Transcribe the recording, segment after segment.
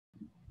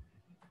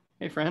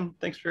Hey, friend.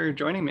 Thanks for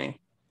joining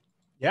me.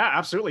 Yeah,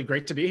 absolutely.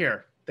 Great to be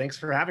here. Thanks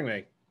for having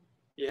me.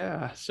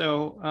 Yeah.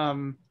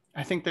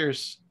 I think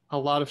there's a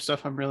lot of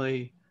stuff I'm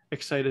really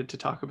excited to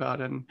talk about,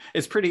 and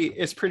it's pretty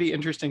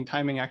interesting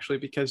timing actually,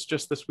 because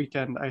just this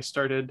weekend I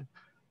started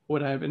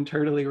what I'm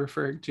internally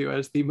referring to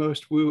as the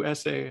most woo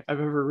essay I've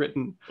ever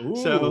written.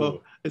 So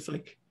Ooh, it's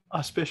like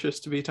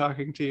auspicious to be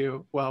talking to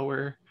you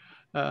while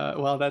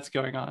that's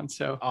going on.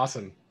 So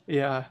awesome.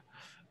 yeah.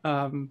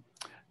 Um,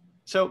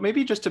 So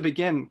maybe just to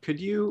begin, could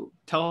you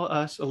tell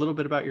us a little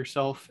bit about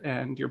yourself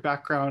and your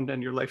background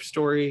and your life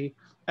story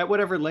at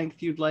whatever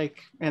length you'd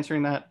like,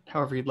 answering that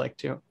however you'd like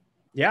to?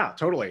 Yeah,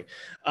 totally.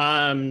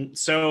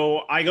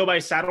 So I go by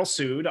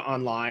Sadalsvvd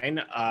online.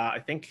 I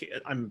think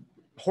I'm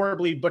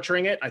horribly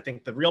butchering it. I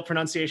think the real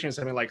pronunciation is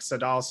something like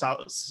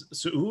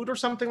Sadalsvvd or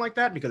something like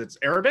that because it's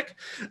Arabic.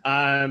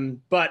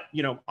 But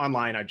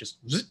online I just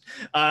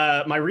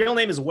my real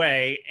name is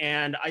Wei,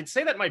 and I'd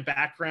say that my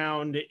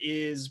background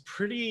is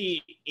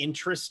pretty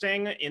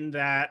interesting in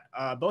that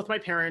both my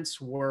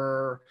parents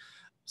were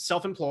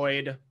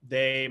self-employed.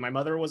 My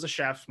mother was a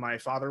chef, my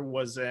father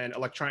was an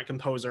electronic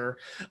composer.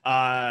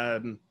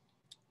 um,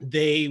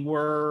 they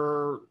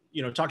were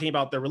talking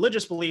about their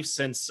religious beliefs,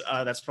 since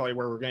that's probably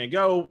where we're going to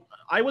go.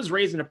 I was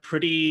raised in a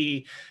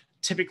pretty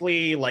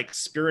typically like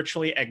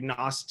spiritually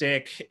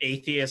agnostic,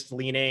 atheist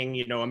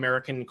leaning,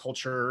 American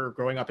culture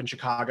growing up in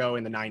Chicago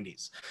in the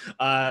 90s.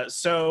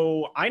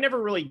 So I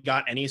never really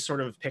got any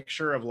sort of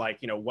picture of like,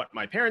 what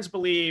my parents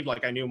believed.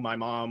 Like I knew my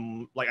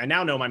mom, like I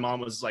now know my mom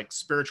was like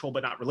spiritual,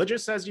 but not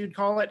religious, as you'd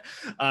call it.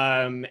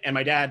 And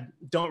my dad,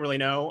 don't really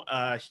know.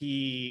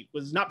 He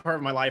was not part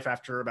of my life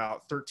after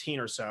about 13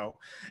 or so.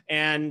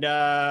 And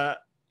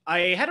I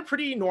had a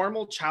pretty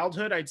normal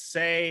childhood, I'd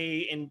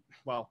say.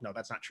 Well, no,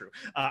 that's not true.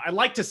 I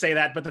like to say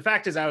that, but the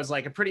fact is I was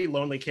like a pretty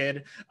lonely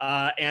kid.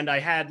 And I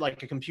had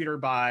like a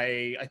computer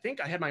I think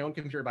I had my own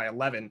computer by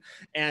 11.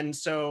 And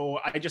so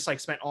I just like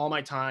spent all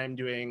my time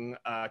doing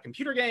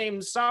computer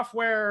games,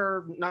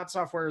 software, not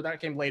software, that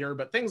came later,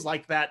 but things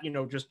like that,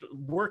 just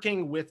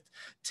working with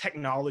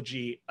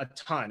technology a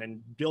ton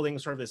and building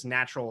sort of this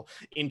natural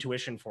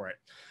intuition for it.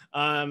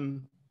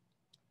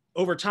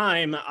 Over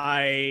time,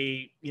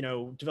 I,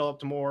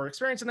 developed more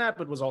experience in that,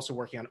 but was also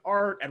working on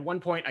art. At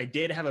one point, I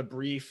did have a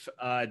brief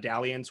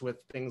dalliance with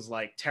things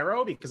like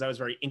tarot because I was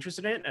very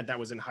interested in it, and that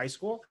was in high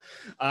school.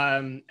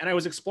 And I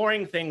was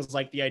exploring things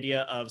like the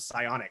idea of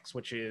psionics,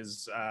 which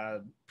is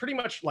pretty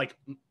much like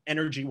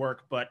energy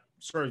work, but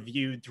sort of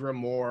viewed through a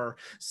more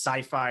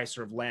sci-fi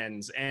sort of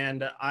lens.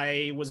 And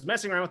I was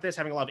messing around with this,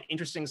 having a lot of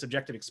interesting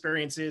subjective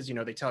experiences.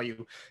 They tell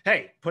you,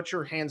 hey, put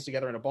your hands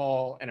together in a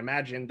ball and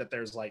imagine that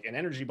there's like an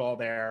energy ball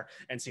there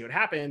and see what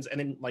happens. And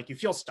then like you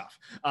feel stuff.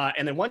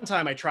 And then one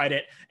time I tried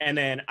it, and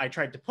then I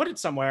tried to put it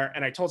somewhere,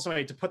 and I told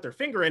somebody to put their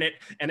finger in it,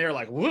 and they were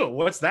like, whoa,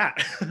 what's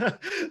that?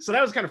 So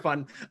that was kind of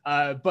fun.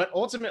 But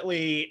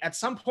ultimately, at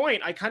some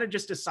point, I kind of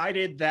just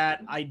decided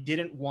that I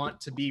didn't want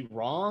to be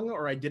wrong,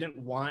 or I didn't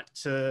want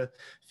to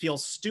feel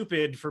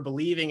stupid for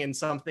believing in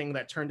something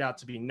that turned out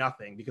to be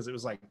nothing, because it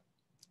was like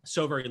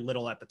so very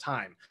little at the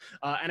time.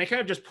 And I kind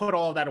of just put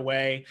all of that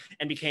away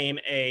and became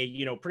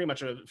pretty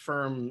much a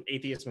firm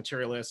atheist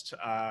materialist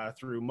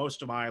through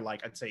most of my,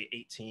 like, I'd say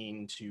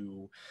 18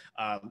 to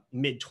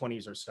mid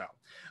 20s or so.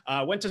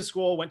 Went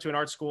to an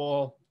art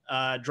school,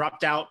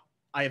 dropped out.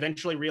 I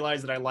eventually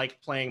realized that I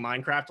liked playing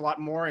Minecraft a lot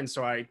more. And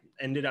so I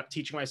ended up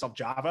teaching myself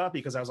Java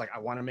because I was like, I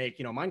want to make,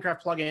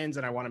 Minecraft plugins,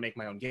 and I want to make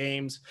my own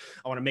games.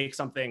 I want to make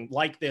something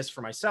like this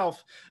for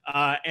myself.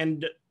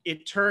 And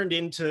it turned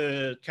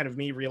into kind of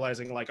me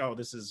realizing like, oh,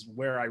 this is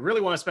where I really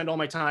want to spend all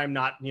my time,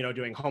 not,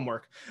 doing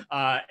homework.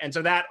 And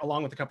so that,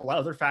 along with a couple of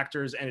other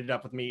factors, ended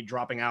up with me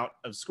dropping out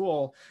of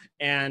school.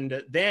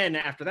 And then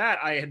after that,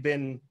 I had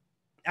been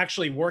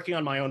actually working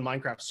on my own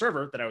Minecraft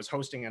server that I was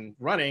hosting and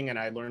running, and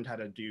I learned how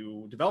to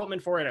do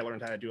development for it. I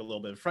learned how to do a little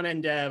bit of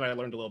front-end dev. I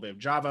learned a little bit of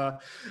Java.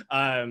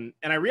 And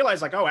I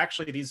realized like, oh,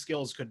 actually these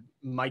skills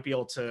might be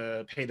able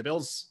to pay the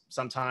bills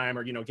sometime,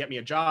 or, get me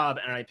a job.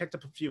 And I picked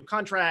up a few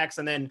contracts,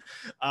 and then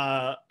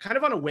kind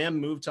of on a whim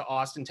moved to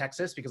Austin,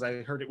 Texas, because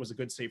I heard it was a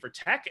good city for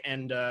tech.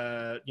 And,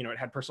 it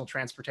had personal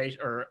transportation,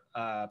 or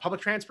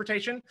public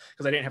transportation,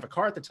 because I didn't have a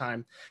car at the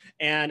time.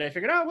 And I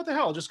figured, oh, what the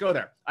hell, I'll just go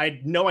there. I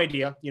had no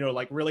idea,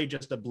 like really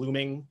just a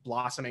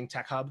blossoming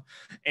tech hub.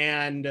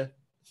 And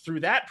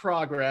through that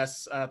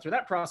process,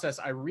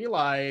 I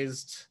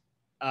realized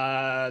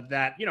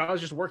that, I was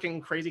just working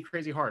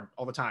crazy hard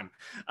all the time.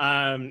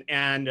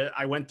 And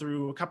I went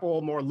through a couple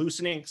more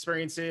loosening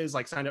experiences,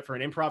 like signed up for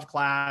an improv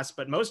class,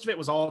 but most of it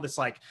was all this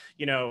like,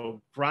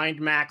 grind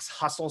max,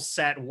 hustle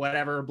set,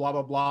 whatever, blah,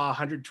 blah, blah,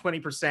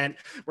 120%.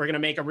 We're going to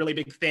make a really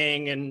big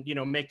thing and,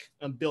 make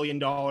 $1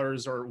 billion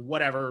or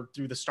whatever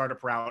through the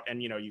startup route.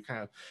 And, you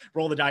kind of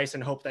roll the dice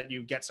and hope that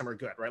you get somewhere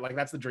good, right? Like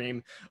that's the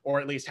dream,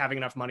 or at least having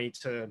enough money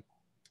to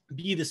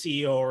be the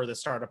CEO or the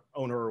startup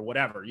owner or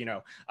whatever.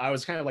 I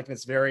was kind of like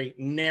this very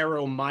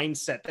narrow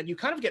mindset that you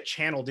kind of get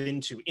channeled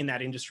into in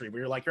that industry,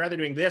 where you're like, you're either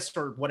doing this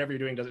or whatever you're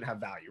doing doesn't have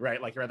value,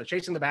 right? Like you're either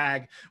chasing the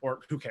bag or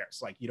who cares?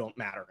 Like you don't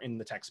matter in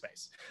the tech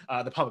space,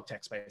 the public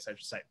tech space, I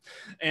should say.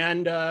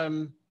 And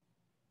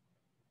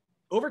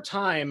over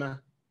time,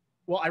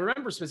 well, I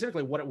remember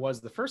specifically what it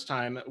was the first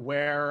time,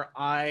 where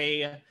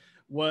I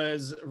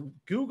was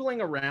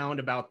Googling around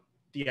about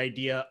the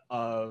idea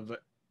of,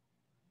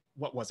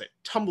 what was it?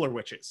 Tumblr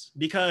witches,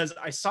 because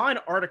I saw an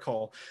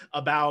article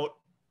about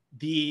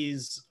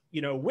these,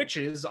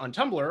 witches on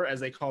Tumblr, as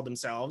they called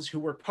themselves, who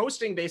were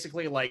posting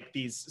basically like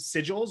these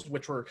sigils,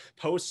 which were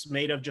posts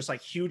made of just like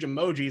huge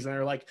emojis. And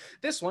they're like,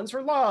 this one's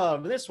for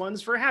love, this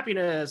one's for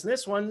happiness,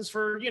 this one's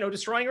for,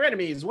 destroying your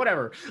enemies,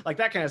 whatever, like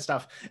that kind of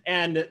stuff.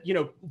 And,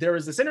 there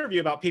was this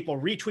interview about people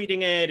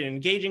retweeting it and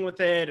engaging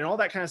with it and all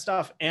that kind of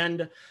stuff.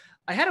 And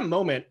I had a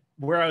moment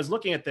where I was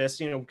looking at this,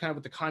 kind of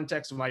with the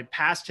context of my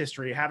past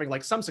history, having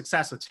like some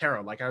success with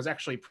tarot. Like I was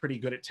actually pretty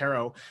good at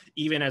tarot,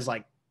 even as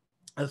like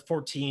a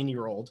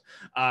 14-year-old.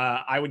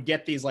 I would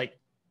get these like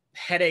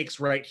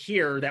headaches right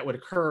here that would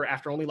occur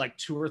after only like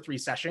 2 or 3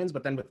 sessions.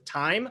 But then with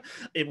time,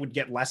 it would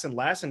get less and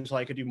less until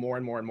I could do more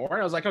and more and more.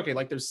 And I was like, okay,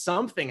 like there's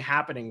something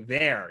happening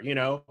there,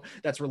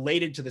 that's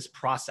related to this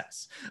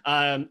process.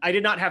 I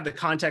did not have the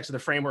context of the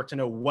framework to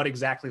know what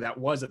exactly that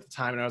was at the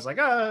time. And I was like,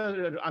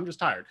 I'm just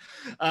tired.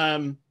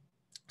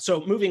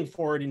 So moving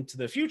forward into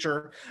the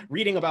future,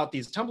 reading about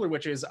these Tumblr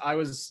witches, I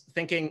was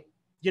thinking,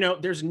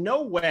 there's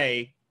no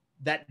way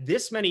that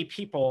this many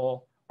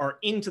people are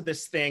into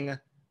this thing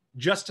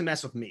just to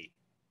mess with me.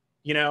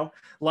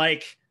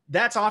 Like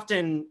that's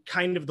often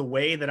kind of the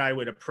way that I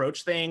would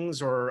approach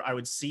things, or I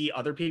would see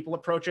other people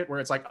approach it,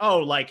 where it's like, oh,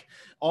 like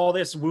all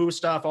this woo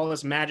stuff, all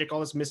this magic, all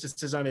this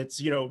mysticism,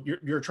 it's,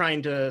 you're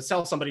trying to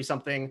sell somebody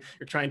something,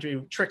 you're trying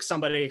to trick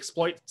somebody,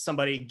 exploit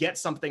somebody, get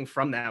something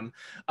from them.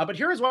 But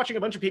here I was watching a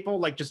bunch of people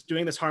like just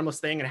doing this harmless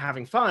thing and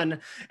having fun.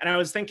 And I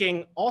was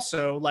thinking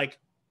also, like,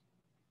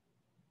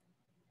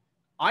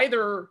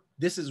 either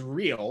this is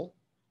real,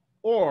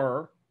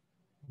 or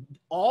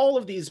all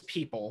of these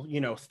people,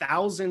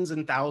 thousands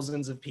and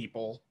thousands of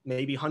people,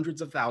 maybe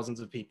hundreds of thousands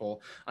of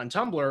people on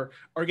Tumblr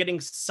are getting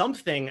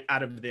something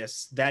out of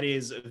this that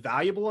is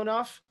valuable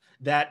enough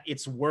that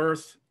it's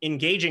worth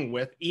engaging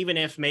with, even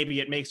if maybe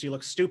it makes you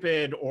look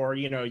stupid, or,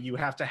 you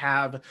have to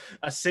have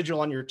a sigil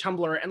on your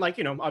Tumblr. And like,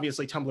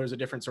 obviously Tumblr is a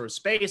different sort of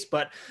space,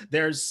 but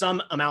there's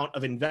some amount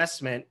of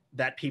investment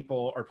that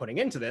people are putting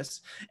into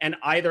this. And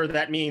either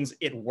that means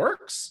it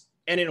works,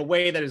 and in a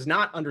way that is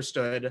not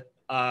understood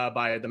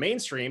by the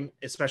mainstream,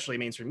 especially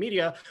mainstream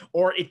media,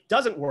 or it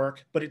doesn't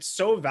work, but it's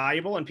so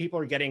valuable and people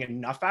are getting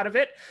enough out of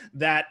it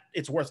that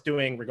it's worth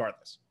doing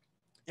regardless.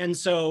 And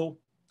so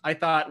I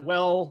thought,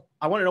 well,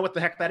 I want to know what the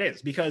heck that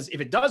is, because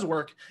if it does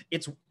work,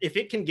 if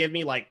it can give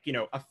me like,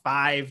 a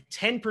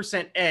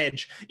 5-10%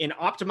 edge in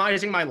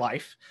optimizing my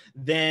life,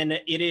 then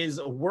it is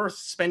worth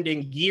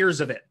spending years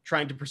of it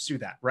trying to pursue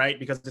that, right?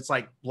 Because it's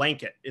like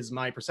blanket is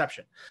my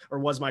perception, or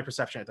was my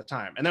perception at the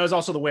time. And that was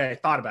also the way I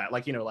thought about it.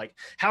 Like, like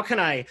how can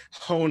I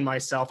hone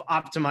myself,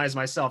 optimize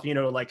myself,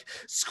 like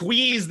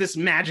squeeze this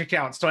magic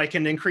out so I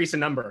can increase a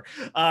number.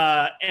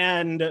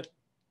 And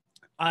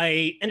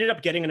I ended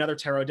up getting another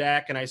tarot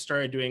deck, and I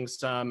started doing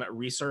some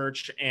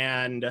research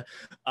and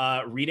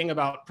reading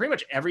about pretty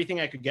much everything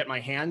I could get my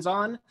hands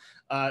on.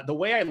 The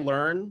way I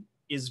learn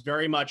is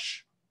very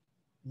much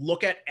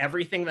look at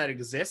everything that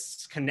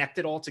exists, connect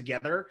it all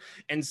together,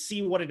 and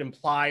see what it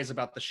implies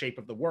about the shape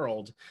of the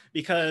world.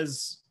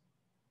 Because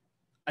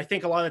I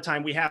think a lot of the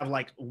time we have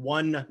like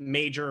one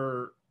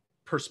major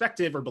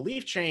perspective or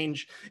belief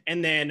change,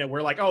 and then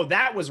we're like, oh,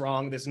 that was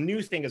wrong, this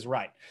new thing is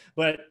right.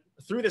 But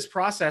through this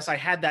process, I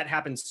had that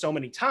happen so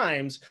many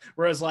times,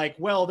 where I was like,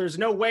 well, there's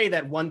no way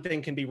that one thing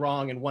can be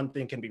wrong and one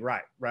thing can be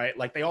right, right?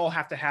 Like they all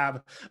have to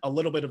have a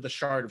little bit of the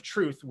shard of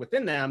truth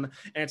within them.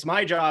 And it's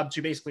my job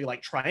to basically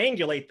like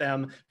triangulate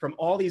them from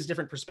all these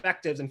different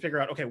perspectives and figure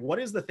out, okay, what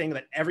is the thing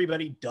that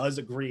everybody does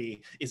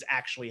agree is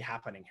actually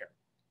happening here?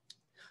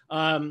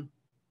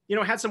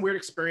 Had some weird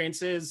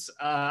experiences.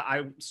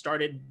 I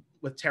started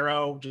with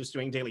tarot, just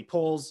doing daily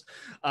pulls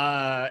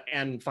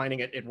and finding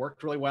it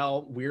worked really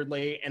well,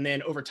 weirdly. And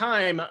then over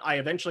time, I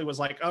eventually was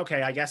like,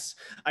 okay, I guess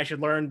I should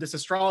learn this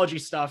astrology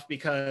stuff,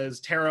 because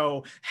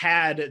tarot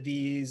had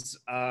these,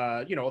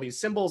 all these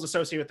symbols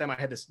associated with them. I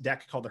had this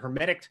deck called the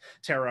Hermetic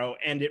Tarot,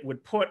 and it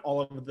would put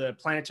all of the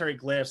planetary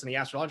glyphs and the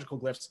astrological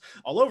glyphs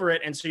all over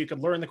it. And so you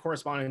could learn the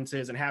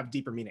correspondences and have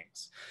deeper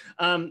meanings.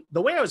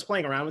 The way I was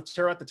playing around with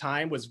tarot at the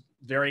time was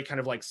very kind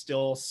of like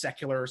still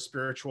secular,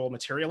 spiritual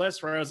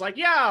materialist, where I was like,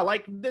 yeah,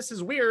 like this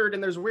is weird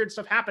and there's weird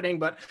stuff happening,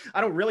 but I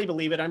don't really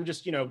believe it. I'm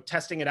just,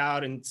 testing it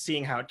out and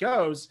seeing how it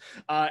goes.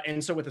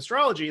 And so with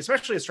astrology,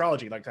 especially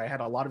astrology, like I had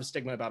a lot of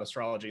stigma about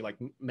astrology, like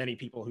many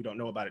people who don't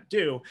know about it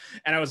do.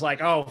 And I was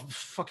like, oh,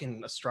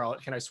 fucking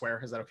astrology. Can I swear?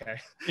 Is that okay?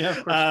 Yeah,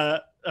 of course.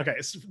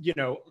 Okay.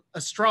 So,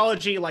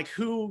 astrology, like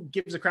who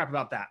gives a crap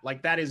about that?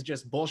 Like that is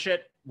just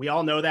bullshit. we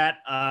all know that.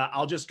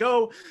 I'll just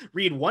go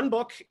read one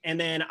book and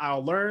then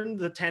I'll learn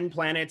the 10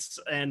 planets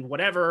and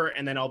whatever,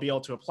 and then I'll be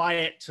able to apply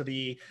it to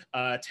the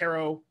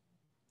tarot,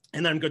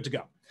 and then I'm good to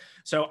go.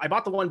 So I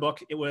bought the one book.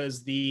 It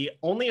was the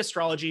only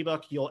astrology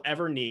book you'll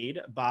ever need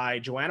by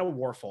Joanna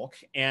Warfolk.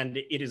 And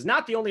it is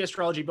not the only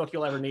astrology book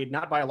you'll ever need,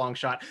 not by a long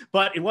shot,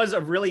 but it was a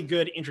really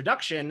good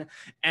introduction.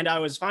 And I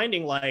was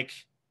finding like,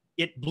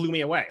 it blew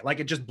me away. Like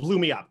it just blew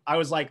me up. I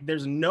was like,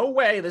 there's no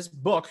way this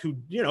book, who,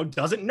 you know,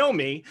 doesn't know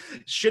me,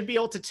 should be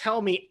able to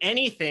tell me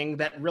anything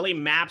that really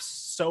maps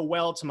so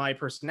well to my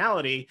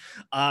personality,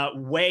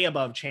 way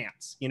above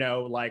chance. You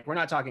know, like we're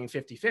not talking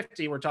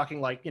 50-50, we're talking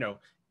like, you know,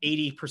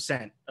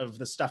 80% of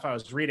the stuff I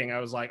was reading, I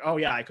was like, oh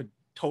yeah, I could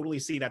totally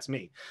see that's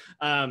me.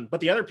 But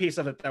the other piece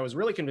of it that was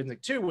really convincing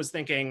too was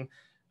thinking,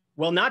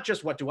 well, not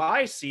just what do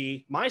I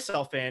see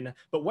myself in,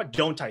 but what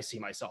don't I see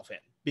myself in?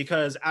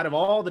 Because out of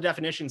all the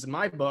definitions in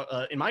my book,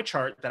 in my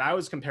chart that I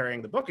was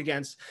comparing the book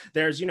against,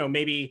 there's, you know,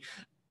 maybe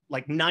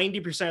like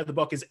 90% of the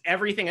book is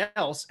everything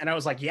else. And I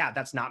was like, yeah,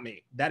 that's not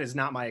me. That is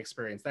not my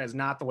experience. That is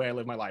not the way I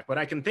live my life. But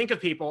I can think of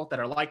people that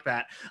are like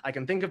that. I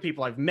can think of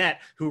people I've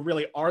met who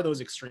really are those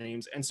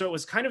extremes. And so it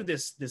was kind of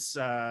this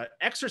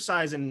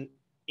exercise in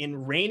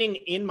reining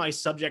in my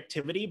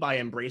subjectivity by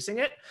embracing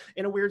it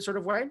in a weird sort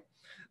of way.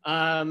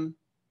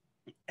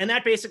 And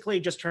that basically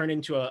just turned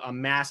into a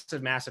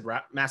massive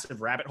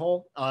rabbit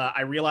hole.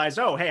 I realized,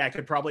 oh, hey, I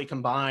could probably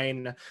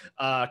combine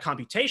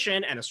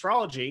computation and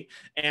astrology.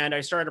 And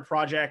I started a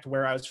project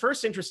where I was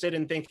first interested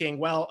in thinking,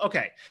 well,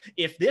 okay,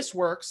 if this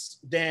works,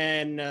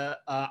 then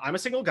I'm a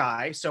single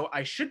guy, so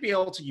I should be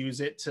able to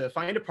use it to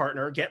find a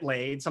partner, get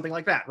laid, something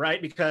like that,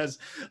 right? Because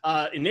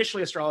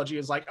initially astrology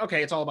is like,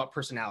 okay, it's all about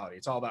personality.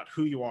 It's all about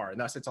who you are. And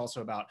thus it's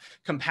also about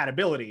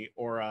compatibility,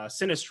 or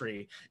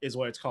synastry is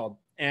what it's called.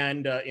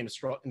 And in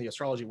the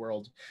astrology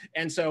world.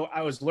 And so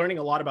I was learning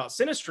a lot about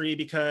synastry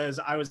because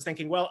I was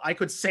thinking, well, I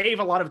could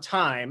save a lot of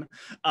time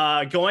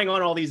going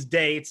on all these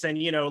dates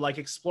and, you know, like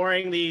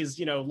exploring these,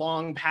 you know,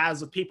 long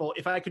paths with people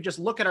if I could just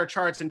look at our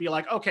charts and be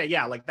like, okay,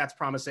 yeah, like that's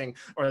promising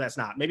or that's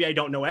not. Maybe I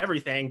don't know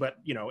everything, but,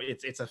 you know,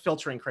 it's a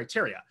filtering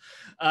criteria.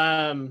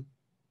 And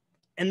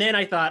then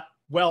I thought,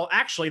 well,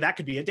 actually, that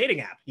could be a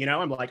dating app. You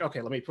know, I'm like,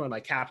 okay, let me put on my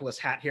capitalist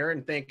hat here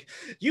and think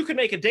you could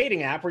make a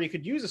dating app where you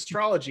could use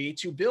astrology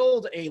to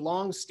build a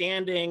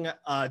long-standing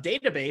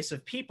database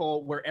of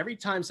people where every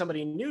time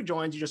somebody new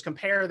joins, you just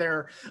compare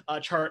their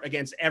chart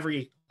against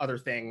every other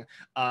thing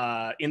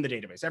in the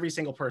database, every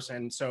single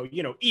person. So,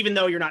 you know, even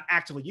though you're not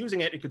actively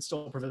using it, it could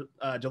still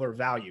deliver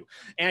value.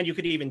 And you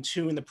could even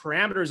tune the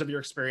parameters of your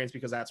experience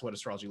because that's what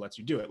astrology lets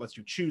you do. It lets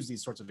you choose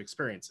these sorts of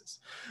experiences.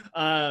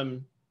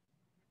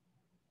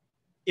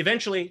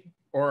 Eventually,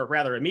 or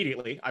rather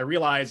immediately, I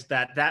realized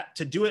that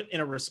to do it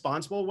in a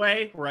responsible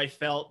way where I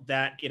felt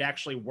that it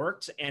actually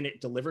worked and it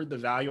delivered the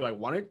value I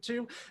wanted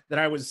to, that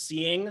I was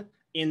seeing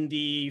in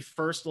the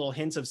first little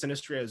hints of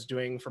synastry I was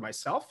doing for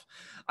myself,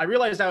 I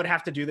realized I would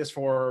have to do this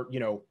for, you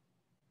know,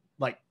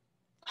 like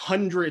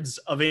hundreds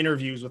of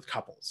interviews with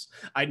couples.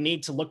 I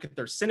need to look at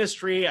their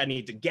synastry. I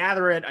need to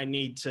gather it. I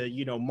need to,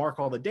 you know, mark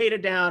all the data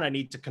down. I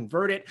need to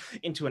convert it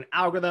into an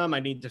algorithm. I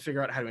need to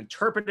figure out how to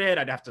interpret it.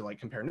 I'd have to like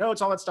compare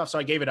notes, all that stuff. So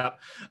I gave it up.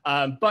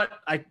 But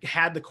I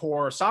had the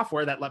core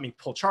software that let me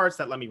pull charts,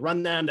 that let me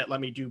run them, that let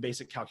me do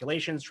basic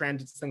calculations,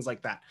 transits, things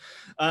like that.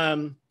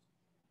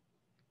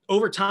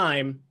 Over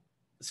time,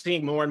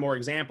 seeing more and more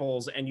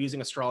examples and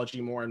using astrology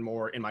more and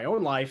more in my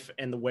own life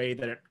and the way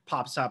that it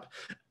pops up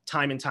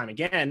time and time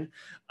again.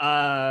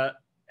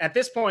 At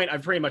this point,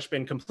 I've pretty much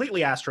been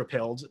completely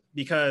astropilled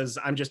because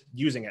I'm just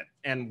using it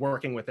and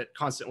working with it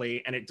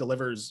constantly, and it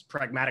delivers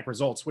pragmatic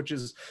results, which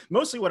is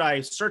mostly what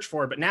I search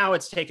for. But now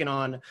it's taken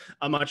on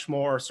a much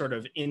more sort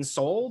of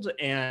in-souled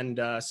and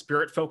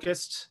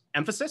spirit-focused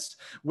emphasis,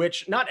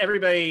 which not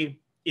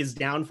everybody is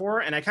down for.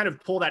 And I kind of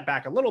pull that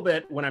back a little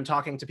bit when I'm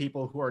talking to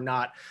people who are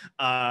not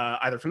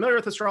either familiar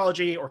with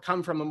astrology or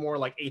come from a more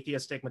like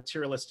atheistic,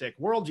 materialistic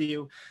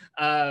worldview.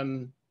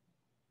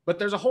 But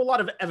there's a whole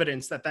lot of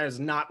evidence that that is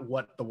not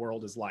what the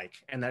world is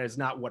like, and that is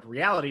not what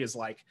reality is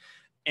like,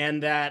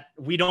 and that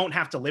we don't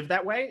have to live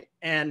that way,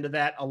 and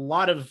that a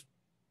lot of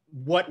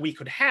what we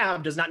could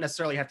have does not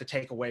necessarily have to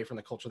take away from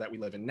the culture that we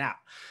live in now.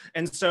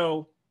 And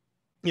so,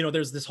 you know,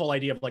 there's this whole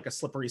idea of like a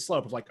slippery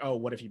slope of like, oh,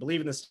 what if you believe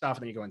in this stuff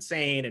and then you go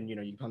insane and, you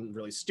know, you become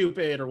really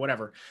stupid or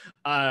whatever.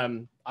 I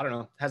don't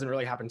know, hasn't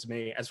really happened to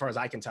me as far as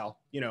I can tell.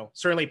 You know,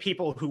 certainly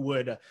people who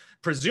would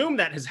presume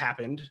that has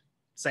happened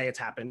say it's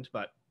happened,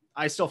 but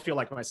I still feel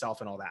like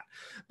myself and all that.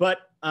 But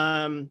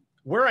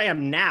where I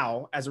am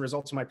now as a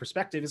result of my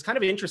perspective is kind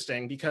of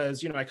interesting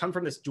because, you know, I come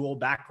from this dual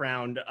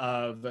background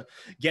of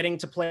getting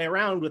to play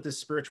around with this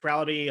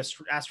spirituality,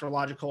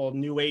 astrological,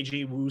 new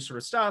agey woo sort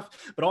of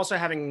stuff, but also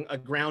having a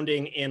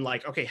grounding in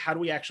like, okay, how do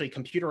we actually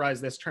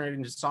computerize this, turn it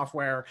into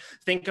software,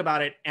 think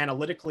about it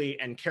analytically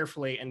and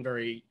carefully and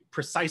very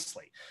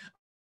precisely.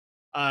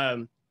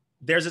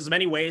 There's as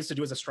many ways to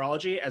do as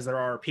astrology as there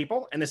are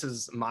people, and this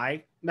is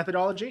my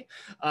methodology.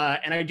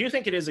 And I do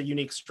think it is a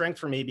unique strength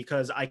for me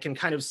because I can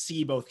kind of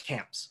see both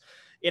camps.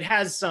 it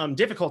has some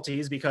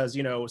difficulties because,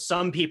 you know,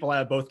 some people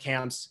at both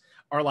camps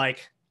are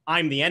like,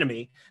 I'm the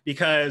enemy,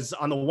 because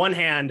on the one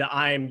hand,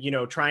 I'm, you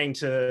know, trying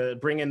to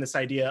bring in this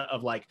idea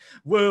of like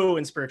woo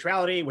and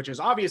spirituality, which is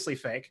obviously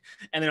fake.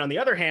 And then on the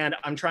other hand,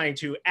 I'm trying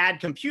to add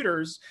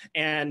computers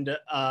and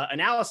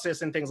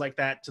analysis and things like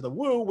that to the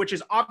woo, which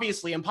is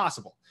obviously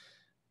impossible.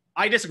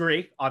 I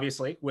disagree,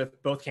 obviously,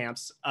 with both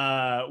camps,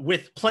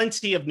 with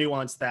plenty of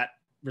nuance that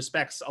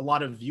respects a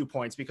lot of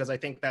viewpoints, because I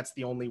think that's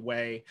the only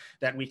way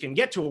that we can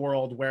get to a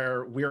world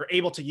where we're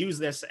able to use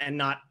this and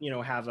not, you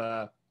know, have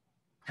a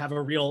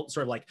real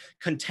sort of like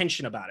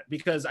contention about it.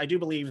 Because I do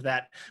believe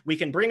that we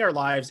can bring our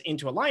lives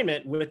into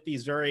alignment with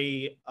these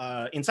very,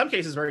 in some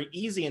cases, very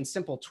easy and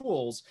simple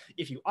tools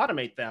if you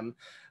automate them,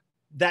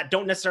 that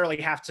don't necessarily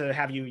have to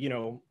have you, you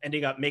know,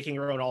 ending up making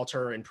your own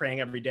altar and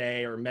praying every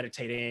day or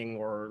meditating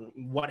or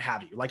what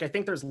have you. Like, I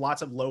think there's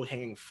lots of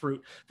low-hanging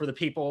fruit for the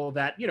people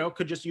that, you know,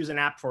 could just use an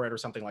app for it or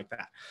something like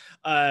that.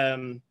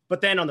 But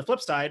then on the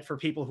flip side, for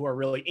people who are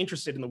really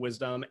interested in the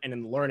wisdom and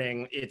in the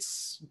learning,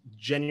 it's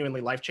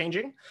genuinely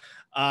life-changing.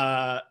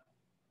 And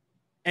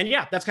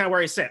yeah, that's kind of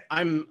where I sit.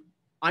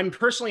 I'm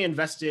personally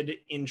invested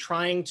in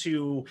trying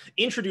to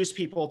introduce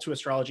people to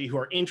astrology who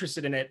are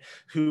interested in it,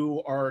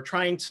 who are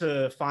trying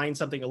to find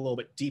something a little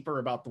bit deeper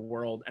about the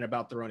world and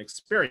about their own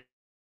experience.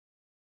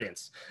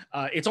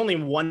 It's only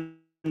one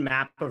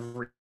map of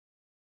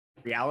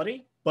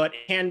reality, but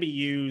it can be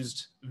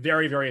used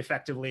very, very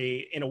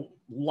effectively in a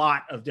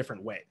lot of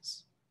different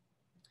ways.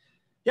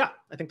 Yeah,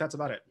 I think that's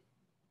about it.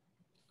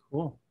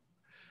 Cool.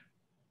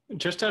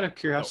 Just out of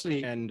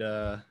curiosity. Oh, and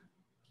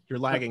you're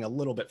lagging a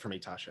little bit for me,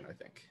 Tasshin, I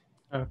think.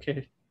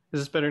 Okay. Is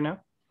this better now?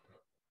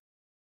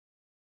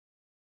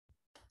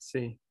 Let's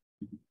see.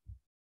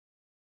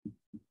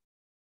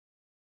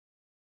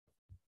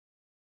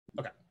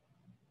 Okay.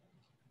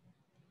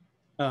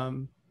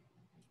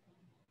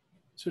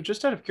 So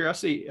just out of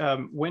curiosity,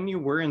 when you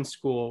were in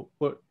school,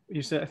 what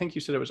you said, I think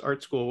you said it was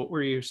art school. What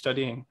were you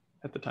studying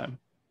at the time?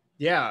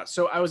 Yeah,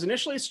 so I was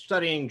initially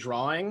studying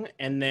drawing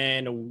and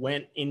then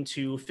went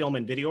into film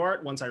and video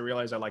art once I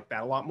realized I liked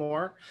that a lot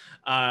more.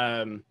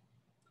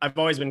 I've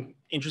always been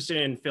interested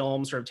in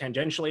film sort of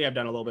tangentially. I've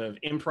done a little bit of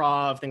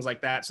improv, things like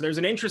that. So there's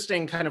an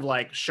interesting kind of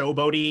like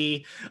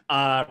showboaty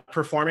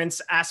performance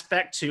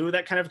aspect too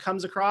that kind of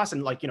comes across.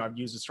 And like, you know, I've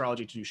used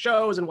astrology to do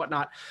shows and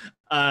whatnot.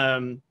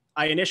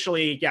 I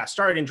initially, yeah,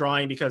 started in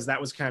drawing because that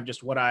was kind of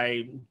just what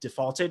I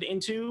defaulted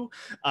into.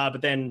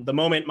 But then the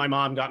moment my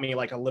mom got me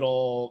like a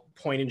little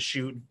point and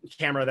shoot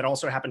camera that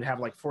also happened to have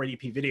like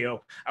 480p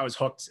video, I was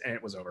hooked and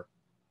it was over.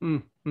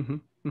 Mm-hmm,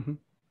 mm-hmm.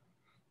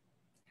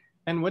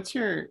 And what's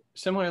your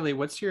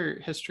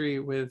history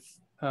with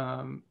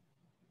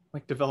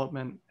like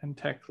development and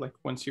tech? Like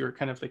once you were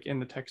kind of like in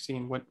the tech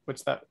scene,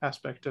 what's that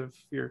aspect of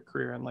your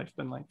career and life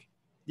been like?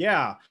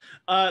 Yeah.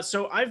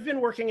 So I've been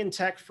working in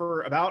tech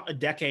for about a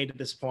decade at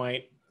this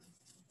point,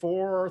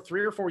 for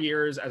 3 or 4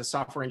 years as a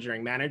software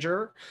engineering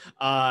manager,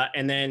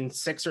 and then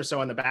 6 or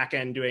so on the back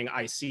end doing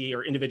IC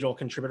or individual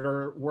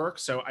contributor work.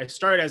 So I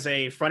started as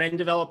a front end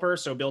developer,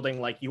 so building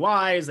like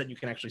UIs that you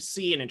can actually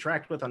see and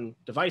interact with on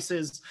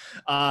devices,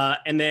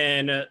 and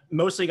then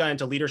mostly got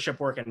into leadership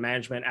work and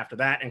management after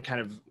that, and kind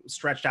of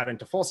stretched out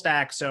into full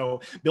stack, so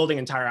building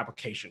entire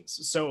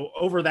applications. So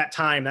over that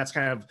time, that's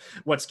kind of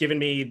what's given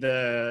me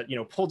the, you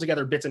know, pulled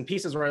together bits and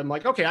pieces where I'm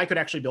like, okay, I could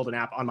actually build an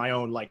app on my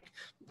own, like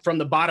from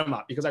the bottom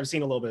up, because I've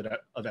seen a little bit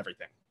of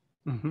everything.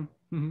 Mm-hmm,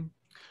 mm-hmm.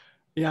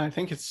 Yeah, I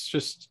think it's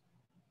just,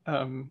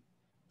 I've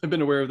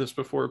been aware of this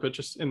before, but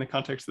just in the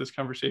context of this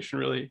conversation,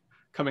 really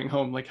coming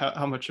home, like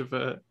how much of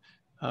a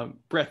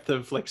breadth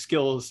of like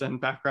skills and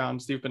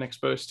backgrounds you've been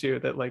exposed to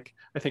that, like,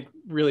 I think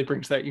really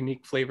brings that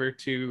unique flavor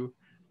to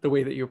the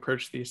way that you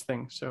approach these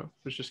things. So I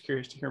was just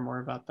curious to hear more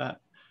about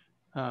that.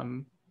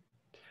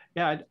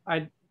 Yeah,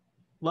 I'd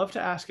love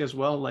to ask as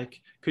well, like,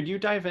 could you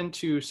dive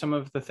into some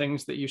of the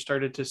things that you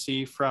started to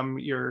see from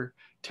your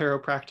tarot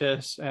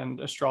practice and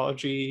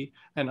astrology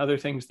and other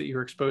things that you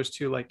were exposed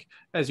to, like,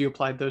 as you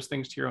applied those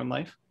things to your own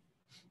life?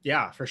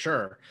 Yeah, for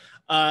sure.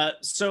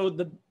 So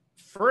the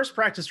first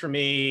practice for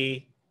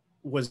me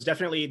was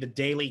definitely the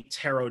daily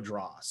tarot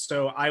draw.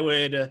 So I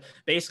would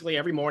basically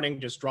every morning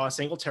just draw a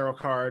single tarot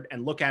card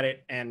and look at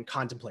it and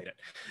contemplate it.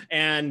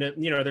 And,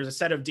 you know, there's a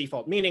set of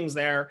default meanings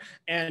there,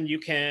 and you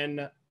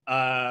can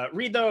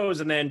read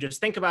those and then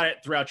just think about it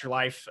throughout your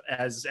life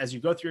as you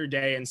go through your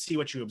day and see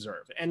what you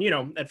observe. And, you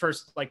know, at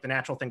first, like the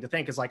natural thing to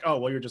think is like, oh,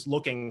 well, you're just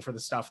looking for the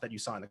stuff that you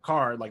saw in the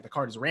card. Like the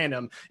card is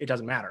random. It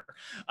doesn't matter.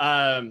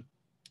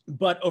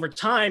 But over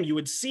time, you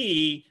would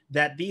see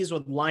that these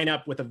would line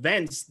up with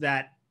events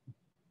that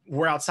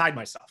were outside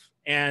myself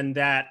and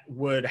that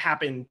would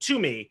happen to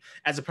me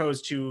as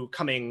opposed to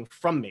coming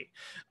from me.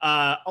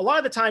 A lot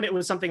of the time it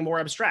was something more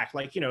abstract,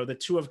 like, you know, the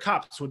 2 of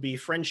Cups would be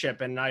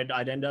friendship, and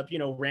I'd end up, you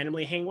know,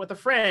 randomly hanging with a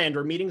friend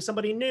or meeting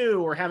somebody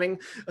new or having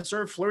a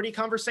sort of flirty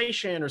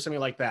conversation or something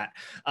like that.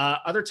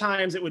 Other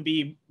times it would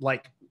be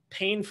like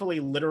painfully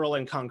literal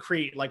and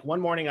concrete. Like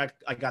one morning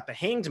I got the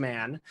Hanged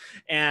Man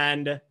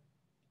and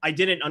I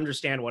didn't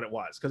understand what it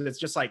was, because it's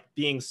just like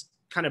being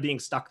kind of being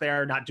stuck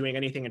there, not doing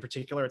anything in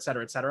particular, et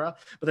cetera, et cetera.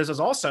 But this was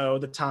also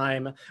the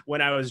time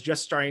when I was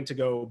just starting to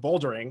go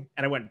bouldering,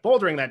 and I went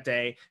bouldering that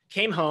day,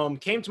 came home,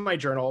 came to my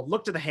journal,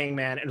 looked at the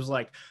hangman, and was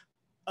like,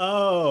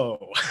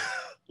 oh,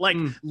 like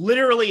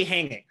literally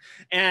hanging.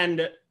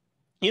 And,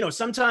 you know,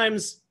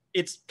 sometimes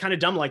it's kind of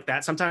dumb like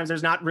that. Sometimes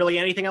there's not really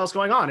anything else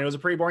going on. It was a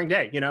pretty boring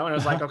day, you know, and I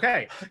was like,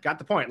 okay, got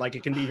the point. Like,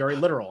 it can be very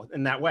literal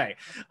in that way.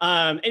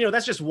 And, you know,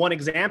 that's just one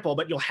example,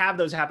 but you'll have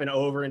those happen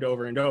over and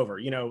over and over.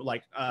 You know,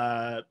 like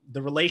the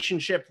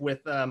relationship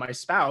with my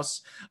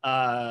spouse,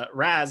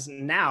 Raz,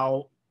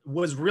 now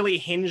was really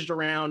hinged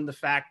around the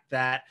fact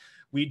that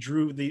we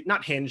drew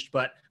not hinged,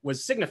 but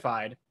was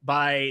signified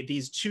by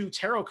these two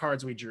tarot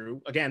cards we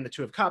drew. Again, the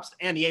Two of Cups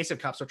and the Ace of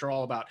Cups, which are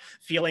all about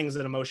feelings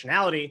and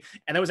emotionality.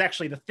 And that was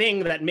actually the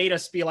thing that made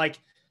us be like,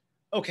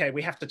 okay,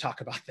 we have to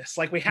talk about this.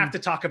 Like, we have to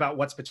talk about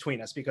what's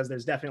between us, because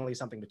there's definitely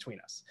something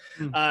between us.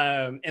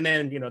 And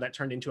then, you know, that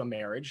turned into a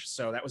marriage.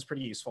 So that was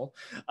pretty useful.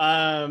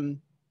 In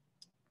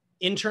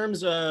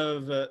terms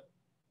of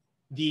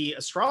the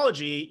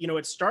astrology, you know,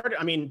 it started,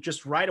 I mean,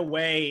 just right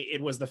away, it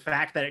was the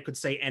fact that it could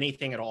say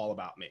anything at all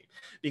about me,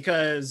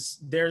 because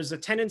there's a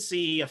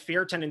tendency, a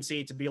fear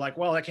tendency to be like,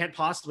 well, that can't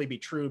possibly be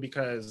true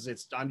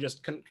because I'm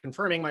just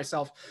confirming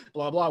myself,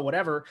 blah, blah,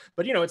 whatever.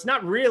 But, you know, it's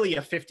not really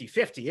a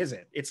 50-50, is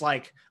it? It's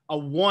like a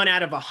 1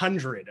 out of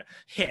 100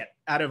 hit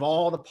out of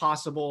all the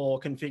possible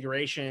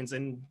configurations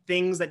and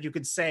things that you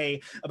could say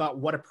about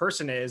what a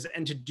person is.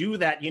 And to do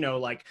that, you know,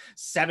 like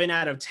 7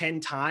 out of 10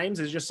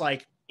 times is just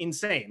like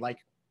insane. Like,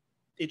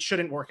 it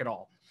shouldn't work at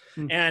all.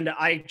 And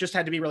I just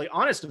had to be really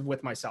honest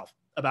with myself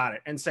about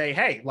it and say,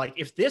 hey, like,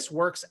 if this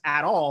works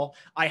at all,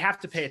 I have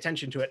to pay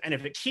attention to it. And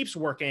if it keeps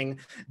working,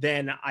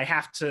 then I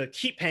have to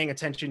keep paying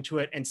attention to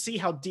it and see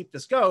how deep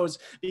this goes.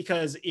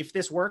 Because if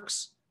this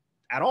works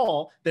at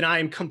all, then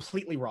I'm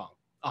completely wrong,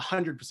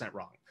 100%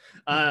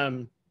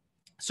 wrong.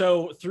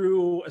 So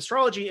through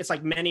astrology, it's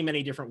like many,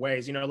 many different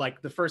ways. You know,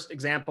 like the first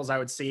examples I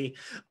would see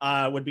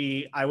would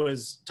be, I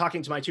was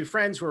talking to my two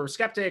friends who were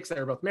skeptics. They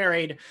were both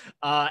married.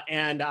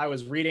 And I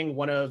was reading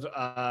one of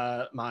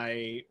their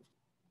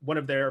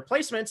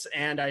placements.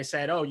 And I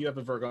said, oh, you have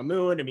a Virgo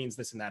moon. It means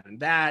this and that and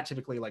that.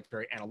 Typically, like,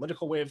 very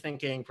analytical way of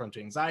thinking, prone to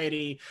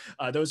anxiety,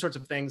 those sorts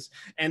of things.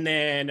 And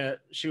then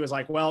she was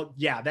like, well,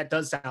 yeah, that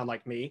does sound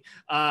like me.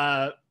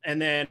 And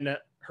then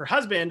her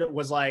husband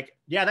was like,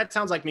 yeah, that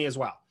sounds like me as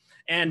well.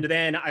 And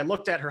then I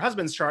looked at her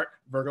husband's chart,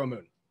 Virgo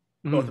moon,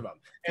 both of them.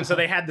 And so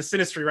they had the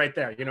synastry right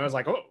there. You know, I was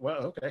like, oh,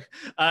 well, okay.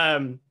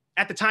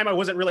 At the time, I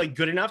wasn't really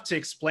good enough to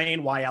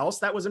explain why else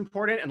that was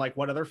important and like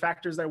what other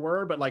factors there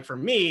were. But like for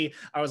me,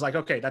 I was like,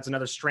 okay, that's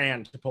another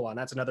strand to pull on.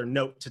 That's another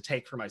note to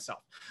take for myself.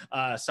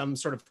 Some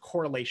sort of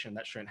correlation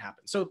that shouldn't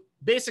happen. So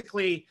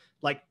basically,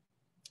 like,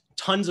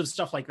 tons of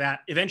stuff like that.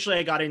 Eventually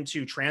I got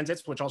into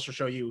transits, which also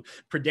show you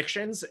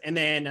predictions, and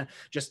then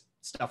just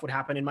stuff would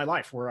happen in my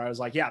life where I was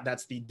like, yeah,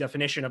 that's the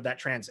definition of that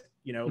transit,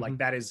 you know, like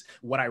that is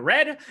what I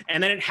read,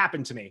 and then it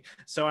happened to me.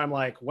 So I'm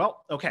like,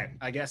 well, okay,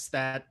 I guess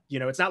that, you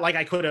know, it's not like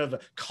I could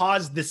have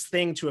caused this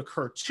thing to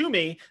occur to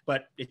me,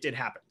 but it did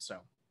happen.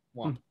 So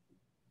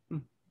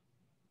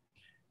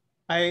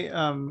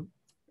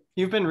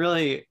you've been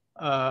really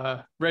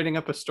writing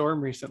up a storm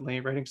recently,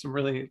 writing some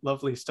really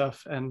lovely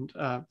stuff. And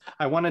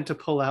I wanted to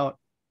pull out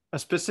a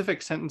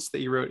specific sentence that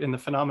you wrote in the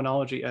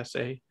Phenomenology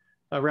essay.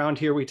 Around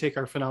here, we take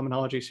our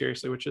phenomenology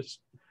seriously, which is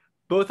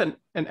both an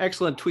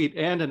excellent tweet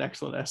and an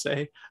excellent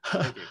essay.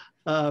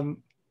 Yeah,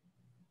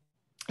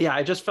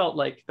 I just felt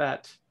like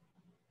that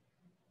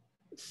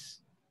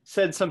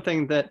said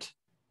something that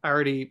I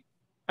already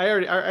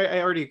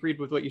agreed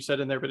with what you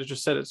said in there, but it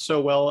just said it so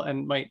well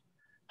and might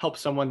help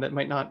someone that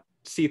might not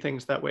see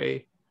things that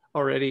way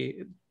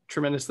already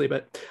tremendously.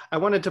 But I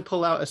wanted to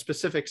pull out a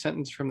specific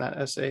sentence from that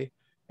essay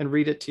and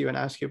read it to you and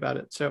ask you about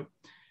it. So,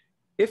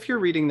 if you're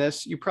reading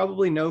this, you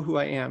probably know who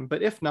I am,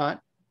 but if not,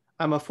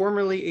 I'm a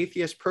formerly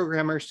atheist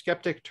programmer,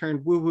 skeptic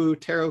turned woo-woo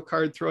tarot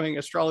card throwing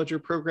astrologer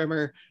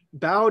programmer,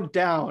 bowed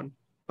down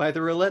by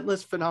the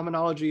relentless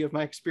phenomenology of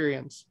my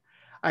experience.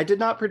 I did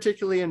not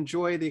particularly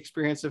enjoy the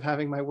experience of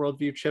having my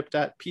worldview chipped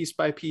at piece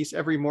by piece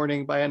every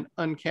morning by an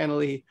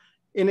uncannily,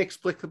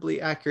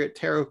 inexplicably accurate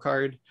tarot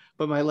card,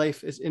 but my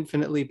life is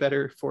infinitely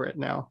better for it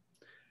now.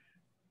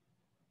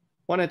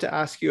 Wanted to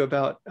ask you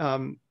about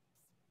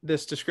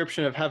this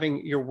description of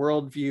having your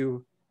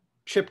worldview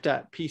chipped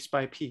at piece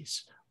by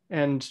piece.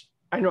 And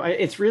I know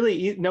it's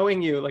really,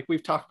 knowing you, like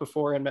we've talked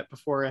before and met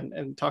before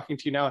and talking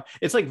to you now,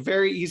 it's like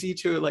very easy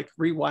to like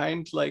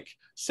rewind like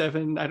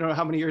 7, I don't know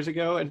how many years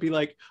ago and be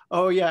like,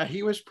 oh yeah,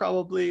 he was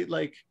probably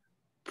like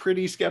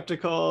pretty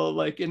skeptical,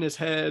 like in his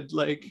head,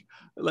 like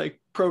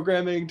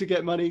programming to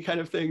get money kind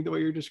of thing, the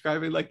way you're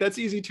describing, like that's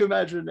easy to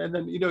imagine. And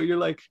then, you know, you're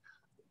like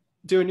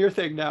doing your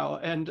thing now.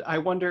 And I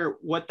wonder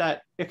what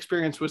that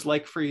experience was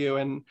like for you,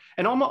 and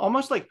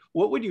almost like,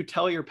 what would you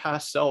tell your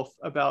past self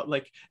about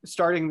like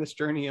starting this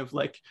journey of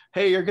like,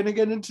 hey, you're going to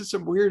get into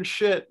some weird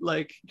shit.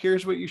 Like,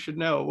 here's what you should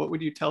know. What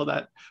would you tell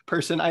that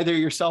person, either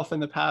yourself in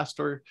the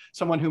past or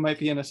someone who might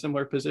be in a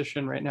similar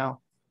position right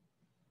now?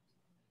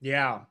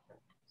 Yeah.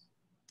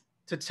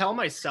 To tell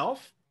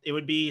myself, it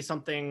would be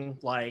something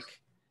like,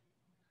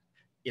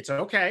 it's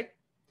okay.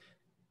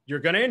 You're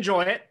going to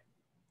enjoy it.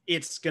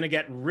 It's going to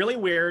get really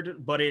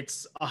weird, but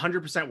it's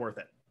 100% worth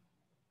it.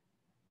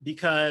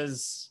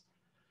 Because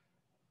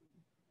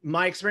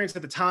my experience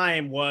at the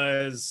time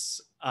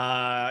was,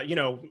 you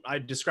know, I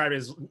described it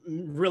as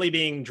really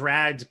being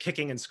dragged,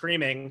 kicking and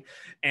screaming.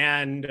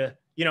 And,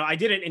 you know, I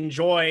didn't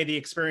enjoy the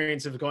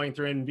experience of going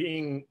through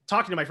and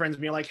talking to my friends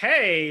and being like,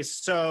 hey,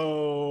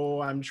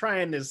 so I'm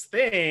trying this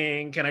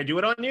thing. Can I do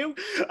it on you?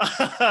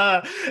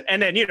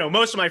 And then, you know,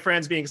 most of my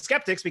friends being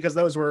skeptics, because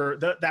those were,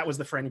 that was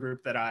the friend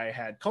group that I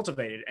had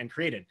cultivated and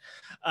created.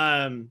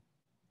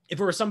 If it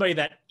were somebody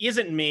that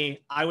isn't me,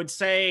 I would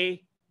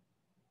say,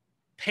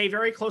 pay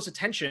very close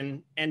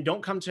attention and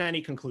don't come to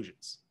any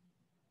conclusions.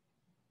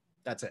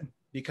 That's it,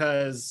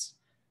 because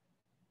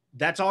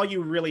that's all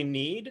you really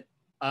need.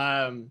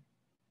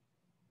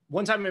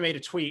 One time I made a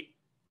tweet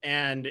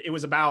and it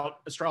was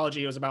about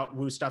astrology. It was about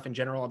woo stuff in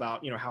general,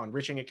 about, you know, how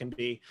enriching it can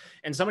be.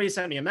 And somebody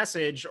sent me a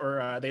message,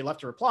 or they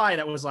left a reply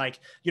that was like,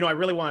 you know, I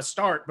really want to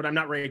start, but I'm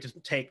not ready to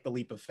take the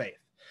leap of faith.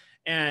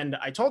 And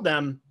I told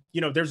them, you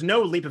know, there's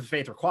no leap of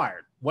faith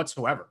required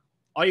whatsoever.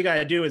 All you got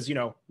to do is, you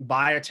know,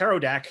 buy a tarot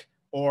deck,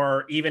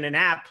 or even an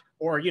app,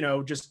 or, you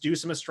know, just do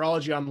some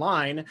astrology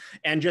online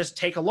and just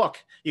take a look.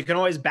 You can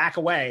always back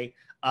away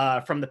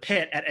from the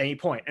pit at any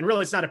point. And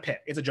really, it's not a pit,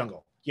 it's a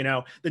jungle. You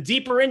know, the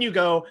deeper in you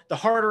go, the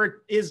harder it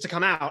is to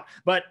come out.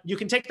 But you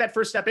can take that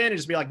first step in and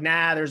just be like,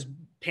 nah, there's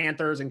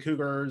panthers and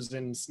cougars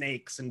and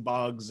snakes and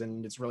bugs,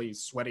 and it's really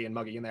sweaty and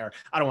muggy in there.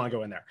 I don't want to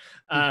go in there.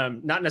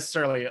 Not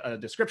necessarily a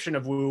description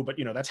of woo, but,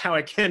 you know, that's how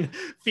it can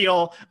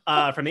feel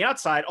from the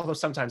outside, although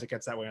sometimes it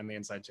gets that way on the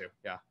inside too.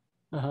 Yeah.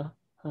 Uh-huh.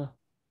 Huh.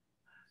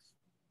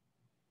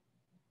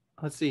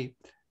 Let's see.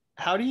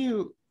 How do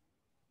you,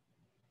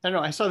 I don't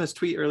know, I saw this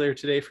tweet earlier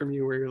today from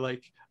you where you're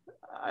like,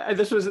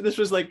 this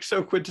was like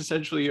so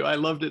quintessential you. I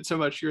loved it so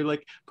much. You're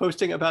like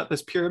posting about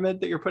this pyramid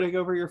that you're putting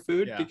over your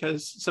food,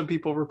 because some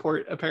people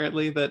report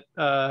apparently that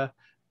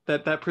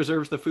that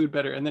preserves the food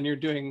better, and then you're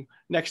doing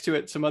next to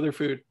it some other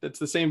food that's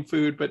the same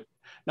food but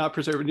not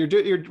preserved.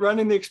 You're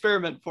running the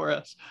experiment for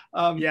us.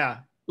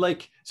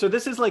 Like, so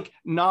this is like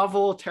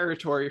novel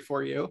territory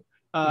for you.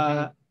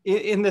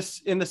 In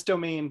this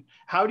domain.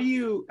 How do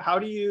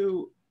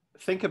you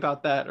think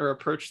about that or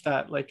approach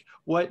that? Like,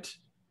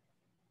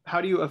 how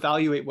do you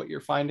evaluate what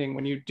you're finding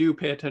when you do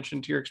pay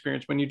attention to your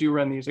experience, when you do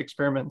run these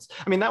experiments?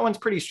 I mean, that one's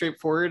pretty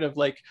straightforward of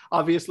like,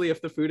 obviously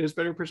if the food is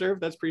better preserved,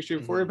 that's pretty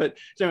straightforward. But,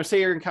 you know, say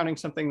you're encountering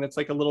something that's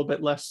like a little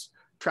bit less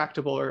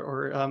tractable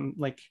or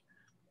like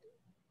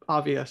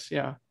obvious.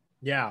 Yeah.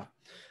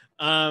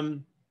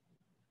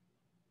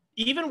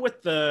 Even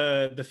with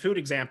the food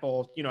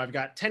example, you know, I've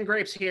got 10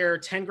 grapes here,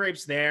 10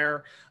 grapes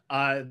there.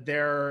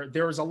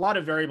 There's a lot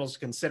of variables to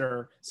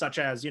consider, such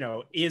as, you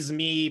know, is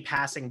me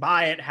passing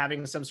by it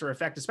having some sort of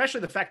effect,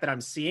 especially the fact that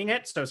I'm seeing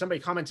it. So somebody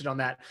commented on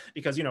that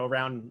because, you know,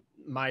 around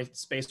my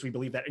space, we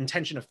believe that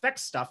intention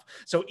affects stuff.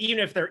 So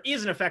even if there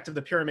is an effect of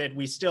the pyramid,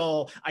 we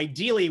still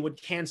ideally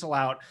would cancel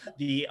out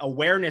the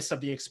awareness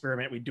of the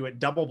experiment. We'd do it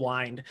double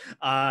blind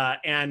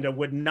and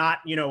would not,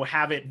 you know,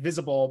 have it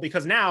visible,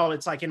 because now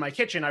it's like in my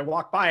kitchen, I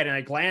walk by it and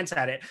I glance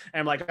at it and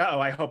I'm like, oh,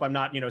 I hope I'm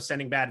not, you know,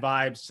 sending bad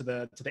vibes to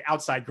the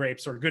outside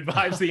grapes or good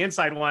vibes to the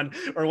inside one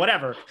or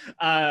whatever.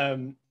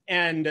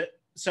 And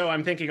so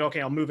I'm thinking, okay,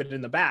 I'll move it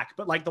in the back.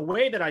 But like the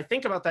way that I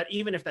think about that,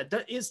 even if that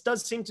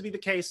does seem to be the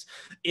case,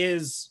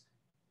 is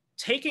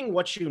taking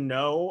what you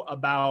know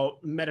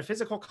about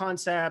metaphysical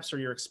concepts or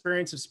your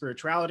experience of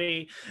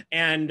spirituality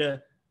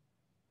and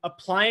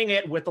applying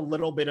it with a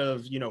little bit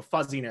of, you know,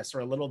 fuzziness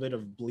or a little bit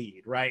of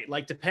bleed, right?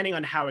 Like depending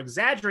on how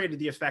exaggerated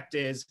the effect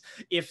is,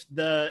 if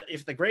the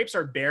grapes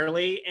are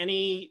barely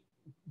any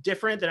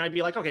different, then I'd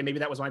be like, okay, maybe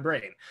that was my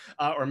brain,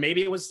 or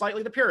maybe it was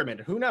slightly the pyramid,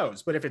 who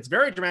knows? But if it's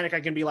very dramatic, I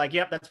can be like,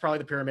 yep, that's probably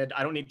the pyramid.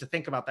 I don't need to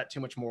think about that too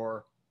much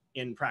more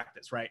in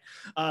practice, right?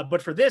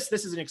 But for this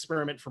is an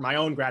experiment for my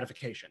own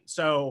gratification.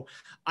 So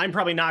I'm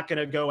probably not going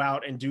to go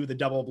out and do the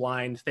double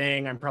blind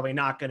thing. I'm probably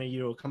not going to, you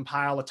know,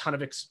 compile a ton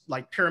of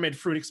like pyramid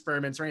fruit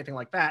experiments or anything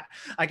like that.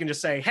 I can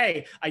just say,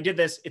 hey, I did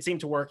this. It seemed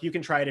to work. You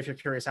can try it if you're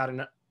curious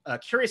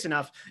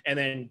enough, and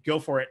then go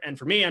for it. And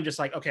for me, I'm just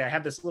like, okay, I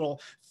have this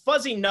little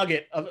fuzzy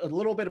nugget of a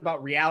little bit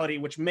about reality,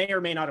 which may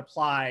or may not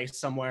apply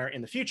somewhere in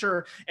the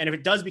future. And if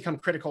it does become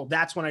critical,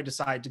 that's when I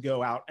decide to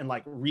go out and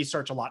like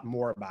research a lot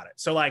more about it.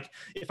 So like,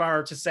 if I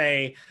were to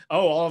say,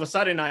 oh, all of a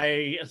sudden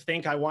I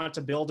think I want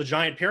to build a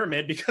giant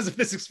pyramid because of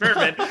this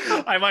experiment,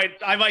 I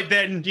might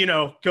then, you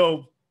know,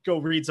 go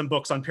read some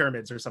books on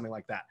pyramids or something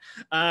like that.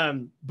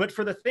 But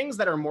for the things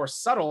that are more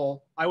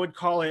subtle, I would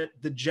call it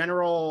the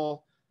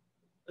general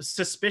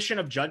suspension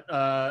of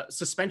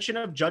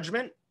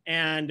judgment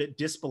and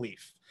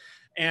disbelief.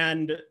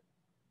 And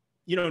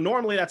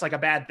normally that's like a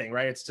bad thing,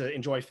 right? It's to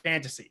enjoy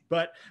fantasy.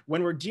 But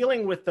when we're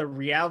dealing with the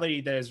reality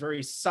that is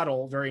very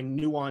subtle, very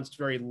nuanced,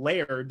 very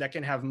layered, that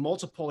can have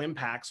multiple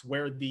impacts,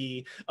 where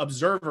the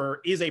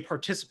observer is a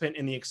participant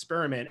in the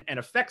experiment and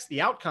affects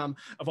the outcome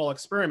of all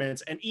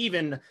experiments, and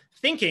even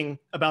thinking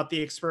about the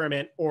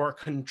experiment or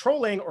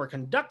controlling or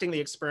conducting the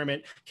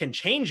experiment can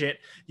change it,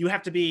 you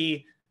have to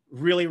be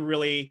really,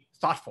 really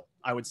thoughtful,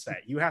 I would say.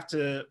 You have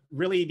to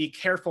really be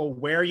careful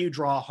where you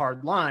draw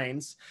hard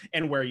lines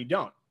and where you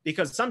don't.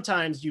 Because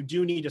sometimes you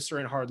do need a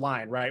certain hard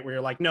line, right? Where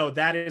you're like, no,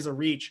 that is a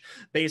reach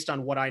based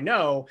on what I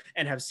know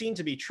and have seen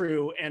to be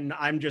true, and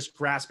I'm just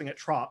grasping at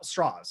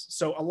straws.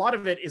 So a lot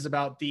of it is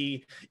about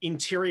the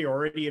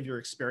interiority of your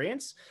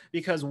experience.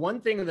 Because one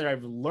thing that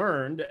I've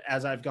learned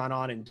as I've gone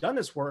on and done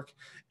this work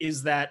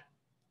is that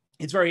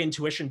it's very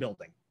intuition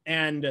building.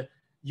 And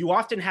you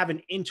often have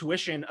an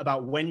intuition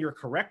about when you're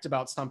correct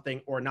about something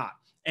or not.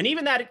 And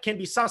even that, it can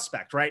be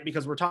suspect, right?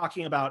 Because we're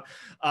talking about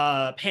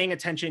paying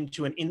attention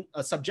to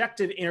a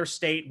subjective inner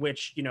state,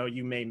 which,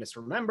 you may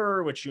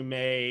misremember, which you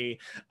may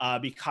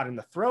be caught in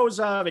the throes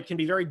of. It can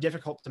be very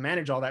difficult to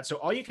manage all that. So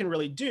all you can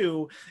really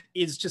do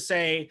is to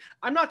say,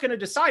 I'm not going to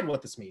decide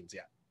what this means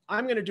yet.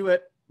 I'm going to do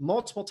it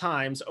multiple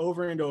times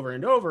over and over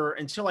and over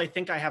until I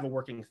think I have a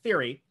working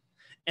theory.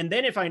 And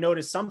then if I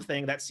notice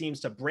something that seems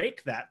to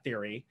break that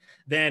theory,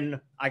 then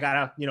I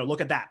gotta,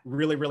 look at that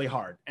really, really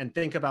hard and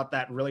think about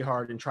that really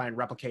hard and try and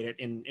replicate it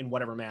in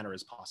whatever manner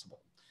is possible.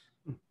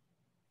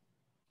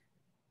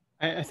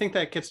 I think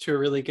that gets to a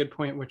really good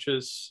point, which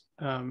is,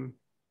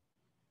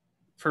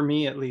 for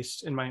me, at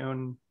least in my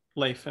own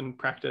life and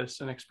practice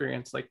and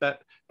experience, like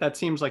that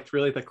seems like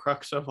really the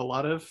crux of a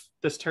lot of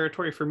this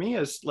territory for me,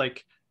 is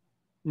like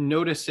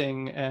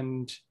noticing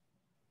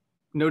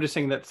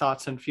that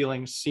thoughts and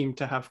feelings seem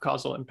to have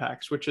causal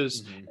impacts, which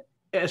is,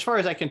 as far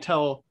as I can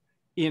tell,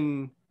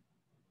 in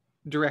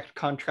direct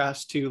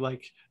contrast to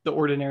like the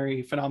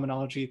ordinary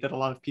phenomenology that a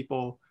lot of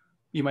people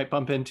you might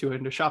bump into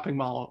in a shopping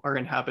mall are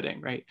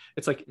inhabiting, right?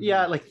 It's like,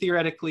 yeah, like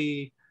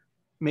theoretically,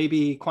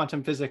 maybe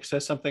quantum physics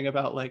says something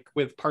about like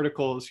with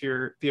particles,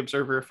 the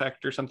observer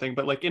effect or something,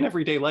 but like in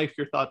everyday life,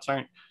 your thoughts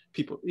aren't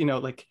people,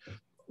 like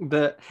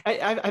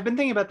I've been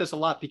thinking about this a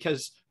lot,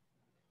 because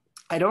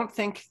I don't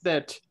think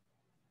that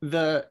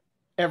the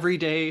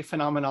everyday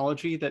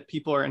phenomenology that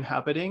people are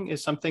inhabiting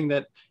is something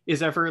that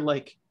is ever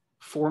like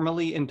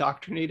formally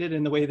indoctrinated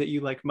in the way that you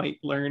like might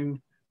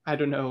learn, I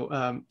don't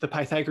know, the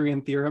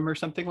Pythagorean theorem or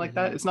something like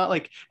that. It's not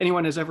like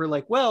anyone is ever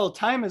like, well,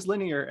 time is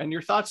linear and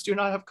your thoughts do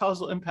not have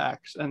causal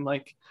impacts, and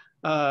like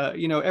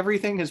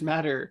everything is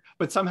matter,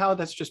 but somehow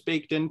that's just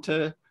baked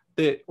into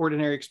the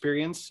ordinary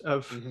experience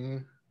of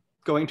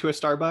going to a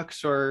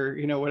Starbucks or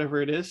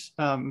whatever it is.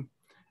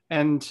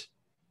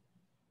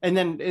 And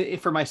then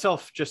for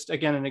myself, just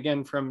again and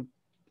again from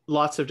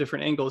lots of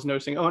different angles,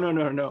 noticing, oh,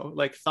 no,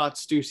 like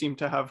thoughts do seem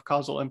to have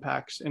causal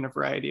impacts in a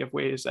variety of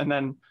ways. And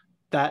then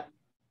that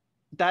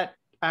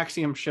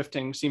axiom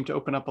shifting seemed to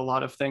open up a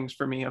lot of things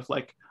for me, of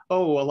like,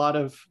 oh, a lot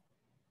of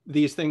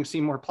these things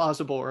seem more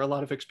plausible, or a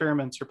lot of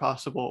experiments are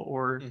possible,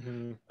 or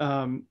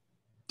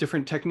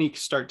different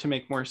techniques start to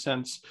make more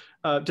sense.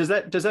 Does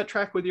that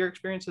track with your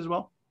experience as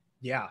well?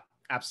 Yeah,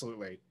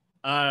 absolutely.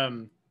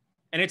 And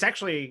it's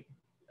actually,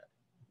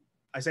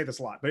 I say this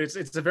a lot, but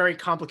it's a very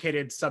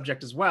complicated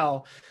subject as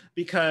well,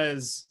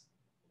 because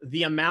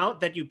the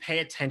amount that you pay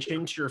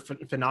attention to your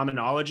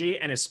phenomenology,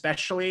 and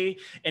especially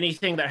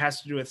anything that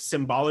has to do with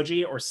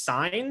symbology or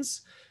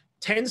signs,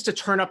 tends to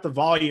turn up the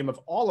volume of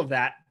all of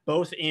that,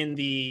 both in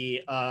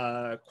the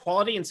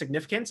quality and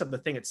significance of the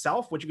thing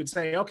itself, which you could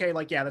say, okay,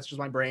 like, yeah, that's just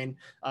my brain,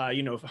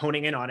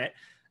 honing in on it,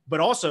 but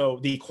also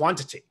the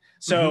quantity.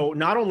 So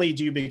not only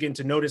do you begin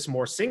to notice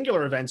more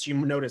singular events, you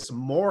notice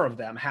more of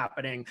them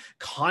happening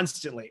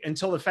constantly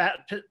until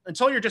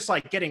you're just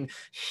like getting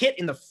hit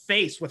in the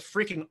face with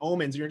freaking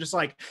omens. And you're just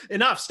like,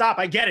 enough, stop.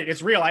 I get it.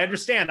 It's real. I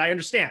understand.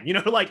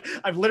 Like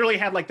I've literally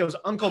had like those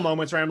uncle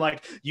moments where I'm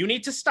like, you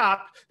need to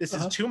stop. This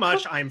is too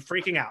much. I'm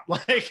freaking out.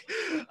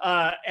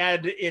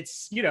 And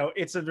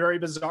it's a very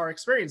bizarre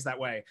experience that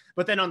way.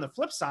 But then on the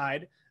flip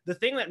side, the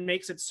thing that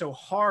makes it so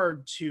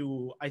hard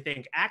to, I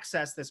think,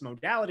 access this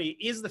modality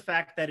is the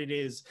fact that it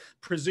is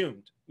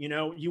presumed.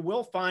 You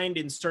will find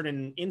in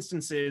certain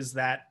instances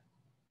that,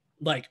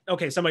 like,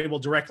 okay, somebody will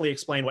directly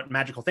explain what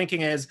magical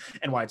thinking is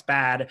and why it's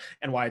bad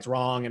and why it's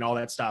wrong and all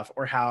that stuff,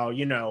 or how,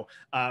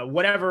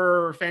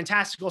 whatever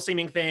fantastical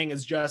seeming thing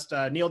is just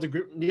Neil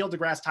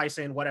deGrasse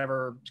Tyson,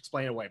 whatever,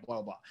 explain it away,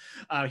 blah, blah,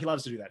 blah. He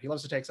loves to do that. He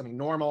loves to take something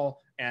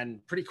normal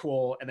and pretty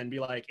cool and then be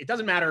like, it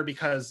doesn't matter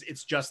because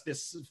it's just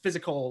this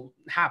physical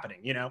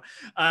happening,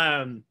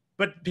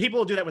 but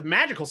people do that with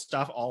magical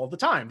stuff all the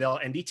time. They'll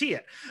NDT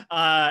it.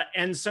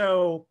 And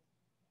so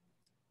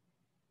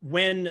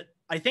when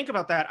I think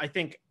about that, I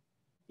think,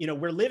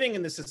 we're living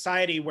in this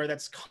society where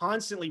that's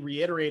constantly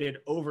reiterated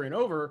over and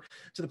over,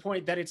 to the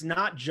point that it's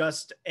not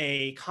just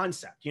a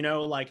concept.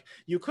 Like,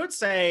 you could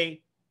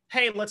say,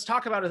 hey, let's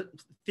talk about a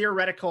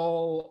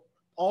theoretical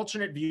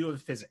alternate view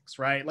of physics,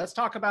 right? Let's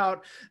talk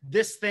about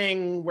this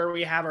thing where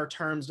we have our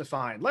terms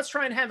defined. Let's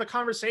try and have a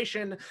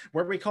conversation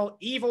where we call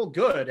evil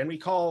good and we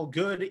call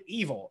good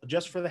evil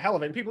just for the hell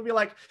of it. And people will be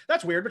like,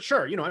 that's weird, but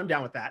sure, you know, I'm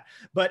down with that.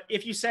 But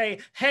if you say,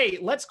 hey,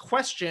 let's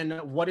question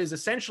what is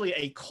essentially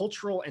a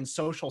cultural and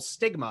social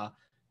stigma,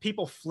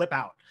 people flip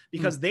out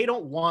because they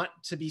don't want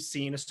to be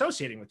seen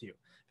associating with you,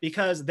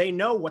 because they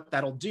know what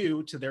that'll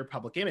do to their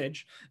public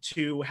image,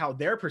 to how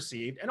they're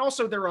perceived, and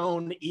also their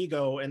own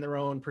ego and their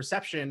own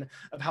perception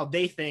of how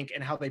they think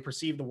and how they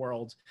perceive the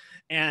world.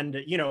 And,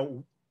 you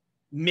know,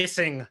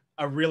 missing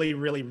a really,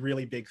 really,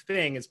 really big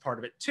thing is part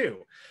of it too.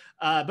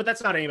 But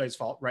that's not anybody's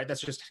fault, right?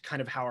 That's just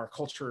kind of how our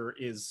culture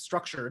is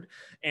structured.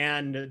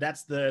 And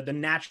that's the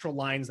natural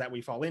lines that we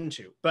fall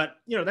into. But,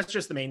 you know, that's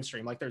just the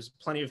mainstream. Like there's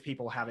plenty of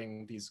people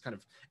having these kind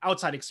of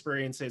outside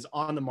experiences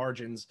on the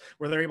margins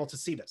where they're able to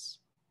see this.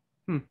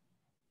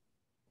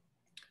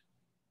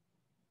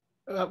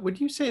 Would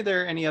you say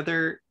there are any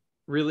other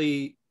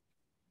really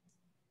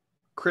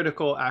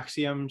critical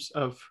axioms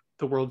of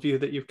the worldview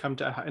that you've come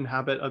to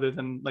inhabit other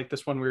than like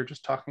this one we were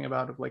just talking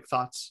about of like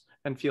thoughts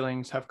and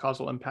feelings have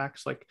causal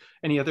impacts? Like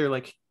any other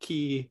like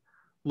key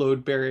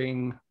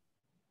load-bearing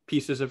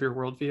pieces of your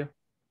worldview?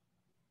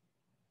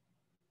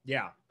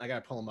 Yeah, I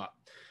gotta pull them up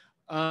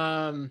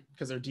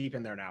because they're deep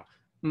in there now.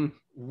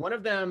 One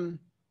of them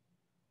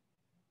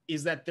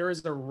is that there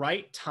is the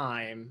right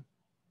time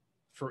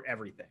for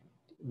everything,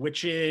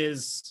 which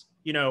is,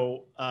 you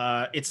know,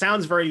 it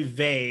sounds very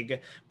vague,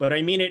 but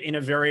I mean it in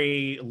a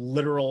very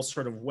literal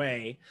sort of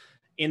way,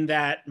 in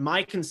that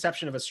my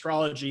conception of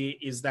astrology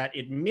is that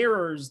it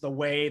mirrors the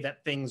way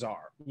that things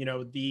are. You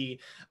know, the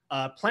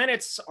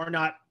planets are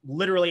not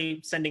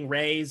literally sending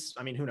rays.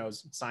 I mean, who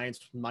knows?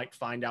 Science might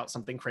find out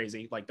something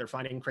crazy. Like they're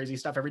finding crazy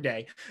stuff every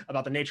day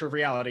about the nature of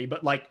reality.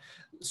 But like,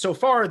 so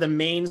far, the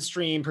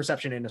mainstream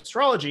perception in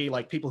astrology,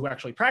 like people who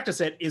actually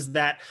practice it, is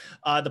that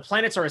the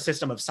planets are a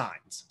system of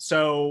signs.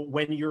 So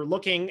when you're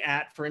looking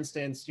at, for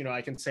instance, you know,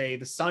 I can say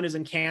the sun is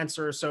in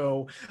Cancer.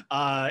 So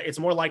it's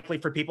more likely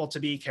for people to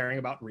be caring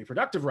about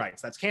reproductive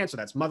rights. That's Cancer,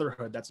 that's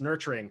motherhood, that's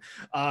nurturing,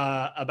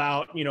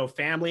 about, you know,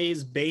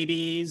 families,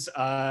 babies,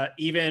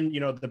 even, you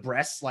know, the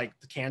breasts, like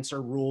the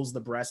Cancer rules the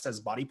breast as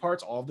body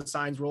parts. All of the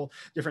signs rule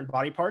different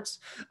body parts.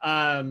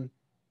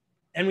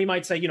 And we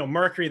might say, you know,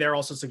 Mercury there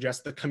also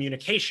suggests the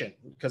communication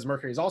because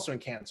Mercury is also in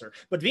Cancer,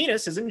 but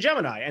Venus is in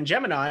Gemini, and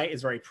Gemini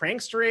is very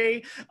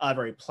prankstery,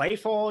 very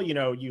playful. You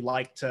know, you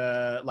like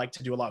to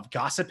do a lot of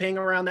gossiping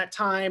around that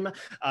time.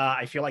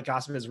 I feel like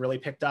gossip has really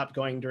picked up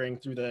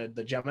through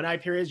the Gemini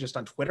periods just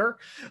on Twitter.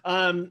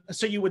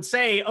 So you would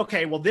say,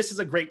 okay, well, this is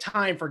a great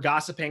time for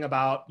gossiping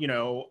about, you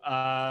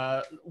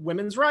know,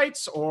 women's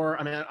rights, or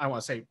I mean, I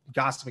want to say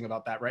gossiping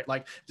about that, right?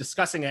 Like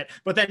discussing it,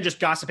 but then just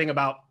gossiping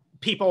about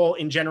people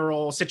in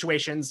general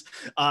situations,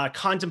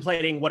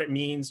 contemplating what it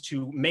means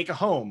to make a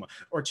home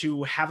or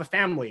to have a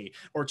family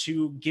or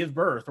to give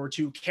birth or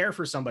to care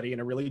for somebody in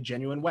a really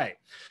genuine way.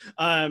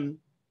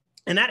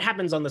 And that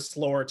happens on the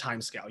slower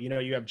time scale. You know,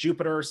 you have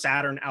Jupiter,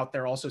 Saturn out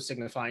there also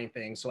signifying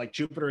things. So like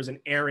Jupiter is in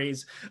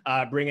Aries,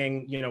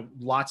 bringing, you know,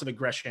 lots of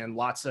aggression,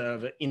 lots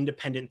of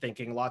independent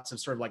thinking, lots of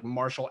sort of like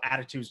martial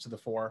attitudes to the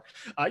fore.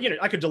 You know,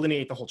 I could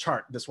delineate the whole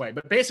chart this way,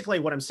 but basically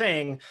what I'm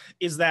saying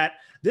is that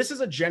this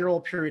is a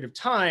general period of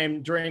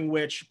time during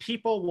which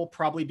people will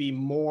probably be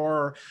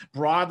more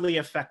broadly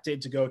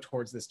affected to go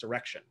towards this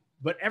direction.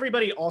 But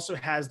everybody also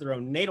has their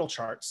own natal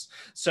charts.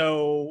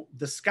 So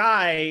the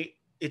sky,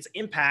 its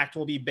impact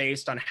will be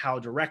based on how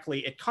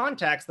directly it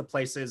contacts the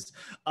places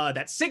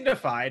that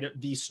signified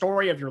the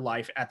story of your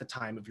life at the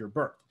time of your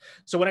birth.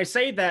 So when I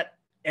say that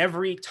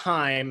every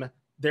time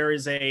there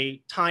is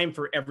a time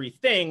for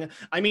everything,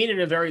 I mean it in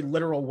a very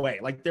literal way.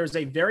 Like there's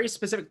a very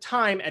specific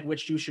time at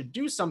which you should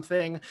do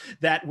something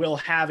that will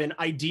have an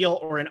ideal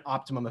or an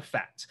optimum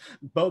effect,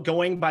 both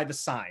going by the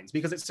signs,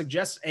 because it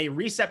suggests a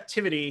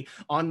receptivity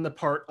on the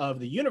part of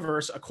the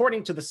universe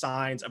according to the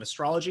signs of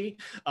astrology,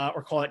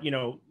 or call it, you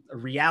know,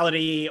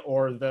 reality,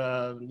 or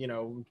the, you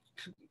know,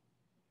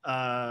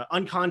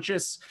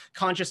 unconscious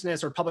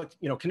consciousness, or public,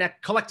 you know,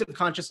 collective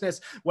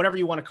consciousness, whatever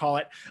you want to call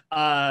it.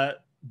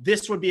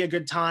 This would be a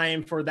good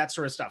time for that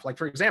sort of stuff. Like,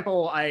 for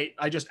example, I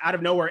just out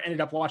of nowhere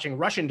ended up watching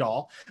Russian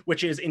Doll,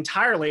 which is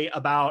entirely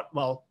about,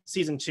 well,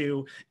 season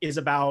 2 is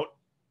about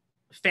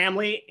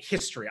family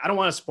history. I don't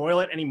want to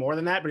spoil it any more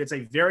than that, but it's a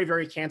very,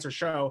 very Cancer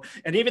show.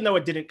 And even though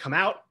it didn't come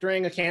out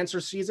during a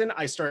Cancer season,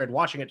 I started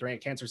watching it during a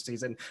Cancer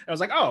season. I was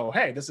like, oh,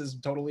 hey, this is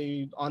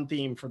totally on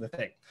theme for the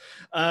thing.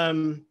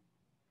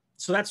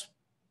 So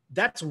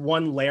that's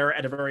one layer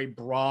at a very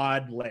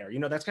broad layer. You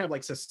know, that's kind of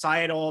like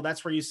societal.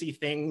 That's where you see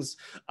things.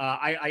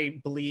 I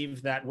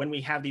believe that when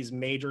we have these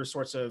major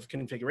sorts of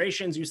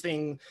configurations, you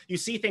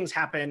see things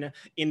happen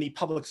in the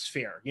public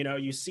sphere. You know,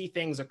 you see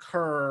things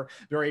occur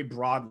very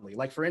broadly.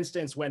 Like, for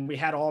instance, when we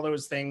had all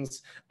those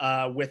things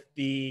with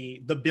the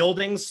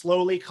buildings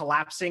slowly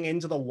collapsing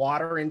into the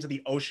water, into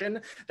the ocean,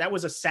 that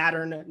was a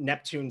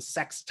Saturn-Neptune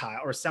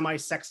sextile or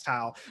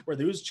semi-sextile, where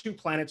those two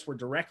planets were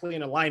directly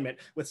in alignment,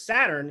 with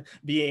Saturn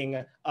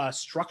being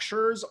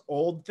structures,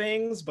 old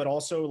things, but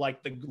also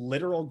like the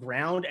literal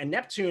ground, and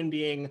Neptune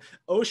being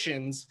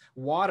oceans,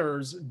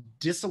 waters,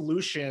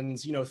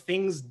 dissolutions,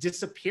 things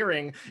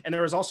disappearing. And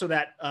there was also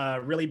that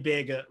really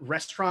big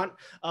restaurant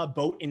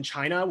boat in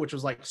China, which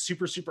was like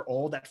super, super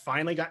old, that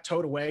finally got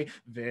towed away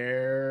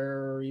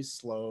very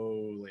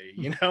slowly,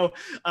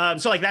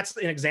 so like that's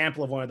an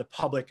example of one of the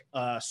public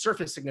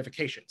surface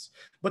significations.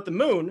 But the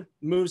moon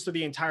moves through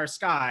the entire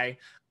sky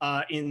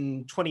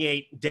in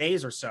 28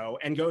 days or so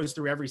and goes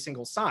through every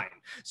single sign.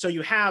 So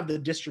you have the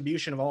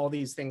distribution of all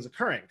these things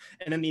occurring.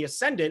 And then the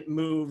ascendant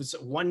moves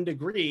 1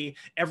 degree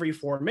every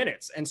 4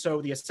 minutes. And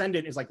so the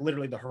ascendant is like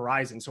literally the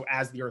horizon. So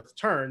as the Earth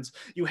turns,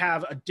 you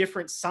have a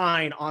different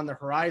sign on the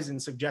horizon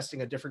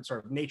suggesting a different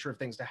sort of nature of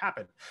things to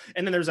happen.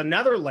 And then there's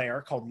another layer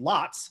called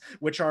lots,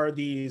 which are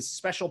these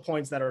special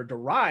points that are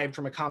derived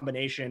from a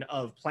combination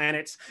of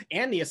planets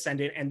and the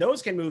ascendant. And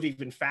those can move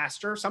even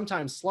faster,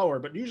 sometimes slower,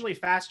 but usually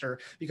faster,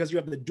 because you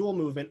have the dual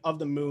movement of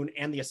the moon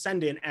and the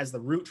ascendant as the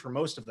root for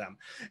most of them.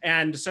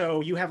 And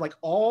so you have like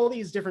all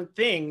these different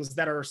things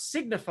that are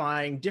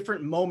signifying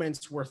different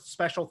moments where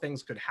special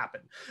things could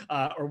happen,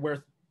 or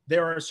where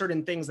there are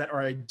certain things that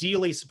are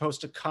ideally supposed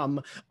to come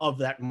of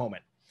that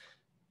moment.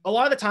 A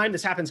lot of the time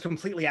this happens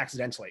completely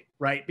accidentally,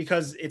 right?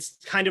 Because it's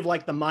kind of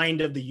like the mind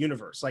of the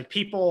universe. Like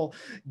people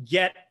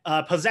get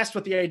possessed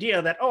with the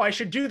idea that, oh, I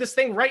should do this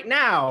thing right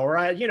now, or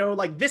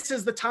like this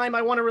is the time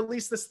I want to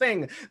release this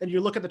thing. And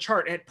you look at the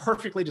chart and it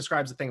perfectly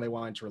describes the thing they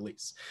wanted to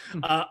release.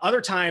 Other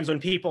times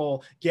when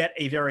people get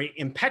a very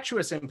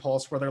impetuous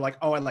impulse where they're like,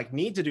 oh, I like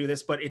need to do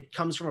this, but it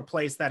comes from a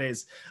place that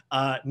is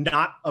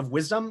not of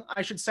wisdom,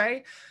 I should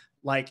say.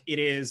 Like it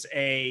is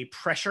a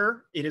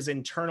pressure, it is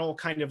internal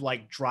kind of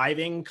like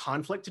driving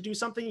conflict to do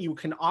something. You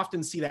can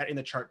often see that in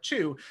the chart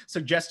too,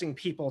 suggesting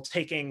people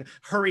taking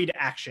hurried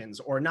actions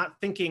or not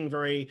thinking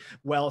very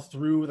well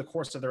through the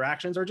course of their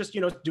actions, or just,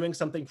 doing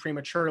something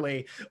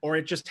prematurely, or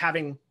it just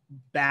having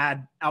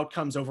bad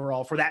outcomes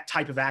overall for that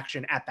type of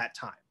action at that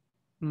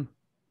time.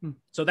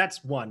 So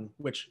that's one,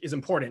 which is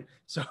important.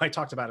 So I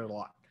talked about it a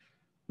lot.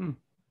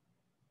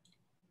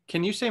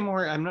 Can you say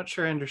more? I'm not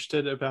sure I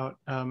understood about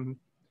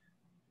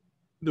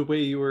the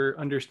way you were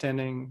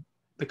understanding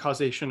the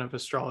causation of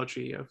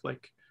astrology, of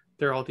like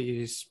there are all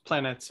these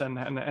planets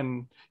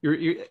and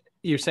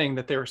you're saying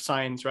that there are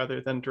signs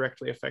rather than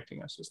directly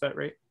affecting us. Is that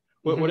right?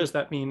 What does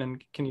that mean?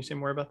 And can you say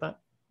more about that?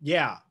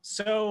 Yeah.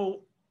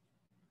 So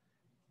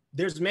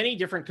there's many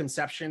different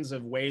conceptions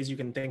of ways you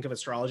can think of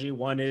astrology.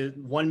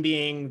 One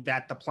being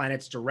that the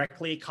planets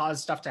directly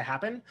cause stuff to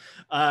happen,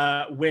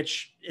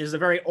 which is a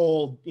very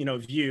old,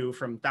 view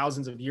from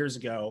thousands of years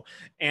ago.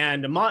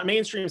 And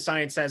mainstream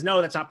science says,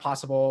 no, that's not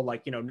possible.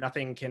 Like,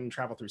 nothing can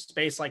travel through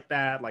space like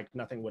that. Like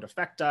nothing would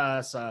affect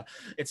us,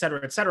 et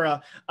cetera, et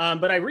cetera.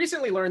 But I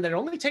recently learned that it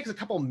only takes a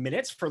couple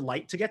minutes for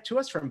light to get to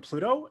us from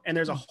Pluto. And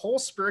there's a whole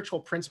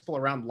spiritual principle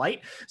around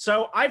light.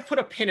 So I've put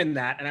a pin in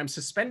that and I'm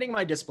suspending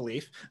my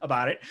disbelief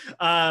about it.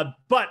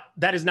 But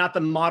that is not the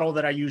model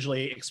that I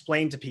usually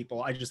explain to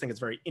people. I just think it's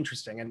very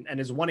interesting and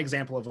is one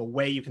example of a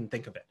way you can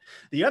think of it.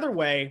 The other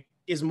way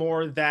is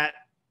more that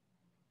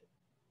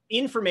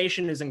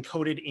information is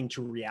encoded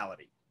into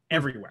reality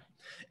everywhere.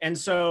 And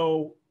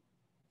so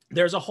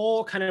there's a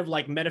whole kind of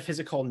like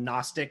metaphysical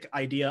Gnostic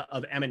idea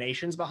of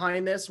emanations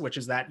behind this, which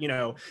is that,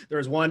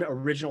 there's one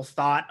original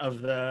thought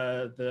of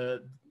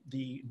the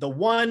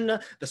one,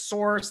 the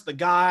source, the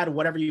God,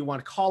 whatever you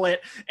want to call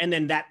it. And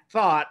then that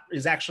thought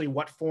is actually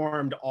what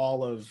formed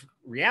all of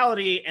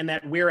reality. And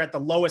that we're at the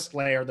lowest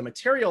layer, the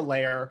material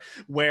layer,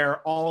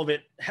 where all of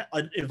it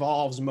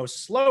evolves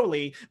most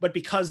slowly. But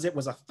because it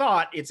was a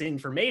thought, it's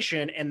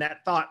information. And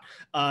that thought,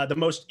 the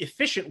most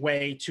efficient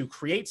way to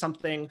create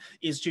something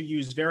is to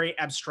use very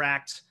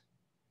abstract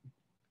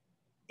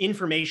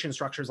information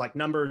structures like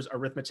numbers,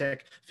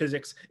 arithmetic,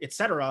 physics,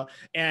 etc.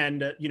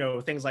 And,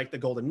 things like the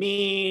golden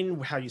mean,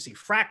 how you see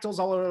fractals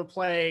all over the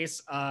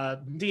place,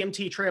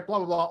 DMT trip, blah,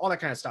 blah, blah, all that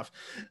kind of stuff.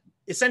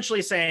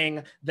 Essentially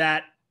saying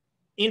that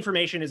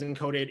information is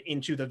encoded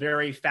into the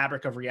very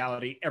fabric of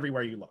reality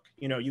everywhere you look.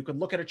 You could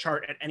look at a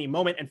chart at any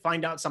moment and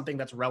find out something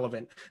that's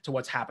relevant to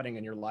what's happening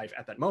in your life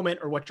at that moment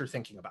or what you're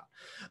thinking about.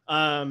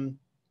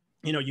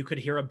 You could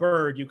hear a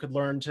bird, you could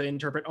learn to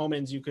interpret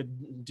omens, you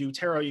could do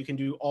tarot, you can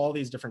do all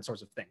these different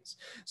sorts of things.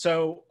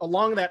 So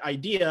along that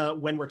idea,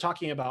 when we're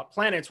talking about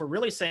planets, we're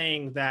really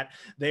saying that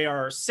they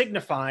are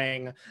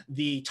signifying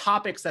the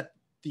topics that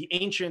the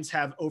ancients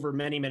have over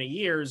many, many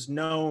years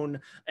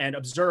known and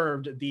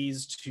observed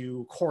these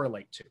to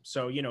correlate to.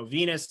 So,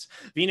 Venus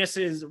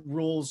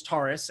rules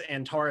Taurus,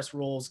 and Taurus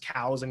rules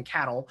cows and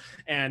cattle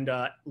and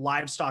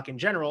livestock in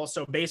general.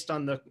 So based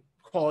on the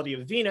quality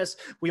of Venus,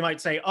 we might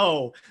say,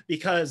 oh,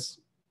 because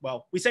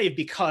well, we say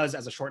because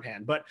as a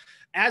shorthand, but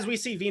as we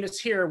see Venus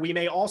here, we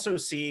may also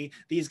see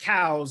these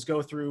cows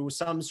go through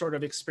some sort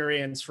of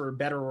experience for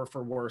better or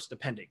for worse,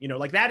 depending, you know,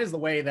 like that is the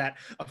way that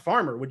a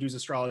farmer would use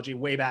astrology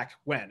way back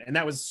when. And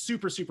that was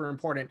super, super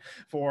important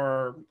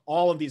for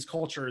all of these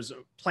cultures,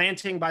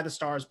 planting by the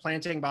stars,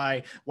 planting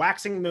by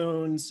waxing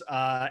moons,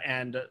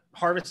 and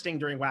harvesting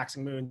during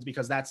waxing moons,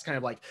 because that's kind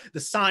of like the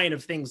sign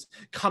of things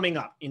coming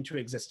up into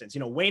existence. You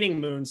know, waning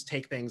moons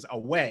take things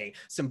away,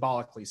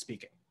 symbolically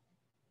speaking.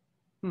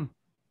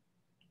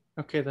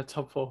 Okay, that's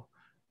helpful.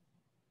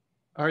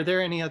 Are there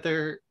any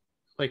other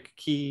like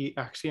key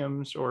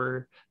axioms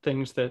or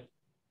things that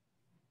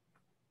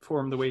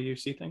form the way you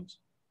see things?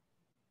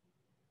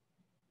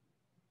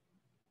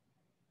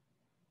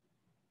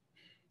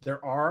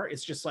 There are.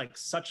 It's just like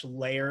such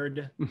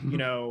layered, you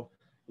know,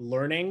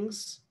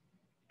 learnings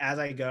as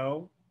I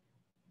go.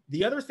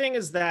 The other thing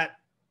is that,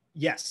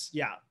 yes,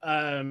 yeah,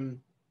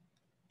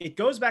 it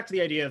goes back to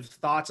the idea of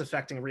thoughts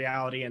affecting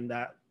reality, and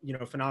that, you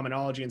know,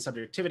 phenomenology and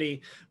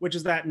subjectivity, which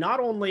is that not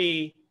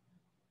only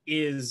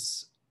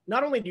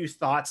do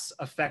thoughts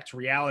affect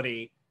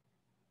reality,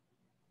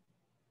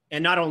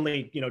 and not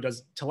only, you know,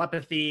 does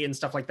telepathy and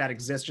stuff like that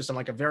exist just on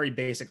like a very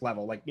basic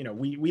level. Like, you know,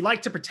 we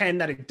like to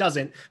pretend that it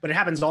doesn't, but it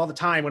happens all the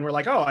time when we're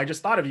like, oh, I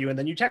just thought of you and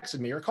then you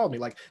texted me or called me.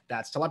 Like,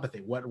 that's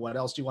telepathy. What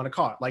else do you want to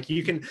call it? Like,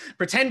 you can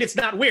pretend it's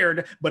not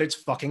weird, but it's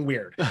fucking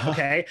weird.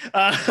 Okay.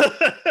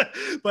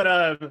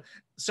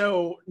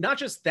 So not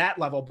just that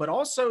level, but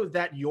also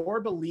that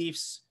your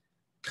beliefs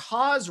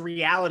cause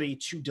reality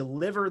to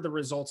deliver the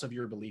results of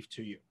your belief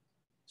to you.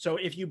 So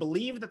if you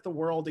believe that the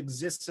world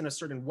exists in a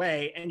certain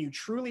way and you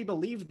truly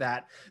believe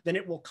that, then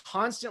it will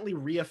constantly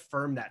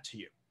reaffirm that to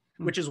you,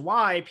 which is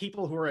why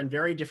people who are in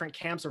very different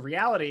camps of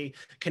reality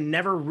can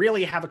never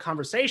really have a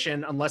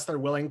conversation unless they're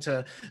willing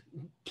to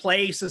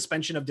play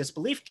suspension of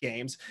disbelief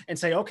games and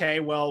say, okay,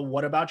 well,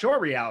 what about your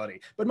reality?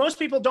 But most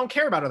people don't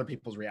care about other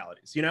people's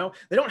realities. You know,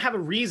 they don't have a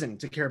reason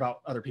to care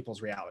about other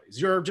people's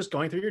realities. You're just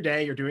going through your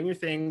day, you're doing your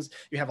things,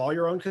 you have all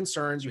your own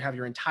concerns, you have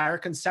your entire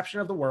conception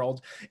of the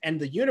world, and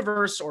the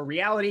universe or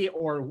reality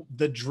or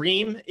the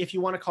dream, if you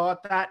want to call it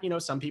that, you know,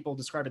 some people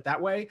describe it that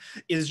way,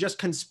 is just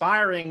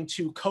conspiring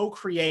to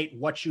co-create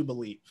what you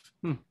believe.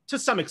 To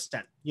some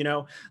extent, you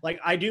know, like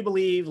I do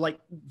believe, like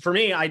for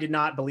me, I did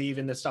not believe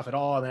in this stuff at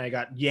all. And then I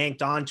got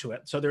yanked onto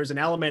it. So there's an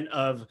element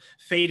of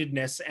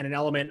fatedness and an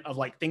element of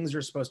like things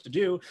you're supposed to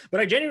do. But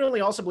I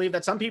genuinely also believe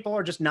that some people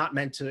are just not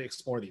meant to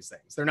explore these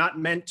things. They're not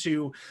meant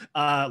to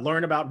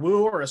learn about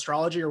woo or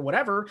astrology or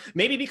whatever,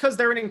 maybe because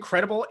they're an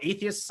incredible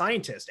atheist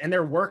scientist and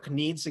their work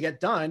needs to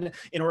get done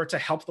in order to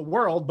help the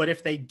world. But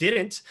if they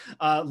didn't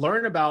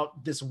learn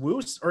about this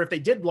woo, or if they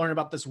did learn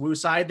about this woo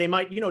side, they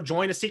might, you know,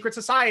 join a secret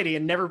society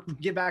and never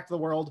give back to the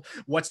world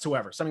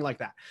whatsoever, something like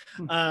that.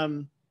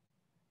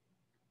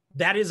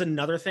 That is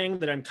another thing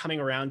that I'm coming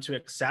around to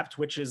accept,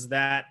 which is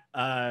that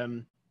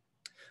I'm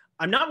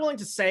not willing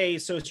to say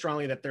so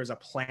strongly that there's a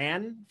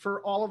plan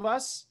for all of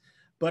us,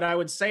 but I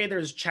would say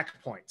there's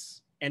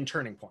checkpoints and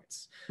turning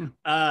points.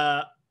 It's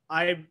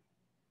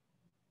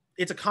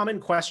a common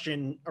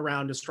question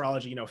around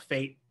astrology, you know,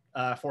 fate,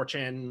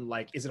 fortune,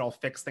 like, is it all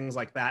fixed, things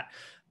like that.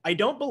 I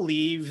don't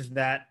believe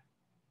that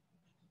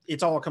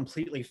it's all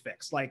completely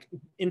fixed. Like,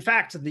 in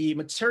fact, the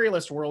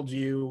materialist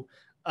worldview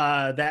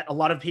that a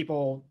lot of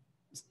people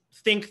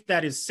think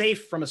that is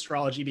safe from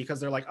astrology because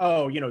they're like,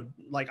 oh, you know,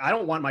 like, I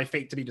don't want my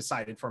fate to be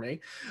decided for me.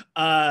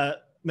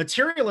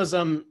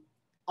 Materialism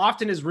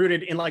often is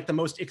rooted in like the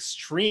most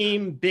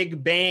extreme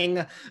Big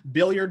Bang,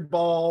 billiard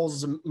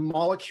balls,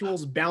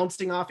 molecules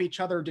bouncing off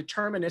each other,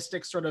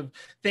 deterministic sort of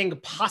thing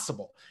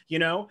possible, you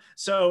know?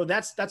 So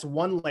that's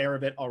one layer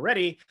of it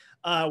already,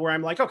 where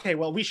I'm like, okay,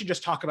 well, we should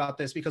just talk about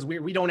this because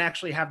we don't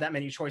actually have that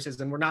many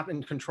choices and we're not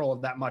in control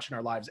of that much in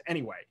our lives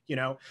anyway, you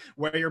know?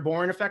 Where you're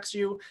born affects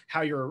you,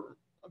 how you're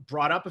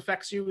brought up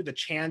affects you, the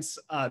chance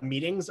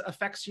meetings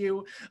affects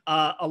you.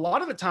 A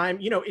lot of the time,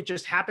 you know, it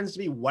just happens to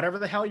be whatever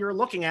the hell you're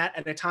looking at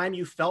a time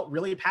you felt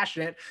really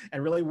passionate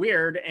and really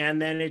weird. And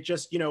then it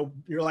just, you know,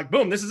 you're like,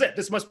 boom, this is it.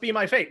 This must be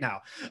my fate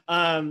now.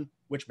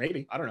 Which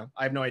maybe, I don't know.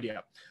 I have no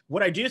idea.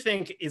 What I do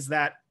think is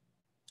that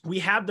we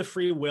have the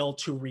free will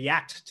to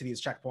react to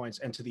these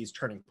checkpoints and to these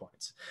turning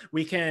points.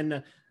 We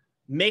can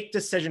make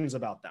decisions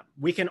about them.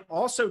 We can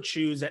also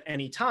choose at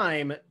any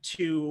time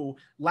to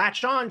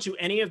latch on to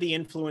any of the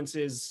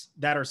influences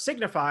that are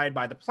signified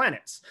by the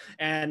planets.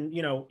 And,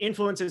 you know,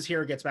 influences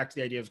here gets back to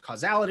the idea of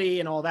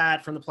causality and all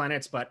that from the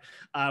planets, but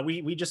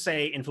we just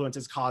say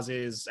influences,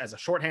 causes as a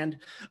shorthand.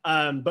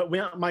 But we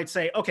might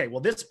say, okay,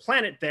 well, this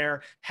planet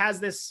there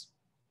has this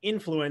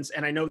influence,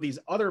 and I know these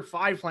other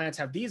 5 planets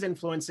have these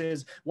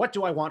influences. What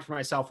do I want for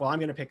myself? Well, I'm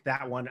going to pick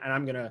that one and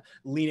I'm going to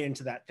lean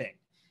into that thing.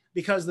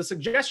 Because the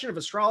suggestion of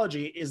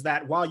astrology is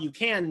that while you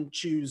can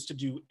choose to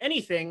do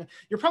anything,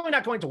 you're probably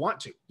not going to want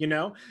to, you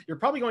know? You're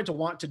probably going to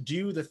want to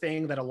do the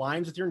thing that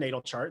aligns with your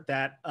natal chart,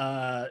 that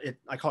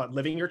I call it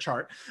living your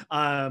chart.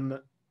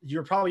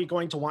 You're probably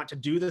going to want to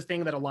do the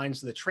thing that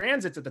aligns to the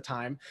transits at the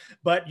time,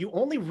 but you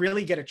only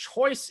really get a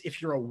choice if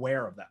you're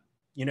aware of them,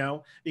 you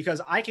know?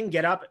 Because I can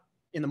get up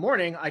in the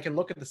morning, I can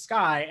look at the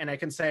sky and I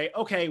can say,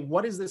 okay,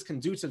 what is this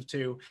conducive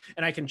to?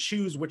 And I can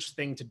choose which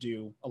thing to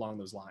do along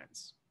those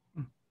lines.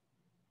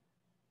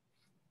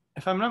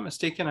 If I'm not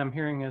mistaken, I'm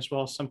hearing as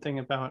well something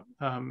about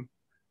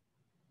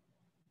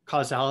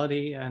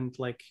causality and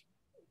like,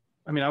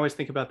 I mean, I always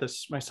think about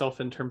this myself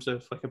in terms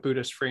of like a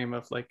Buddhist frame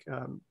of like,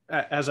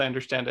 as I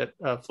understand it,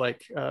 of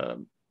like,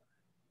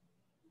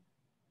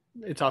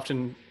 it's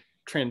often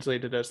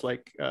translated as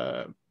like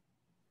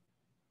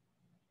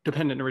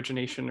dependent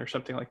origination or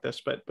something like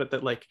this, but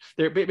that like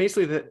they're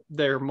basically that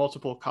there are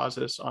multiple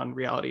causes on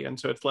reality, and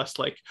so it's less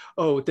like,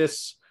 oh,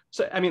 this.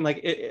 So I mean, like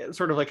it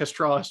sort of like a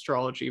straw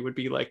astrology would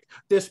be like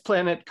this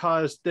planet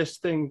caused this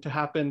thing to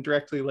happen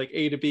directly, like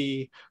A to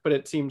B, but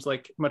it seems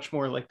like much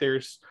more like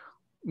there's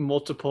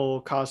multiple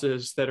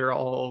causes that are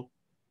all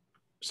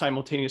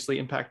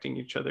simultaneously impacting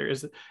each other.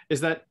 Is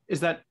that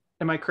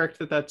am I correct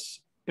that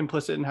that's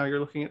implicit in how you're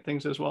looking at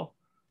things as well?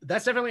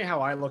 That's definitely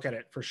how I look at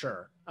it, for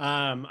sure.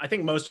 I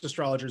think most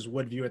astrologers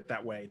would view it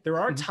that way. There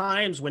are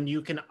times when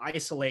you can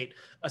isolate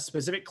a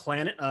specific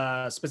planet,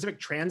 specific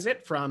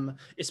transit from,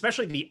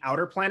 especially the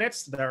outer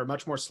planets that are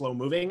much more slow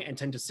moving and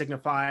tend to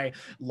signify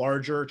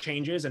larger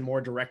changes and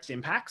more direct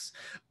impacts.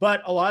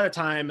 But a lot of the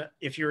time,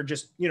 if you're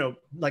just,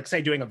 like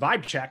say doing a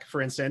vibe check,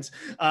 for instance,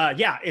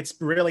 yeah, it's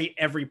really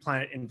every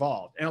planet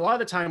involved. And a lot of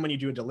the time when you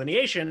do a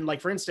delineation,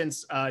 like for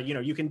instance,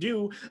 you can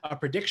do a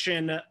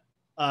prediction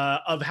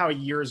of how a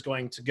year is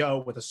going to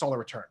go with a solar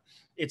return.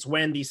 It's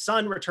when the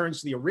sun returns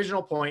to the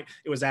original point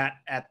it was at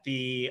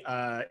the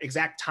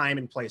exact time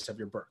and place of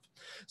your birth.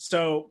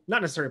 So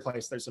not necessarily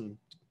place, there's some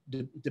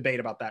debate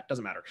about that,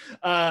 doesn't matter.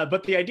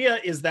 But the idea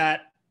is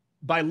that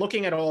by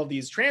looking at all of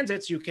these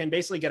transits, you can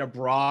basically get a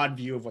broad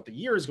view of what the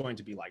year is going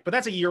to be like. But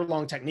that's a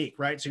year-long technique,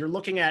 right? So you're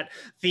looking at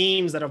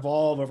themes that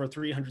evolve over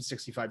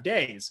 365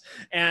 days.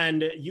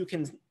 And you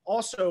can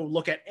also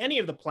look at any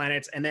of the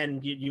planets, and then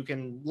you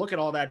can look at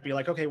all that and be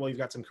like, okay, well, you've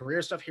got some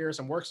career stuff here,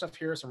 some work stuff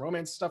here, some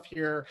romance stuff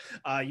here,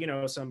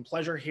 some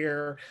pleasure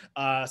here,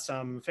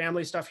 some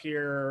family stuff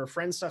here,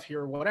 friend stuff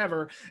here,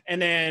 whatever.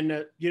 And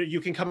then you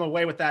can come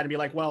away with that and be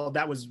like, well,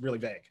 that was really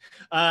vague,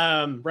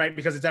 right?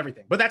 Because it's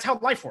everything. But that's how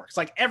life works.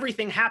 Like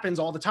everything happens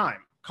all the time,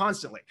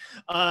 constantly.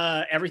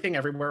 Everything,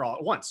 everywhere, all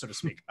at once, so to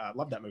speak.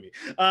 Love that movie.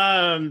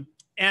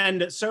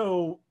 And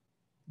so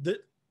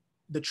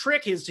the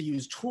trick is to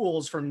use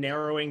tools for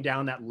narrowing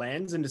down that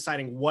lens and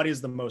deciding what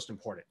is the most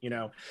important,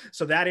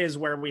 So that is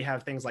where we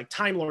have things like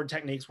Time Lord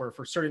techniques, where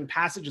for certain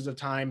passages of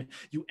time,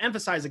 you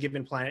emphasize a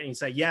given planet and you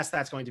say, yes,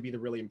 that's going to be the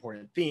really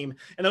important theme.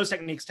 And those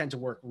techniques tend to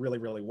work really,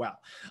 really well.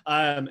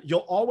 You'll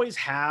always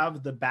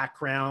have the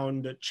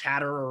background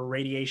chatter or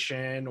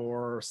radiation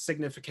or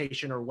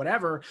signification or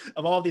whatever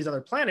of all these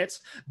other planets,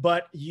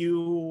 but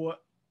you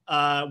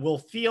will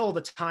feel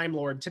the Time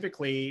Lord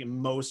typically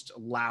most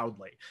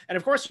loudly. And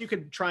of course, you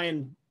could try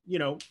and,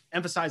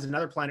 emphasize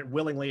another planet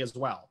willingly as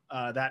well.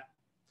 That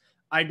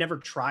I'd never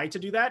tried to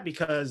do that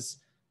because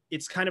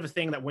it's kind of a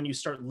thing that when you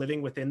start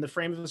living within the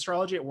frame of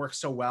astrology, it works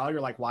so well.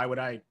 You're like, why would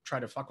I try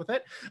to fuck with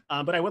it?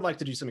 But I would like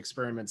to do some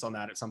experiments on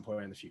that at some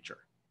point in the future.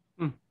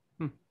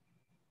 Mm-hmm.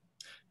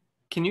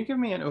 Can you give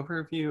me an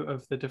overview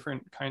of the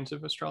different kinds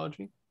of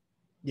astrology?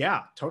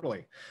 Yeah,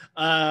 totally.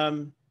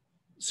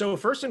 So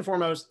first and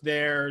foremost,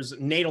 there's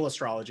natal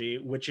astrology,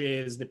 which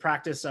is the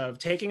practice of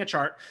taking a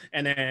chart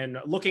and then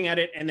looking at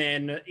it. And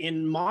then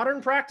in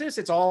modern practice,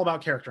 it's all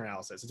about character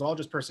analysis. It's all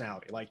just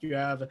personality. Like you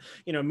have,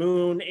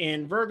 moon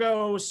in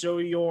Virgo, so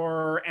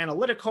you're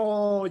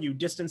analytical, you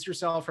distance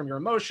yourself from your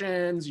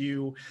emotions,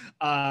 you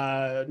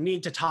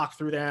need to talk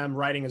through them.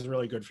 Writing is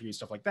really good for you,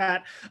 stuff like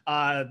that.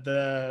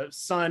 The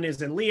sun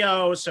is in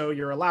Leo, so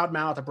you're a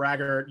loudmouth, a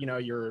braggart,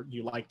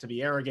 you like to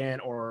be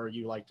arrogant or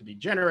you like to be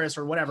generous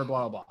or whatever,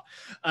 blah, blah, blah.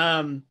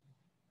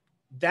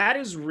 That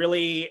is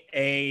really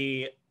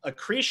a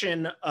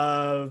accretion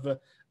of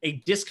a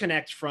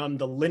disconnect from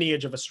the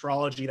lineage of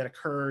astrology that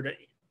occurred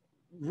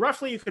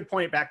roughly, you could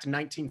point it back to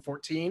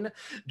 1914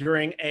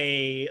 during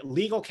a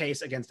legal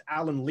case against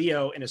Alan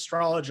Leo, an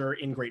astrologer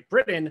in Great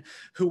Britain,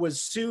 who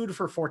was sued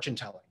for fortune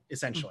telling,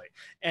 essentially.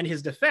 And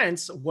his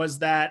defense was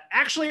that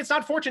actually it's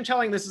not fortune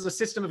telling, this is a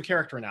system of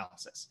character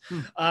analysis.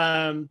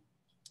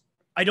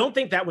 I don't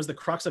think that was the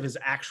crux of his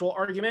actual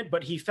argument,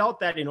 but he felt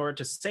that in order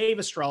to save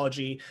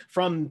astrology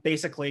from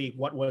basically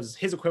what was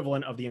his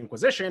equivalent of the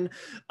Inquisition,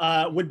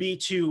 would be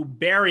to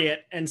bury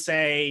it and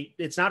say,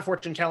 it's not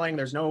fortune telling.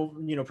 There's no,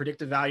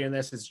 predictive value in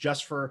this. It's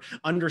just for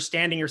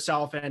understanding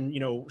yourself and,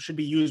 should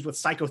be used with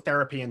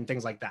psychotherapy and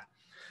things like that.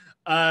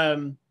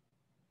 I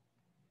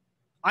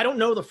don't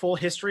know the full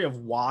history of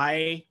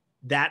why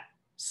that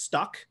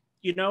stuck,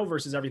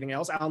 versus everything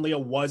else. Alan Leo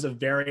was a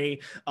very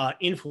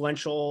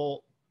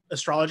influential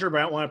astrologer, but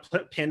I don't want to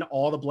pin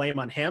all the blame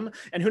on him.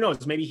 And who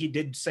knows, maybe he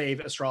did save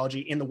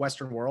astrology in the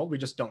Western world. We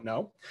just don't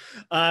know.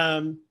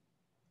 Or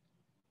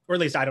at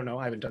least I don't know.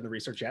 I haven't done the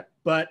research yet.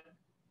 But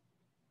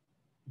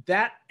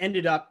that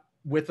ended up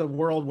with a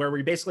world where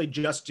we basically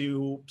just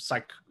do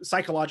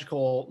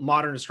psychological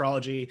modern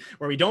astrology,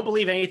 where we don't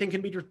believe anything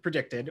can be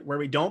predicted, where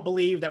we don't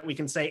believe that we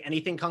can say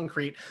anything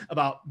concrete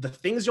about the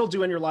things you'll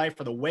do in your life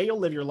or the way you'll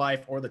live your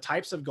life or the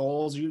types of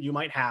goals you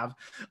might have.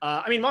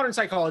 I mean, modern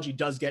psychology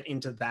does get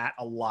into that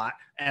a lot,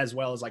 as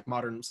well as like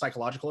modern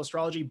psychological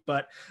astrology,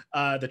 but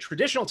the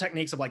traditional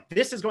techniques of like,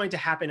 this is going to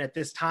happen at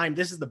this time,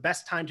 this is the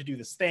best time to do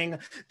this thing,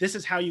 this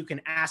is how you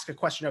can ask a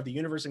question of the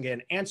universe and get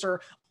an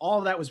answer, all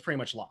of that was pretty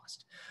much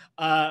lost.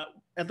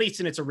 At least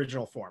in its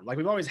original form. Like,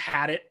 we've always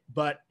had it,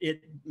 but the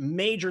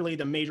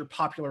major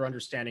popular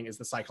understanding is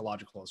the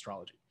psychological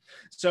astrology.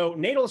 So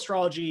natal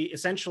astrology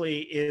essentially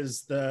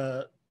is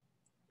the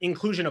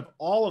inclusion of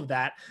all of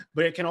that,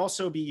 but it can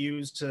also be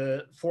used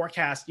to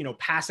forecast,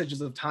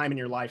 passages of time in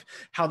your life,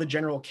 how the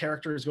general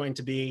character is going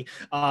to be,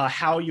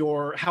 how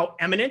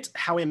eminent,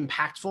 how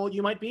impactful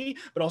you might be,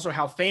 but also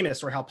how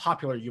famous or how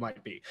popular you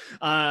might be.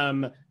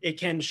 It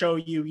can show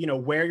you,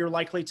 where you're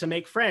likely to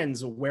make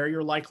friends, where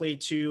you're likely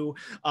to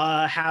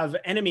have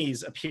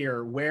enemies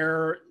appear,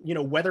 where,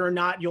 whether or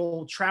not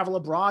you'll travel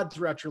abroad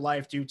throughout your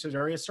life due to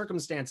various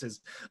circumstances,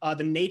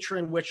 the nature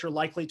in which you're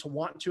likely to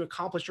want to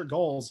accomplish your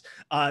goals,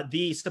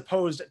 the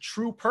supposed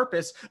true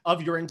purpose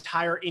of your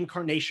entire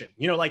incarnation,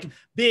 like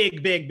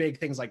big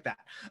things like that.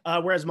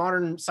 Whereas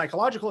modern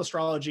psychological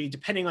astrology,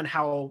 depending on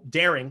how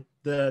daring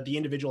the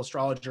individual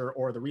astrologer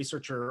or the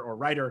researcher or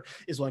writer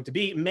is willing to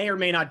be, may or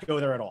may not go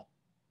there at all.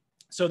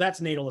 So that's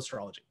natal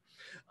astrology.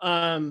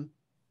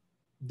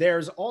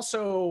 There's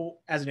also,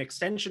 as an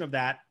extension of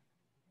that,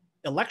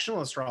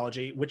 electional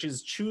astrology, which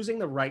is choosing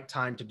the right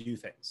time to do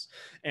things.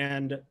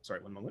 And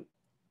sorry, one moment.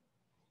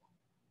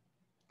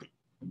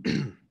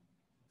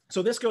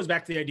 So this goes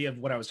back to the idea of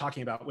what I was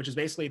talking about, which is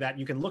basically that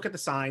you can look at the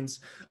signs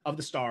of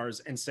the stars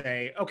and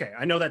say, okay,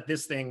 I know that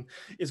this thing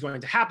is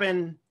going to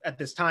happen at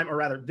this time, or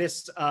rather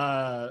this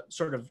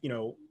sort of,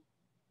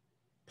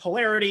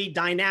 polarity,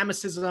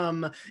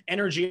 dynamicism,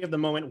 energy of the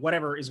moment,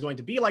 whatever is going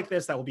to be like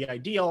this, that will be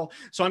ideal.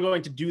 So I'm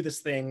going to do this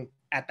thing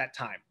at that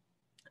time.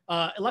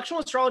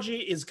 Electional astrology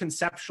is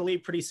conceptually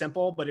pretty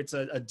simple, but it's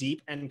a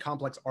deep and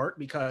complex art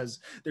because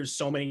there's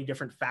so many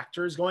different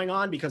factors going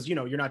on, because,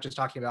 you're not just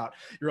talking about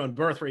your own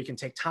birth where you can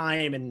take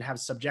time and have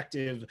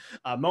subjective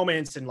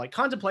moments and like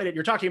contemplate it.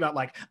 You're talking about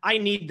like, I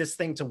need this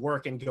thing to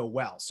work and go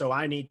well, so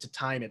I need to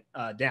time it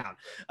down.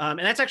 And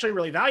that's actually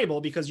really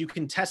valuable because you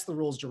can test the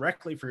rules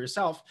directly for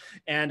yourself.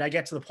 And I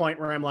get to the point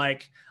where I'm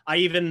like, I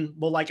even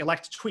will like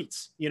elect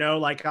tweets,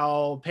 like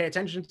I'll pay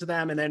attention to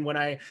them. And then when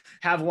I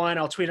have one,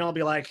 I'll tweet and I'll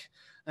be like,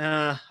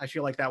 I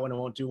feel like that one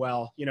won't do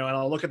well, and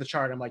I'll look at the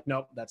chart. I'm like,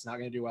 nope, that's not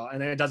going to do well. And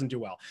then it doesn't do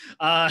well.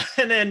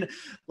 And then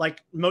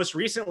like most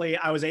recently,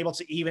 I was able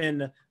to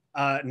even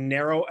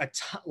narrow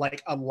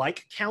a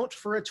like count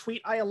for a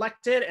tweet I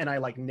elected, and I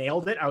like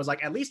nailed it. I was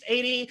like at least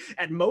 80,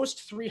 at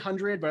most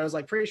 300, but I was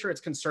like pretty sure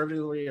it's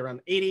conservatively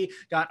around 80,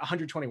 got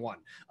 121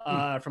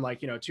 from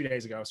like, 2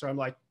 days ago. So I'm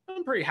like,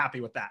 I'm pretty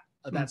happy with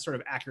that sort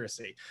of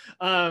accuracy.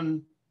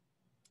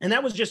 And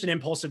that was just an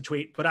impulsive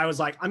tweet, but I was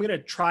like, I'm going to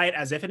try it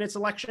as if in its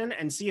election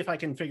and see if I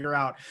can figure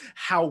out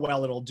how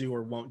well it'll do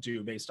or won't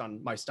do based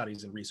on my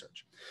studies and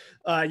research.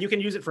 You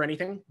can use it for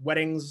anything: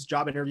 weddings,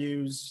 job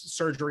interviews,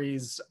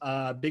 surgeries,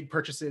 big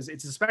purchases.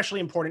 It's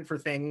especially important for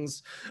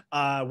things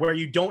where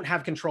you don't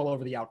have control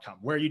over the outcome,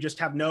 where you just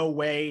have no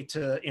way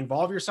to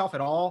involve yourself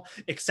at all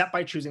except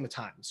by choosing the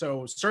time.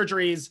 So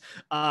surgeries,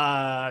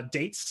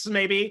 dates,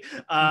 maybe,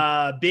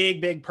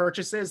 big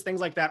purchases,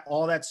 things like that.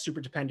 All that's super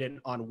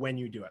dependent on when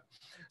you do it.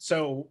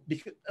 So,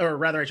 or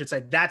rather I should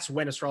say, that's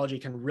when astrology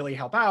can really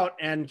help out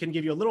and can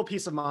give you a little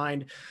peace of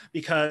mind,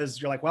 because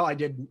you're like, well,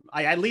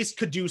 I at least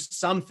could do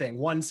something,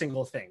 one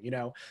single thing,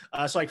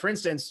 So like, for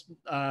instance,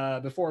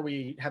 before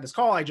we had this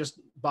call, I just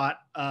bought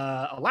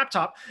a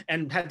laptop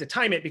and had to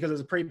time it because it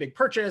was a pretty big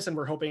purchase and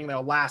we're hoping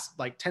they'll last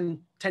like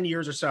 10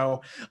 years or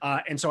so.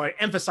 And so I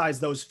emphasize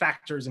those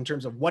factors in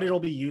terms of what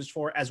it'll be used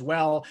for, as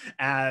well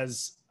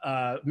as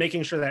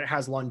making sure that it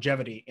has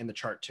longevity in the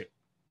chart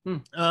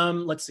too.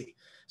 Let's see.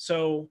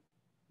 So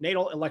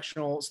natal,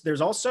 electional.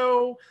 There's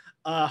also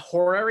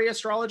horary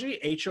astrology,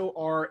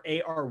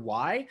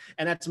 Horary,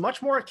 and that's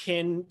much more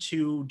akin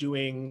to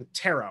doing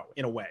tarot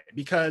in a way,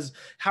 because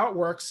how it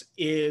works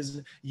is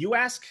you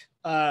ask,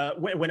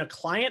 when a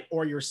client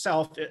or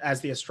yourself as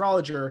the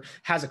astrologer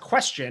has a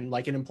question,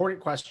 like an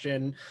important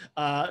question,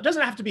 it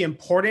doesn't have to be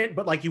important,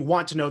 but like you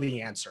want to know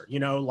the answer,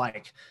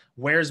 like,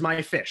 where's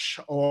my fish?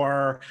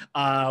 Or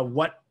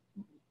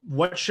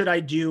what should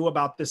I do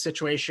about this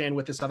situation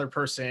with this other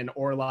person?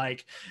 Or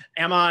like,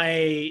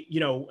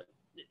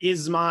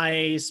 is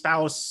my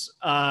spouse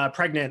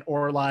pregnant?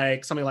 Or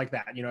like something like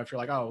that, if you're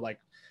like, oh,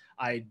 like,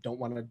 I don't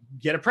want to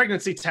get a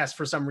pregnancy test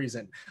for some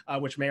reason,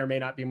 which may or may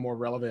not be more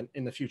relevant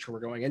in the future we're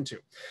going into.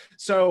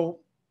 So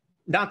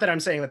not that I'm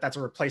saying that that's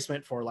a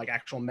replacement for like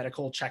actual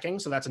medical checking.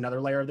 So that's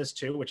another layer of this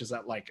too, which is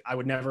that like I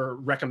would never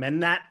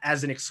recommend that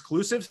as an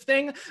exclusive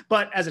thing,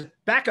 but as a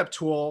backup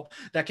tool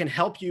that can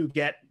help you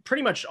get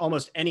pretty much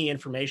almost any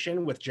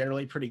information with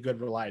generally pretty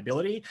good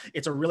reliability.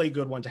 It's a really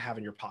good one to have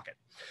in your pocket.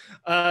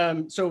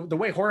 So the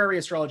way horary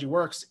astrology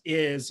works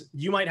is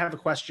you might have a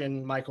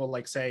question, Michael,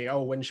 like say,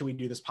 oh, when should we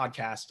do this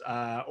podcast?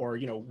 Or,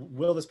 you know,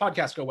 will this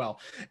podcast go well?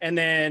 And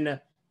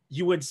then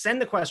you would send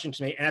the question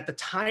to me. And at the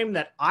time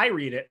that I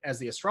read it as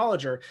the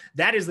astrologer,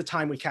 that is the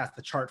time we cast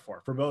the chart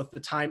for both the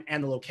time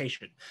and the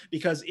location,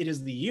 because it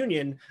is the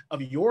union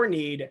of your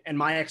need and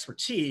my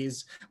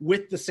expertise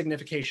with the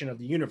signification of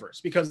the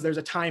universe, because there's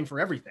a time for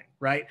everything,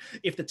 right?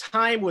 If the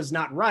time was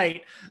not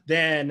right,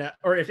 then,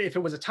 or if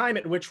it was a time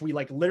at which we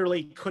like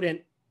literally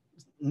couldn't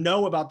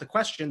know about the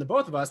question, the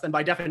both of us, then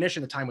by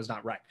definition, the time was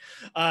not right.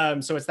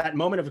 So it's that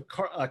moment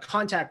of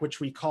contact, which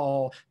we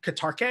call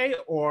katarche,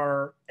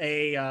 or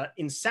a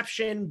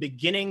inception,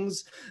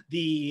 beginnings,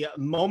 the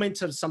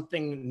moment of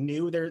something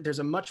new. There's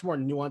a much more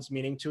nuanced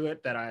meaning to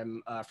it that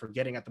I'm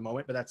forgetting at the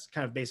moment, but that's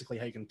kind of basically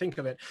how you can think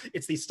of it.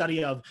 It's the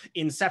study of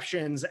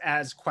inceptions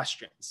as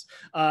questions.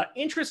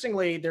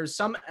 Interestingly, there's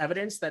some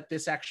evidence that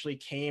this actually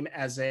came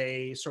as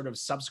a sort of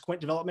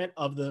subsequent development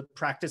of the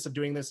practice of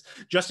doing this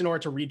just in order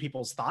to read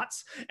people's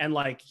thoughts and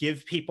like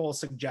give people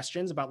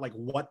suggestions about like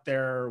what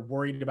they're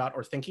worried about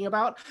or thinking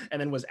about, and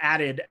then was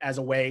added as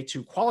a way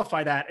to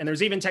qualify that. And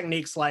there's even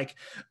techniques like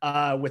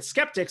with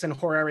skeptics and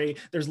horary,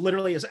 there's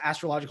literally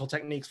astrological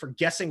techniques for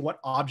guessing what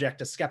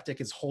object a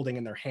skeptic is holding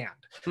in their hand,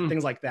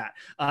 things like that.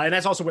 And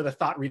that's also where the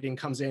thought reading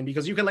comes in,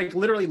 because you can like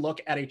literally look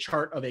at a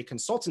chart of a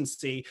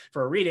consultancy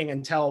for a reading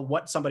and tell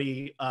what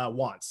somebody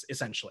wants,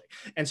 essentially.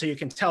 And so you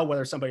can tell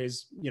whether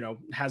somebody's, you know,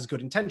 has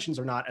good intentions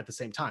or not at the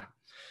same time.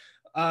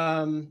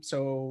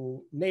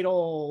 So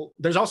natal,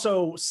 there's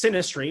also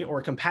synastry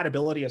or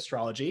compatibility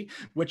astrology,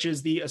 which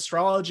is the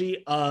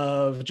astrology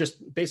of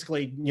just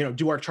basically, you know,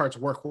 do our charts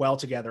work well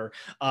together?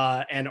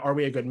 And are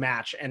we a good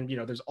match? And, you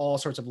know, there's all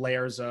sorts of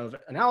layers of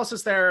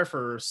analysis there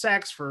for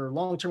sex, for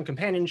long-term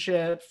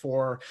companionship,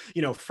 for,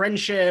 you know,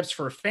 friendships,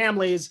 for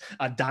families.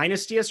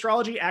 Dynasty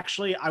astrology,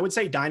 actually, I would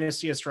say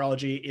dynasty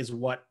astrology is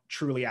what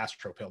truly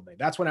astropilled me.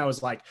 That's when I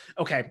was like,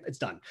 okay, it's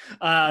done.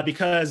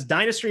 Because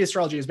dynasty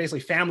astrology is basically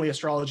family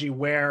astrology,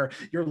 where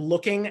you're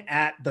looking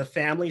at the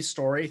family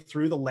story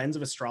through the lens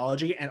of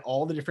astrology and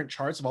all the different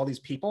charts of all these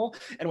people.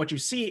 And what you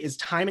see is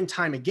time and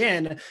time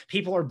again,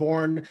 people are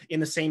born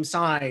in the same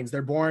signs.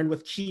 They're born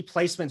with key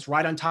placements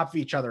right on top of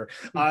each other.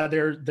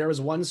 There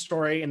was one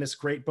story in this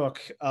great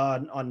book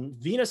on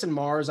Venus and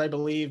Mars, I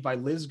believe, by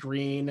Liz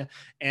Green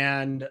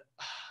and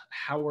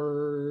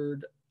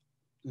Howard,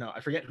 no, I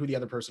forget who the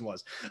other person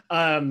was.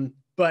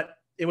 But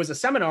it was a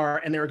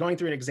seminar and they were going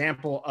through an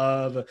example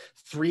of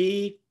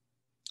 3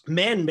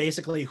 men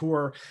basically who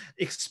were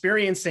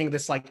experiencing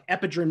this like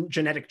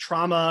epigenetic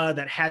trauma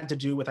that had to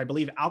do with, I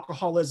believe,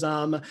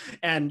 alcoholism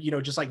and, you know,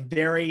 just like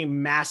very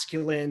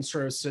masculine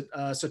sort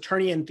of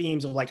Saturnian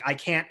themes of like, I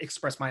can't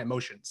express my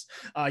emotions.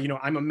 You know,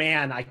 I'm a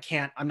man,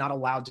 I'm not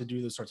allowed to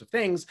do those sorts of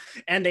things.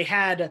 And they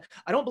had,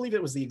 I don't believe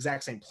it was the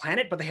exact same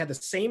planet, but they had the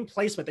same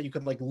placement that you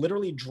could like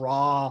literally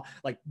draw,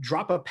 like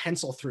drop a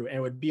pencil through and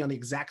it would be on the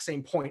exact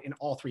same point in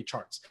all 3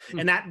 charts.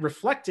 And that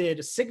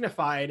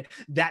signified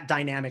that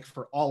dynamic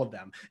for all of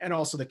them. And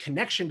also the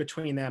connection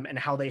between them and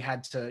how they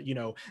had to, you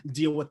know,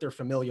 deal with their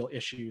familial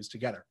issues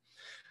together.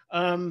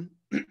 I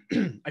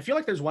feel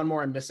like there's one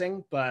more I'm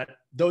missing, but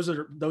those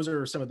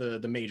are some of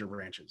the major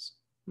branches.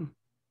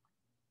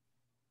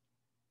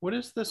 What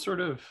is the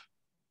sort of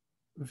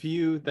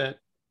view that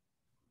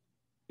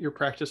your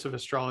practice of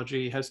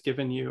astrology has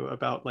given you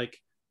about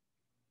like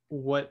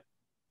what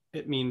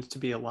it means to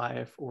be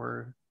alive,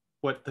 or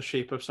what the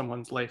shape of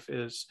someone's life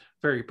is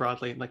very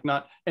broadly, like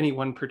not any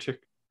one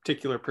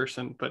particular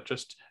person, but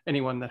just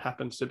anyone that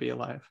happens to be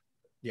alive?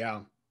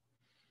 Yeah.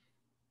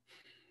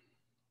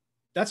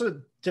 That's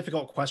a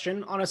difficult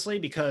question, honestly,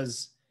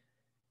 because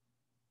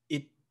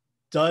it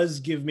does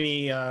give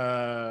me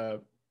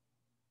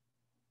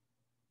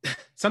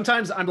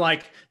sometimes I'm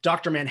like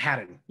Dr.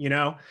 Manhattan, you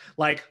know,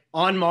 like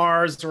on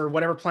Mars or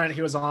whatever planet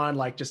he was on,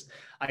 like just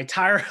I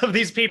tire of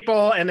these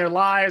people and their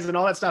lives and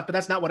all that stuff. But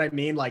that's not what I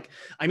mean. Like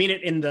I mean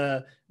it in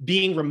the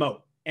being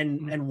remote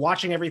and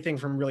watching everything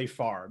from really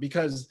far,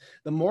 because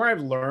the more I've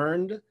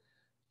learned,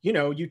 you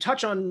know, you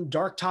touch on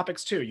dark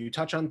topics too. You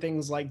touch on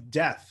things like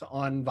death,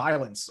 on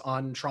violence,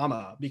 on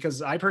trauma,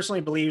 because I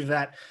personally believe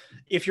that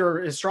if you're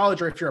an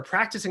astrologer, if you're a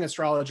practicing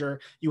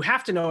astrologer, you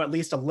have to know at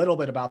least a little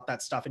bit about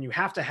that stuff and you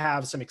have to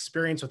have some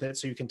experience with it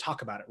so you can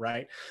talk about it,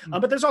 right?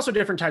 But there's also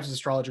different types of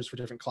astrologers for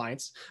different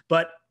clients.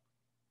 But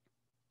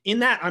in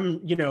that,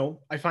 you know,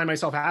 I find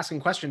myself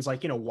asking questions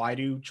like, you know, why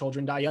do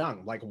children die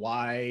young? Like,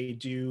 why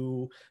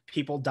do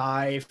people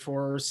die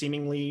for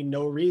seemingly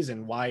no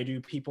reason? Why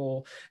do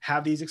people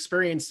have these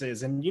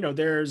experiences? And, you know,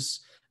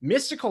 there's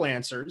mystical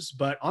answers,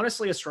 but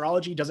honestly,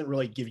 astrology doesn't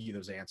really give you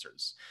those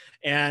answers.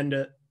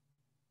 And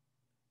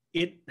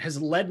it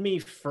has led me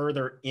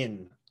further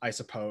in, I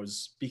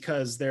suppose,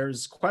 because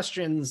there's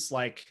questions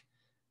like,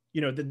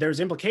 you know, there's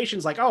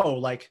implications like, oh,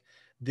 like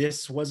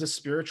this was a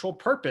spiritual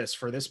purpose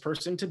for this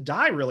person to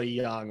die really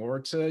young, or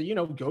to, you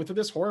know, go through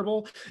this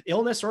horrible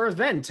illness or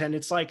event. And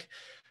it's like,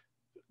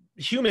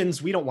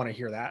 humans, we don't want to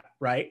hear that,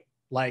 right?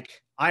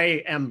 Like,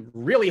 I am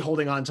really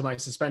holding on to my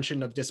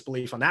suspension of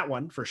disbelief on that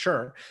one for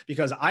sure,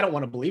 because I don't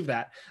want to believe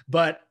that.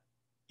 But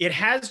it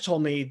has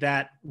told me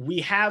that we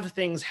have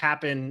things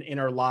happen in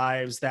our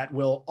lives that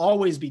will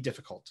always be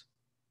difficult,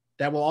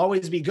 that will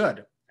always be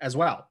good as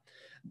well,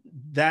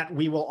 that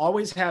we will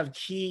always have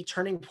key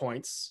turning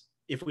points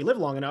if we live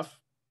long enough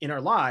in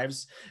our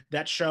lives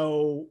that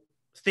show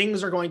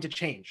things are going to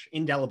change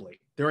indelibly.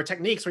 There are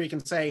techniques where you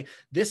can say,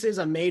 this is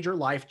a major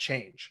life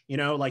change. You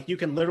know, like you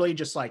can literally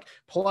just like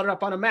pull it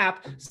up on a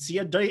map, see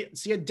a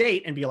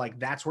date and be like,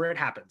 that's where it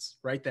happens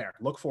right there.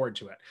 Look forward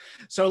to it.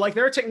 So like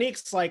there are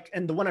techniques like,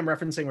 and the one I'm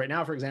referencing right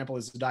now, for example,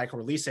 is zodiacal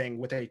releasing,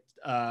 with a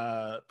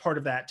part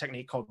of that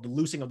technique called the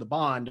loosing of the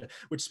bond,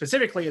 which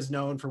specifically is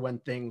known for when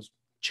things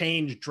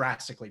change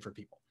drastically for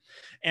people.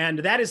 And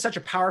that is such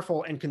a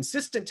powerful and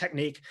consistent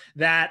technique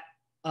that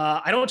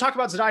I don't talk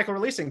about zodiacal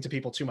releasing to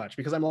people too much,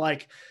 because I'm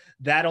like,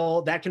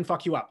 that can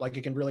fuck you up. Like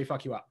it can really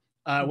fuck you up.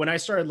 When I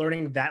started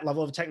learning that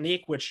level of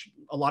technique, which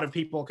a lot of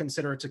people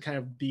consider to kind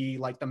of be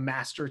like the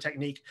master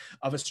technique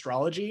of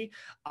astrology,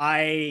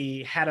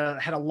 I had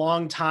a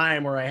long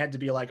time where I had to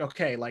be like,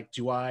 okay, like,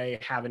 do I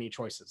have any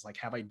choices? Like,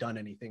 have I done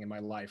anything in my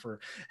life, or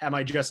am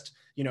I just,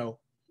 you know,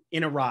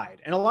 in a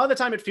ride? And a lot of the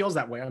time it feels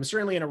that way. I'm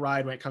certainly in a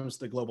ride when it comes to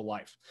the global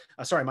life.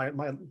 Sorry,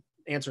 my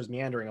answer is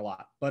meandering a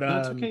lot, but no,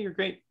 it's okay. You're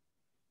great.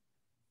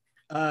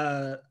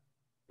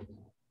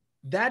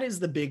 That is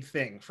the big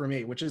thing for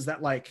me, which is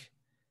that like,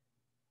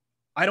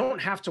 I don't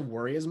have to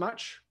worry as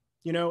much,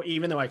 you know,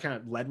 even though I kind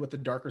of led with the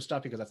darker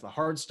stuff because that's the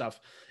hard stuff.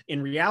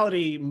 In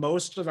reality,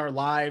 most of our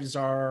lives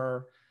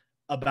are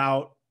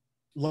about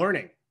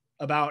learning,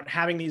 about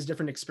having these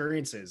different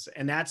experiences.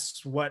 And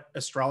that's what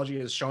astrology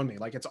has shown me.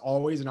 Like, it's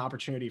always an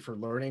opportunity for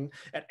learning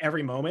at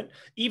every moment.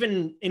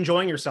 Even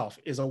enjoying yourself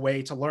is a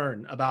way to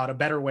learn about a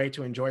better way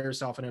to enjoy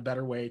yourself and a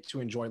better way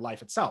to enjoy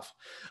life itself.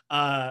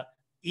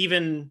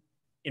 Even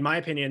in my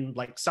opinion,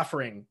 like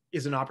suffering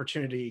is an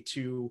opportunity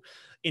to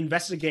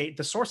investigate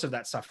the source of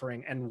that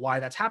suffering and why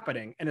that's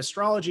happening. And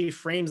astrology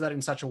frames that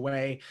in such a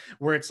way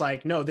where it's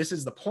like, no, this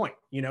is the point,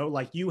 you know,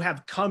 like you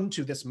have come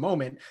to this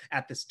moment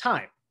at this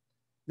time.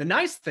 The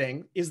nice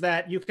thing is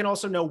that you can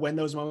also know when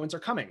those moments are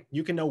coming.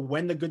 You can know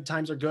when the good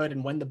times are good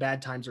and when the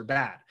bad times are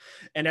bad.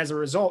 And as a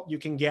result, you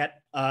can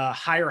get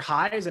higher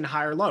highs and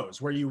higher lows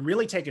where you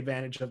really take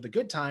advantage of the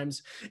good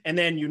times. And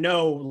then, you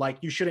know, like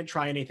you shouldn't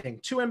try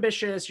anything too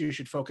ambitious. You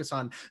should focus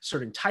on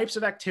certain types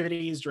of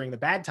activities during the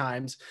bad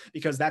times,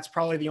 because that's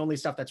probably the only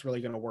stuff that's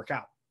really going to work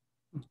out.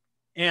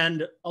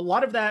 And a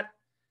lot of that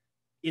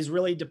is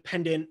really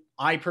dependent,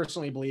 I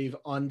personally believe,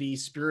 on the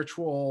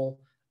spiritual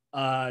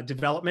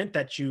development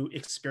that you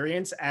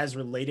experience as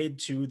related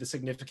to the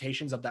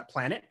significations of that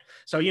planet.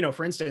 So, you know,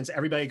 for instance,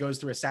 everybody goes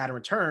through a Saturn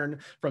return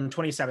from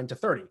 27 to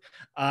 30,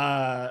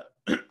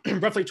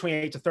 roughly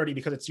 28 to 30,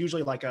 because it's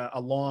usually like a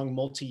long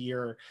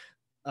multi-year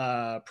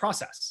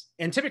process.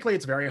 And typically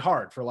it's very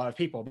hard for a lot of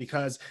people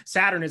because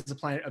Saturn is the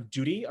planet of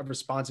duty, of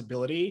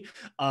responsibility,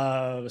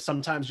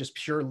 sometimes just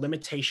pure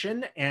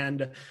limitation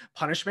and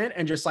punishment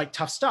and just like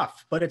tough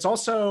stuff. But it's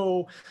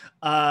also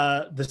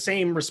the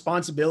same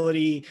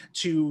responsibility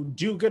to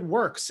do good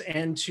works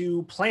and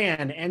to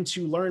plan and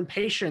to learn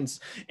patience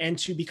and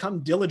to become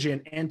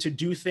diligent and to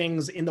do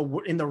things in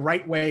the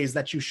right ways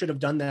that you should have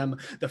done them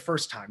the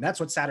first time. That's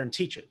what Saturn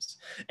teaches.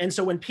 And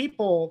so when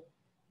people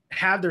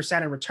have their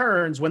Saturn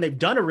returns, when they've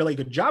done a really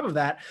good job of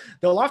that,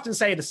 they'll often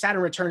say the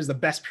Saturn return is the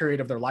best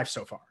period of their life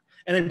so far.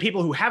 And then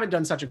people who haven't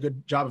done such a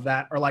good job of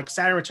that are like,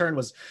 Saturn return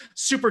was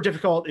super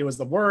difficult. It was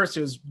the worst.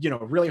 It was, you know,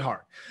 really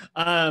hard.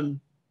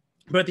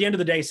 But at the end of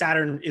the day,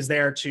 Saturn is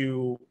there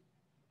to,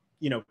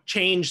 you know,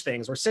 change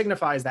things or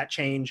signifies that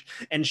change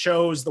and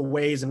shows the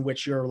ways in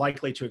which you're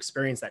likely to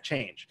experience that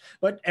change.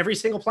 But every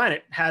single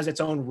planet has its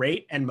own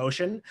rate and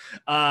motion.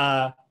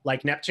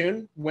 Like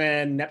Neptune,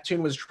 when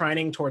Neptune was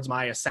trining towards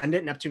my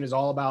ascendant, Neptune is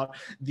all about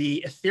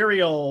the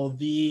ethereal,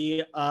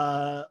 the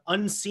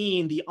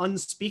unseen, the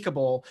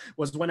unspeakable,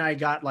 was when I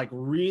got like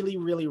really,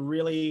 really,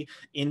 really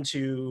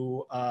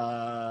into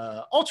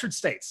altered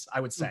states,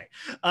 I would say.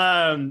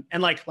 And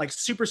like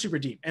super, super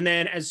deep. And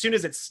then as soon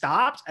as it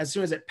stopped, as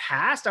soon as it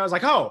passed, I was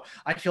like, oh,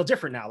 I feel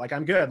different now. Like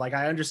I'm good. Like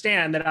I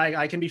understand that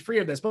I can be free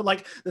of this. But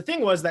like the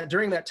thing was that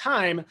during that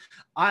time,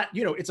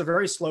 you know, it's a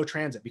very slow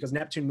transit because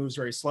Neptune moves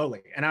very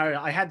slowly. And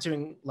I had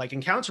to like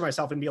encounter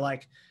myself and be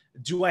like,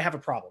 do I have a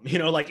problem? You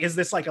know, like, is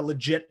this like a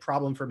legit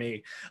problem for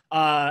me?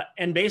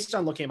 And based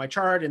on looking at my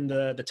chart and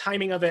the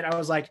timing of it, I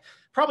was like,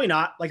 probably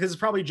not. Like, this is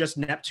probably just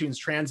Neptune's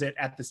transit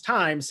at this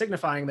time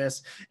signifying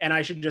this. And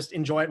I should just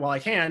enjoy it while I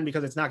can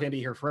because it's not going to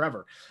be here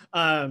forever.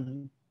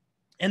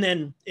 And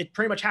then it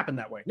pretty much happened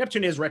that way.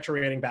 Neptune is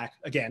retrograding back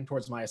again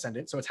towards my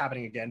ascendant. So it's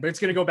happening again, but it's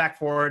going to go back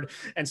forward.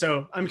 And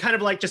so I'm kind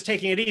of like just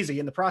taking it easy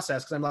in the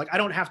process because I'm like, I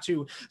don't have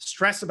to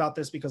stress about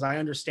this because I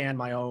understand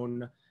my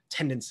own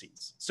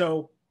tendencies.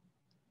 So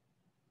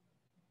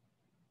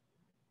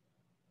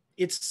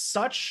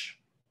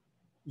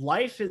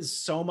life is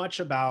so much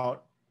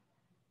about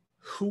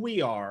who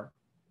we are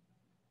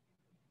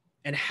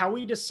and how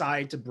we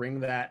decide to bring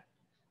that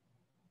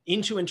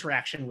into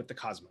interaction with the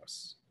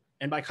cosmos.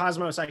 And by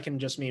cosmos, I can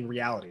just mean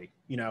reality,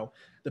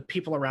 the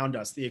people around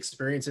us, the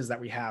experiences that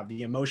we have,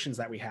 the emotions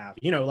that we have,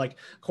 like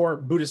core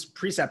Buddhist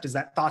precept is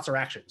that thoughts are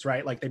actions,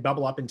 right? Like they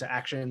bubble up into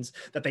actions,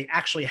 that they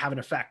actually have an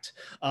effect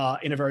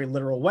in a very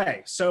literal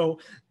way. So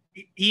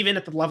even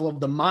at the level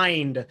of the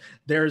mind,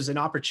 there's an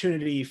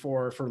opportunity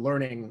for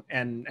learning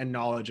and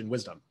knowledge and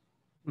wisdom.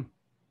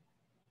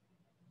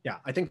 Yeah,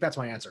 I think that's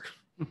my answer.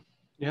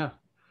 Yeah.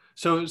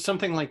 So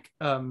something like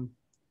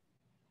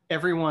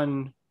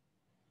everything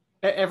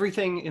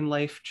in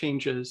life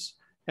changes.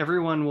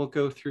 Everyone will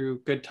go through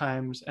good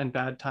times and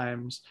bad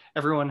times.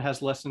 Everyone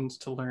has lessons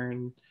to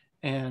learn,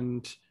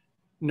 and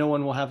no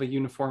one will have a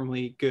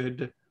uniformly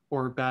good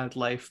or bad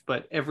life,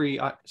 but every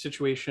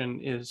situation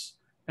is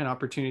an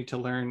opportunity to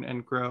learn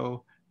and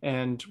grow.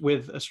 And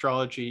with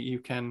astrology, you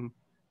can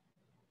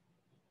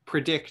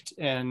predict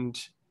and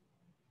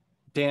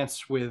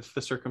dance with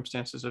the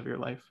circumstances of your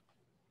life.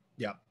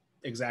 Yeah,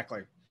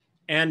 exactly.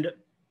 And,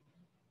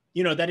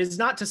 that is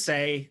not to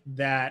say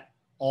that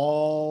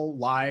all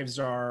lives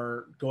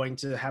are going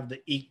to have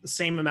the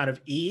same amount of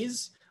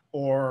ease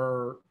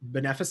or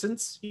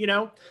beneficence,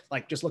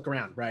 like just look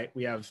around, right?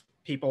 We have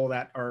people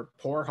that are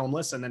poor,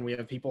 homeless, and then we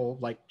have people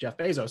like Jeff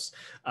Bezos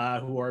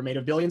who are made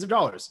of billions of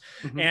dollars.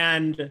 Mm-hmm.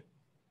 And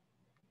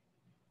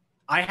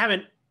I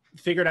haven't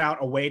figured out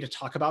a way to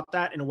talk about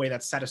that in a way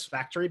that's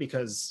satisfactory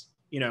because,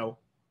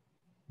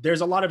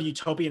 there's a lot of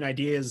utopian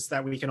ideas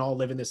that we can all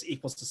live in this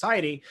equal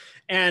society.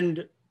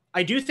 And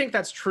I do think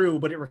that's true,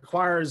 but it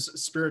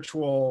requires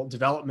spiritual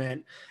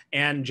development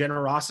and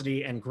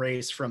generosity and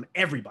grace from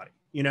everybody,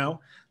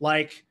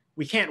 like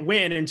we can't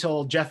win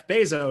until Jeff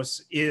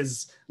Bezos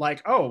is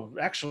like, oh,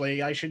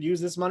 actually, I should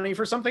use this money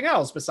for something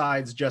else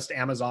besides just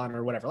Amazon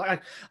or whatever.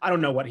 Like, I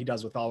don't know what he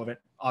does with all of it.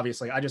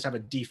 Obviously, I just have a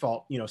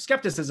default,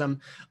 skepticism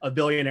of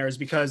billionaires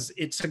because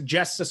it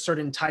suggests a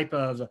certain type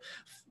of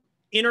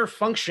inner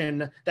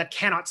function that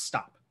cannot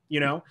stop.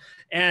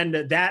 And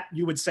that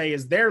you would say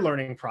is their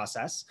learning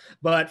process.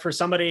 But for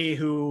somebody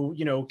who,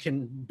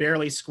 can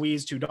barely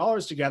squeeze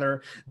 $2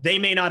 together, they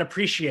may not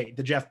appreciate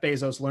the Jeff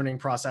Bezos learning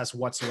process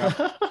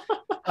whatsoever.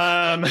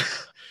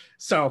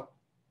 So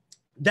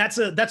that's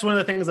one of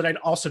the things that I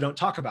also don't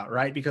talk about,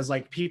 right? Because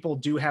like people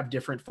do have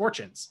different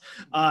fortunes.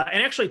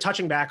 And actually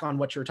touching back on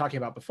what you were talking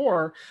about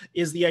before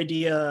is the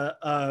idea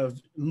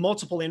of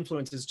multiple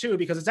influences too,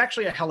 because it's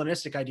actually a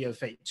Hellenistic idea of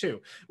fate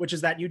too, which is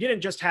that you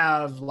didn't just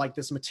have like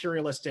this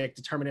materialistic,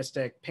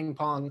 deterministic ping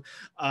pong,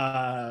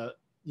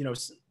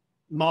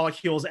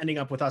 molecules ending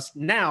up with us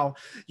now.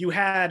 You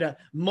had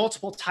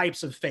multiple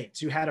types of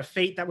fates. You had a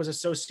fate that was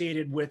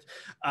associated with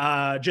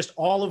just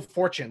all of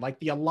fortune, like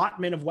the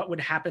allotment of what would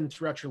happen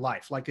throughout your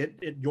life.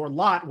 Like your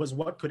lot was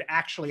what could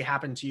actually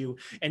happen to you,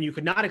 and you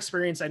could not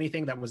experience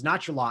anything that was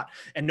not your lot,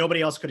 and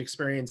nobody else could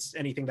experience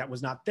anything that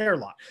was not their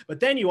lot. But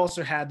then you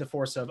also had the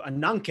force of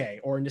ananke,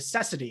 or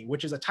necessity,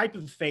 which is a type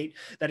of fate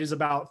that is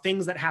about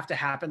things that have to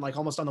happen, like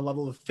almost on the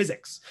level of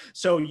physics.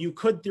 So you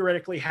could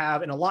theoretically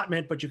have an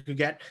allotment, but you could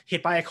get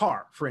hit by a car,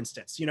 for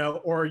instance,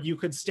 or you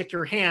could stick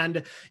your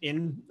hand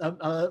in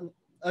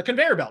a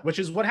conveyor belt, which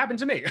is what happened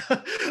to me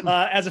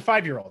as a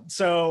 5-year-old.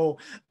 So,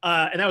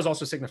 and that was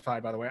also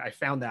signified, by the way. I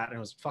found that and it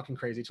was fucking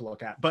crazy to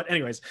look at. But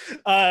anyways,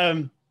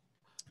 I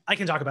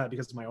can talk about it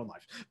because of my own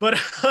life. But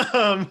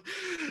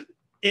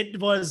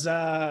it was,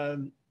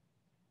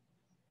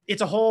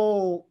 it's a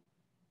whole,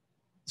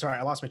 sorry,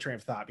 I lost my train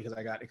of thought because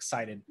I got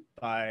excited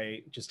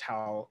by just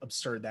how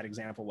absurd that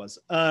example was.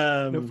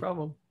 No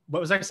problem. What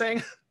was I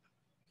saying?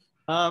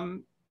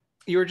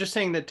 You were just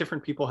saying that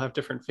different people have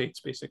different fates,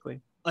 basically.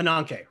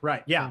 Ananke,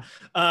 right, yeah.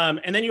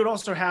 And then you would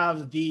also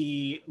have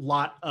the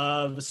lot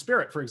of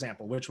spirit, for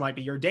example, which might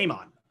be your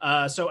daemon.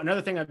 So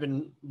another thing I've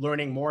been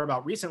learning more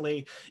about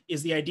recently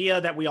is the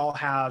idea that we all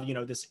have,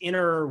 this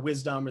inner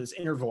wisdom, or this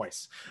inner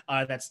voice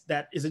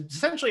that is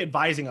essentially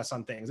advising us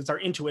on things. It's our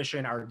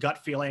intuition, our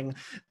gut feeling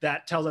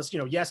that tells us,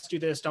 yes, do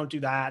this, don't do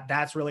that.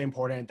 That's really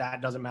important.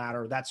 That doesn't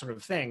matter, that sort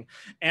of thing.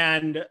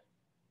 And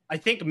I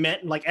think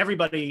like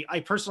everybody, I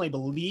personally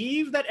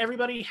believe that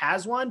everybody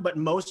has one, but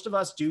most of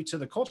us, due to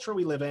the culture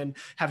we live in,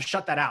 have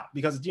shut that out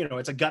because,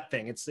 it's a gut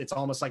thing. It's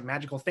almost like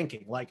magical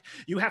thinking. Like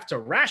you have to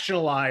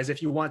rationalize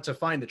if you want to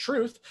find the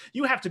truth.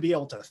 You have to be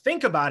able to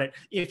think about it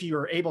if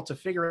you're able to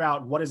figure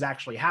out what is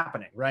actually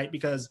happening, right?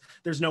 Because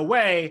there's no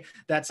way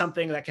that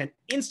something that can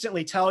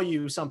instantly tell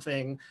you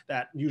something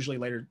that usually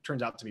later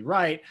turns out to be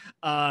right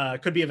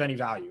could be of any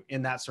value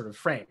in that sort of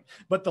frame.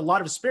 But the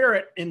lot of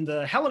spirit in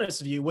the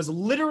Hellenist view was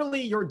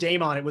literally your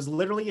daemon. It was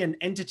literally an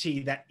entity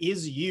that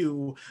is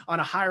you on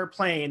a higher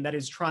plane that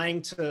is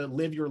trying to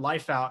live your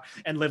life out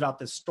and live out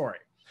this story.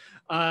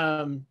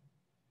 So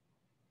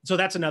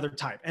that's another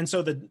type. And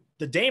so the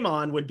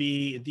daemon would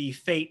be the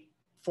fate,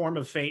 form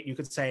of fate, you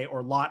could say,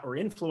 or lot or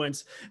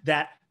influence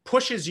that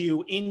pushes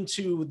you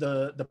into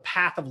the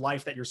path of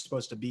life that you're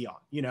supposed to be on.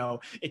 You know,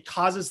 it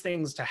causes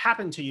things to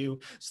happen to you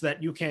so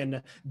that you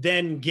can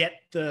then get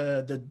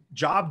the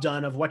job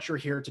done of what you're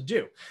here to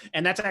do.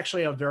 And that's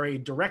actually a very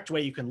direct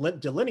way you can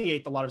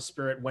delineate the lot of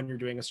spirit when you're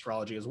doing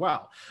astrology as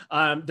well.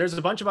 There's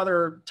a bunch of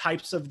other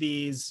types of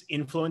these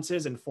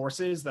influences and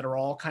forces that are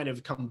all kind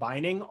of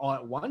combining all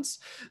at once.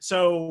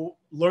 So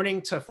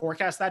learning to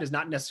forecast that is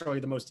not necessarily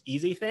the most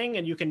easy thing,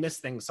 and you can miss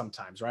things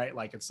sometimes, right?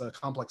 Like, it's a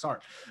complex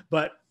art.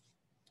 But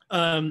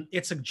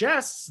it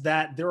suggests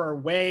that there are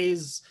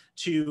ways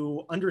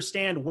to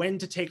understand when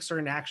to take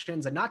certain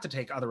actions and not to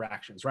take other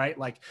actions, right?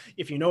 Like,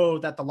 if you know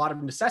that the lot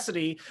of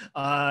necessity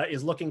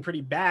is looking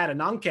pretty bad,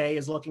 and Anke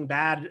is looking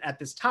bad at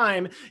this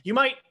time, you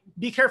might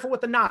be careful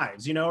with the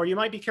knives, you know, or you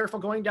might be careful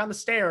going down the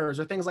stairs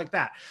or things like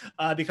that,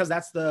 because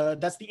that's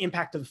the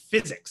impact of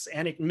physics,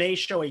 and it may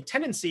show a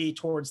tendency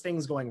towards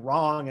things going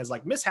wrong as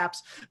like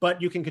mishaps, but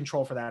you can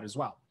control for that as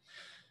well.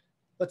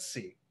 Let's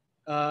see.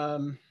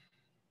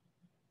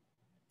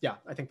 Yeah,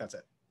 I think that's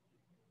it.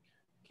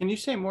 Can you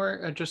say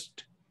more,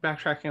 just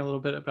backtracking a little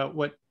bit, about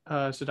what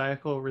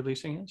zodiacal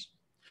releasing is?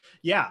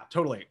 Yeah,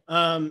 totally.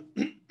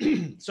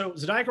 So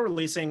zodiacal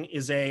releasing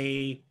is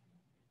actually,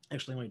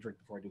 let me drink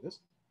before I do this.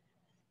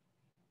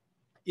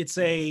 It's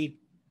a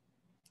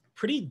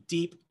pretty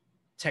deep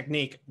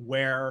technique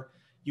where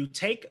you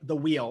take the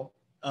wheel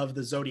of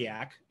the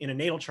zodiac in a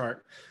natal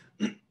chart,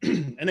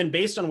 and then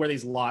based on where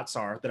these lots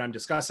are that I'm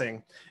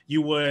discussing,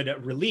 you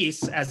would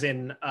release, as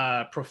in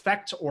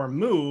perfect or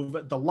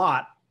move the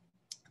lot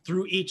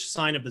through each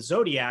sign of the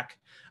zodiac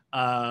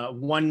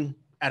one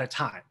at a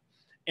time.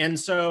 And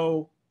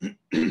so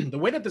the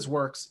way that this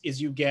works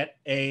is you get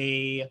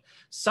a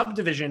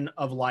subdivision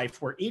of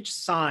life where each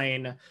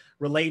sign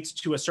relates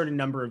to a certain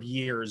number of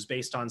years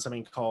based on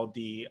something called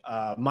the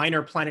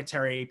minor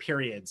planetary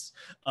periods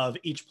of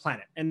each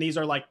planet. And these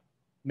are like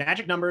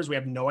magic numbers. We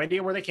have no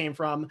idea where they came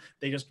from.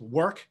 They just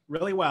work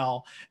really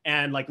well.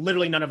 And like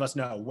literally none of us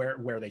know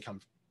where they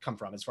come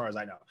from, as far as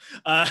I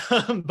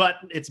know. But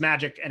it's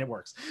magic and it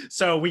works.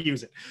 So we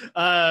use it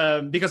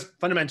because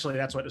fundamentally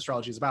that's what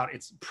astrology is about.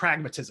 It's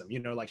pragmatism, you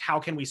know, like how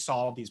can we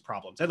solve these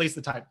problems? At least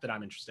the type that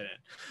I'm interested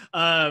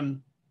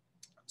in.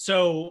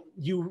 So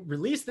you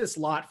release this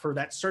lot for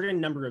that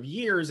certain number of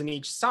years in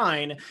each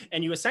sign,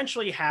 and you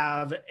essentially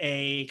have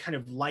a kind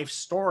of life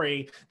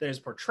story that is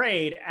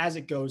portrayed as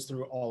it goes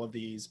through all of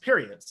these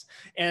periods.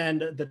 And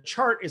the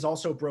chart is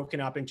also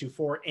broken up into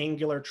 4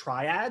 angular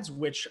triads,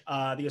 which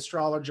the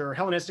astrologer,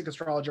 Hellenistic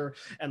astrologer,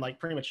 and like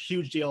pretty much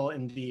huge deal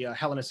in the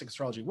Hellenistic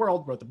astrology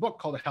world, wrote the book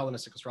called The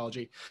Hellenistic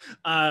Astrology.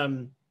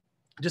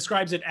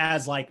 Describes it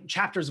as like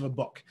chapters of a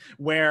book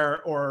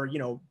where, or, you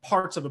know,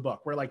 parts of a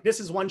book where like this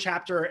is one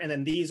chapter and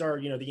then these are,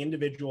 you know, the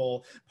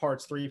individual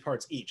parts, 3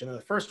 parts each. And then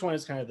the first one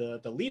is kind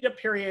of the lead up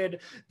period.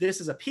 This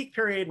is a peak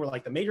period where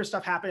like the major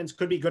stuff happens,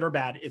 could be good or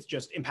bad. It's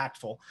just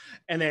impactful.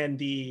 And then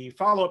the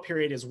follow up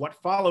period is what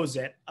follows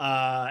it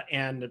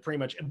and pretty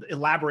much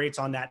elaborates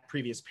on that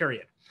previous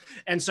period.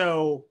 And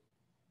so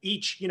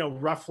each, you know,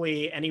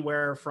 roughly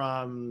anywhere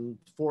from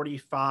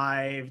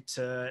 45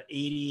 to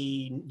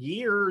 80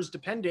 years,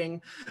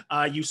 depending,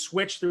 you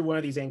switch through one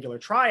of these angular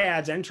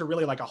triads, enter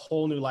really like a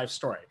whole new life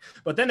story.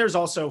 But then there's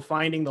also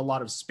finding the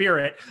lot of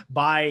spirit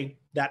by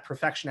that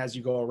perfection as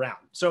you go around.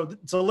 So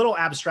it's a little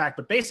abstract,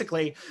 but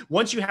basically,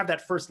 once you have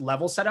that first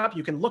level set up,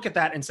 you can look at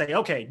that and say,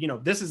 okay, you know,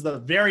 this is the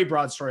very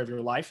broad story of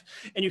your life.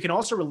 And you can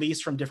also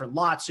release from different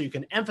lots. So you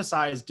can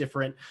emphasize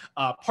different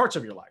parts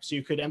of your life. So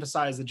you could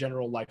emphasize the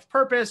general life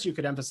purpose. You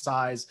could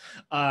emphasize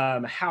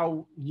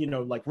how, you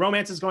know, like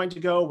romance is going to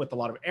go with a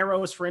lot of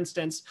arrows, for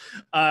instance.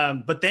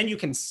 But then you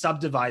can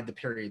subdivide the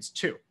periods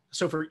too.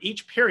 So for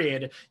each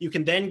period, you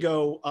can then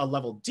go a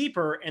level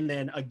deeper and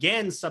then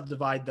again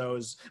subdivide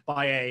those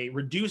by a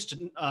reduced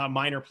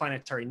minor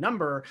planetary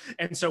number.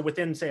 And so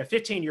within, say, a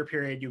 15-year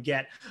period, you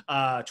get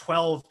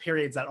 12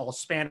 periods that all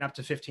span up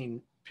to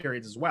 15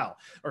 periods as well,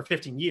 or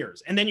 15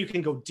 years. And then you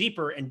can go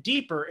deeper and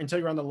deeper until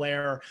you're on the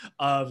layer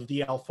of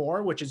the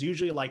L4, which is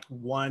usually like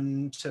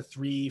 1 to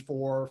 3,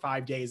 4,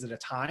 5 days at a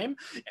time.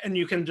 And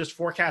you can just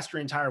forecast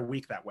your entire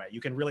week that way.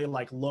 You can really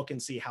like look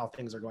and see how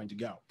things are going to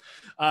go.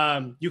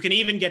 You can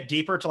even get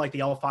deeper to like the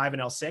L5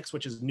 and L6,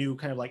 which is new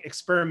kind of like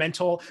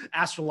experimental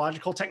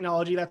astrological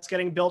technology that's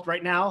getting built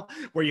right now,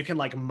 where you can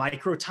like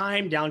micro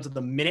time down to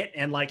the minute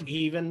and like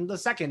even the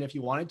second if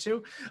you wanted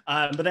to.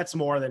 But that's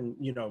more than,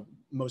 you know,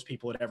 most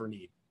people would ever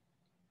need.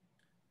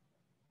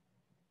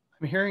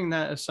 I'm hearing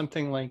that as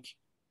something like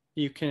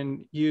you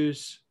can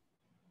use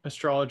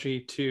astrology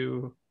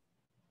to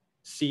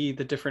see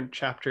the different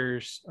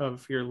chapters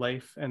of your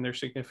life and their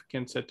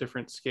significance at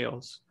different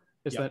scales.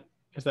 Is that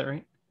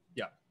right?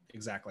 Yeah,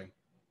 exactly.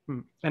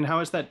 And how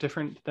is that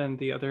different than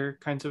the other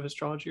kinds of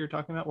astrology you're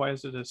talking about? Why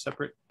is it a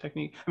separate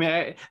technique?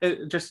 I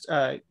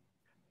mean,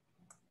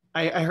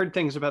 I heard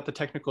things about the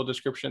technical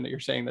description that you're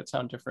saying that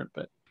sound different,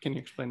 but can you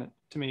explain it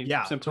to me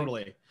Yeah, simply?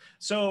 totally.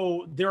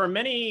 So there are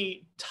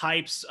many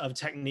types of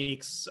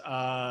techniques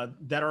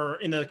that are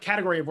in the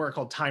category of what are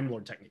called Time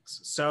Lord techniques.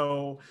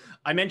 So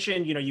I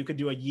mentioned, you could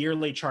do a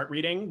yearly chart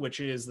reading, which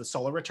is the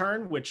solar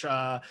return, which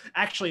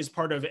actually is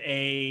part of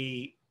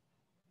a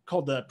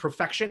called the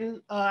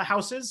perfection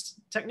houses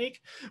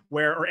technique,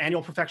 or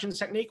annual perfections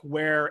technique,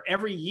 where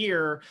every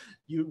year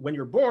when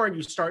you're born,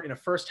 you start in a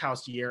first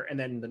house year, and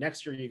then the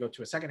next year you go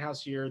to a second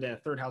house year, then a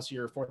third house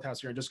year, fourth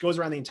house year, and just goes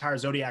around the entire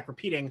zodiac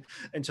repeating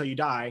until you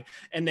die.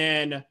 And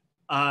then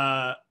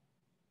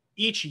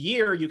each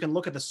year you can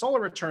look at the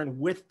solar return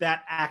with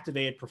that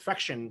activated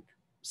perfection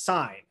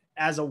sign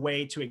as a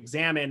way to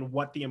examine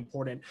what the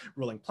important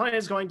ruling planet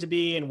is going to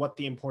be and what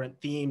the important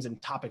themes and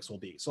topics will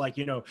be. So like,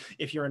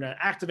 if you're in an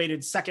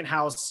activated second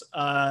house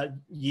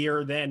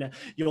year, then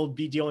you'll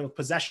be dealing with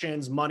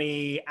possessions,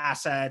 money,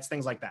 assets,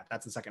 things like that.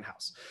 That's the second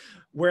house.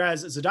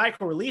 Whereas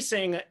zodiacal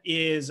releasing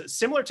is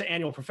similar to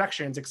annual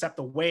perfections, except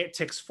the way it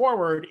ticks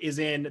forward is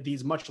in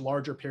these much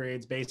larger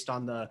periods based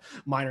on the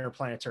minor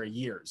planetary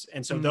years.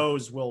 And so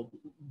those will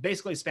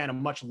basically span a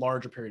much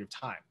larger period of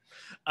time.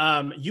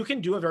 You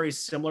can do a very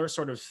similar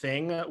sort of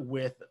thing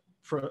with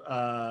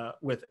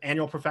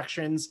annual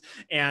perfections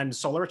and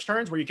solar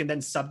returns, where you can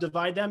then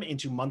subdivide them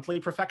into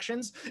monthly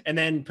perfections, and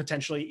then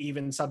potentially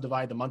even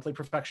subdivide the monthly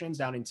perfections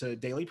down into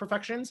daily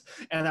perfections.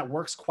 And that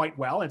works quite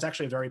well. It's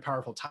actually a very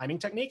powerful timing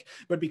technique.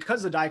 But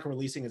because the zodiacal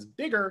releasing is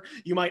bigger,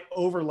 you might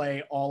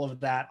overlay all of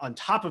that on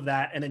top of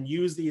that and then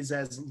use these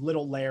as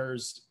little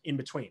layers in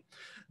between.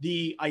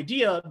 The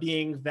idea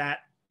being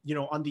that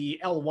on the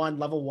L1,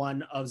 level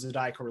 1 of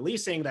zodiacal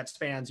releasing that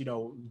spans,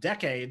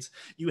 decades,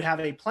 you have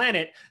a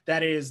planet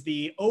that is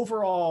the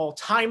overall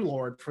time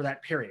lord for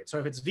that period. So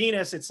if it's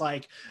Venus, it's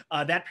like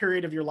that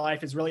period of your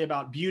life is really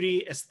about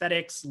beauty,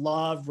 aesthetics,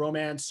 love,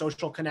 romance,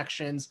 social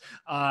connections,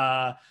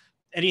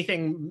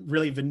 anything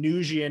really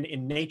Venusian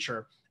in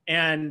nature.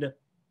 And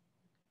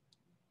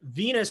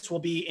Venus will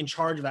be in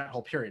charge of that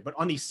whole period. But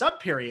on these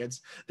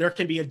sub-periods, there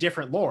can be a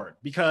different lord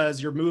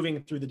because you're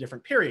moving through the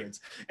different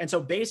periods. And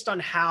so based on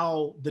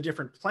how the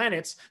different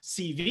planets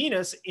see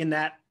Venus in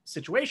that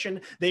situation,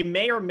 they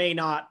may or may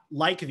not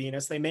like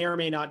Venus. They may or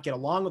may not get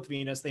along with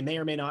Venus. They may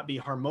or may not be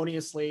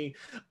harmoniously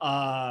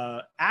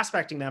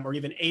aspecting them or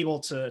even able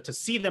to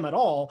see them at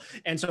all.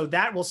 And so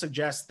that will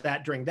suggest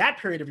that during that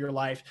period of your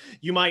life,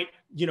 you might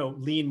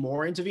lean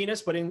more into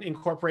Venus, but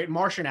incorporate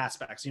Martian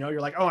aspects.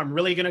 You're like, oh, I'm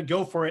really going to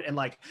go for it and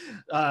like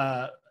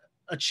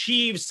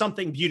achieve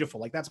something beautiful.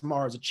 Like that's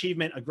Mars,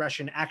 achievement,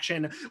 aggression,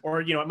 action.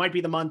 Or, it might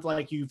be the month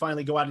like you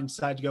finally go out and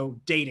decide to go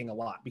dating a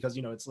lot because,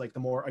 it's like the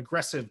more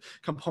aggressive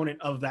component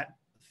of that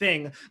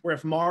thing, where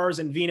if Mars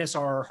and Venus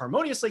are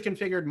harmoniously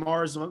configured,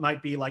 Mars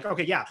might be like,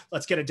 okay, yeah,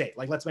 let's get a date.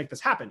 Like, let's make this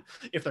happen.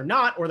 If they're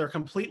not, or they're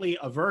completely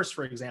averse,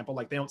 for example,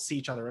 like they don't see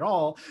each other at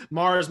all,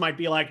 Mars might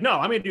be like, no,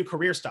 I'm going to do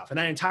career stuff. And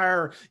that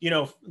entire,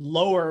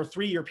 lower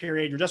 3-year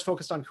period, you're just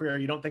focused on career.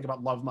 You don't think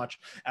about love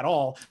much at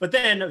all. But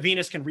then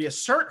Venus can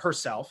reassert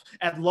herself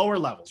at lower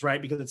levels,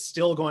 right? Because it's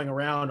still going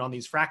around on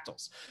these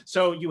fractals.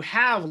 So you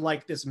have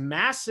like this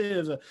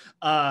massive,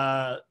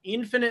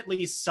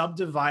 infinitely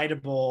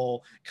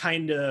subdividable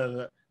kind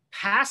of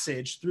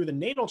passage through the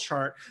natal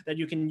chart that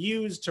you can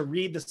use to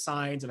read the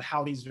signs of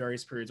how these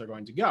various periods are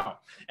going to go.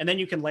 And then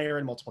you can layer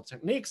in multiple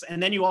techniques.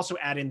 And then you also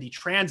add in the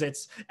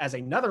transits as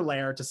another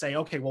layer to say,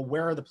 okay, well,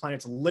 where are the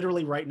planets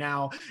literally right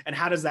now? And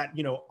how does that,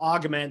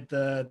 augment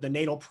the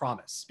natal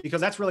promise? Because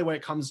that's really what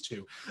it comes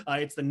to.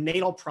 It's the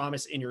natal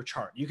promise in your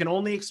chart. You can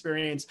only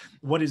experience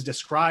what is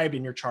described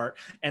in your chart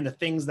and the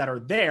things that are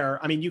there.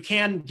 I mean, you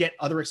can get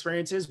other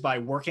experiences by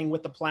working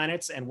with the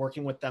planets and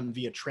working with them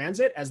via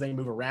transit as they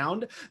move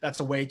around. That's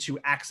a way to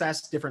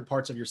access different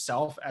parts of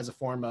yourself as a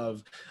form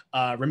of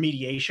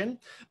remediation.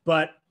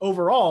 But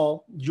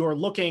overall, you're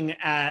looking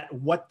at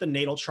what the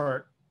natal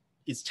chart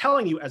is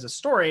telling you as a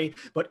story,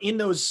 but in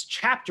those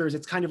chapters,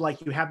 it's kind of like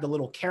you have the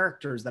little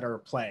characters that are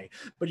at play,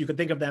 but you could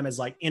think of them as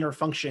like inner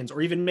functions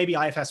or even maybe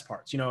IFS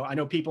parts. I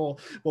know people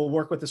will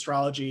work with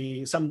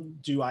astrology, some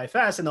do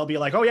IFS, and they'll be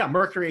like, oh yeah,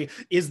 Mercury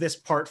is this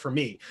part for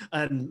me,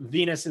 and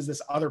Venus is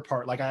this other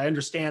part. Like I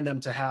understand them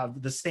to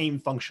have the same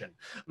function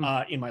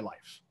in my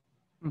life.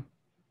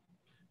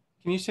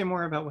 Can you say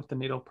more about what the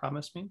natal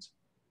promise means?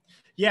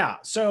 Yeah,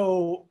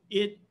 so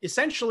it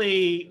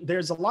essentially,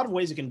 there's a lot of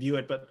ways you can view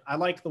it, but I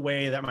like the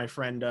way that my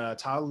friend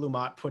Tal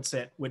Lumat puts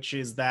it, which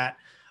is that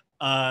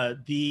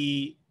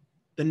the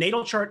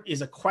natal chart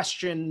is a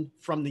question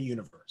from the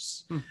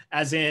universe,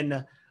 as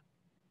in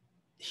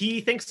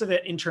he thinks of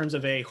it in terms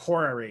of a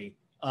horary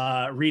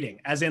reading,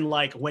 as in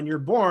like when you're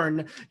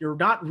born, you're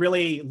not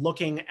really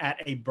looking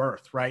at a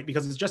birth, right?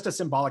 Because it's just a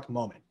symbolic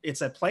moment.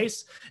 It's a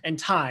place and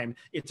time.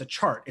 It's a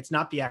chart. It's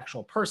not the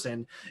actual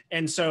person.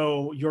 And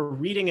so you're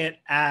reading it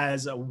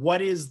as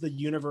what is the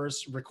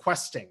universe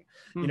requesting?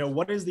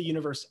 What is the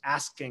universe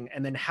asking?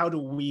 And then how do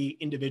we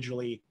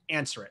individually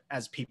answer it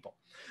as people?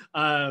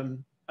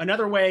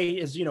 Another way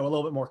is, a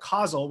little bit more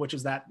causal, which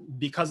is that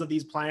because of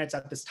these planets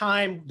at this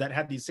time that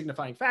had these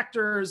signifying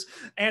factors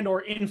and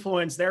or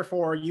influence,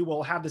 therefore you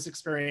will have this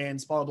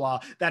experience, blah, blah,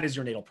 blah. That is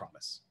your natal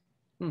promise.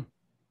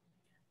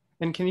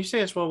 And can you say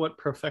as well what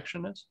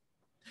profection is?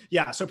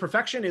 Yeah, so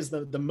profection is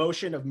the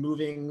motion of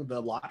moving the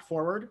lot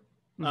forward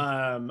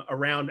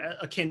around,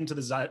 akin to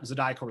the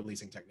zodiacal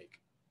releasing technique.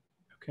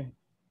 Okay.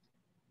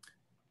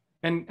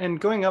 And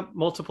going up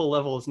multiple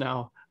levels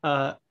now,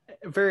 much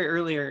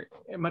earlier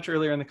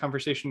in the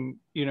conversation,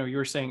 you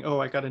were saying, oh,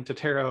 I got into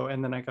tarot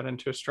and then I got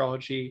into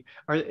astrology.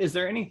 Is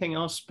there anything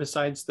else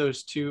besides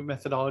those two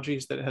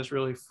methodologies that has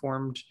really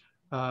formed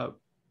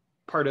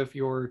part of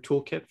your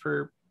toolkit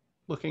for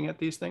looking at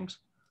these things?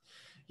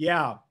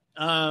 Yeah.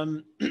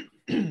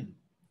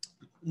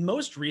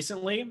 Most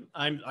recently,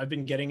 I've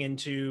been getting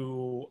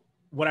into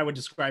what I would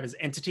describe as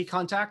entity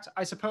contact,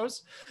 I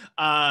suppose,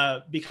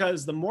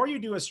 because the more you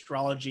do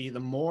astrology, the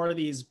more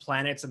these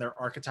planets and their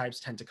archetypes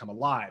tend to come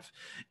alive.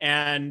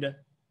 And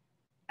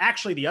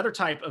actually, the other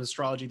type of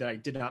astrology that I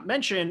did not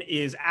mention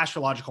is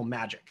astrological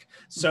magic.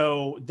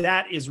 So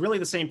that is really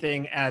the same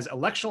thing as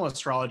electional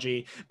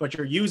astrology, but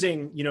you're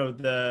using,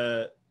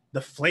 the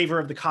flavor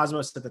of the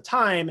cosmos at the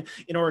time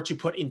in order to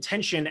put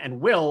intention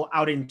and will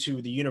out into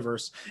the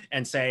universe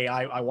and say,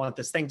 I want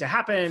this thing to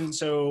happen,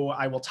 so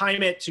I will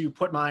time it to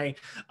put my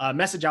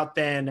message out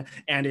then,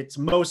 and it's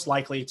most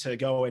likely to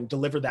go and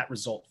deliver that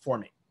result for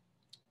me.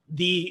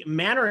 The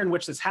manner in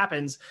which this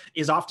happens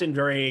is often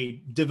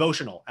very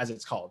devotional, as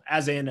it's called,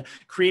 as in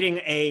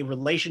creating a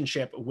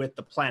relationship with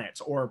the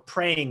planets or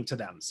praying to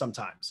them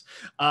sometimes.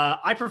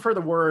 I prefer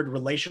the word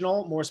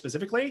relational more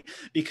specifically,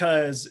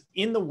 because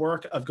in the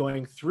work of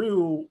going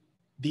through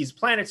these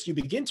planets, you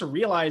begin to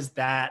realize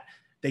that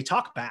they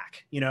talk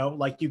back,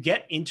 like you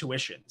get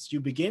intuitions. You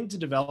begin to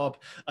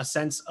develop a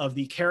sense of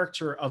the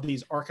character of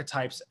these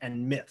archetypes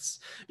and myths.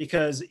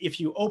 Because if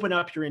you open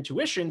up your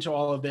intuition to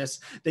all of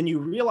this, then you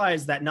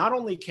realize that not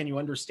only can you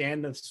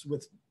understand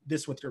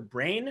this with your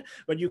brain,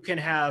 but you can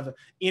have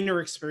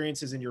inner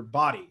experiences in your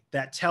body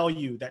that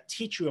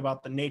teach you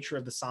about the nature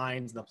of the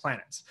signs and the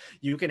planets.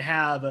 You can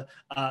have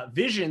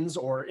visions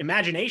or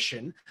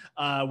imagination,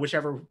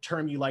 whichever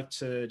term you like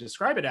to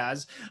describe it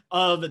as,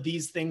 of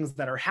these things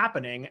that are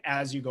happening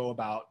as you go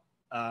about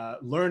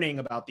learning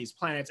about these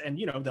planets. And,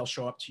 they'll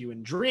show up to you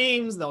in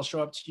dreams, they'll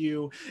show up to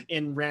you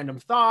in random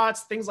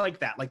thoughts, things like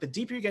that. Like the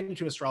deeper you get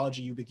into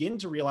astrology, you begin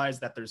to realize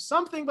that there's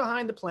something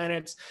behind the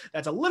planets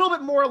that's a little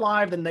bit more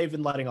alive than they've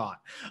been letting on.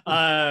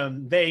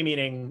 They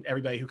meaning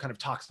everybody who kind of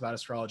talks about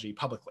astrology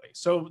publicly.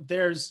 So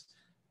there's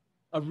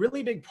a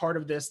really big part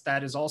of this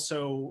that has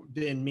also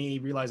been me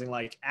realizing,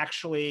 like,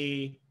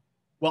 actually,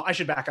 well, I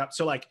should back up.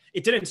 So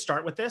it didn't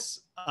start with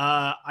this.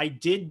 I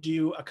did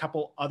do a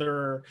couple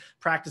other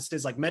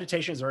practices, like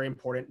meditation is very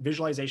important.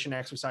 Visualization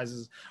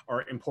exercises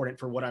are important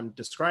for what I'm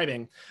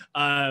describing.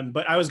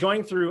 But I was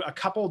going through a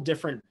couple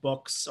different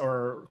books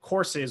or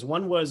courses.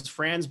 One was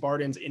Franz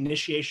Barden's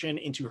Initiation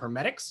into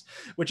Hermetics,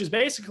 which is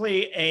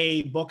basically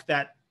a book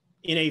that,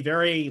 in a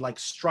very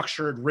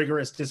structured,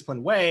 rigorous,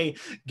 disciplined way,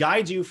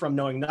 guides you from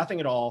knowing nothing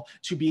at all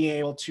to being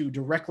able to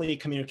directly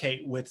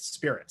communicate with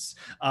spirits,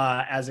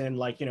 as in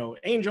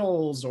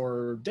angels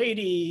or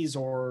deities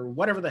or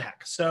whatever the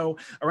heck. So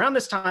around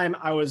this time,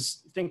 I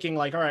was thinking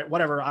all right,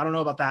 whatever, I don't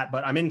know about that,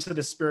 but I'm into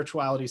the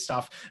spirituality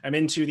stuff. I'm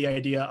into the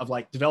idea of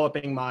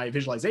developing my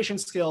visualization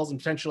skills and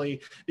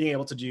potentially being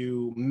able to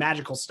do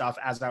magical stuff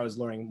as I was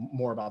learning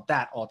more about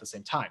that all at the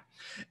same time.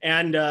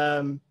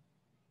 And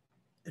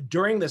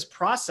during this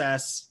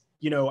process,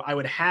 I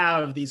would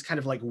have these kind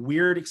of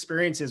weird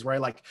experiences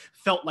where I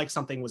felt like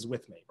something was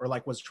with me or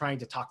was trying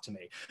to talk to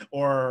me.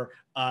 Or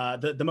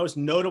the most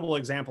notable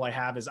example I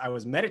have is I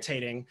was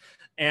meditating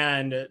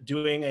and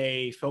doing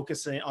a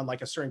focus on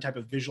a certain type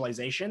of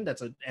visualization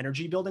that's an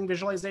energy building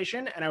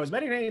visualization. And I was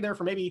meditating there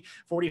for maybe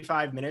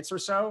 45 minutes or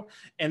so.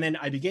 And then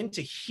I begin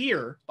to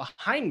hear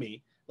behind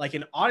me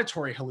an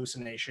auditory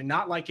hallucination,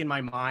 not in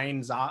my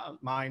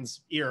mind's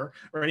ear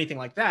or anything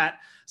like that,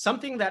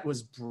 something that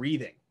was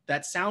breathing,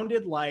 that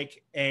sounded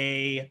like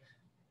a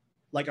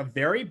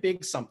very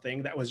big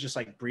something that was just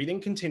breathing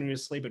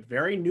continuously, but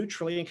very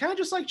neutrally and kind of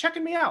just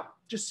checking me out,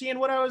 just seeing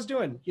what I was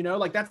doing,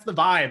 that's the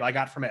vibe I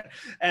got from it.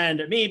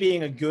 And me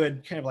being a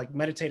good kind of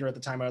meditator at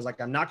the time, I was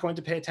I'm not going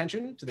to pay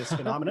attention to this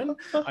phenomenon.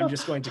 I'm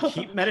just going to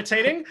keep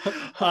meditating.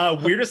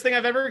 Weirdest thing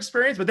I've ever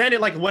experienced. But then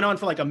it went on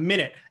for a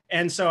minute.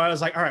 And so I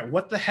was all right,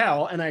 what the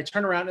hell? And I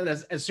turn around, and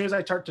as soon as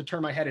I start to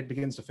turn my head, it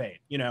begins to fade,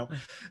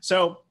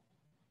 So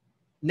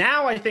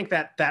now I think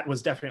that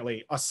was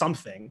definitely a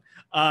something.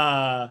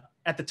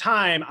 At the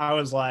time, I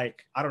was I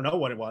don't know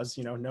what it was,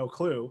 no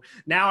clue.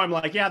 Now I'm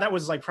yeah, that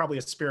was probably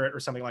a spirit or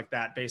something like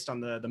that, based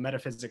on the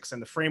metaphysics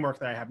and the framework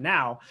that I have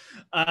now.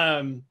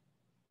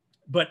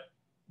 But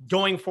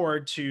going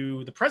forward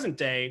to the present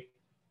day,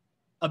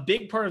 a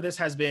big part of this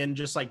has been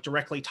just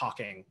directly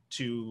talking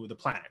to the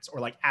planets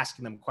or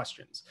asking them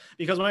questions.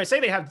 Because when I say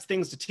they have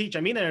things to teach,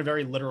 I mean that in a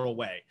very literal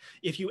way.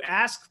 If you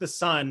ask the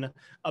sun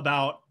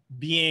about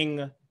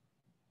being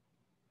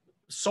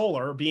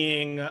solar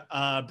being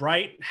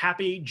bright,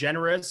 happy,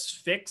 generous,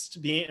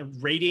 fixed, being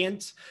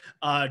radiant,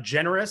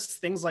 generous,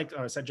 things like,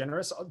 oh, I said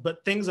generous,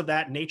 but things of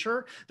that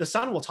nature, the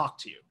sun will talk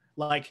to you.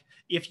 Like,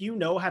 if you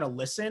know how to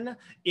listen,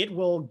 it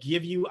will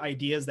give you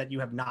ideas that you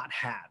have not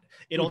had.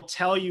 It'll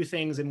tell you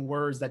things in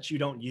words that you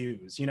don't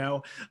use, you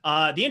know?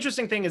 The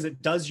interesting thing is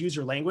it does use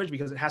your language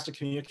because it has to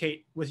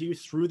communicate with you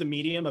through the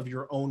medium of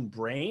your own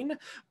brain,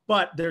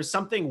 but there's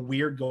something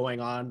weird going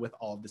on with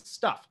all of this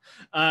stuff.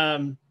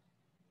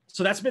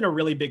 So that's been a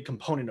really big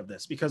component of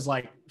this because,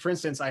 like, for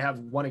instance, I have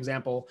one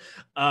example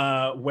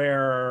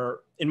where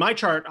in my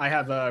chart, I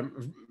have a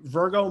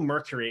Virgo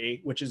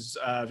Mercury, which is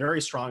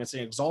very strong. It's an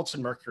exalted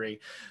Mercury.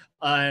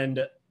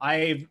 And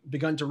I've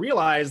begun to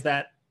realize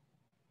that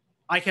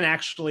I can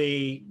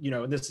actually, you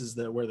know, this is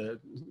where the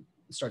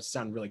starts to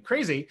sound really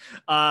crazy,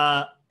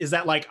 is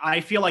that like I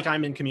feel like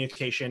I'm in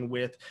communication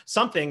with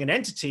something, an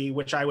entity,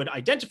 which I would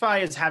identify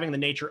as having the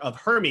nature of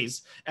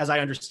Hermes, as I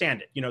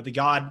understand it. You know, the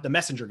god, the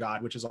messenger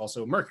god, which is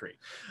also Mercury.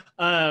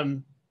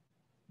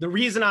 The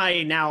reason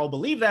I now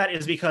believe that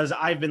is because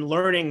I've been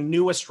learning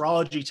new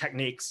astrology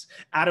techniques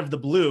out of the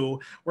blue,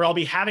 where I'll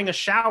be having a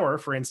shower,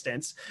 for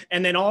instance,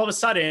 and then all of a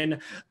sudden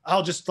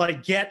I'll just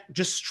like get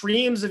just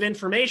streams of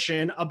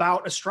information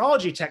about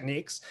astrology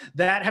techniques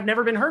that have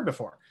never been heard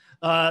before.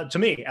 To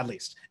me, at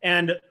least.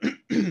 And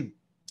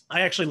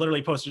I actually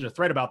literally posted a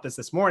thread about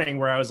this morning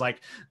where I was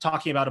like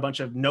talking about a bunch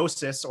of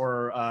gnosis,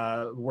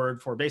 or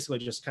word for basically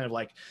just kind of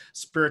like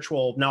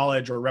spiritual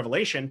knowledge or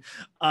revelation,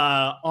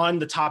 on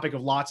the topic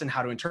of lots and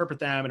how to interpret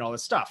them and all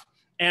this stuff.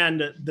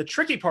 And the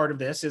tricky part of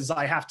this is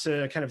I have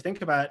to kind of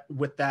think about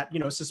with that, you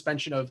know,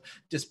 suspension of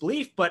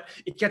disbelief, but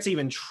it gets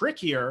even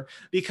trickier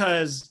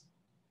because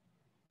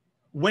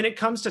when it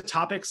comes to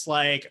topics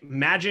like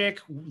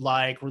magic,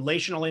 like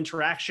relational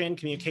interaction,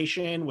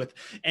 communication with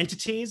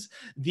entities,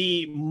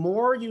 the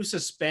more you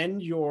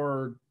suspend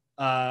your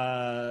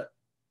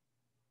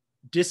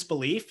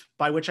disbelief,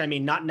 by which I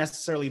mean not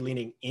necessarily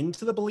leaning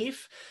into the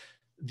belief,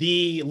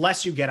 the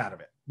less you get out of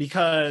it.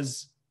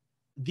 Because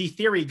the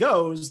theory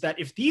goes that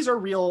if these are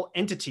real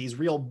entities,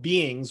 real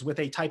beings with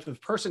a type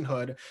of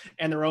personhood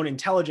and their own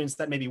intelligence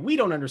that maybe we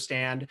don't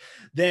understand,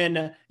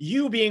 then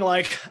you being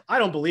like, I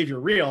don't believe you're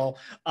real,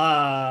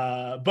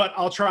 but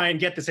I'll try and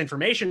get this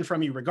information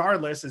from you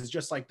regardless, is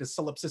just like this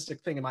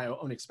solipsistic thing in my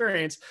own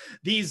experience.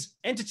 These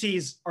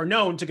entities are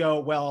known to go,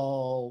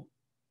 well,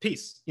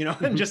 peace, you know,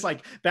 and just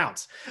like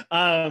bounce.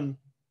 And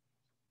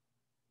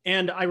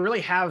I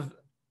really have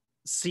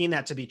seen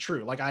that to be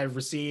true. Like, I've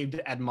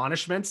received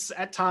admonishments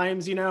at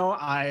times, you know,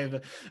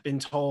 I've been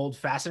told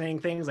fascinating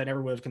things I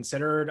never would have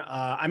considered.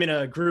 I'm in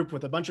a group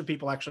with a bunch of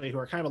people actually who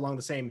are kind of along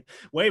the same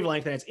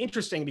wavelength. And it's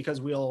interesting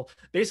because we'll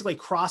basically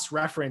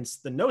cross-reference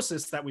the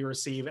gnosis that we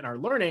receive in our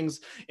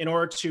learnings in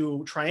order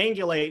to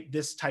triangulate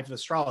this type of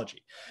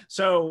astrology.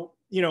 So,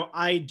 you know,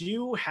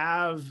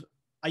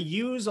 I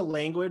use a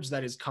language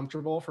that is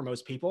comfortable for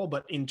most people,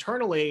 but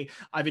internally,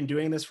 I've been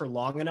doing this for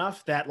long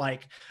enough that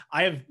like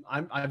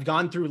I've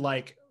gone through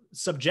like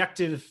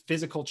subjective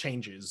physical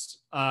changes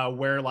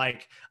where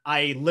like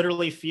I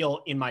literally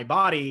feel in my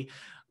body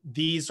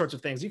these sorts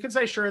of things. You can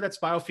say, sure, that's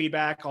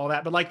biofeedback, all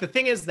that. But like the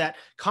thing is that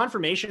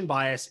confirmation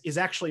bias is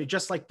actually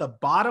just like the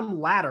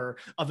bottom ladder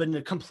of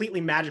a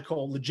completely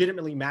magical,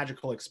 legitimately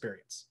magical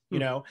experience, you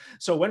know?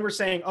 So when we're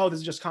saying, oh, this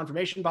is just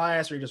confirmation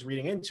bias, or you're just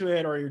reading into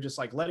it, or you're just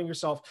like letting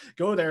yourself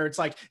go there, it's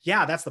like,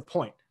 yeah, that's the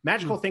point.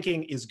 Magical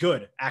thinking is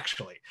good,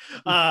 actually.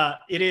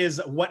 It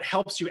is what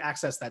helps you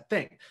access that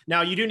thing.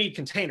 Now, you do need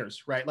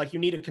containers, right? Like you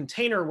need a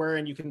container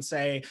wherein you can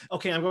say,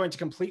 okay, I'm going to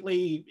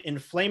completely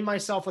inflame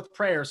myself with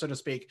prayer, so to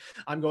speak.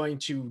 I'm going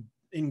to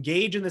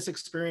engage in this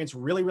experience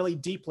really, really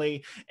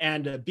deeply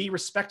and be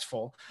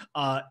respectful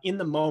in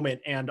the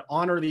moment and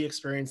honor the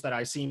experience that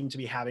I seem to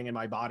be having in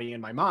my body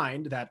and my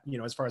mind that, you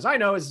know, as far as I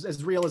know, is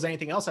as real as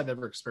anything else I've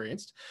ever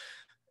experienced.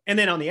 And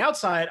then on the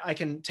outside, I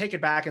can take it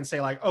back and say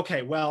like,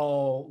 okay,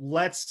 well,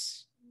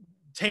 let's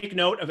take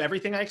note of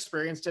everything I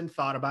experienced and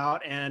thought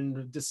about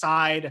and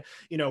decide,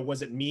 you know,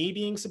 was it me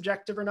being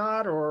subjective or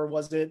not, or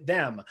was it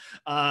them?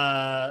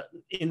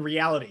 In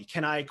reality,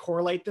 can I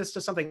correlate this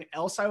to something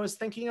else I was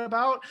thinking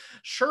about?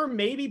 Sure,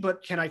 maybe,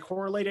 but can I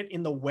correlate it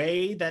in the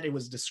way that it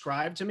was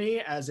described to me,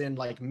 as in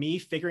like me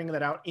figuring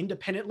that out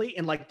independently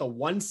in like the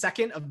 1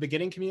 second of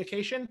beginning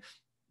communication?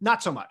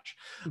 Not so much.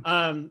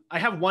 I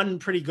have one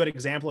pretty good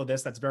example of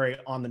this that's very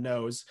on the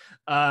nose.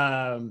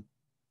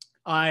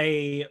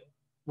 I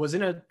was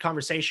in a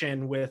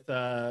conversation with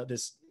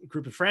this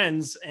group of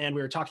friends, and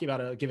we were talking about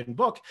a given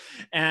book.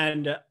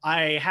 And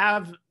I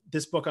have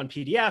this book on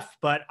PDF,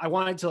 but I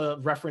wanted to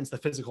reference the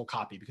physical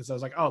copy because I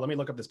was like, oh, let me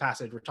look up this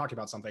passage. We're talking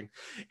about something.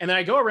 And then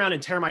I go around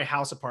and tear my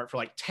house apart for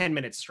like 10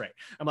 minutes straight.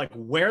 I'm like,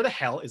 where the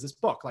hell is this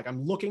book? Like,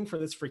 I'm looking for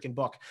this freaking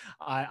book.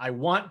 I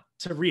want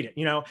to read it,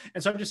 you know?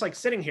 And so I'm just like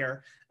sitting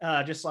here,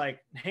 just like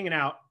hanging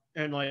out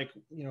and like,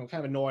 you know,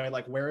 kind of annoyed,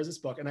 like, where is this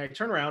book? And I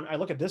turn around, I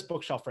look at this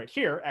bookshelf right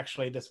here,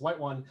 actually, this white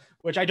one,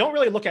 which I don't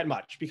really look at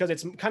much because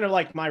it's kind of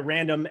like my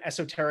random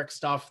esoteric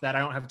stuff that I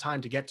don't have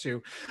time to get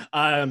to.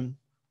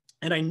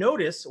 And I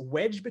notice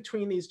wedged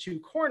between these two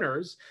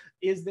corners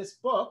is this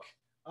book.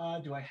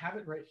 Do I have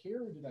it right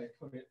here, or did I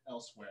put it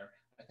elsewhere?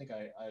 I think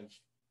I've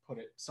put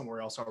it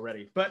somewhere else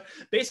already. But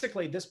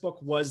basically, this book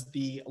was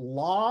the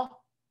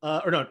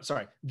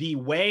The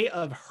Way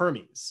of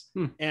Hermes.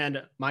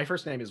 And my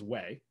first name is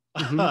Way.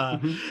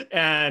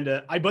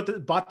 And I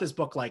bought this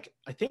book like,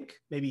 I think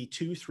maybe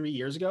 2-3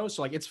 years ago.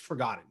 So like it's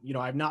forgotten,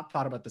 I've not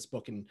thought about this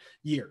book in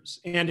years.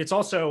 And it's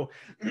also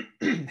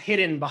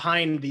hidden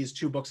behind these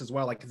two books as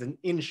well. Like it's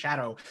in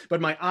shadow,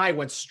 but my eye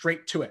went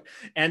straight to it.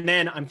 And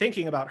then I'm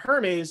thinking about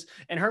Hermes,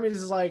 and Hermes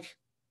is like,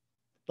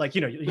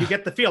 you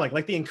get the feeling,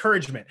 like the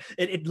encouragement.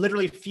 It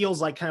literally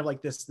feels like kind of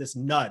like this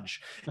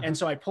nudge. And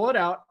so I pull it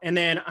out, and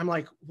then I'm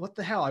like, what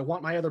the hell? I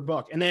want my other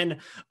book. And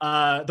then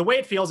the way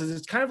it feels is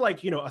it's kind of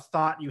like, a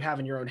thought you have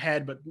in your own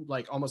head, but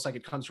like almost like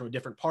it comes from a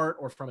different part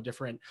or from a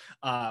different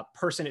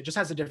person. It just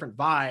has a different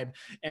vibe.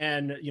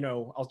 And,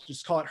 I'll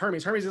just call it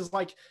Hermes. Hermes is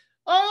like,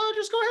 oh,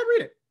 just go ahead,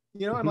 read it.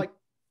 I'm like,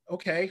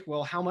 okay,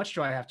 well, how much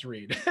do I have to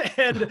read?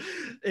 And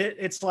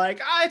it's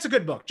like, it's a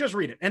good book, just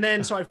read it. And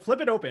then, so I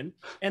flip it open,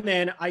 and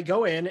then I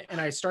go in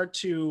and I start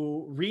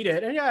to read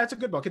it. And yeah, it's a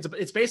good book.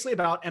 It's basically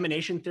about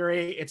emanation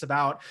theory. It's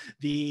about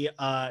the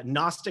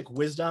Gnostic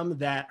wisdom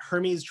that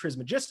Hermes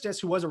Trismegistus,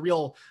 who was a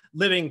real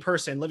living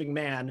person, living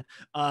man,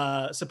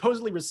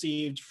 supposedly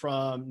received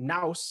from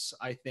Nous,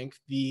 I think,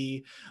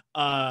 the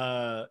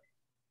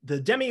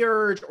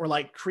demiurge or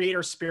like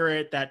creator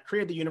spirit that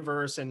created the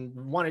universe and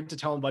wanted to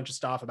tell him a bunch of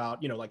stuff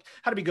about, like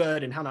how to be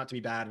good and how not to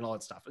be bad and all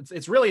that stuff.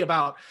 It's really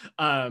about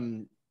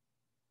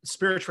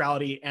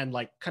spirituality and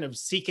like kind of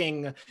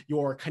seeking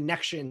your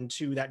connection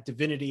to that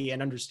divinity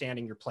and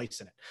understanding your place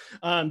in it.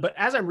 But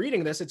as I'm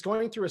reading this, it's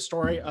going through a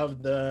story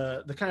of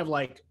the kind of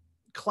like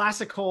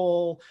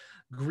classical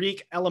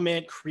Greek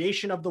element,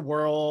 creation of the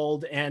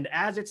world. And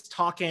as it's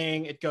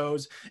talking, it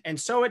goes, and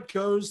so it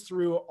goes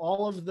through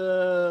all of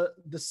the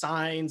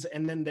signs.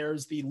 And then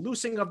there's the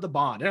loosing of the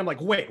bond. And I'm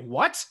like, wait,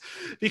 what?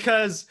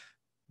 Because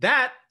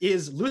that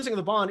is losing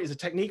the bond is a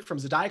technique from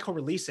zodiacal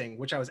releasing,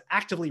 which I was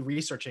actively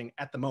researching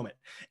at the moment.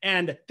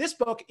 And this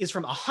book is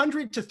from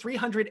 100 to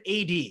 300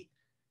 AD.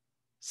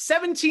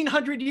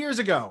 1700 years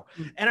ago.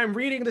 And I'm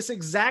reading this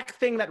exact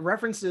thing that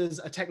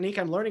references a technique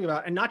I'm learning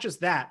about. And not just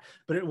that,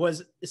 but it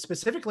was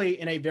specifically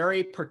in a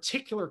very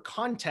particular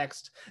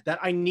context that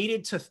I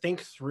needed to think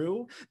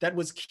through that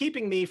was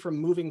keeping me from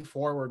moving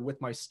forward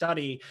with my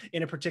study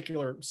in a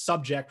particular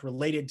subject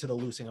related to the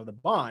loosing of the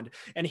bond.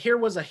 And here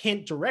was a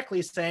hint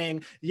directly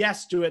saying,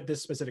 yes, do it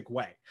this specific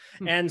way.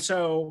 And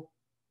so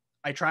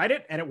I tried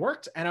it and it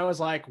worked. And I was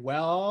like,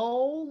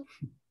 well,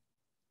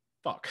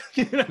 fuck,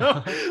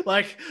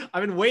 like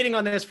I've been waiting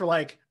on this for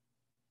like,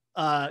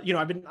 I've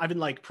been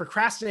like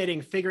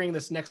procrastinating, figuring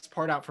this next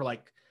part out for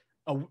like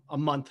a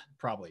month,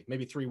 probably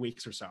maybe 3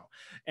 weeks or so.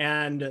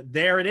 And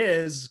there it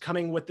is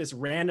coming with this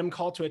random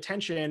call to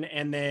attention.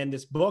 And then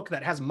this book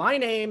that has my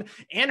name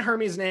and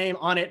Hermes' name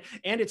on it.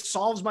 And it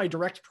solves my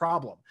direct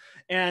problem.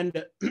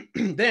 And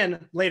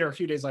then later, a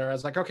few days later, I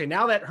was like, okay,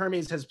 now that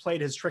Hermes has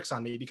played his tricks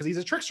on me, because he's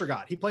a trickster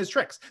god, he plays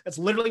tricks. That's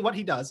literally what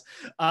he does.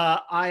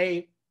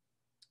 I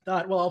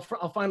thought, well,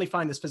 I'll finally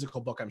find this physical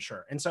book, I'm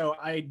sure. And so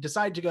I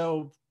decided to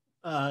go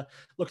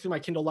look through my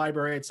Kindle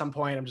library at some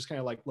point. I'm just kind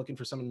of like looking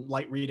for some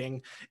light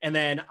reading. And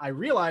then I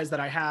realized that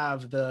I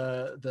have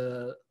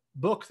the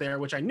book there,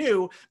 which I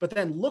knew, but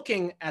then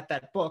looking at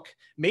that book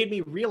made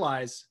me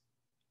realize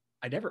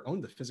I never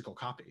owned the physical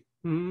copy.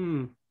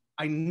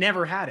 I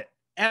never had it,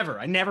 ever.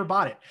 I never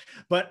bought it,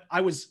 but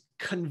I was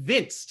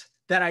convinced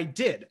that I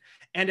did.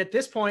 And at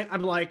this point,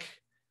 I'm like,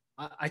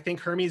 I think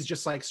Hermes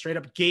just like straight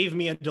up gave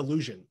me a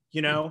delusion,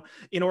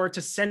 in order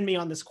to send me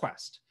on this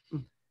quest.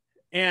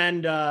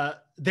 And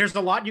there's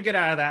a lot you get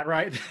out of that,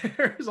 right?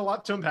 There's a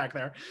lot to unpack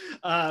there.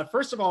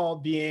 First of all,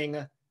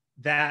 being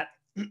that,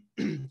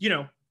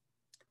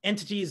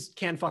 entities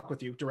can fuck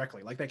with you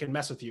directly, like they can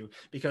mess with you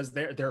because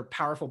they're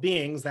powerful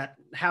beings that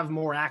have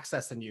more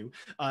access than you,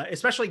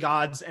 especially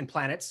gods and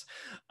planets.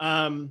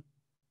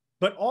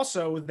 But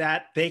also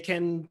that they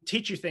can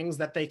teach you things,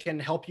 that they can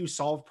help you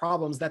solve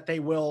problems, that they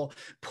will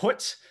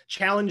put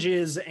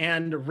challenges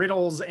and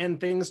riddles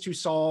and things to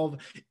solve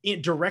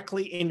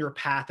directly in your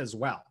path as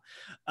well.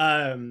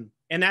 And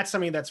that's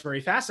something that's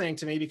very fascinating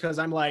to me because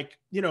I'm like,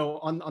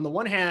 on the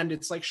one hand,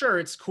 it's like, sure,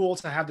 it's cool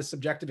to have the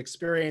subjective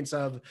experience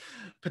of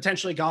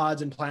potentially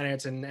gods and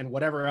planets and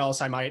whatever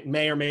else I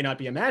may or may not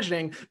be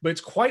imagining, but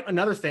it's quite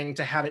another thing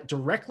to have it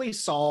directly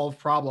solve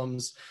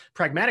problems,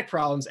 pragmatic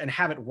problems, and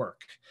have it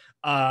work.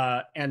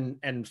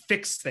 And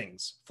fix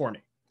things for me.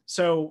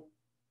 So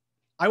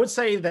I would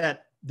say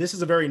that this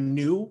is a very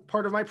new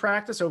part of my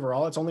practice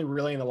overall. It's only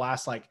really in the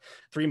last like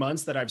 3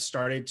 months that I've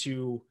started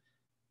to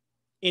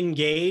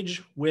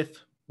engage with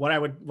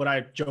what I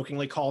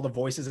jokingly call the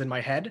voices in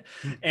my head.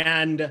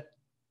 And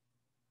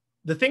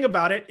the thing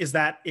about it is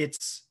that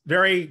it's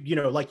very,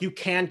 like you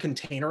can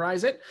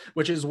containerize it,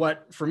 which is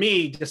what for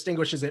me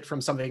distinguishes it from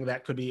something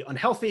that could be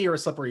unhealthy or a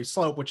slippery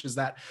slope, which is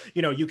that,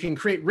 you can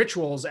create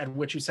rituals at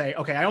which you say,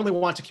 okay, I only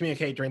want to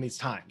communicate during these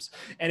times.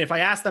 And if I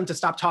ask them to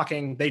stop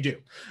talking, they do.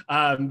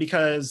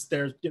 Because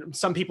there's,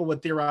 some people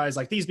would theorize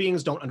like these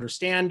beings don't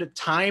understand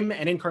time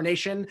and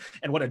incarnation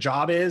and what a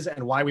job is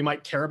and why we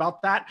might care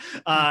about that.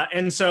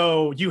 And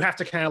so you have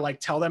to kind of like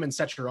tell them and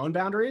set your own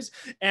boundaries.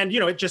 And,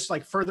 it just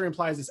like further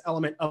implies this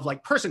element of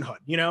like personhood,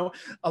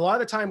 a lot of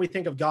the time we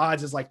think of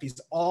gods as like these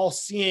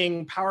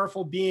all-seeing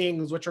powerful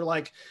beings which are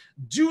like,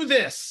 do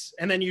this,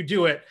 and then you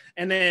do it,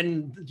 and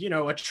then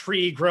a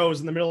tree grows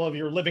in the middle of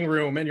your living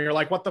room and you're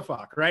like, what the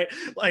fuck, right?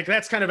 Like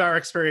that's kind of our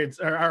experience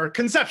or our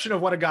conception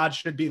of what a god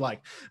should be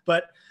like.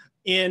 But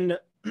in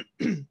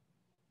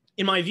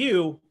my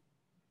view,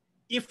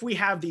 if we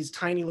have these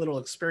tiny little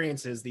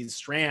experiences, these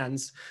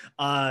strands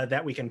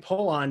that we can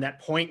pull on that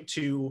point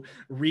to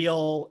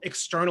real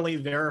externally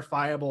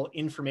verifiable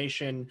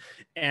information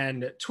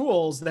and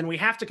tools, then we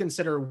have to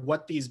consider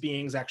what these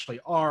beings actually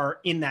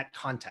are in that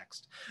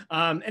context.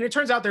 And it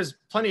turns out there's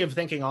plenty of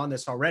thinking on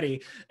this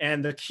already.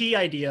 And the key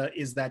idea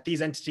is that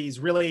these entities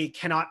really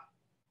cannot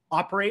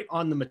operate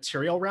on the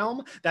material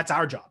realm. That's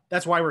our job.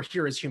 That's why we're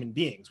here as human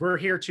beings. We're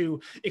here to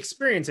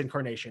experience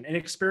incarnation and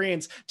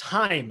experience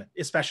time,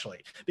 especially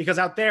because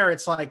out there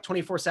it's like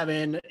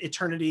 24/7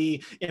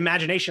 eternity,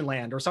 imagination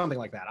land or something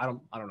like that. I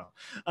don't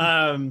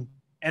know.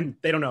 And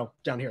they don't know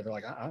down here. They're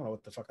like, I don't know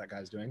what the fuck that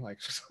guy's doing. Like,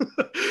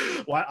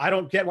 why I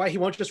don't get why he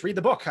won't just read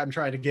the book I'm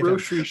trying to give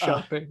grocery him.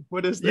 Shopping.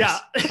 What is this?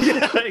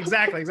 Yeah,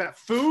 exactly.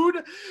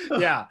 Food.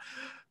 Yeah.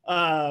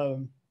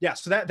 Yeah.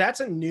 So that's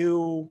a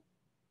new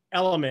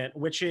element,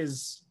 which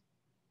is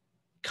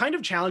kind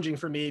of challenging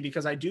for me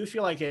because I do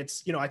feel like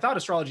it's, I thought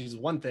astrology is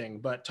one thing,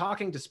 but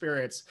talking to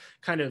spirits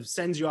kind of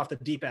sends you off the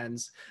deep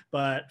ends.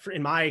 But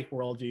in my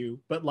worldview,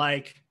 but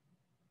like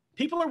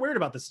people are weird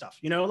about this stuff,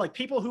 like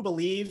people who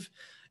believe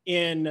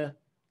in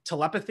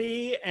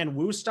telepathy and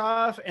woo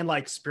stuff and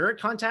like spirit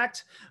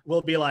contact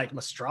will be like,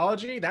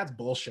 astrology, that's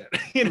bullshit.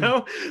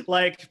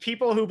 Like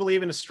people who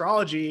believe in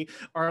astrology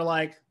are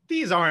like,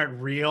 these aren't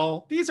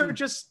real. These are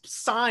just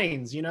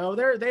signs, they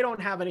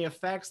don't have any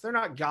effects. They're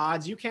not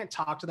gods. You can't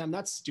talk to them.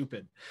 That's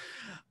stupid.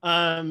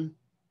 As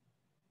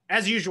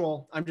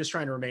usual, I'm just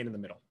trying to remain in the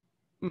middle.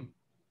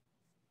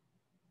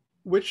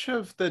 Which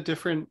of the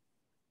different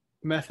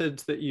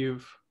methods that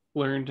you've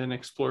learned and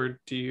explored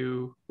do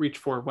you reach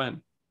for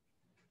when?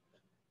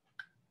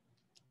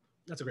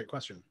 That's a great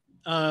question.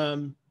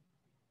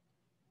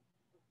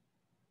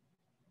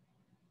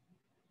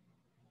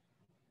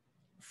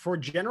 For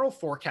general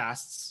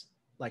forecasts,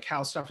 like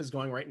how stuff is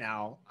going right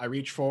now, I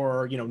reach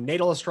for,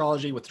 natal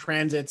astrology with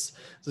transits,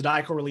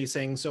 zodiacal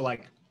releasing. So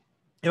like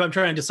if I'm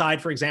trying to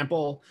decide, for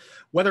example,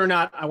 whether or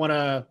not I want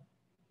to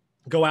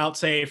go out,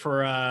 say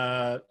for,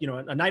 a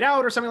night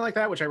out or something like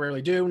that, which I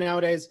rarely do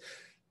nowadays,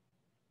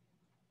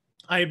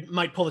 I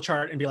might pull the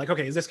chart and be like,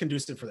 okay, is this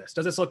conducive for this?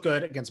 Does this look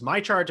good against my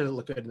chart? Does it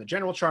look good in the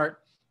general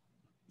chart?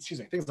 Excuse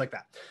me, things like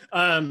that.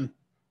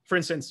 For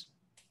instance,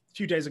 a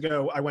few days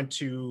ago, I went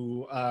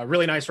to a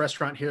really nice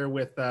restaurant here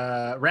with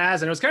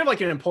Raz, and it was kind of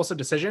like an impulsive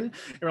decision.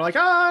 And we're like,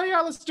 oh, yeah,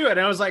 let's do it.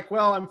 And I was like,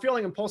 well, I'm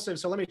feeling impulsive,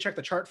 so let me check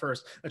the chart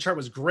first. The chart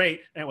was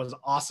great, and it was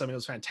awesome. It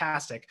was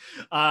fantastic.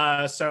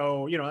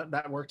 So,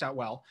 that worked out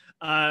well.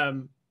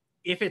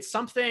 If it's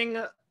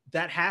something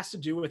that has to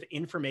do with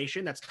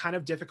information that's kind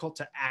of difficult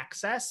to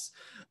access,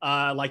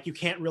 like you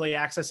can't really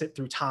access it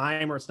through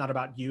time, or it's not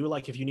about you.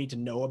 Like if you need to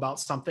know about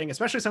something,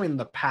 especially something in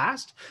the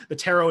past, the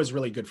tarot is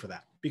really good for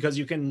that because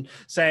you can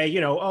say,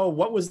 oh,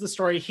 what was the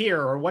story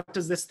here? Or what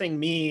does this thing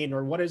mean?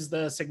 Or what is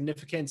the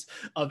significance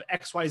of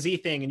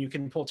XYZ thing? And you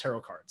can pull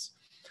tarot cards.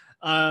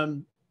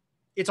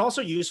 It's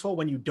also useful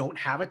when you don't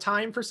have a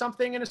time for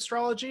something in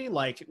astrology,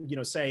 like,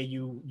 say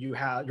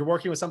you're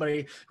working with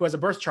somebody who has a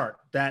birth chart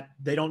that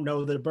they don't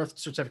know the birth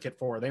certificate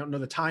for, they don't know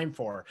the time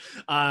for,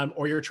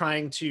 or you're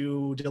trying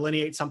to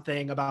delineate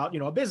something about,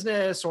 a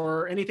business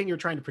or anything you're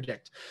trying to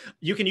predict.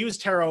 You can use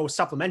tarot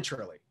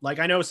supplementarily. Like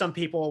I know some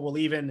people will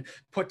even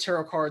put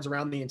tarot cards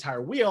around the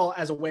entire wheel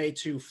as a way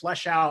to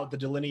flesh out the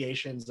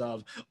delineations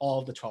of all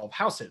of the 12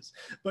 houses.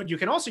 But you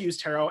can also use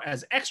tarot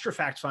as extra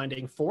fact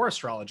finding for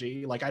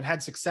astrology. Like I've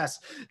had success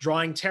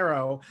drawing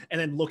tarot and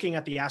then looking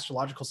at the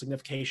astrological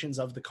significations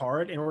of the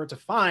card in order to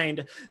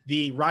find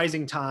the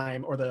rising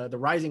time or the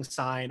rising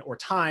sign or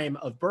time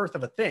of birth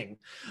of a thing,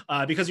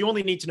 because you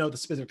only need to know the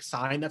specific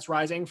sign that's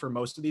rising for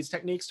most of these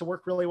techniques to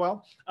work really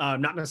well,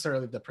 not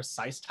necessarily the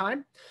precise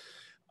time.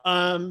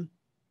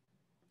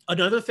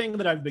 Another thing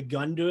that I've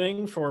begun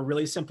doing for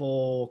really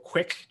simple,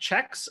 quick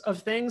checks of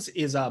things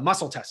is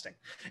muscle testing.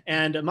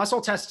 And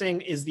muscle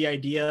testing is the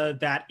idea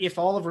that if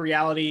all of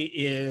reality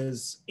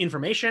is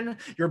information,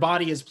 your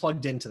body is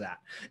plugged into that.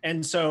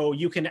 And so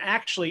you can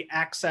actually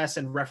access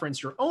and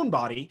reference your own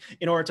body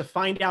in order to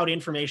find out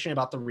information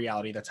about the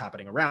reality that's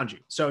happening around you.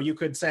 So you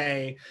could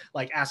say,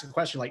 like, ask a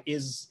question like,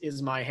 is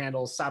my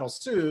handle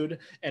Sadalsvvd,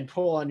 and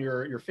pull on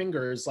your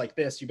fingers like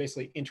this. You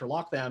basically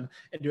interlock them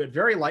and do it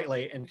very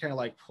lightly and kind of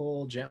like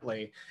pull gently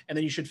gently, and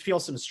then you should feel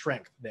some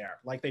strength there.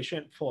 Like they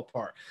shouldn't pull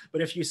apart.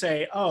 But if you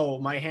say, oh,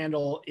 my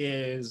handle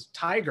is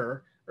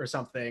tiger or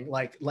something,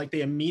 like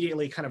they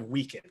immediately kind of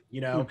weaken,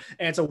 you know?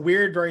 And it's a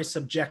weird, very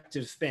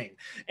subjective thing.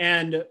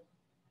 And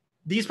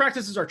these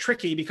practices are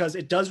tricky because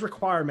it does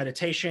require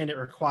meditation. It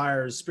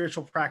requires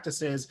spiritual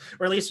practices,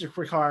 or at least it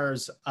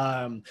requires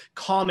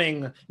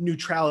calming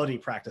neutrality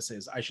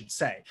practices, I should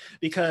say.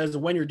 Because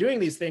when you're doing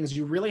these things,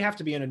 you really have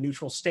to be in a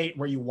neutral state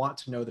where you want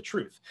to know the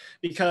truth.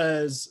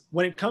 Because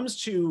when it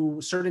comes to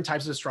certain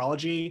types of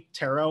astrology,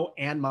 tarot,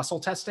 and muscle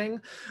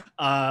testing,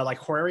 like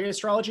horary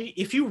astrology,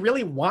 if you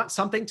really want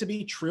something to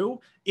be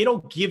true, it'll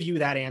give you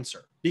that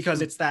answer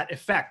because it's that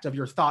effect of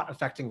your thought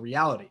affecting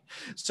reality.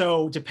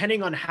 So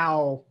depending on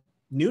how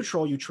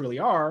neutral you truly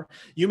are,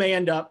 you may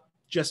end up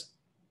just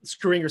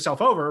screwing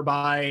yourself over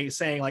by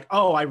saying like,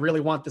 oh, I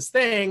really want this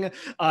thing.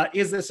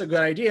 Is this a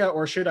good idea,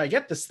 or should I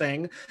get this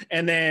thing?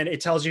 And then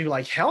it tells you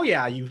like, hell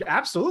yeah, you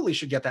absolutely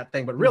should get that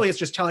thing. But really it's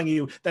just telling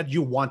you that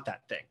you want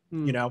that thing,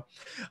 you know?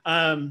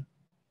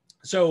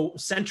 So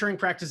centering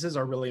practices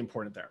are really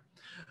important there.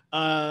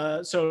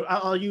 So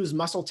I'll use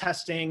muscle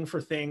testing for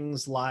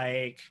things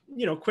like,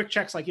 you know, quick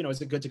checks like, you know,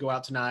 is it good to go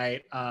out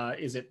tonight?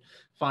 Is it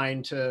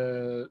fine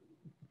to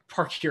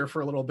park here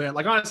for a little bit?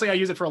 Like, honestly, I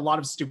use it for a lot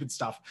of stupid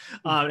stuff.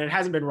 And it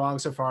hasn't been wrong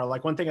so far.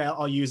 Like one thing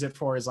I'll use it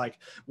for is like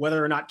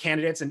whether or not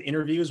candidates and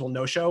interviews will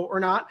no-show or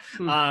not.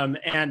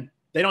 And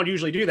they don't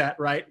usually do that,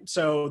 right?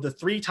 So the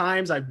 3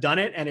 times I've done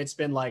it and it's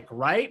been like,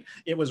 right,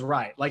 it was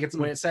right. Like it's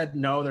when it said,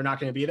 no, they're not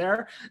going to be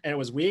there. And it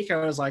was weak.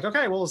 I was like,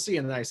 okay, well, we'll see.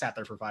 And then I sat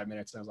there for 5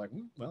 minutes and I was like,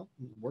 well,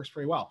 it works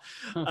pretty well.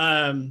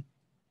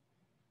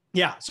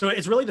 Yeah. So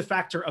it's really the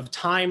factor of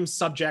time,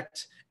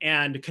 subject,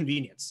 and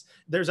convenience.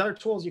 There's other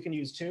tools you can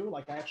use too.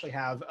 Like I actually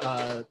have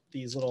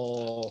these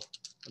little,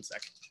 one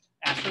sec,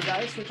 Astro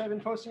dice, which I've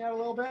been posting out a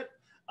little bit.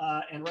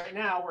 And right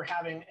now we're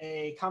having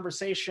a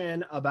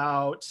conversation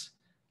about,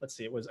 let's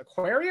see, it was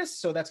Aquarius.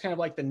 So that's kind of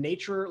like the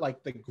nature,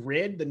 like the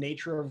grid, the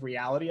nature of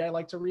reality. I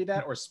like to read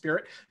that, or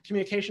spirit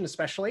communication,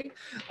 especially.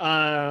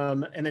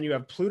 And then you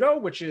have Pluto,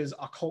 which is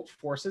occult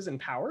forces and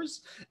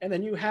powers. And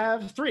then you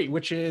have 3,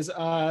 which is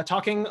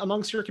talking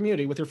amongst your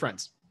community with your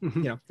friends.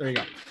 You know, there you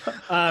go.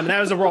 And that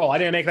was a roll. I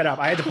didn't make that up.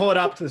 I had to pull it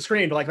up to the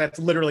screen, but like that's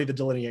literally the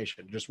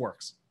delineation. It just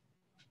works.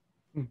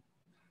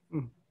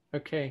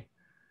 Okay.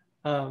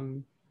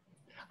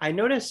 I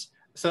notice,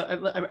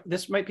 so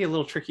this might be a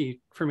little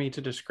tricky for me to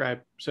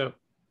describe, so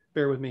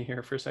bear with me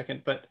here for a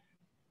second, but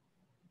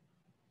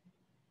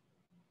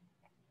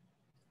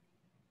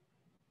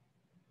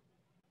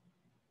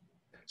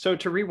so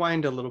to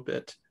rewind a little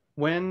bit,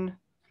 when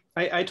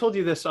I told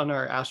you this on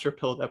our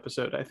Astropilled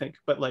episode, I think,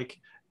 but like,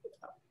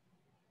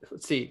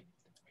 let's see,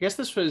 I guess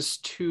this was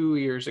 2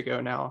 years ago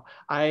now.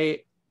 I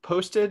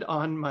posted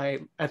on my,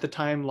 at the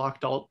time,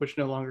 Locked Alt, which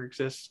no longer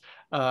exists.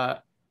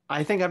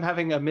 I think I'm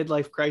having a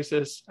midlife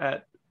crisis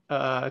at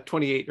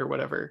 28 or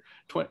whatever.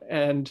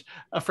 And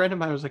a friend of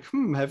mine was like,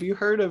 have you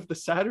heard of the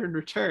Saturn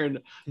return?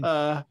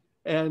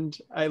 And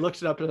I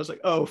looked it up and I was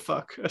like, oh,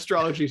 fuck,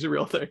 astrology is a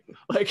real thing.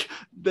 Like,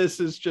 this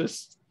is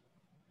just,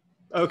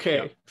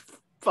 okay,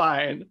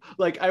 fine.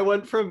 Like, I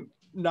went from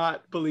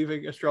not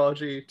believing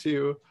astrology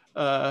to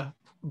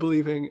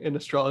believing in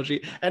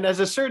astrology. And as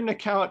a certain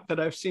account that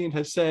I've seen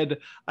has said,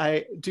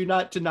 I do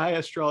not deny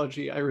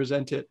astrology, I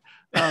resent it.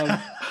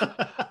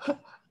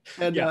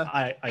 And yeah,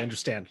 I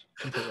understand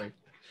completely.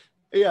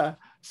 Yeah.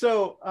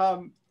 So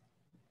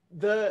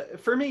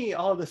for me,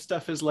 all of this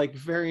stuff is like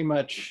very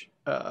much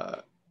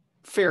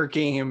fair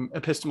game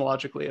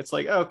epistemologically. It's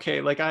like,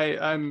 okay, like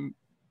I'm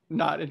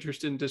not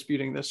interested in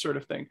disputing this sort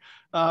of thing.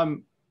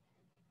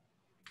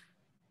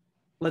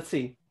 Let's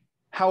see.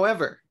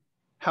 However,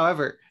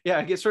 yeah,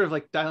 I get sort of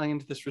like dialing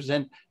into this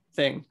resent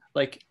thing.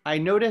 Like I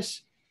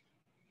notice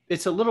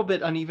it's a little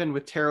bit uneven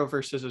with tarot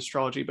versus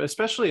astrology, but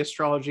especially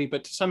astrology,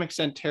 but to some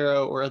extent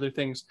tarot or other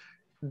things,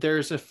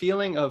 there's a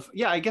feeling of,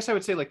 yeah, I guess I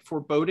would say like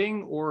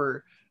foreboding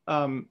or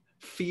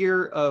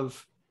fear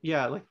of,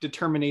 yeah, like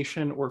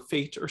determination or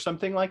fate or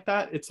something like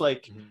that. It's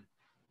like,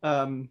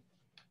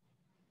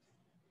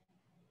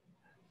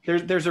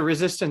 there's a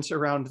resistance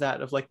around that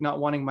of like not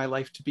wanting my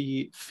life to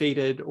be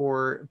fated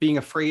or being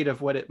afraid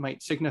of what it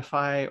might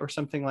signify or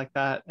something like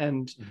that.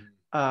 And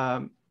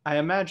I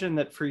imagine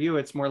that for you,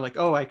 it's more like,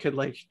 oh, I could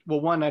like,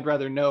 well, 1, I'd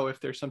rather know if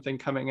there's something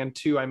coming, and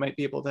 2, I might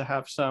be able to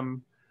have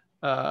some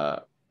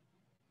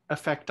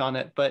effect on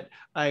it. But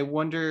I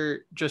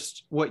wonder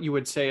just what you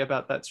would say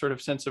about that sort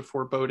of sense of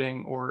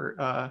foreboding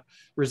or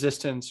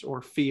resistance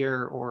or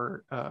fear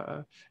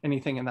or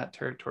anything in that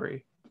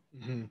territory.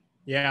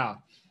 Yeah,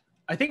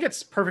 I think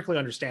it's perfectly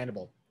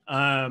understandable.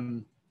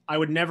 I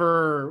would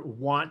never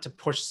want to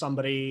push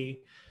somebody,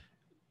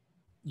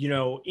 you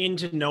know,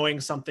 into knowing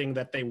something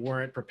that they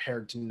weren't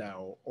prepared to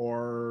know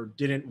or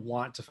didn't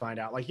want to find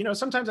out. Like, you know,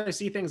 sometimes I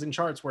see things in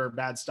charts where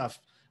bad stuff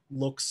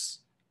looks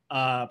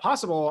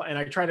possible, and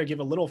I try to give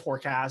a little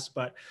forecast,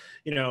 but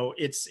you know,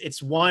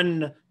 it's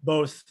one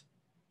both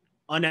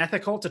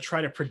unethical to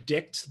try to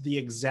predict the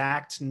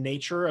exact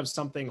nature of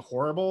something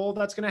horrible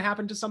that's going to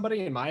happen to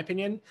somebody, in my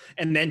opinion,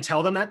 and then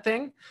tell them that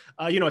thing.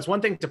 It's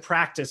one thing to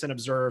practice and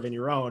observe in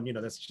your own,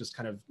 that's just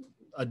kind of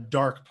a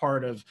dark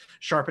part of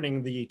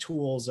sharpening the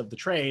tools of the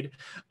trade.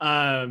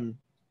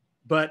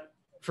 But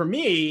for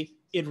me,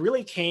 it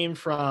really came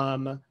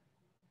from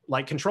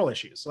like control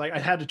issues. Like I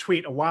had a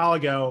tweet a while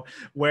ago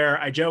where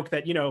I joked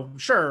that,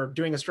 sure,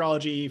 doing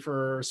astrology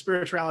for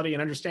spirituality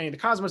and understanding the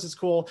cosmos is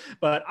cool,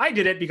 but I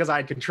did it because I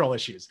had control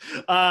issues,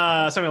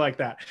 something like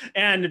that.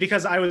 And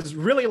because I was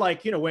really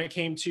like, when it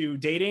came to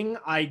dating,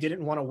 I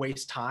didn't want to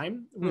waste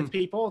time with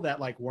people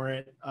that like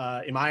weren't,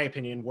 in my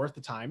opinion, worth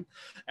the time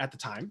at the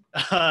time.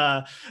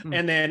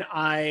 And then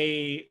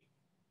I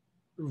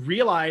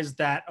realized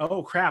that,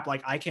 oh crap,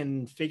 like I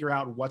can figure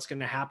out what's going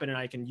to happen and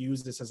I can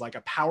use this as like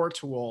a power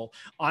tool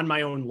on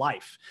my own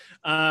life.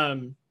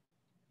 And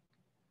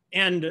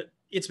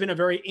it's been a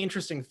very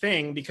interesting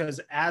thing because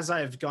as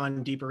I've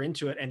gone deeper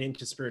into it and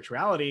into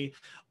spirituality,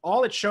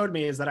 all it showed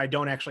me is that I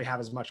don't actually have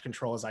as much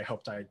control as I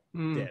hoped I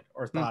did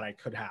or thought I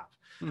could have.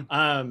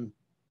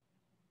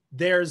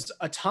 There's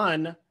a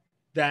ton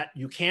that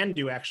you can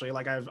do actually.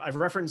 Like I've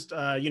referenced,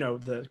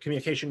 the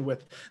communication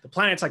with the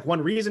planets. Like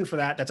one reason for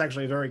that, that's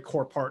actually a very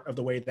core part of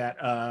the way that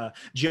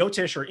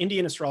Jyotish or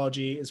Indian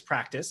astrology is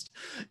practiced,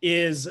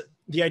 is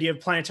the idea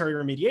of planetary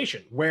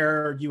remediation,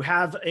 where you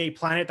have a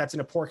planet that's in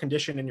a poor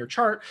condition in your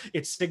chart.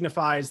 It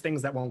signifies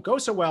things that won't go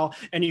so well,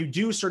 and you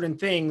do certain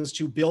things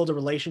to build a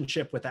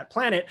relationship with that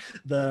planet,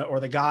 or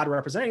the god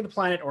representing the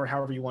planet, or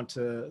however you want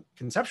to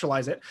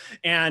conceptualize it,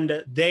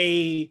 and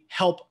they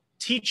help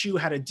teach you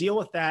how to deal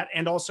with that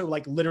and also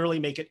like literally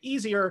make it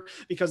easier,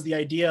 because the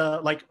idea,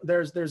 like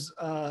there's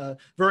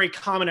very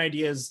common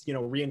ideas,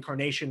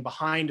 reincarnation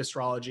behind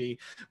astrology,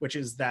 which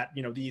is that,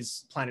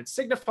 these planets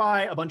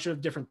signify a bunch of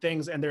different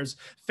things, and there's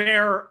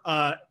fair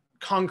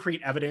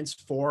concrete evidence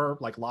for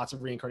like lots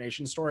of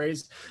reincarnation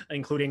stories,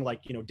 including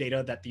like,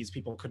 data that these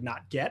people could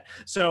not get.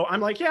 So I'm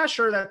like, yeah,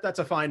 sure, that's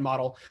a fine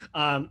model.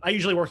 I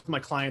usually work with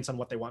my clients on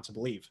what they want to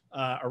believe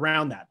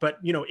around that. But,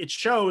 it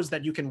shows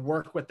that you can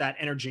work with that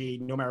energy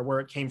no matter where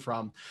it came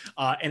from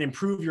and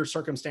improve your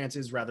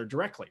circumstances rather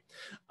directly.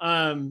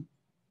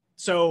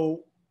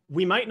 So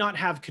we might not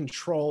have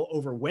control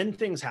over when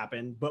things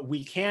happen, but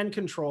we can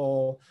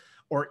control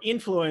or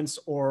influence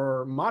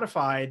or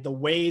modify the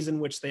ways in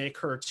which they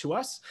occur to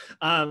us.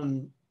 A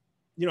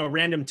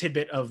random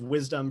tidbit of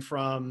wisdom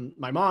from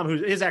my mom,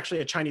 who is actually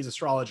a Chinese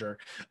astrologer,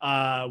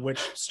 which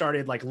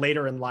started like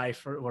later in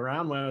life,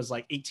 around when I was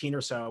like 18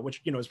 or so,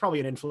 which, is probably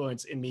an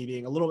influence in me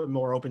being a little bit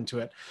more open to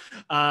it.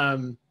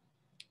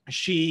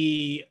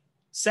 She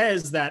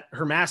says that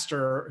her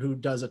master, who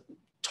does a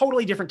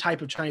totally different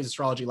type of Chinese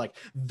astrology, like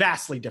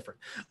vastly different,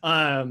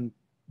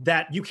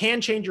 that you can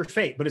change your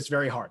fate, but it's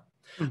very hard.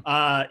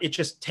 It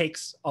just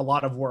takes a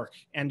lot of work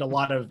and a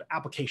lot of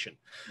application.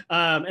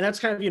 And that's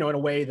kind of, in a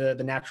way, the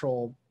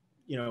natural,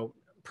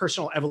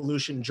 personal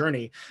evolution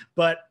journey.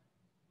 But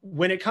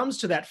when it comes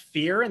to that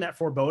fear and that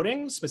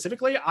foreboding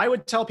specifically, I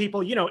would tell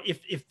people,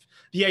 if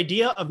the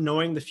idea of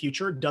knowing the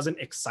future doesn't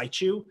excite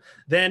you,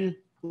 then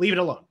leave it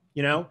alone.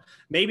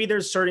 Maybe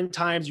there's certain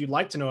times you'd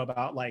like to know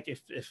about, like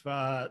if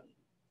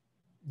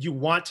you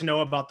want to know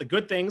about the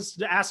good things,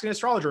 to ask an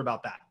astrologer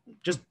about that.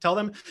 Just tell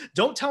them,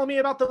 don't tell me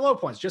about the low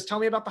points, just tell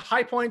me about the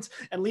high points,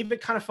 and leave it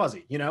kind of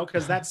fuzzy,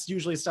 because that's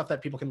usually stuff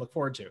that people can look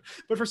forward to.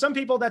 But for some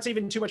people, that's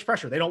even too much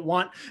pressure. They don't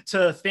want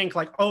to think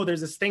like, oh,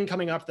 there's this thing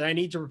coming up that I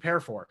need to prepare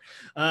for.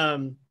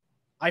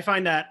 I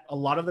find that a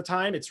lot of the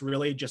time, it's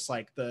really just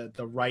like the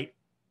right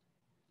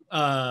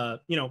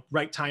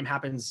right time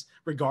happens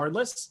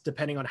regardless,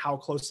 depending on how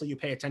closely you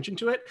pay attention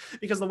to it.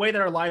 Because the way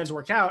that our lives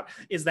work out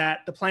is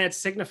that the planets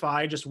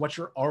signify just what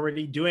you're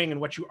already doing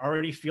and what you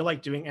already feel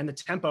like doing and the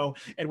tempo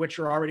at which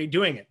you're already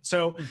doing it.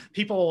 So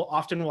people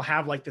often will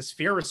have like this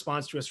fear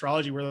response to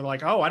astrology where they're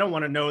like, oh, I don't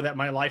want to know that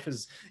my life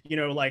is,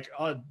 like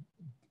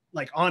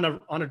on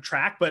a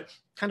track, but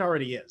kind of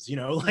already is,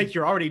 like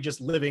you're already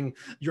just living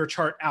your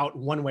chart out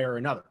one way or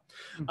another.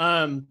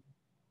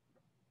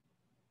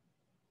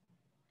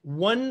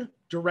 One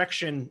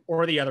direction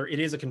or the other, it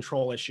is a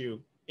control issue,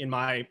 in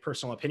my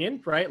personal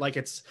opinion, right? Like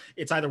it's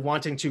either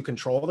wanting to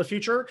control the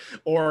future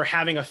or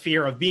having a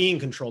fear of being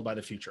controlled by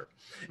the future.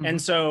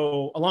 And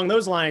so along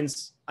those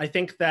lines, I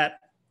think that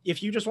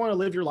if you just want to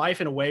live your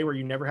life in a way where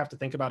you never have to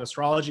think about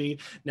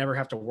astrology, never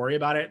have to worry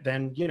about it,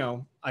 then,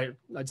 I'd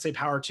say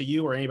power to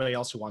you or anybody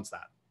else who wants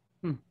that.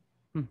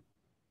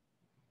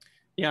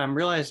 Yeah, I'm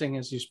realizing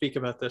as you speak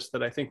about this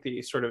that I think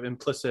the sort of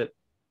implicit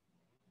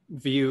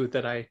view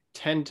that I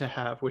tend to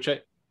have, which I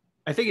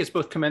think is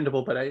both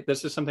commendable, but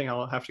this is something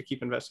I'll have to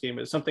keep investigating,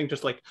 is something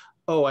just like,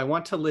 oh, I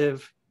want to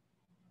live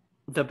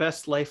the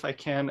best life I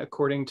can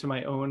according to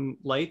my own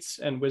lights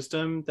and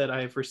wisdom that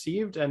I've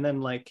received. And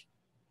then like,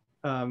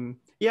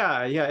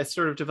 it's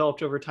sort of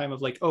developed over time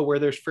of like, oh, where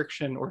there's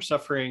friction or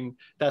suffering,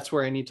 that's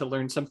where I need to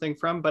learn something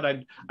from. But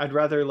I'd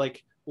rather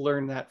like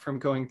learn that from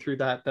going through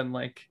that than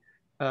like,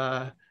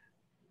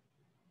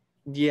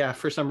 yeah,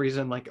 for some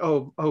reason, like,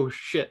 oh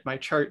shit, my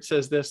chart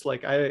says this,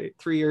 like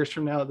 3 years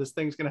from now this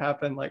thing's gonna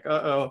happen, like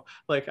uh-oh,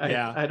 like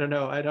Yeah. I don't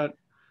know, I don't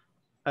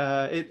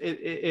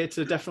it's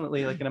a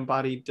definitely like an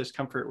embodied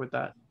discomfort with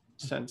that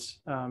sense.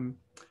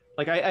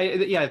 Like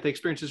yeah, the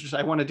experience is just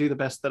I want to do the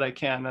best that I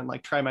can and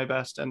like try my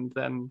best and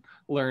then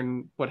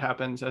learn what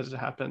happens as it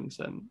happens.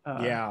 And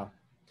Yeah.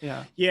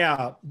 yeah.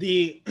 Yeah.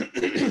 The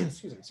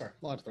excuse me, sorry,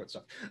 a lot of throat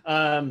stuff.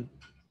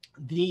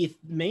 The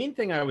main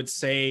thing I would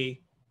say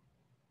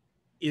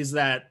is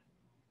that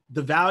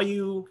the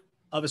value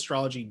of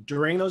astrology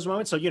during those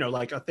moments. So,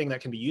 like a thing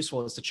that can be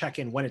useful is to check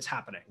in when it's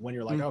happening, when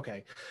you're like, Mm.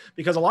 okay,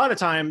 because a lot of the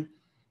time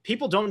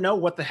people don't know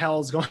what the hell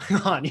is going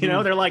on.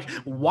 They're like,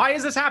 why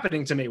is this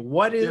happening to me?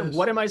 Yes.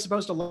 What am I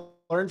supposed to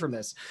learn from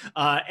this?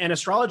 And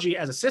astrology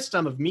as a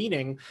system of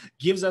meaning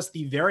gives us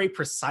the very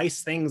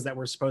precise things that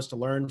we're supposed to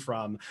learn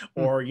from,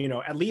 or,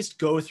 at least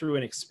go through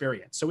an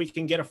experience. So we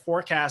can get a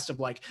forecast of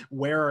like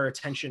where our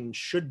attention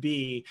should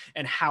be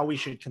and how we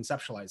should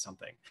conceptualize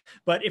something.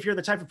 But if you're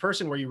the type of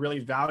person where you really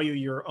value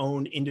your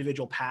own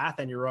individual path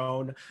and your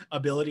own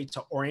ability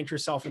to orient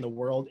yourself in the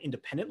world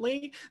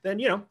independently, then,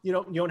 you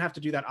don't have to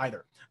do that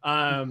either.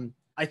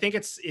 I think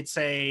it's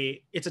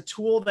a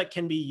tool that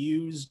can be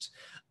used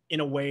in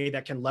a way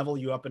that can level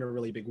you up in a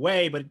really big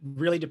way, but it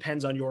really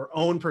depends on your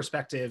own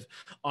perspective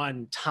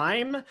on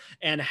time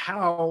and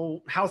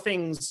how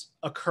things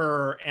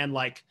occur and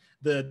like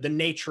the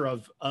nature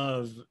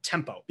of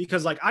tempo.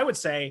 Because like I would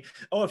say,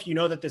 oh, if you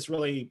know that this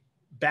really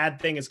bad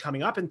thing is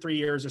coming up in 3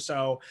 years or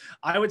so,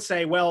 I would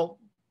say, well,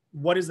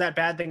 what is that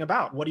bad thing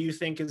about? What do you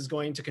think is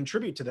going to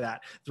contribute to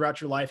that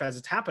throughout your life as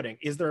it's happening?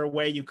 Is there a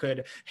way you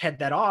could head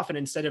that off? And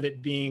instead of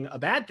it being a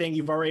bad thing,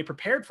 you've already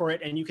prepared for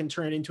it and you can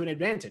turn it into an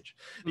advantage.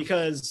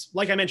 Because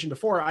like I mentioned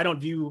before, I don't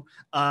view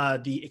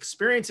the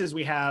experiences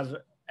we have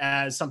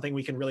as something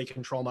we can really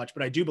control much,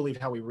 but I do believe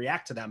how we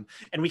react to them,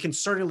 and we can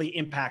certainly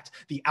impact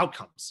the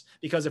outcomes.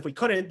 Because if we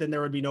couldn't, then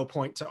there would be no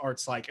point to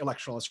arts like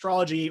electoral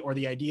astrology or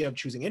the idea of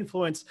choosing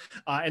influence.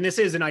 And this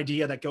is an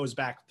idea that goes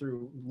back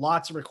through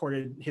lots of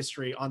recorded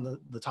history on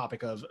the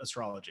topic of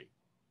astrology.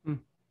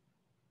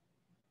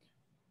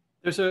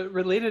 There's a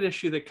related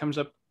issue that comes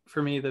up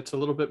for me that's a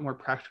little bit more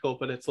practical,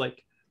 but it's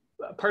like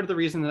part of the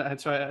reason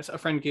that a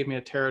friend gave me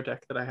a tarot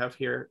deck that I have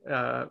here,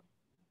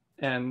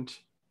 and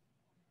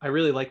I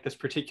really like this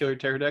particular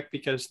tarot deck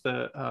because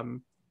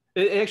so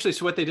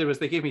what they did was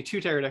they gave me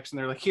 2 tarot decks and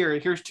they're like,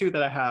 here's 2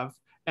 that I have,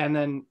 and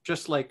then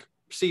just like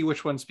see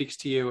which one speaks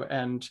to you.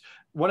 And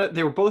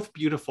they were both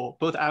beautiful,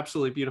 both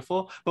absolutely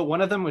beautiful, but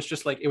one of them was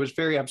just like, it was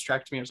very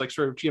abstract to me. It was like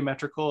sort of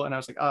geometrical, and I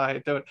was like,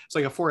 it's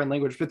like a foreign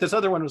language. But this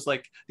other one was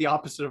like the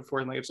opposite of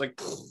foreign language. Like,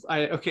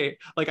 okay,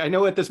 like I know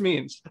what this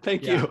means.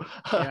 Thank you.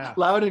 Yeah.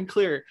 Loud and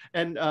clear.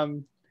 And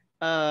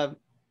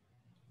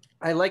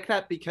I like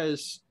that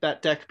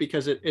deck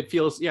because it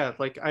feels, yeah,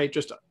 like I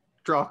just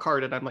draw a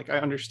card and I'm like, I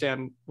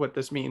understand what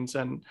this means.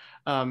 And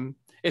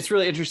it's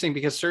really interesting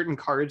because certain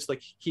cards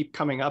like keep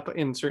coming up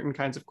in certain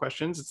kinds of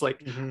questions. It's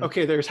like,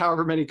 okay, there's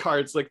however many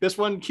cards, like this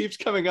one keeps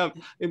coming up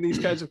in these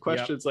kinds of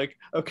questions. Like,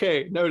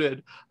 okay,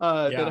 noted,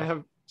 that I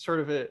have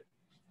sort of a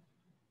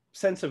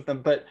sense of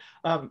them. But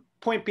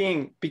point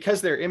being,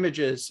 because they're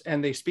images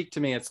and they speak to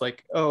me, it's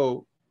like,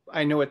 oh,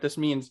 I know what this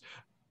means.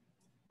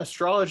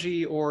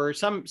 Astrology or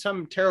some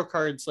tarot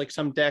cards, like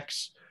some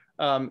decks,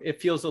 it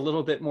feels a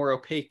little bit more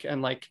opaque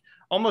and like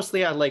almost,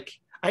 yeah, like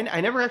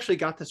I never actually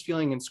got this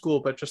feeling in school,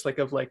 but just like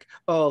of like,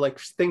 oh, like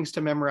things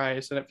to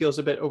memorize, and it feels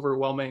a bit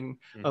overwhelming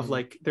of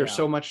like there's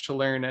so much to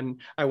learn.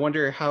 And I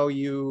wonder how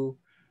you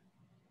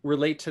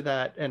relate to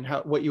that and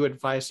what you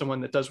advise someone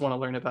that does want to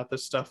learn about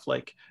this stuff,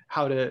 like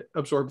how to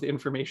absorb the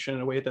information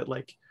in a way that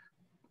like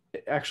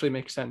it actually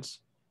makes sense.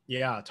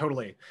 Yeah,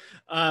 totally.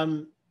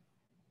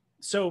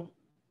 So,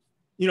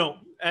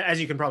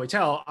 as you can probably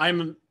tell,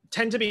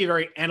 tend to be a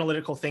very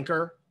analytical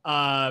thinker,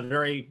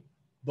 very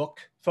book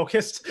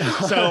focused.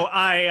 So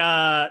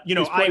I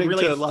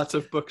really to lots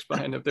of books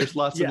behind him. There's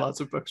lots and lots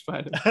of books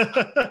behind him.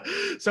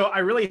 So I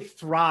really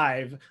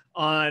thrive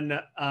on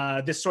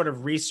this sort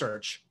of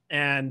research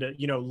and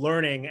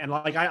learning, and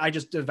like I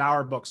just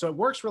devour books. So it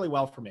works really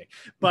well for me.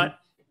 But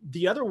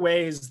the other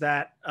ways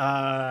that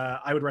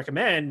I would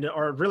recommend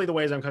are really the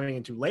ways I'm coming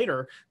into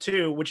later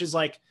too, which is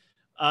like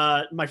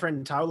my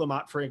friend Tao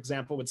Lamott, for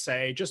example, would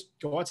say, just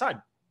go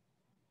outside,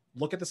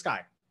 look at the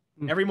sky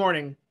every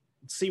morning,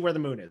 see where the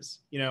moon is,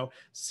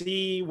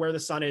 see where the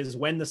sun is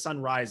when the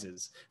sun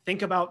rises.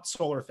 Think about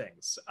solar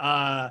things.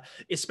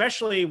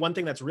 Especially one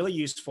thing that's really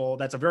useful,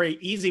 that's a very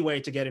easy way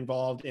to get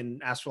involved in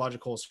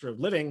astrological sort of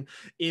living,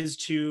 is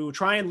to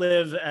try and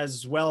live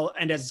as well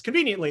and as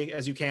conveniently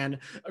as you can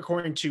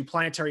according to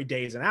planetary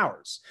days and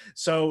hours.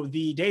 So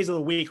the days of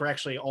the week are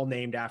actually all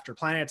named after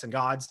planets and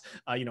gods.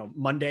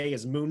 Monday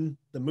is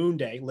the moon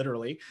day,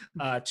 literally.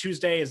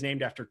 Tuesday is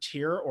named after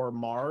Tyr or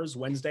Mars.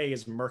 Wednesday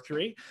is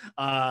Mercury.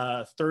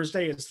 Thursday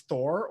is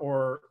Thor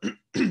or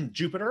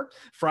Jupiter.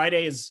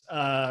 Friday is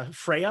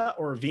Freya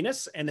or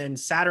Venus, and then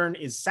Saturn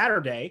is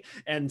Saturday,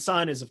 and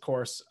Sun is of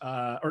course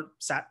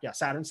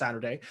Saturn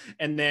Saturday,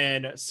 and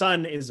then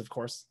Sun is of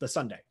course the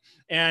Sunday.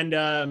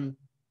 And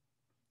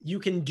you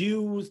can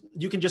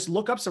just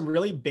look up some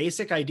really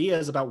basic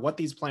ideas about what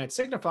these planets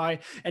signify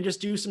and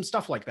just do some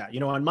stuff like that.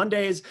 On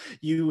Mondays,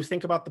 you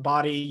think about the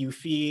body, you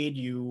feed,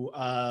 you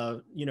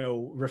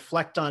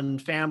reflect on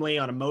family,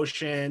 on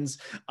emotions,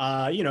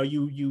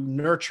 you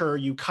nurture,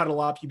 you cuddle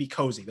up, you be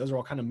cozy. Those are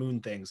all kind of moon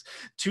things.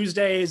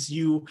 Tuesdays,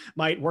 you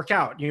might work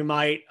out, you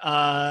might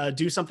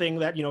do something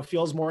that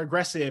feels more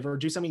aggressive, or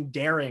do something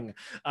daring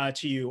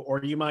to you,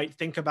 or you might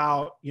think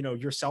about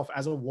yourself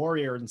as a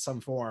warrior in some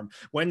form.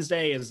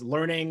 Wednesday is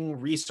learning,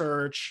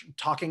 research,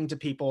 talking to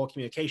people,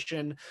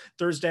 communication.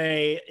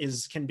 Thursday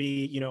can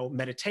be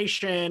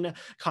meditation,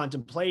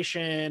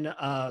 contemplation,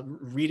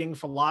 reading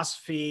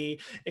philosophy.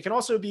 It can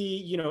also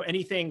be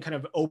anything kind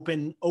of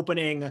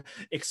opening,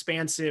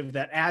 expansive,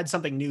 that adds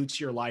something new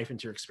to your life and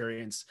to your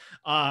experience.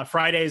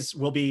 Fridays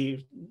will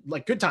be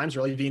like good times,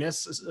 really.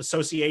 Venus,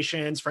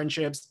 associations,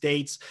 friendships,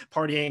 dates,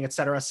 partying,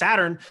 etc.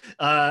 Saturn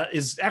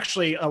is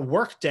actually a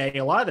work day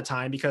a lot of the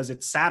time because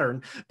it's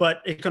Saturn,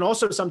 but it can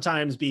also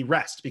sometimes be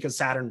rest because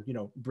Saturn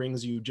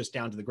brings you just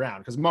down to the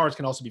ground, because Mars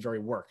can also be very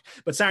work,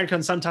 but Saturn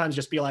can sometimes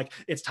just be like,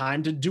 it's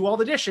time to do all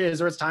the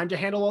dishes, or it's time to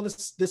handle all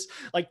this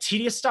like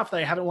tedious stuff that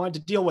I haven't wanted to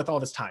deal with all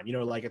this time.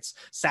 Like it's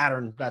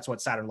Saturn. That's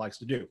what Saturn likes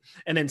to do.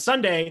 And then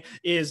Sunday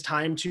is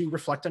time to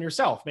reflect on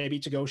yourself, maybe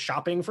to go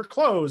shopping for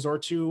clothes, or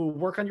to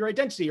work on your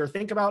identity, or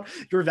think about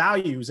your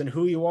values and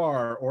who you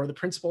are, or the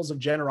principles of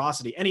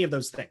generosity, any of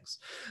those things.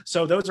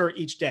 So those are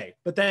each day,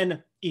 but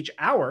then each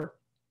hour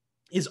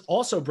is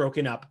also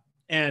broken up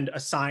and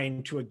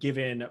assigned to a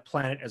given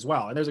planet as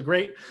well. And there's a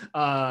great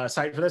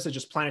site for this. It's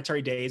just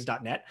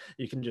planetarydays.net.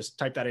 You can just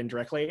type that in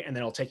directly, and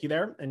then it'll take you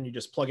there, and you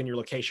just plug in your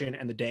location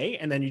and the day,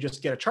 and then you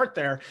just get a chart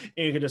there,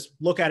 and you can just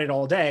look at it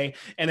all day.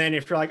 And then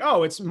if you're like,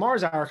 oh, it's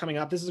Mars hour coming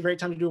up, this is a great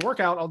time to do a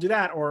workout, I'll do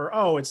that. Or,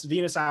 oh, it's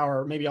Venus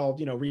hour, maybe I'll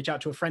reach out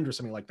to a friend or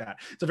something like that.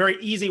 It's a very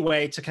easy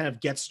way to kind of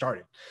get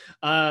started.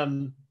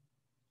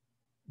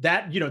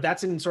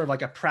 That's in sort of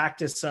like a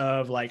practice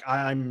of like,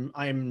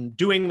 I'm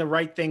doing the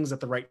right things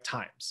at the right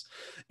times.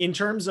 In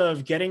terms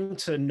of getting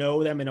to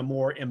know them in a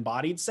more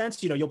embodied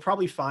sense, you'll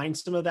probably find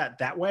some of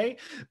that way,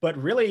 but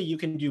really you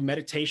can do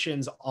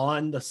meditations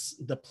on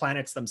the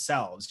planets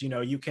themselves.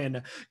 You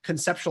can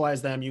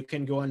conceptualize them, you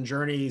can go on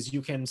journeys,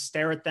 you can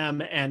stare at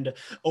them and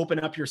open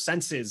up your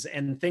senses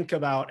and think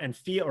about and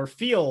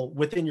feel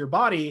within your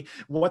body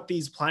what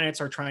these planets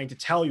are trying to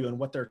tell you and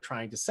what they're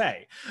trying to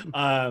say.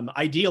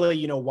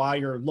 Ideally, while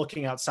you're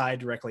looking outside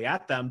directly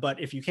at them, but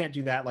if you can't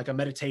do that, like a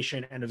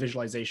meditation and a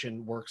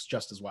visualization works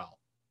just as well.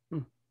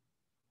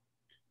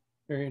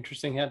 Very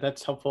interesting. Yeah,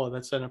 that's helpful.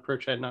 That's an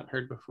approach I had not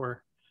heard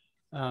before.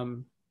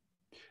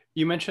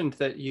 You mentioned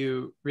that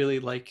you really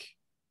like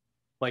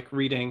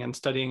reading and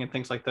studying and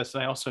things like this,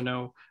 and I also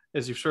know,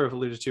 as you've sort of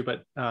alluded to,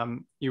 but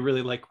you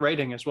really like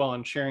writing as well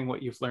and sharing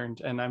what you've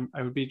learned. And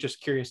I would be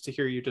just curious to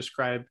hear you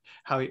describe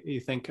how you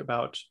think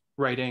about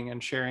writing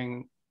and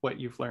sharing what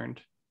you've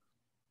learned.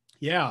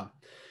 Yeah.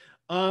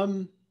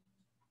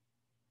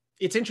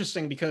 It's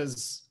interesting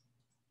because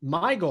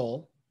my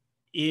goal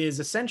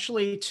is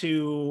essentially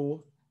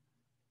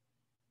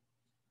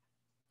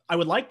I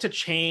would like to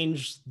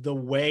change the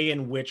way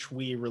in which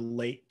we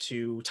relate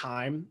to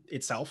time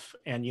itself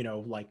and,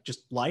 like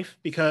just life,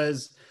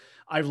 because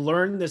I've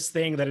learned this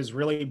thing that has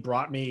really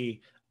brought me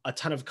a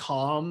ton of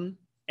calm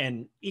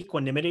and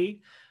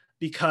equanimity,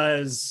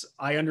 because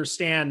I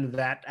understand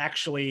that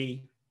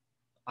actually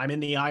I'm in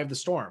the eye of the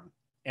storm,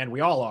 and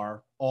we all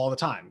are, all the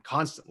time,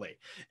 constantly.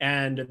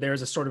 And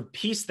there's a sort of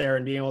peace there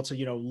in being able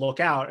to, look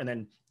out and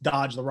then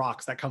dodge the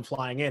rocks that come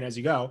flying in as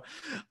you go.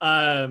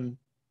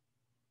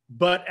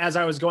 But as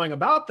I was going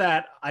about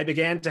that, I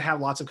began to have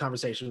lots of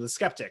conversations with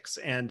skeptics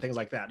and things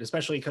like that,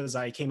 especially because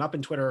I came up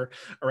in Twitter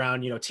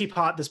around,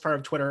 Teapot, this part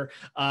of Twitter,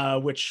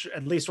 which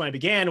at least when I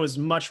began was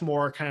much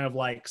more kind of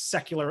like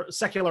secular,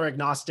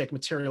 agnostic,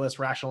 materialist,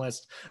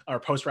 rationalist, or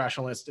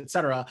post-rationalist, et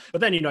cetera.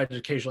 But then, I'd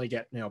occasionally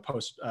get,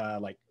 post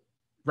like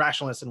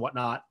rationalists and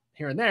whatnot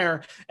here and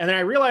there. And then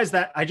I realized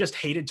that I just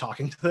hated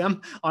talking to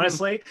them,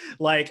 honestly.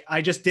 Like,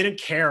 I just didn't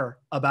care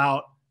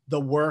about the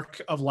work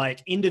of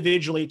like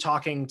individually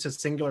talking to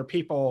singular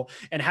people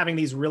and having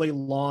these really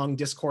long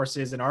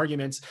discourses and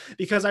arguments,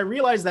 because I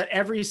realized that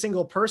every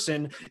single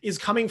person is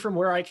coming from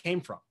where I came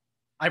from.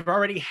 I've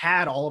already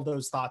had all of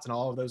those thoughts and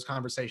all of those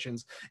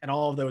conversations and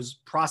all of those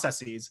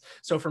processes.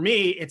 So for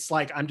me, it's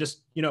like I'm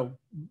just,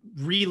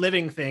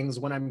 reliving things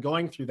when I'm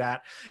going through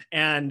that,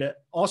 and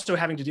also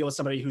having to deal with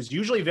somebody who's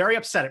usually very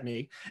upset at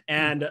me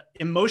and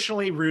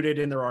emotionally rooted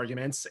in their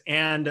arguments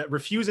and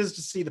refuses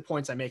to see the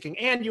points I'm making.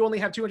 And you only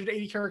have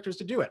 280 characters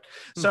to do it.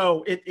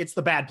 So it's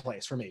the bad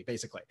place for me,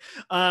 basically.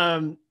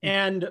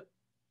 And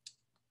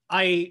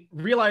I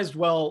realized,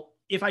 well,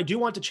 if I do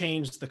want to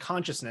change the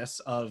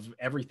consciousness of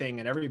everything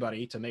and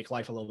everybody to make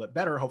life a little bit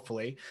better,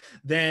 hopefully,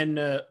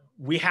 then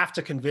we have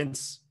to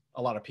convince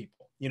a lot of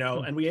people. you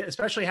know, and we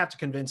especially have to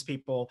convince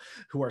people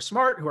who are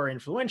smart, who are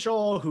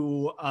influential,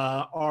 who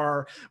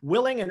are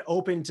willing and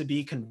open to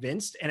be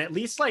convinced and at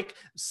least like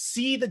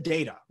see the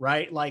data,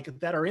 right? Like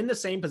that are in the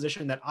same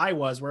position that I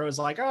was, where it was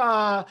like,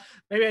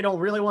 maybe I don't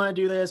really want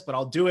to do this, but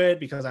I'll do it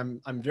because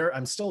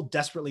I'm still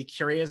desperately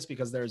curious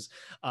because there's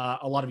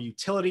a lot of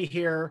utility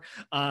here,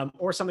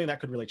 or something that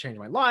could really change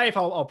my life.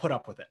 I'll put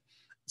up with it.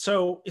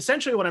 So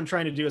essentially what I'm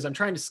trying to do is I'm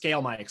trying to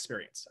scale my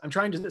experience. I'm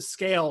trying to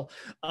scale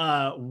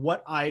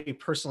what I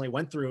personally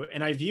went through.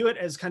 And I view it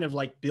as kind of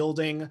like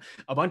building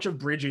a bunch of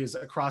bridges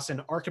across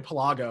an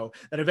archipelago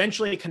that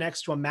eventually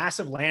connects to a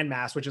massive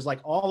landmass, which is like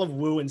all of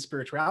woo and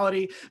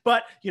spirituality.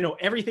 But, you know,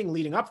 everything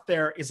leading up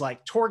there is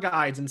like tour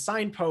guides and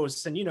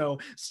signposts and, you know,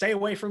 stay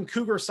away from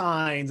cougar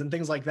signs and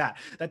things like that,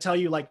 that tell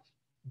you like,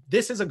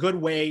 this is a good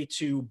way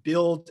to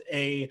build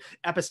a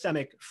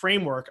epistemic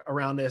framework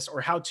around this,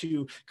 or how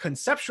to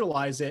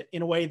conceptualize it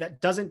in a way that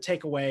doesn't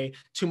take away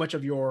too much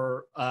of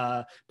your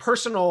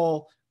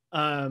personal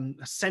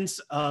sense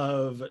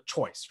of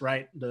choice,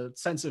 right? The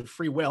sense of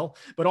free will,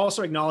 but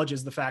also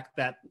acknowledges the fact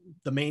that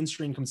the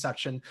mainstream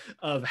conception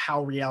of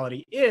how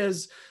reality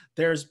is,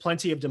 there's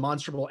plenty of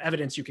demonstrable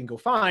evidence you can go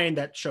find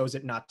that shows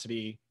it not to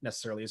be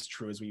necessarily as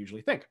true as we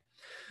usually think.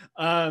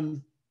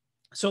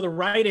 So the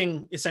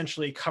writing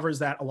essentially covers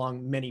that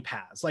along many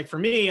paths. Like for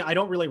me, I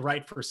don't really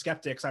write for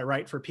skeptics. I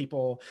write for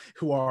people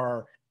who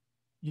are,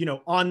 you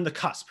know, on the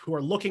cusp, who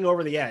are looking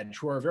over the edge,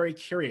 who are very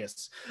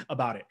curious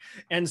about it.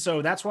 And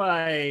so that's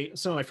why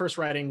some of my first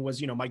writing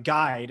was, you know, my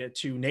guide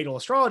to natal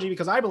astrology,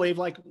 because I believe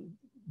like,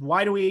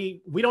 why do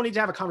we don't need to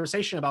have a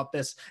conversation about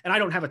this. And I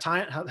don't have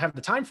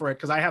the time for it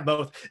because I have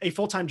both a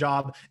full-time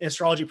job, an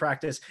astrology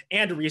practice,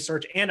 and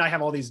research. And I have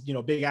all these, you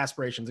know, big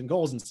aspirations and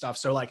goals and stuff.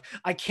 So like,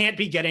 I can't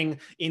be getting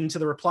into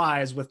the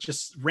replies with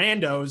just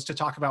randos to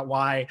talk about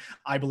why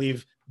I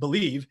believe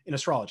in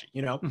astrology,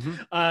 you know?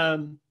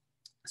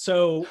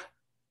 So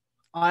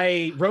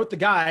I wrote the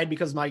guide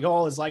because my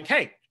goal is like,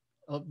 hey,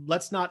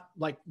 let's not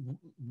like,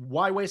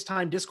 why waste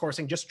time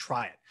discoursing? Just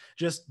try it.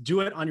 Just do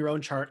it on your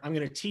own chart. I'm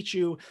going to teach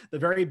you the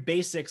very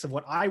basics of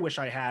what I wish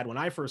I had when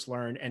I first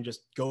learned, and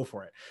just go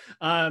for it.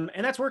 And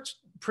that's worked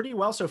pretty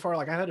well so far.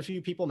 Like I had a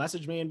few people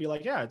message me and be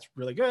like, yeah, it's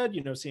really good,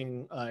 you know,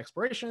 seeing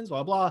explorations,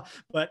 blah, blah,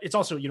 but it's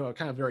also, you know, a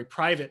kind of very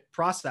private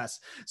process.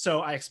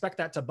 So I expect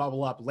that to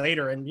bubble up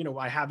later. And, you know,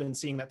 I have been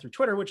seeing that through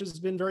Twitter, which has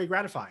been very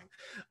gratifying.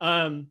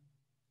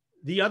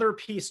 The other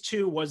piece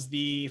too was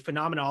the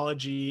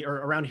phenomenology, or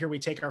around here we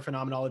take our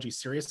phenomenology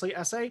seriously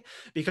essay,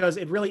 because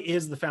it really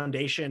is the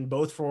foundation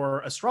both for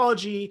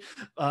astrology,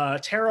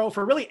 tarot,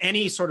 for really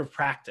any sort of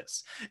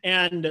practice.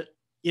 And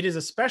it is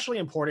especially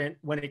important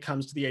when it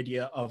comes to the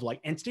idea of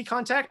like entity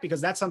contact, because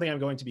that's something I'm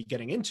going to be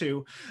getting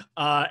into.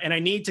 And I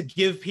need to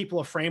give people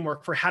a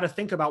framework for how to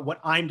think about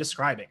what I'm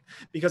describing,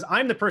 because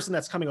I'm the person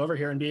that's coming over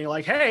here and being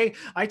like, hey,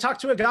 I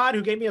talked to a god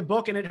who gave me a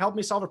book and it helped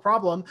me solve a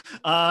problem.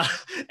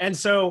 And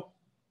so,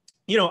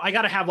 you know, I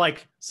got to have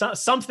like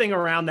something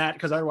around that,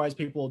 because otherwise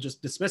people will just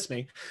dismiss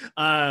me,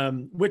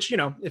 which, you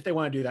know, if they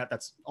want to do that,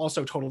 that's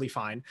also totally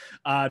fine.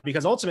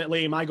 Because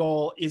ultimately my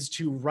goal is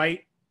to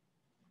write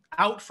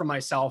out for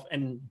myself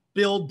and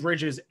build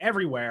bridges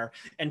everywhere,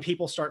 and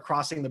people start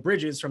crossing the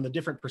bridges from the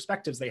different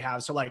perspectives they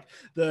have. So like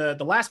the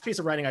last piece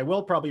of writing I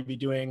will probably be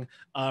doing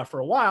for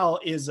a while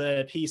is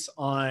a piece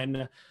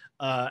on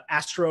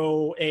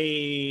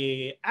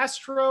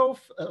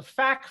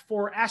fact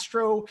for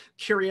astro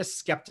curious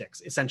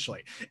skeptics,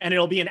 essentially. And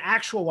it'll be an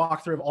actual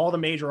walkthrough of all the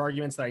major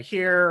arguments that I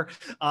hear,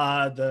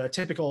 the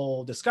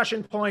typical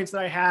discussion points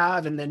that I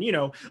have, and then, you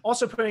know,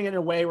 also putting it in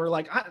a way where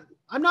like,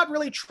 I'm not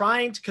really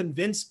trying to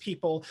convince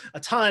people a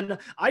ton.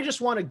 I just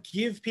want to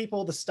give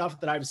people the stuff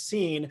that I've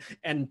seen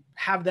and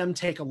have them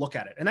take a look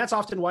at it. And that's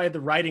often why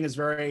the writing is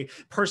very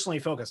personally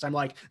focused. I'm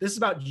like, this is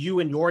about you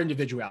and your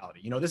individuality.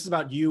 You know, this is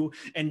about you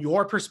and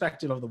your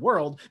perspective of the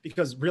world,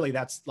 because really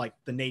that's like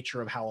the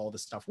nature of how all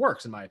this stuff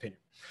works, in my opinion.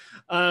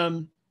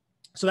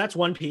 So that's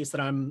one piece that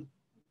I'm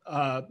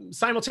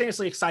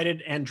simultaneously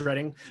excited and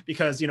dreading,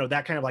 because, you know,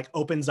 that kind of like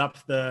opens up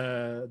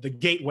the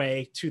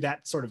gateway to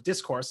that sort of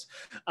discourse.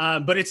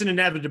 But it's an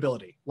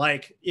inevitability.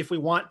 Like if we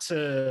want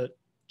to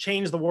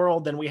change the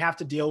world, then we have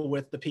to deal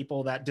with the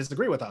people that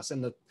disagree with us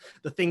and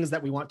the things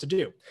that we want to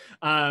do.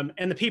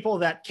 And the people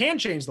that can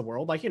change the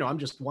world, like, you know, I'm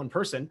just one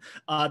person.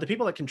 The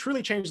people that can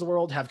truly change the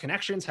world have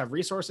connections, have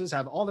resources,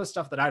 have all this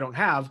stuff that I don't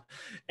have.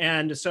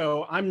 And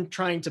so I'm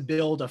trying to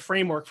build a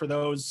framework for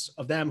those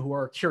of them who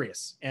are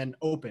curious and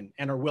open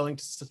and are willing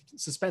to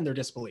suspend their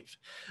disbelief.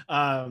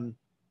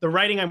 The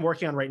writing I'm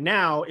working on right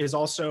now is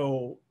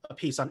also a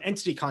piece on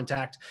entity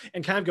contact,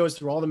 and kind of goes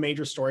through all the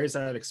major stories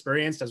that I've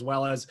experienced, as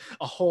well as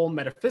a whole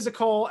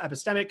metaphysical,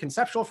 epistemic,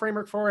 conceptual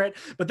framework for it.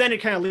 But then it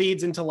kind of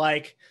leads into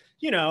like,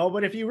 you know,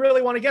 but if you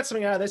really want to get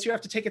something out of this, you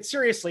have to take it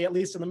seriously, at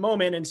least in the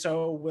moment. And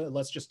so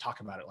let's just talk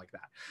about it like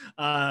that.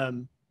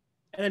 And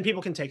then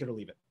people can take it or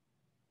leave it.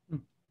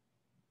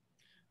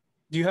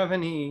 Do you have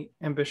any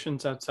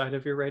ambitions outside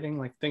of your writing,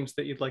 like things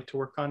that you'd like to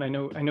work on?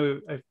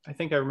 I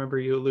think I remember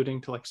you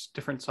alluding to like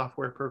different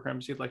software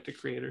programs you'd like to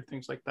create or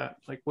things like that.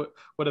 Like what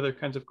other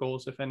kinds of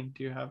goals, if any,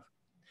 do you have?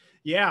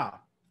 Yeah.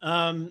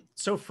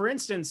 So for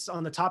instance,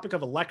 on the topic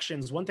of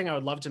elections, one thing I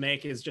would love to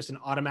make is just an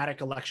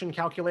automatic election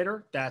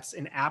calculator. That's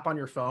an app on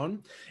your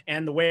phone.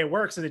 And the way it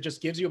works is it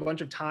just gives you a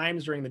bunch of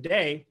times during the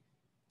day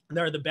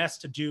that are the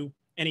best to do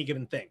any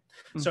given thing.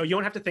 Mm. So you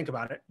don't have to think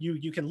about it.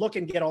 You can look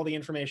and get all the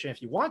information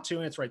if you want to,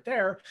 and it's right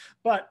there.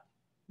 But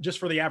just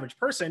for the average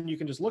person, you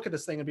can just look at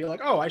this thing and be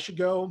like, oh, I should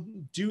go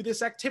do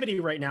this activity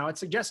right now. It's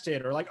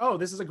suggested. Or like, oh,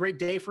 this is a great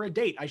day for a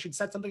date. I should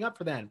set something up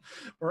for then.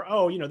 Or,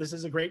 oh, you know, this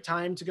is a great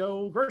time to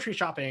go grocery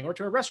shopping or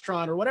to a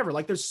restaurant or whatever.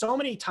 Like there's so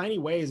many tiny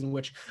ways in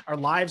which our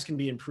lives can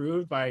be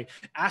improved by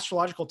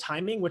astrological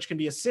timing, which can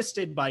be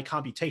assisted by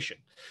computation.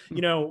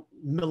 You know,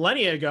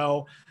 millennia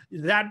ago,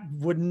 that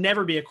would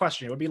never be a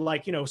question. It would be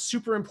like, you know,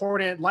 super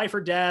important life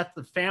or death,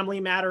 the family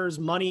matters,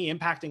 money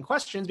impacting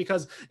questions,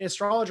 because an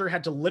astrologer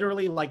had to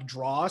literally like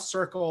draw a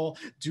circle,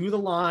 do the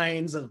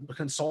lines,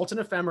 consult an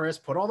ephemeris,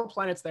 put all the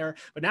planets there.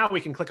 But now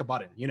we can click a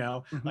button, you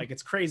know, like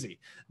it's crazy.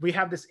 We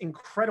have this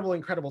incredible,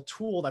 incredible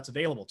tool that's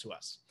available to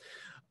us.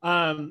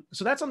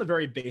 So that's on the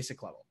very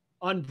basic level.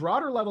 On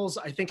broader levels,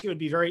 I think it would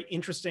be very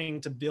interesting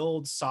to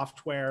build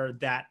software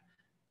that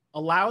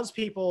allows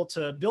people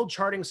to build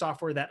charting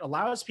software that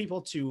allows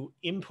people to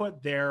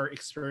input their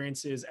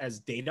experiences as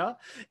data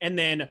and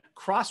then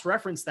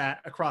cross-reference that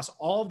across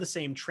all of the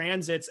same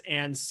transits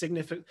and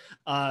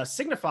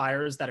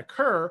signifiers that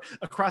occur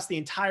across the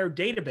entire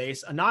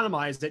database,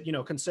 anonymized it, you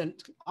know,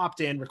 consent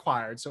opt-in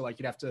required. So like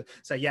you'd have to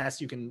say, yes,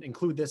 you can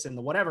include this in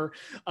the whatever.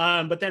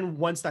 But then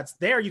once that's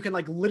there, you can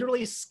like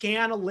literally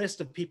scan a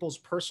list of people's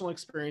personal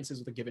experiences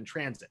with a given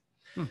transit.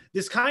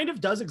 This kind of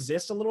does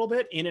exist a little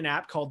bit in an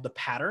app called The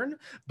Pattern,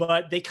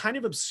 but they kind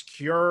of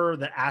obscure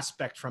the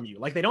aspect from you.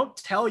 Like they don't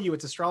tell you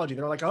it's astrology.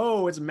 They're like,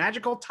 oh, it's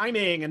magical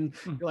timing. And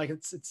you're like,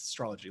 it's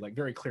astrology. Like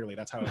very clearly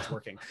that's how it's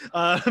working.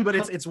 But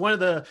it's one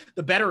of the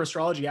better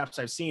astrology apps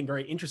I've seen.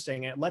 Very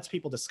interesting. And it lets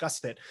people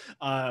discuss it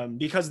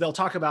because they'll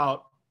talk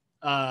about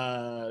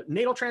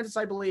natal transits,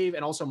 I believe,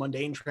 and also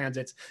mundane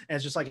transits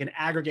as just like an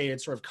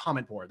aggregated sort of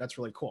comment board. That's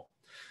really cool.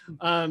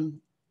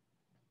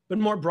 But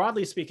more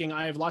broadly speaking,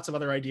 I have lots of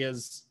other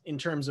ideas in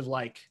terms of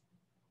like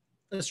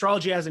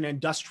astrology as an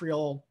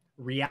industrial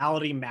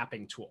reality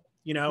mapping tool.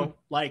 You know,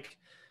 like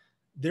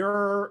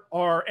there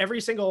are every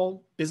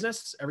single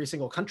business, every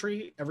single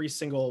country, every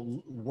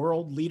single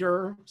world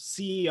leader,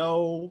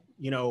 CEO,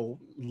 you know,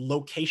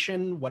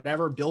 location,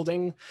 whatever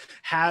building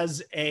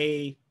has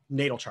a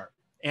natal chart.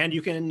 And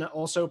you can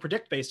also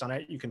predict based on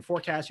it. You can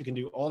forecast, you can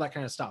do all that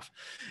kind of stuff.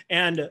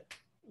 And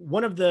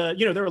one of the,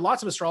 you know, there are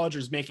lots of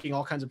astrologers making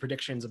all kinds of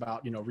predictions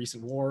about, you know,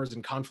 recent wars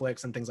and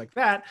conflicts and things like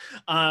that.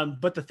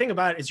 But the thing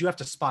about it is you have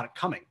to spot it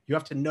coming. You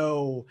have to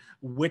know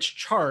which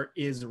chart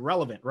is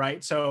relevant,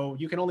 right? So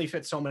you can only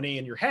fit so many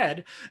in your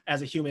head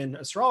as a human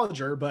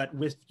astrologer, but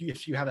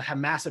if you have a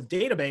massive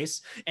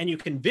database and you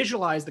can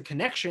visualize the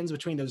connections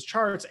between those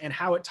charts and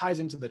how it ties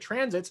into the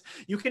transits,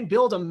 you can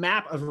build a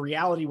map of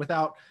reality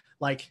without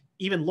like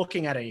even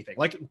looking at anything.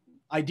 Like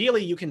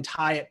ideally, you can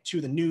tie it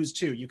to the news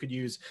too. You could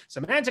use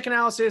semantic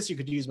analysis. You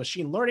could use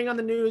machine learning on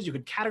the news. You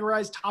could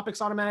categorize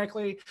topics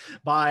automatically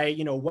by,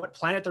 you know, what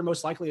planet they're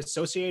most likely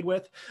associated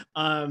with.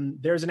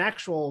 There's an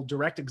actual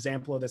direct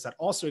example of this that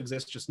also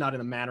exists, just not in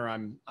the manner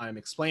I'm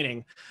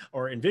explaining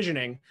or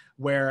envisioning,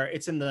 where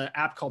it's in the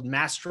app called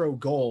Mastro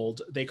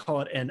Gold. They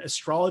call it an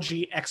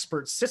astrology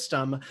expert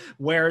system,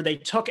 where they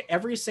took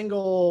every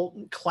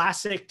single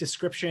classic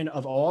description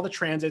of all the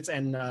transits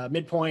and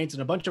midpoints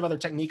and a bunch of other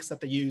techniques that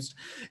they used,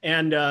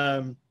 and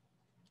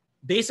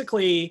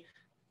basically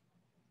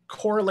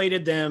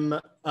correlated them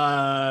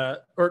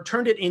or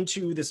turned it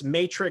into this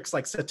matrix,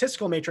 like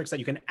statistical matrix that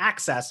you can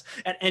access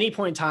at any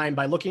point in time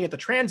by looking at the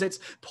transits,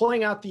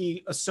 pulling out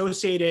the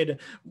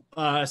associated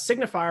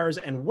signifiers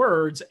and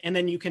words, and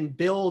then you can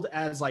build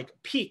as like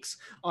peaks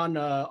on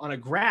a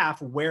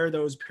graph where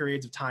those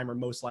periods of time are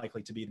most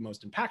likely to be the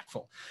most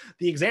impactful.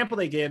 The example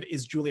they give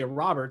is Julia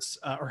Roberts,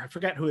 or I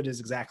forget who it is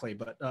exactly,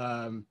 but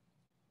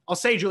I'll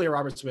say Julia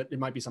Roberts, but it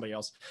might be somebody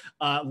else,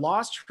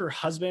 lost her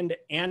husband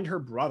and her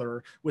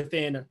brother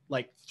within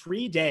like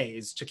 3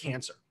 days to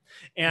cancer.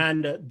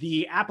 And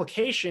the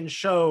application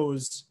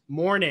shows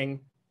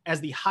mourning as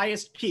the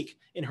highest peak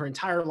in her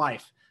entire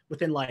life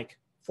within like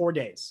 4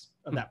 days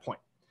of that point.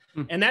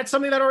 And that's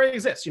something that already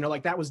exists, you know,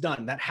 like that was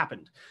done, that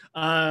happened.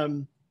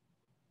 And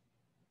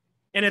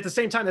at the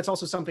same time, that's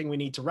also something we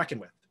need to reckon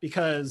with,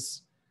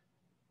 because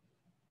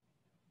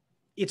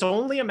it's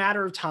only a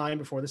matter of time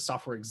before this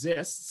software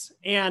exists.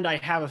 And I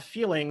have a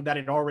feeling that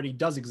it already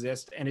does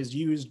exist and is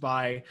used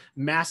by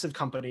massive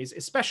companies,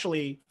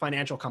 especially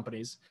financial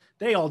companies.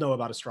 They all know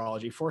about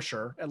astrology for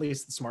sure, at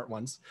least the smart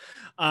ones.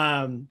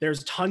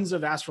 There's tons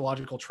of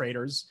astrological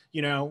traders,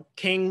 you know,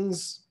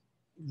 kings,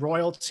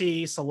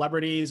 royalty,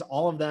 celebrities,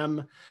 all of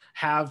them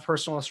have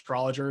personal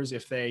astrologers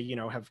if they, you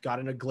know, have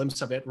gotten a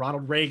glimpse of it.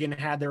 Ronald Reagan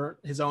had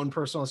his own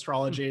personal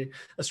astrologer.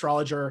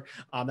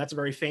 That's a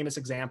very famous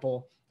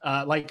example.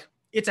 Like,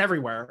 it's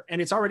everywhere,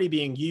 and it's already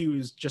being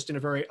used just in a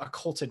very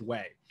occulted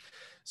way.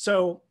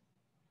 So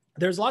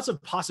there's lots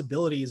of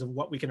possibilities of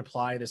what we can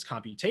apply this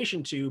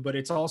computation to, but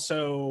it's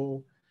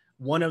also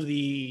one of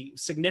the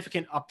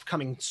significant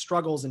upcoming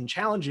struggles and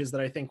challenges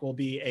that I think will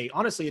be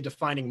honestly a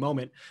defining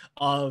moment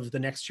of the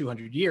next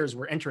 200 years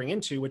we're entering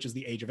into, which is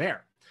the Age of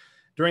Air.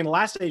 During the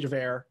last Age of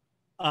Air,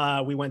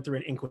 we went through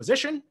an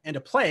inquisition and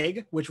a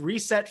plague, which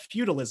reset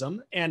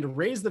feudalism and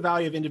raised the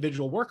value of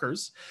individual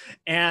workers,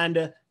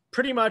 and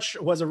pretty much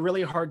was a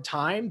really hard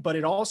time, but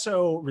it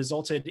also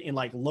resulted in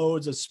like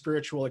loads of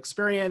spiritual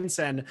experience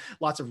and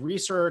lots of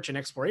research and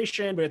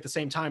exploration, but at the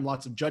same time,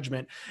 lots of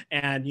judgment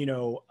and,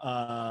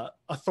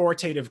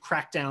 authoritative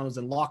crackdowns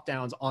and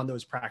lockdowns on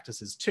those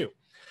practices too.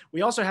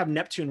 We also have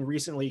Neptune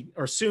recently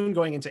or soon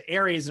going into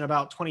Aries in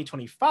about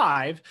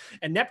 2025.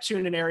 And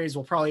Neptune in Aries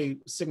will probably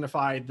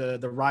signify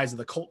the rise of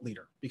the cult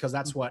leader, because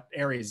that's what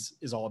Aries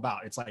is all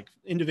about. It's like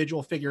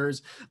individual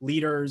figures,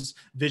 leaders,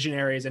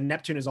 visionaries. And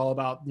Neptune is all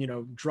about,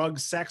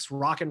 drugs, sex,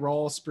 rock and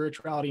roll,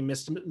 spirituality,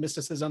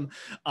 mysticism,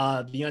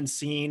 the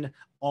unseen,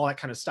 all that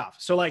kind of stuff.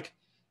 So like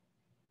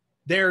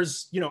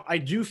there's, I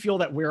do feel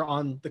that we're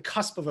on the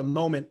cusp of a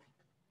moment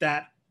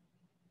that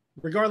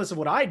regardless of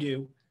what I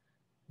do,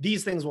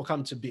 these things will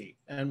come to be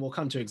and will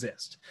come to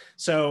exist.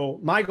 So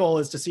my goal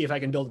is to see if I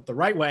can build it the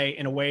right way,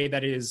 in a way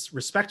that is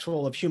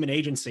respectful of human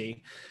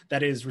agency,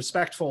 that is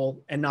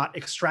respectful and not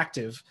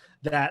extractive,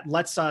 that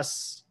lets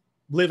us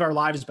live our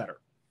lives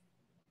better.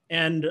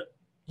 And,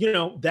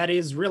 that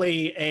is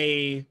really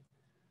a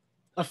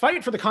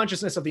fight for the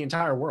consciousness of the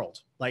entire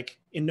world, like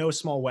in no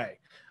small way.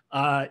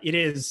 It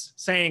is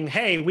saying,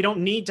 hey, we don't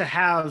need to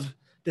have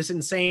this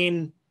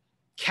insane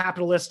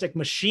capitalistic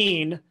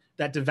machine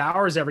that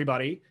devours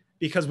everybody,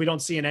 because we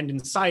don't see an end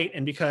in sight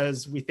and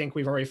because we think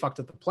we've already fucked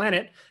up the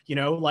planet.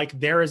 Like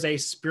there is a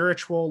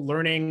spiritual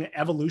learning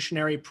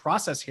evolutionary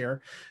process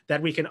here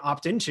that we can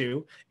opt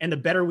into. And the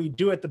better we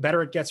do it, the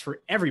better it gets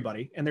for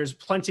everybody. And there's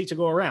plenty to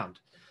go around.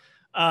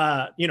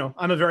 I'm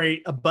a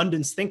very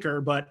abundance thinker,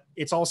 but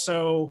it's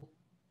also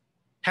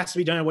has to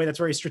be done in a way that's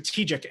very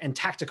strategic and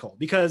tactical,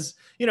 because,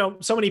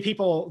 so many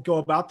people go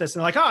about this and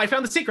they're like, oh, I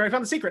found the secret. I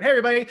found the secret. Hey,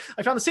 everybody,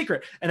 I found the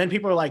secret. And then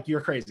people are like,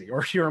 you're crazy,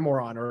 or you're a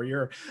moron, or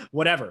you're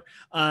whatever,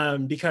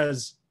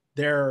 because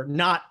they're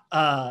not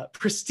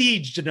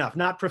prestiged enough,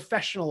 not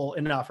professional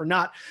enough, or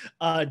not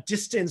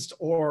distanced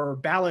or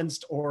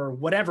balanced or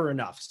whatever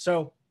enough.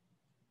 So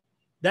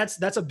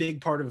that's a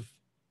big part of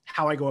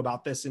how I go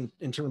about this in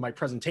terms of my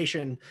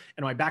presentation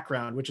and my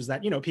background, which is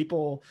that,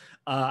 people,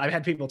 I've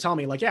had people tell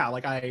me like, yeah,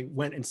 like I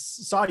went and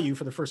saw you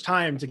for the first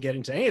time to get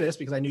into any of this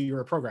because I knew you were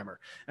a programmer.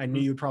 I knew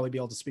you'd probably be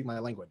able to speak my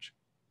language.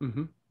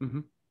 Mm-hmm. Mm-hmm.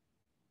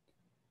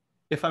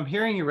 If I'm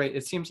hearing you right,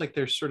 it seems like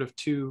there's sort of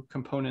two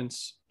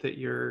components that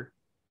you're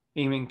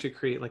aiming to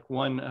create, like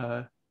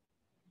one,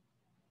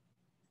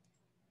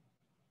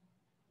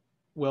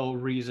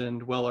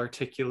 well-reasoned,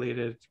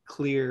 well-articulated,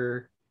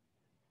 clear,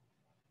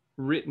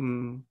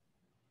 written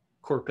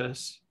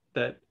corpus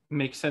that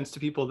makes sense to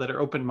people that are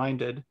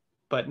open-minded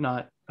but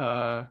not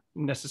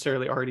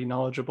necessarily already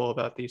knowledgeable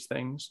about these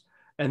things,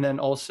 and then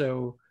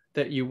also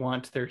that you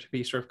want there to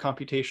be sort of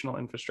computational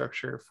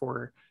infrastructure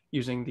for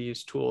using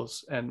these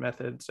tools and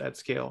methods at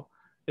scale.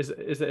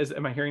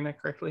 Am I hearing that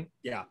correctly?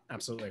 Yeah,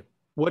 absolutely.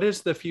 What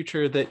is the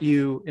future that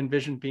you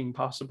envision being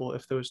possible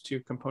if those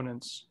two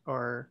components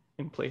are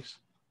in place?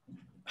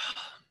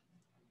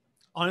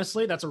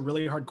 Honestly, that's a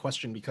really hard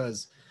question,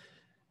 because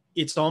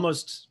it's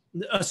almost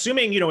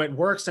assuming, it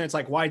works and it's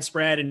like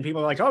widespread and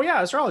people are like, oh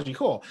yeah, astrology,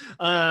 cool.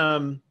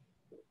 Definitely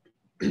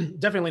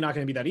not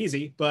going to be that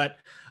easy, but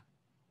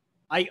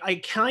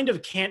I kind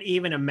of can't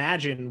even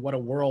imagine what a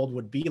world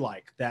would be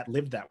like that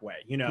lived that way.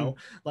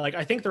 Like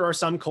I think there are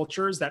some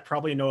cultures that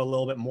probably know a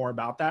little bit more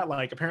about that.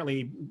 Like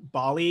apparently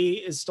Bali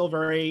is still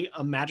very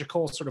a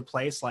magical sort of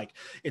place. Like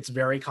it's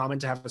very common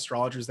to have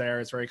astrologers there.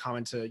 It's very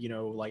common to,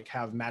 like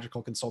have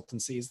magical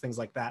consultancies, things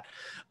like that.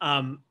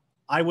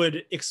 I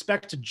would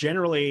expect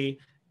generally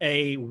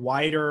a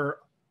wider,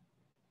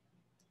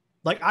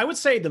 like I would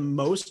say the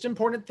most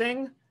important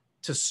thing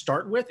to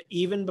start with,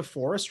 even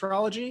before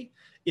astrology,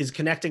 is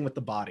connecting with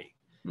the body.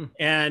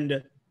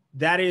 And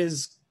that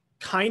is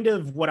kind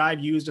of what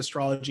I've used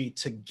astrology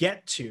to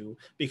get to,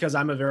 because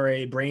I'm a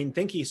very brain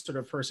thinky sort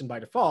of person by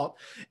default.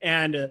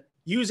 And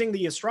using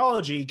the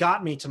astrology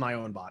got me to my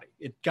own body.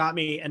 It got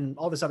me, and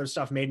all this other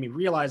stuff made me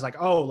realize like,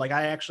 oh, like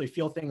I actually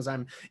feel things,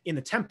 I'm in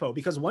the tempo.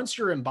 Because once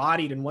you're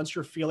embodied and once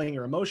you're feeling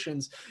your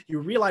emotions, you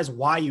realize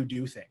why you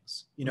do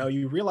things.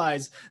 You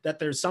realize that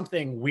there's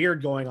something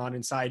weird going on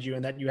inside you,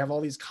 and that you have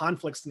all these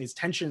conflicts and these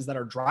tensions that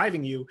are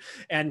driving you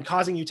and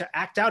causing you to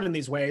act out in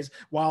these ways,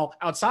 while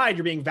outside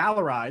you're being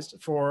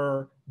valorized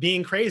for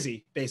being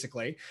crazy,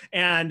 basically,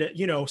 and,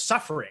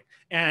 suffering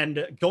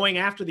and going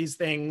after these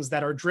things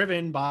that are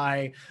driven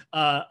by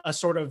a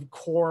sort of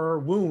core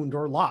wound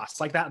or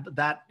loss. Like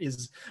that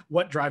is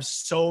what drives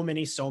so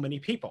many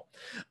people.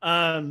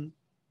 And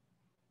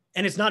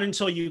it's not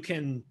until you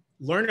can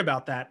learn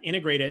about that,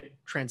 integrate it,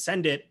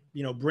 transcend it,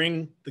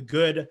 bring the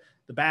good,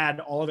 the bad,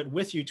 all of it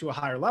with you to a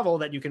higher level,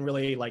 that you can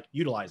really like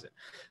utilize it.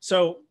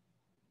 So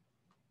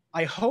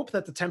I hope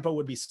that the tempo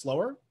would be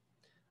slower.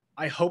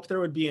 I hope there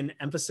would be an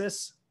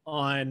emphasis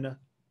on,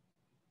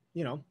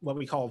 what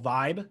we call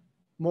vibe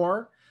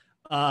more.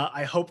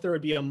 I hope there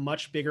would be a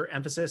much bigger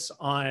emphasis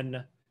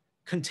on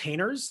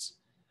containers,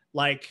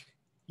 like,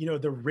 you know,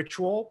 the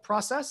ritual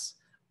process.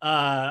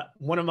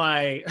 One of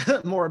my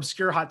more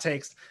obscure hot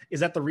takes is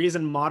that the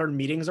reason modern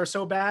meetings are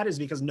so bad is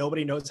because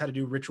nobody knows how to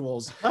do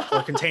rituals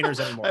or containers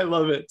anymore. I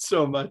love it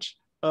so much.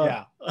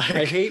 Yeah.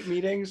 I hate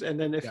meetings, and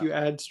then if Yeah. you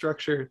add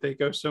structure, they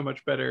go so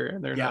much better,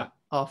 and they're not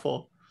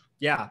awful.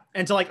 Yeah.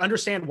 And to like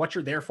understand what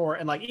you're there for,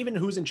 and like even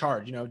who's in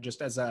charge, you know,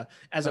 just as a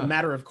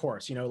matter of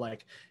course, you know,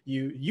 like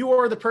you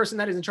are the person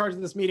that is in charge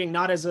of this meeting,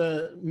 not as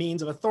a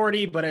means of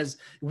authority, but as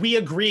we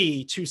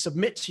agree to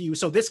submit to you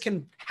so this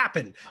can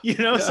happen, you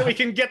know, so we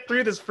can get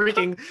through this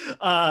freaking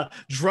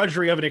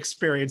drudgery of an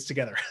experience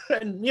together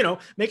and, you know,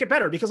 make it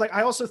better. Because like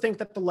I also think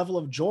that the level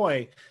of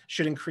joy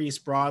should increase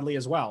broadly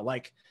as well.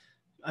 Like,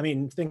 I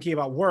mean, thinking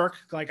about work,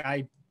 like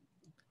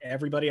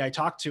everybody I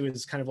talk to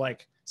is kind of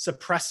like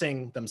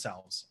suppressing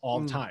themselves all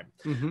the time.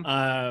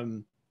 Mm-hmm.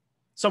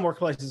 Some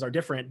workplaces are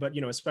different, but,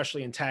 you know,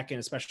 especially in tech and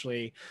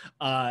especially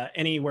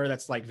anywhere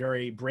that's like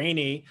very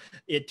brainy,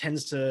 it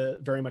tends to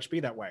very much be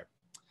that way.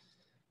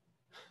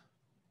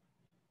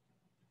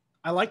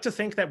 I like to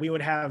think that we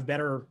would have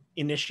better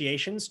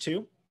initiations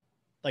too.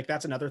 Like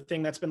that's another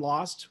thing that's been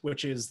lost,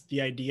 which is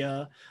the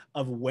idea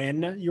of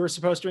when you're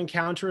supposed to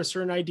encounter a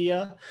certain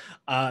idea,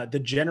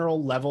 the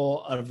general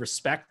level of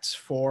respect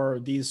for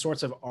these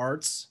sorts of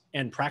arts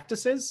and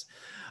practices,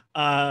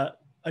 a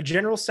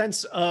general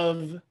sense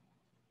of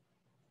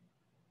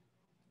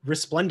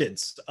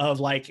resplendence, of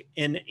like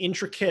an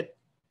intricate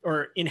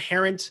or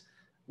inherent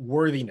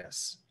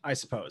worthiness, I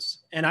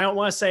suppose. And I don't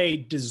want to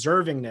say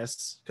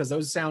deservingness, because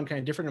those sound kind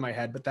of different in my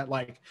head, but that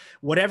like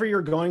whatever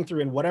you're going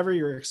through and whatever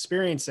you're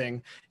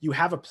experiencing, you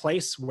have a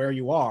place where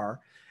you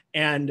are,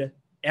 and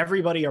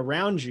everybody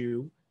around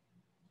you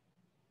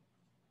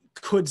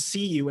could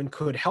see you and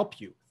could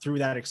help you through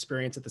that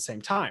experience at the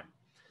same time.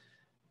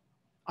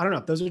 I don't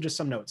know. Those are just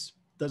some notes.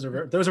 Those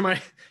are my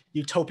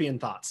utopian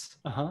thoughts.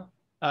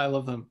 I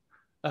love them.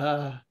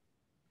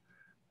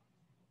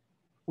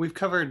 We've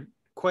covered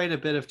quite a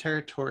bit of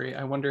territory.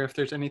 I wonder if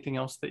there's anything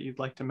else that you'd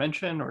like to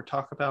mention or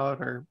talk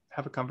about or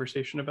have a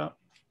conversation about.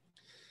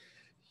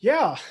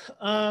 Yeah.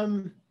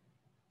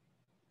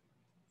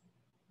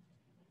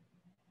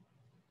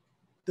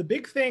 The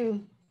big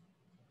thing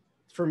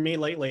for me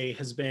lately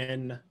has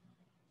been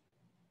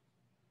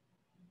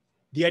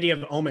the idea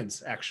of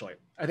omens, actually.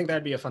 I think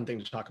that'd be a fun thing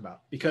to talk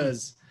about,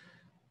 because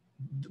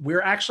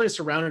we're actually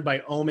surrounded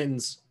by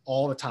omens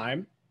all the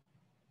time.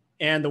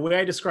 And the way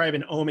I describe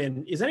an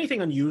omen is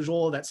anything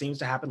unusual that seems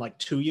to happen like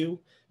to you,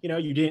 you know,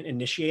 you didn't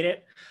initiate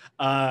it.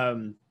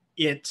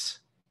 It's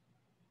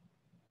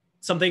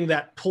something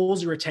that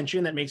pulls your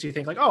attention, that makes you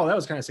think like, oh, that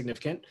was kind of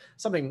significant.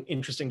 Something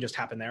interesting just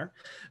happened there.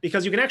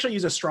 Because you can actually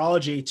use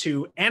astrology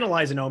to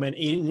analyze an omen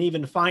and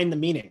even find the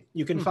meaning.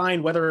 You can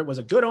find whether it was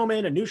a good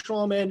omen, a neutral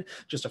omen,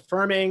 just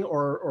affirming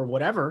or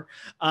whatever.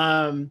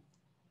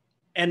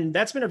 And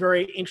that's been a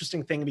very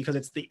interesting thing, because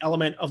it's the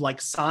element of like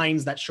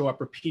signs that show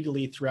up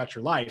repeatedly throughout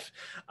your life.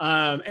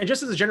 And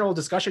just as a general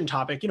discussion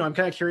topic, you know, I'm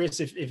kind of curious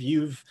if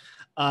you've,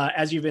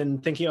 as you've been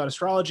thinking about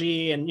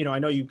astrology, and, you know, I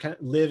know you kind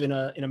of live in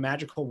a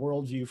magical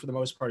worldview for the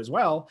most part as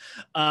well.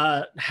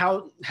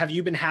 How have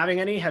you been having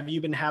any? Have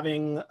you been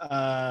having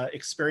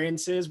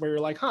experiences where you're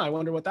like, huh, I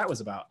wonder what that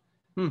was about?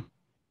 Well,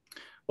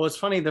 it's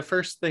funny. The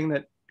first thing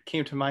that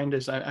came to mind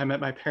is I'm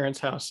at my parents'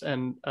 house,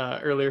 and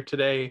earlier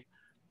today,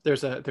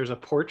 there's a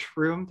porch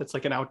room that's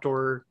like an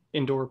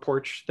indoor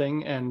porch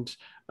thing, and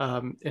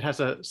it has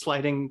a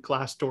sliding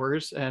glass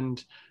doors,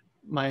 and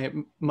my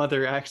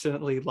mother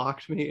accidentally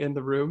locked me in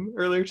the room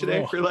earlier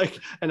today for like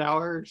an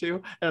hour or two,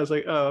 and I was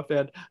like, oh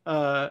man,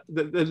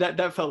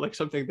 that felt like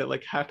something that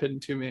like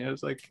happened to me. I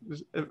was like,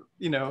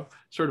 you know,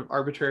 sort of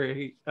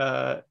arbitrary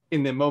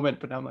in the moment,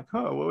 but now I'm like,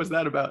 oh, what was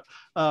that about?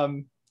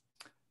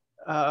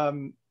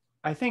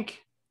 I think,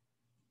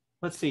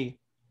 let's see,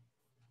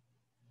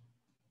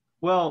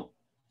 well,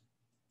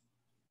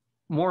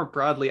 more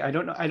broadly, I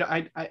don't know.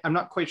 I'm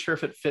not quite sure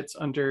if it fits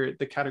under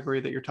the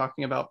category that you're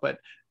talking about, but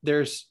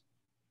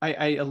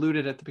I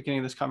alluded at the beginning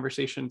of this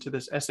conversation to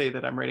this essay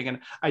that I'm writing, and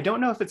I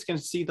don't know if it's going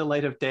to see the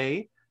light of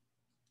day,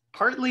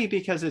 partly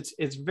because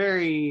it's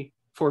very,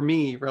 for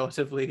me,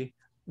 relatively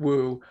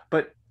woo,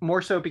 but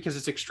more so because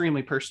it's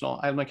extremely personal.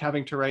 I'm like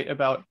having to write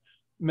about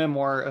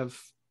memoir of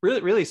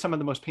really some of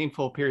the most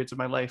painful periods of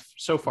my life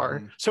so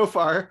far. So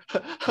far.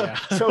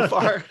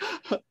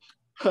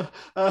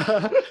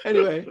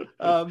 Anyway,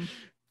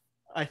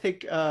 I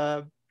think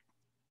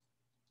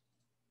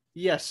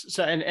yes.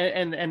 So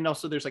and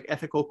also there's like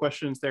ethical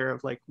questions there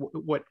of like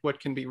what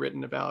can be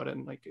written about,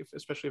 and like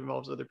especially if it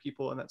involves other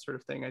people and that sort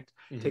of thing. I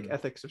take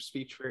ethics of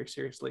speech very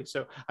seriously.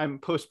 So I'm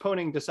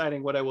postponing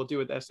deciding what I will do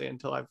with the essay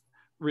until I've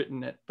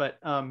written it. But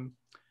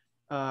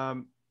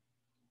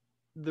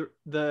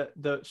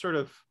the sort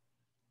of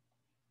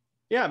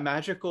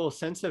magical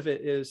sense of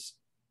it is,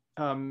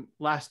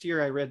 last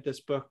year I read this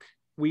book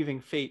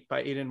Weaving Fate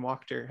by Aidan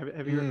Wachter.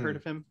 Have you heard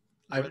of him?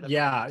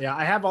 Yeah.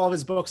 I have all of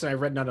his books and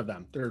I've read none of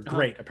them. They're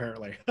great,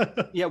 apparently.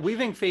 Yeah,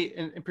 Weaving Fate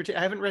in particular.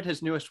 I haven't read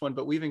his newest one,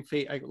 but Weaving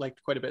Fate I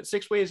liked quite a bit.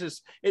 Six Ways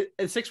is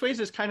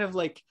kind of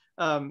like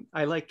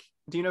I like.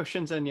 Do you know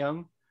Shinzen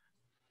Young?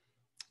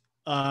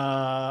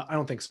 I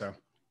don't think so.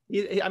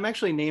 I'm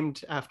actually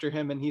named after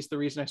him, and he's the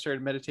reason I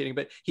started meditating.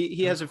 But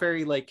he has a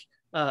very like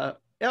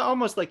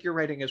almost like your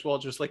writing as well,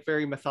 just like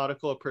very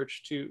methodical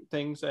approach to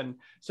things. And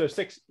so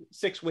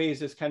six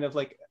ways is kind of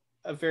like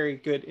a very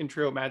good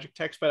intro magic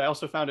text, but I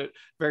also found it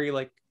very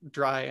like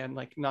dry and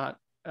like not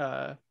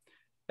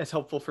as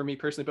helpful for me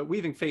personally. But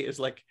Weaving Fate is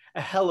like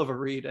a hell of a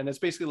read, and it's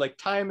basically like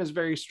time is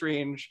very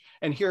strange,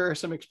 and here are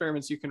some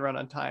experiments you can run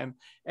on time.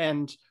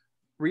 And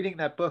reading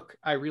that book,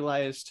 I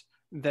realized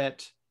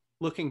that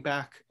looking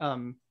back,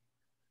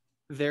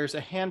 there's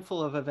a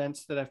handful of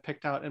events that I've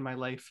picked out in my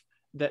life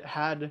that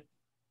had,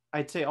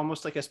 I'd say,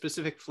 almost like a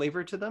specific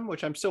flavor to them,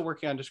 which I'm still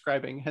working on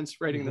describing,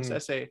 hence writing this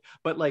essay.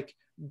 But like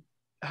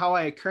how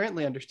I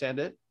currently understand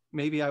it,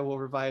 maybe I will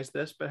revise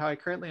this, but how I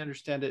currently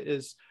understand it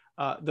is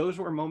those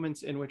were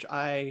moments in which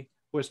I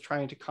was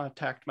trying to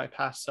contact my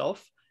past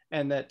self,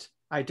 and that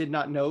I did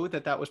not know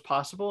that that was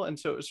possible. And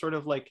so it was sort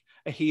of like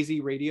a hazy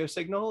radio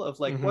signal of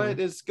like, what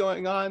is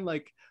going on?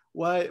 Like,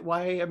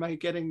 why am I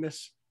getting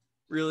this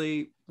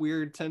really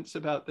weird sense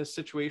about this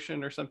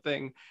situation or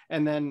something?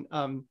 And then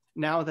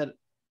now that,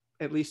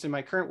 at least in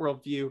my current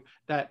worldview,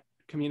 that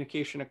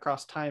communication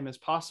across time is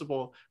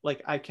possible,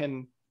 like I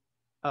can,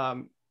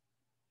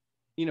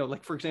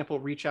 like for example,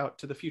 reach out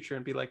to the future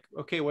and be like,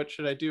 okay, what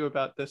should I do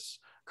about this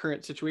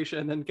current situation?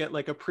 And then get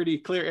like a pretty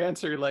clear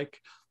answer,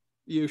 like,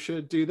 you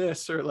should do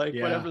this, or like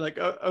whatever, like,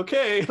 oh,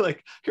 okay,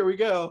 like here we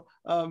go.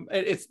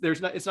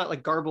 It's not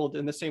like garbled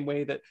in the same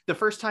way that the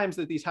first times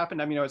that these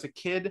happened, I mean, I was a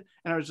kid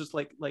and I was just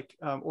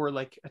or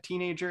like a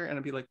teenager, and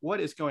I'd be like, what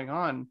is going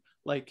on?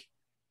 Like,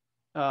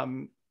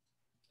 and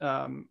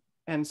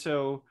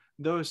so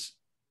those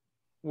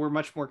were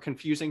much more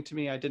confusing to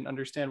me. I didn't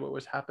understand what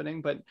was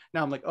happening, but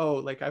now I'm like, oh,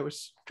 like I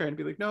was trying to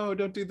be like, no,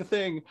 don't do the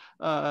thing,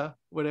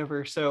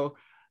 whatever. So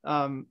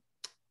I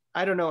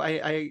don't know.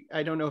 I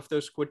don't know if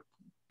those would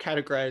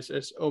categorize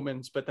as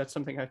omens, but that's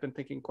something I've been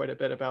thinking quite a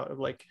bit about, of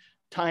like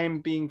time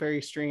being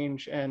very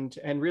strange and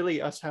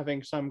really us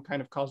having some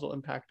kind of causal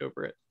impact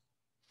over it.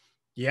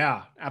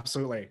 Yeah,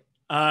 absolutely.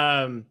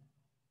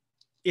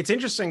 It's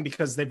interesting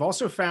because they've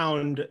also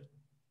found,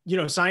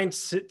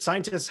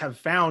 scientists have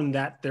found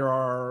that there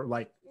are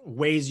like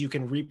ways you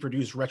can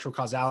reproduce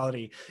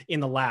retrocausality in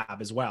the lab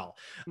as well.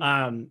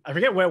 I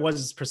forget what it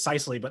was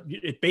precisely, but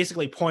it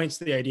basically points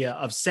to the idea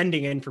of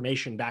sending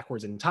information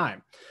backwards in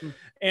time.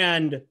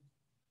 And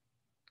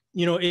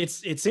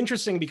it's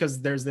interesting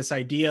because there's this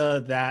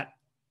idea that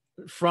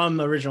from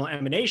original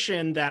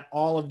emanation, that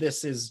all of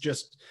this is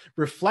just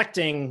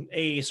reflecting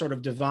a sort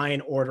of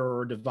divine order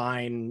or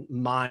divine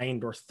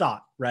mind or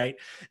thought, right?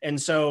 And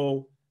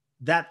so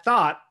that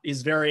thought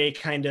is very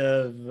kind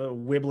of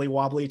wibbly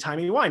wobbly,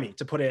 timey wimey,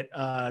 to put it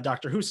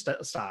Doctor Who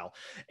style.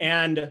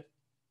 And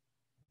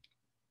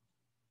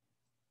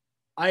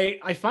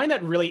I find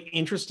that really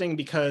interesting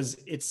because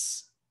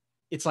it's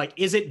like,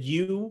 is it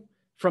you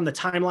from the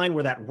timeline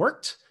where that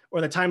worked, or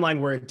the timeline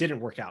where it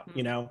didn't work out,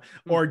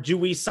 or do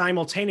we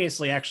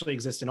simultaneously actually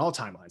exist in all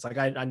timelines? Like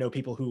I know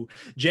people who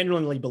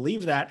genuinely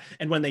believe that.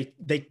 And when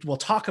they will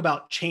talk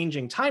about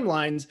changing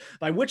timelines,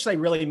 by which they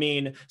really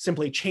mean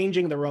simply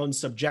changing their own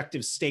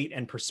subjective state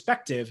and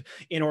perspective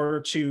in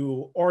order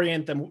to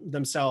orient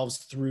themselves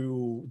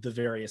through the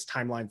various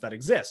timelines that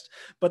exist.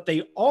 But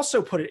they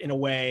also put it in a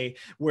way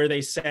where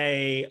they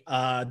say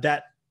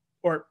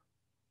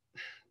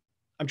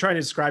I'm trying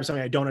to describe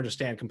something I don't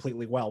understand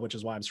completely well, which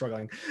is why I'm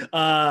struggling,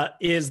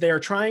 is they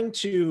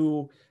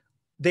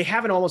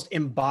have an almost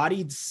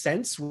embodied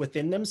sense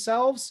within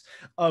themselves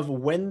of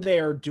when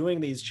they're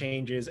doing these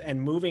changes and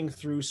moving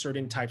through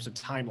certain types of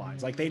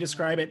timelines. Like they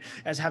describe it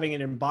as having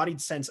an embodied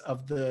sense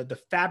of the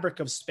fabric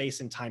of space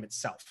and time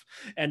itself,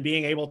 and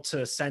being able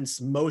to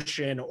sense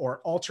motion or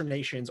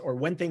alternations or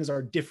when things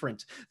are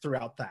different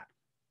throughout that.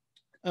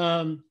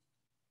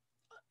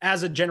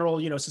 As a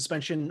general,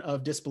 suspension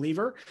of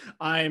disbeliever,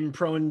 I'm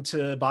prone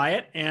to buy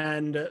it.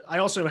 And I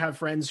also have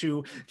friends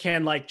who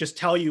can like just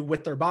tell you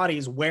with their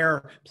bodies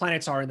where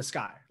planets are in the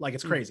sky. Like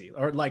it's crazy.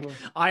 Or like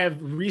I have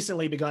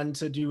recently begun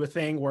to do a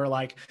thing where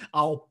like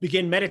I'll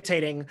begin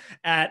meditating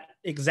at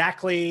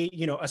exactly,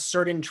 a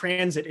certain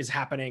transit is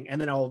happening.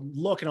 And then I'll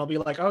look and I'll be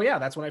like, oh yeah,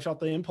 that's when I felt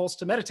the impulse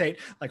to meditate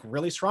like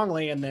really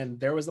strongly. And then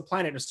there was the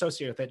planet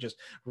associated with it just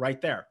right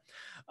there.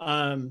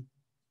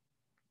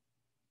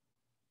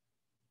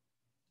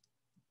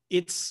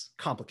 It's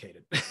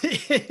complicated.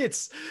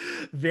 It's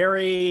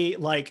very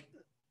like,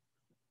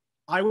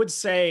 I would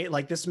say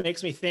like, this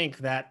makes me think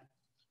that,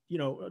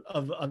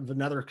 of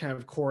another kind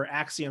of core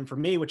axiom for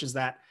me, which is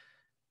that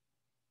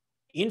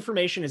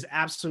information is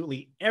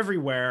absolutely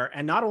everywhere.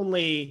 And not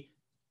only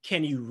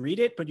can you read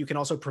it, but you can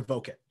also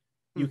provoke it.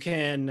 You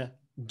can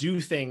do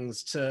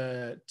things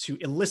to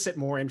elicit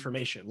more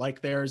information.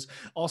 Like there's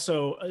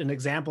also an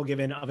example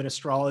given of an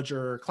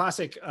astrologer,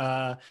 classic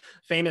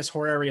famous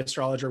horary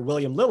astrologer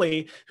William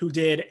Lilly, who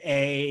did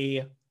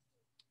a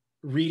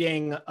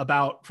reading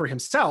about for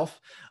himself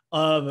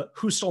of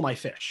who stole my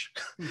fish,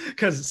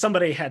 because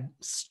somebody had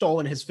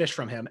stolen his fish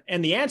from him,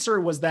 and the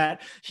answer was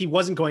that he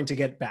wasn't going to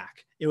get it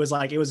back. It was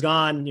like it was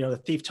gone, the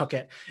thief took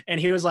it, and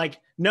he was like,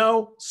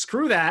 no,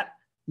 screw that.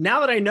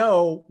 Now that I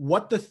know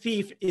what the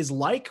thief is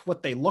like,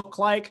 what they look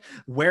like,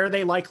 where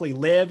they likely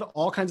live,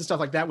 all kinds of stuff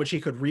like that, which he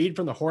could read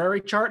from the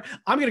horary chart,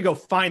 I'm going to go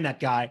find that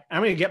guy.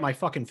 I'm going to get my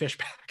fucking fish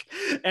back.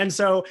 And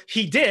so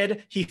he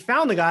did. He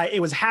found the guy. It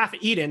was half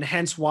eaten,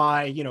 hence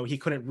why, he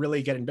couldn't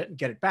really get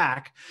it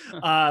back.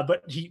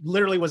 But he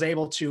literally was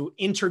able to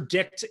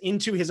interdict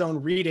into his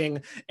own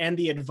reading and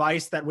the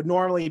advice that would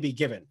normally be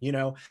given,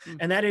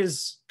 and that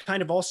is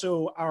kind of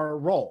also our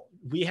role.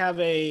 We have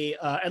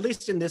at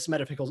least in this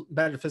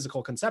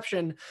metaphysical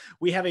conception,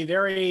 we have a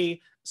very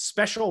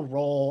special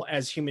role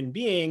as human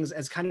beings,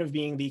 as kind of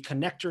being the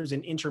connectors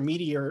and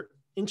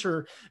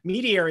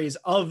intermediaries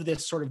of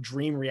this sort of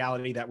dream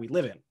reality that we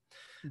live in.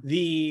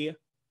 The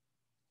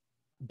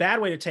bad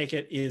way to take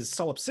it is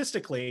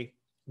solipsistically,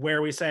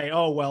 where we say,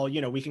 oh, well,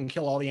 we can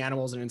kill all the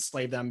animals and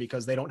enslave them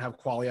because they don't have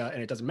qualia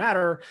and it doesn't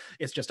matter.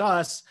 It's just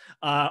us.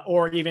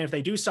 Or even if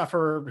they do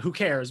suffer, who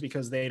cares,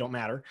 because they don't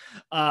matter.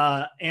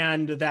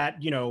 And that,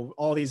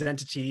 all these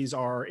entities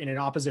are in an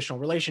oppositional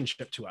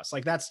relationship to us.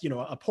 Like that's,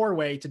 a poor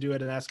way to do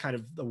it. And that's kind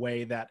of the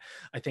way that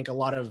I think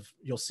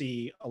you'll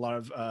see a lot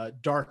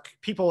of dark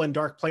people in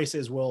dark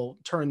places will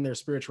turn their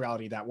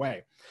spirituality that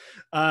way.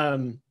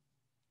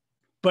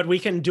 But we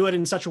can do it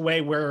in such a way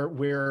where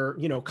we're,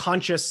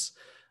 conscious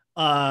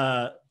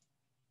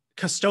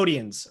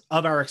custodians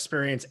of our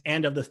experience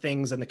and of the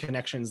things and the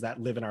connections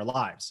that live in our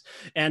lives.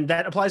 And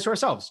that applies to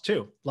ourselves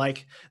too.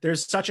 Like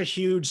there's such a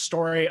huge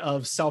story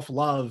of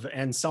self-love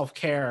and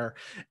self-care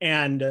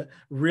and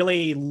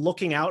really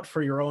looking out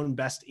for your own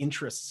best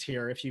interests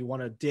here if you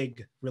want to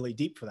dig really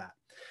deep for that.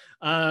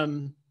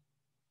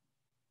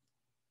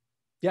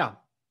 Yeah.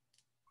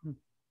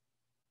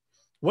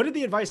 What did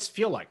the advice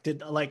feel like?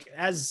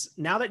 As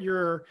now that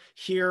you're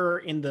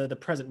here in the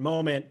present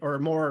moment, or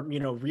more,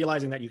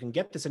 realizing that you can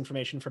get this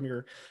information from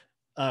your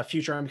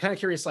future, I'm kind of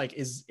curious, like,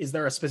 is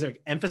there a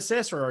specific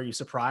emphasis, or are you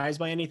surprised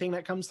by anything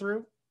that comes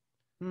through?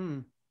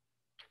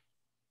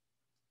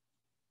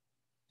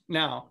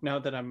 Now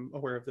that I'm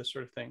aware of this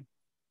sort of thing.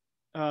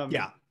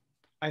 Yeah.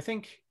 I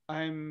think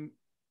I'd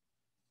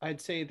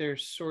say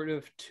there's sort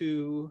of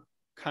two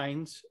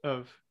kinds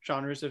of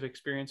genres of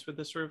experience with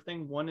this sort of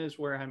thing. One is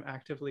where I'm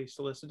actively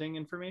soliciting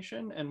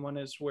information, and one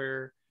is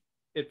where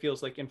it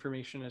feels like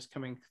information is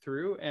coming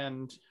through.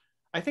 And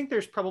I think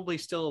there's probably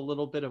still a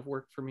little bit of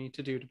work for me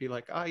to do to be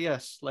like,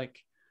 yes, like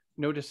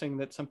noticing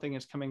that something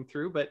is coming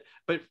through, but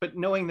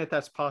knowing that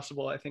that's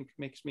possible, I think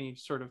makes me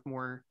sort of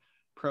more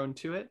prone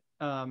to it.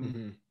 I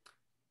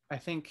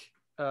think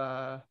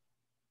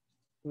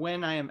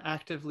when I am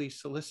actively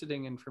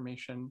soliciting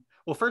information,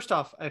 well, first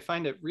off, I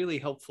find it really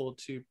helpful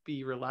to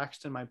be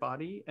relaxed in my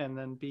body, and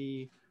then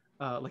be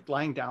like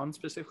lying down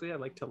specifically. I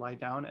like to lie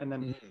down,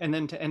 and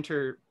then to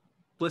enter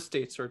bliss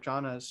states or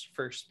jhanas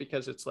first,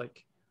 because it's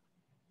like,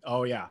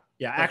 oh yeah,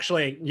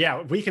 actually,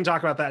 yeah, we can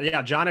talk about that.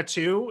 Yeah, jhana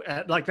too.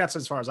 Like that's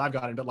as far as I've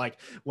gotten, but like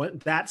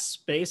that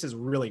space is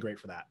really great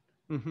for that.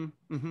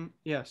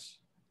 Yes,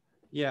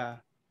 yeah.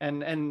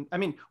 And I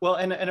mean, well,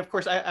 and of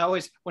course, I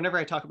always, whenever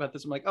I talk about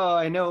this, I'm like, oh,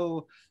 I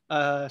know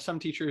some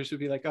teachers would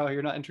be like, oh,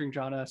 you're not entering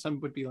jhana. Some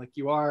would be like,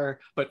 you are.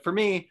 But for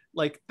me,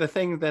 like the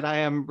thing that I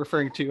am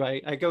referring to,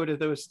 I go to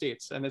those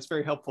states, and it's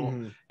very helpful.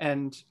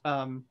 And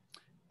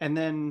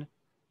then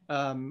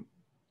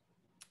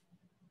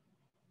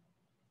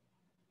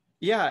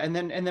yeah, and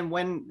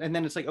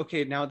then it's like,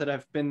 okay, now that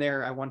I've been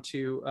there, I want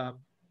to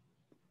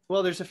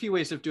well, there's a few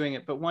ways of doing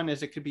it, but one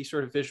is it could be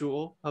sort of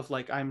visual, of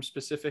like I'm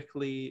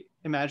specifically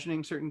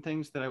imagining certain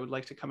things that I would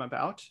like to come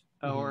about,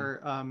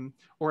 or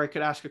I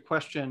could ask a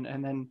question,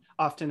 and then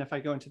often if I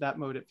go into that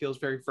mode, it feels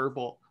very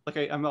verbal.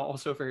 Like I'm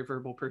also a very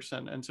verbal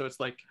person, and so it's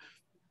like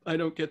I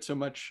don't get so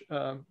much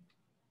I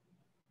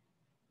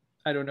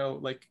don't know,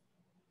 like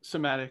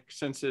somatic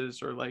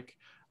senses, or like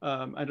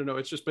I don't know,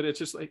 it's just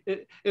like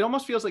it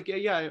almost feels like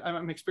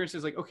I'm experiencing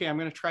is like, okay, I'm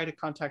going to try to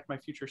contact my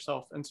future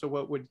self, and so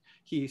what would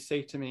he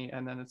say to me?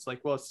 And then it's like,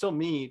 well, it's still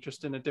me,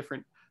 just in a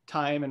different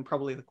time, and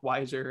probably like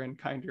wiser and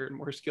kinder and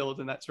more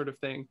skilled and that sort of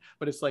thing.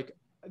 But it's like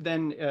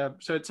then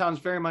so it sounds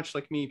very much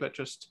like me, but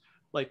just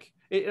like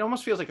it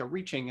almost feels like a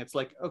reaching. It's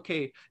like,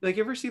 okay, like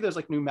you ever see those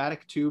like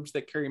pneumatic tubes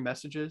that carry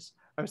messages?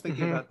 I was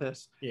thinking about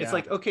this. It's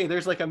like, okay,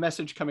 there's like a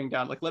message coming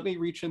down, like let me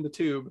reach in the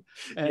tube,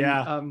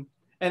 and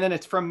and then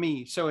it's from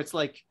me. So it's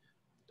like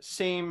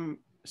same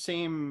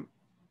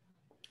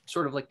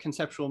sort of like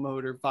conceptual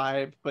mode or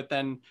vibe, but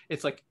then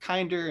it's like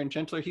kinder and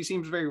gentler. He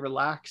seems very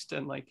relaxed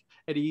and like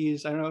at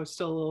ease. I don't know,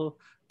 still a little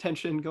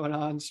tension going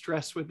on,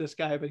 stress with this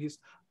guy, but he's,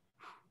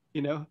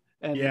 and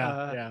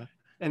and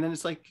then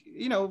it's like,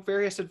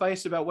 various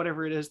advice about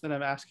whatever it is that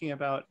I'm asking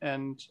about.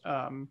 And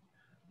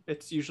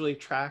it's usually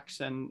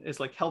tracks and is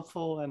like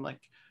helpful and like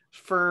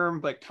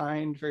firm but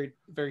kind, very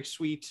very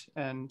sweet.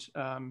 And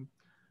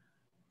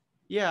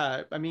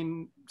yeah, I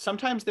mean,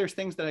 sometimes there's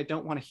things that I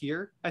don't want to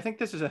hear. I think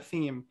this is a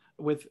theme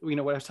with, you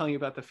know, what I was telling you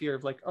about the fear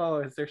of like, oh,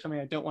 is there something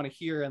I don't want to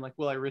hear, and like,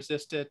 will I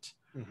resist it?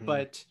 Mm-hmm.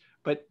 But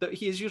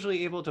he is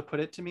usually able to put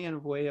it to me in a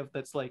way of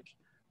that's like,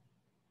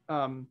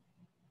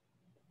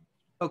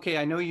 okay,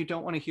 I know you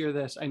don't want to hear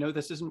this. I know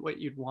this isn't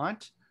what you'd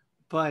want,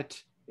 but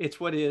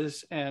it's what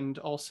is. And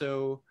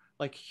also,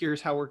 like,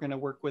 here's how we're going to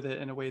work with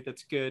it in a way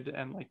that's good,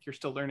 and like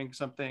you're still learning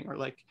something, or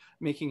like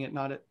making it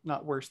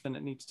not worse than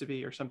it needs to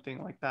be, or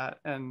something like that.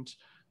 And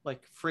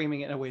like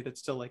framing it in a way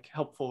that's still like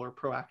helpful or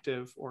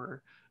proactive,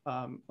 or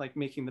like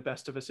making the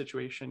best of a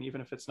situation,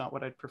 even if it's not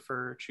what I'd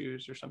prefer or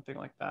choose, or something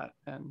like that.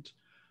 And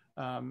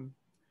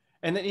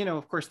then, you know,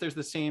 of course, there's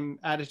the same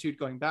attitude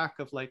going back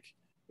of like,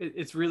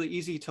 it's really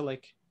easy to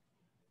like,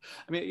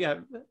 I mean, yeah,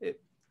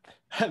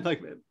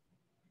 like,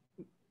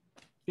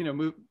 you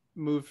know,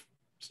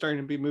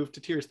 starting to be moved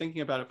to tears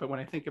thinking about it. But when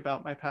I think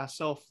about my past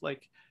self,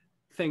 like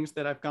things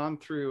that I've gone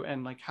through,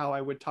 and like how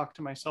I would talk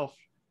to myself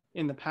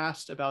in the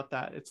past about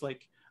that, it's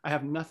like I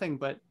have nothing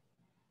but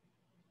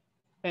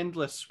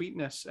endless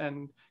sweetness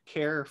and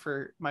care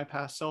for my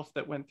past self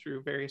that went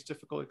through various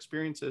difficult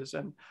experiences,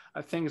 and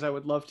things I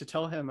would love to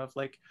tell him of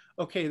like,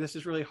 okay, this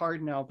is really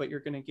hard now, but you're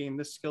going to gain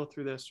this skill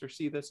through this, or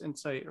see this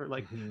insight, or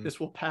like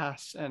this will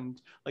pass,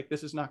 and like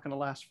this is not going to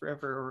last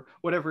forever, or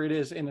whatever it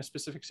is in a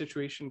specific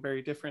situation,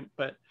 very different,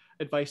 but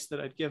advice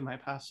that I'd give my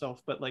past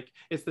self. But like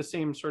it's the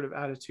same sort of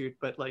attitude,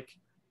 but like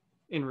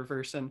in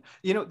reverse. And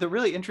you know, the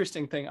really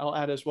interesting thing I'll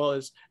add as well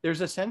is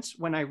there's a sense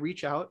when I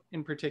reach out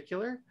in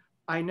particular,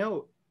 I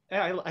know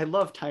I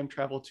love time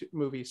travel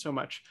movies so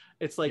much.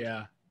 It's like,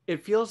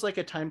 it feels like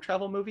a time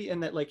travel movie,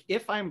 in that like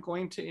if I'm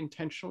going to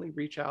intentionally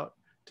reach out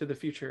to the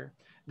future,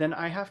 then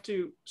I have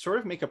to sort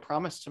of make a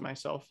promise to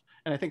myself.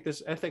 And I think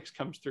this ethics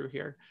comes through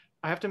here.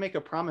 I have to make a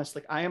promise,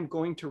 like I am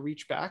going to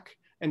reach back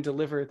and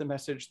deliver the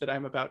message that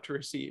I'm about to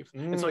receive.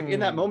 It's like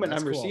in that moment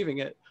I'm receiving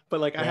it,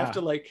 but like I have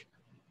to like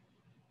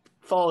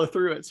follow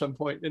through at some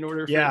point in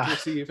order for it to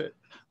receive it,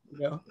 you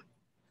know?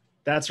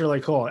 That's really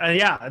cool. And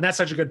yeah, and that's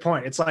such a good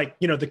point. It's like,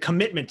 you know, the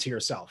commitment to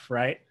yourself,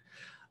 right?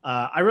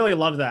 I really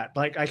love that.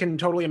 Like, I can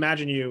totally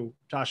imagine you,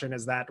 Tasshin,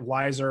 as that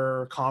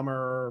wiser,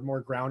 calmer,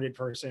 more grounded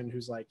person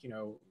who's like, you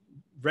know,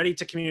 ready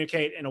to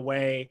communicate in a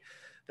way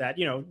that,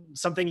 you know,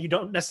 something you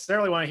don't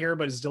necessarily want to hear,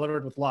 but is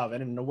delivered with love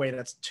and in a way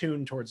that's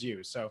tuned towards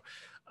you. So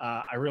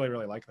I really,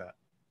 really like that.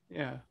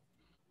 Yeah.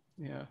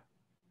 Yeah.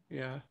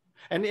 Yeah.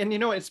 And you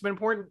know, it's been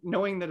important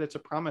knowing that it's a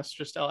promise,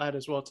 just I'll add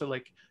as well, to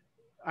like,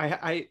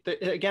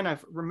 again,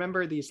 I've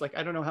remember these, like,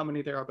 I don't know how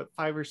many there are, but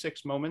 5 or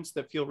 6 moments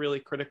that feel really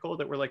critical,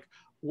 that were like,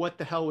 what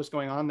the hell was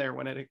going on there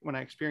when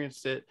I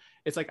experienced it?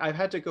 It's like, I've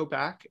had to go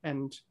back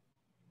and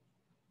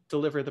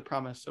deliver the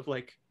promise of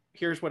like,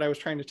 here's what I was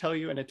trying to tell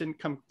you, and it didn't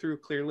come through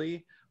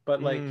clearly,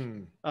 but like,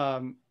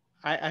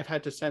 I've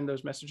had to send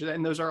those messages,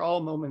 and those are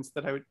all moments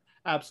that I would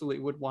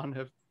absolutely would want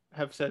to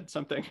have said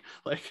something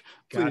like,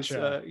 please,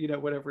 you know,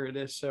 whatever it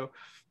is. So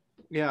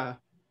yeah.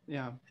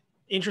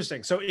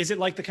 Interesting. So is it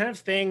like the kind of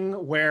thing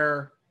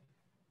where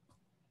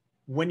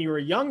when you were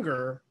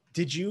younger,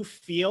 did you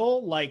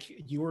feel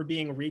like you were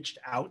being reached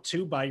out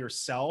to by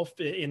yourself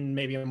in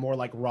maybe a more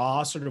like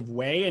raw sort of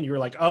way, and you were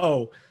like,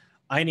 oh,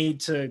 I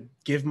need to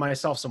give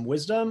myself some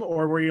wisdom?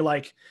 Or were you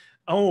like,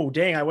 oh,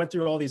 dang, I went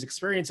through all these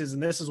experiences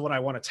and this is what I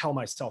want to tell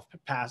myself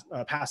past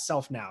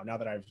self now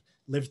that I've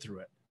lived through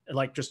it?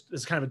 Like, just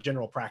as kind of a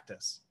general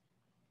practice.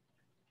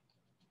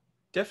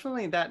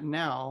 Definitely that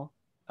now.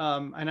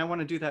 And I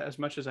want to do that as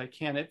much as I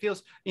can. It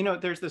feels, you know,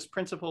 there's this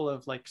principle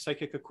of like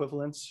psychic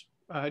equivalence.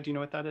 Do you know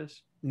what that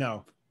is?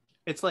 No.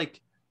 It's like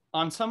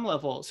on some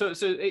level. So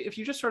if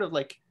you just sort of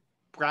like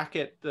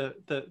bracket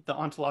the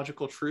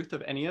ontological truth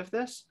of any of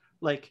this,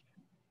 like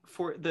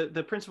for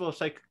the principle of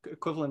psychic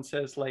equivalence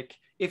says, like,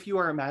 if you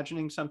are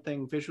imagining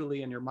something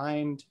visually in your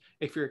mind,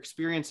 if you're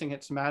experiencing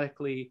it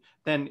somatically,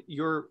 then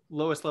your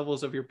lowest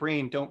levels of your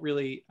brain don't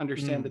really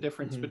understand the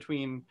difference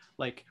between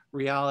like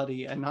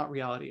reality and not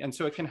reality. And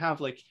so it can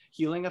have like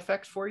healing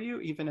effects for you,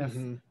 even if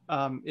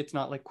it's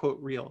not like quote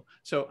real.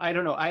 So I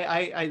don't know,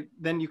 I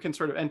then you can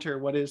sort of enter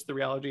what is the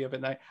reality of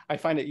it. And I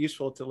find it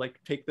useful to like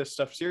take this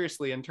stuff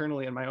seriously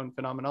internally in my own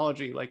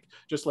phenomenology, like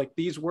just like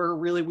these were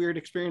really weird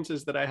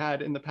experiences that I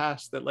had in the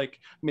past that like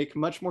make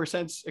much more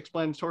sense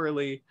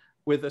explanatorily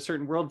with a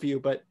certain worldview.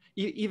 But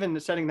even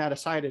setting that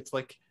aside, it's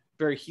like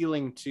very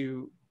healing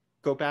to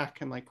go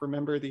back and like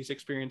remember these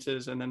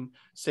experiences and then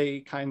say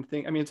kind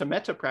thing. I mean, it's a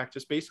meta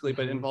practice basically,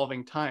 but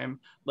involving time,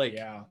 like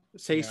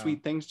say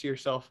sweet things to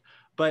yourself.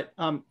 But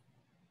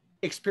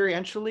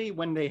experientially,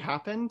 when they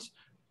happened,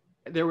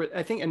 there were,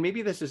 I think, and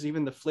maybe this is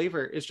even the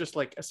flavor, is just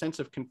like a sense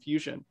of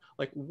confusion,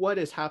 like what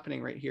is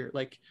happening right here.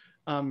 Like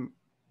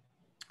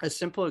a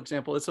simple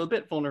example, it's a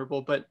bit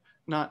vulnerable, but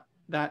not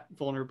that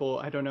vulnerable,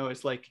 I don't know,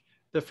 is like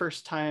the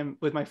first time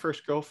with my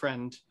first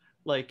girlfriend,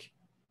 like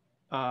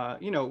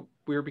you know,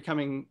 we were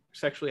becoming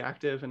sexually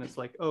active, and it's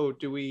like, oh,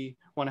 do we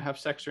want to have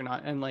sex or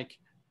not? And like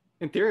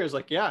in theory, I was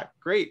like, yeah,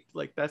 great.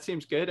 Like, that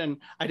seems good. And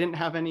I didn't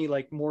have any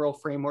like moral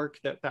framework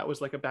that was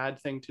like a bad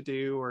thing to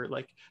do, or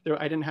like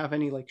I didn't have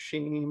any like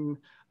shame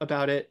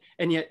about it.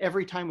 And yet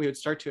every time we would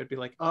start to, it'd be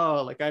like,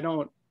 oh, like, I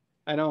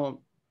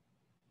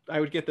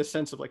would get this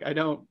sense of like, I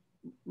don't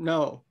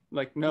know,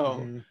 like,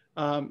 no.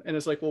 And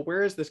it's like, well,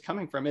 where is this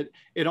coming from?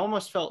 It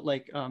almost felt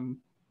like,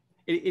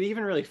 it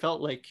even really felt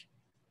like,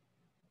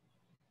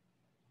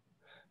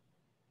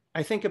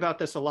 I think about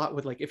this a lot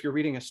with like, if you're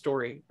reading a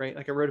story, right?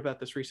 Like I wrote about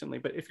this recently,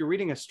 but if you're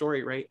reading a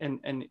story, right?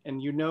 And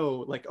you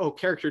know, like, oh,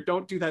 character,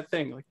 don't do that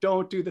thing. Like,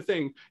 don't do the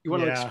thing. You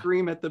want to like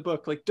scream at the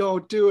book, like,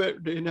 don't do it,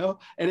 you know?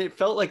 And it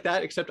felt like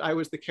that, except I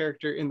was the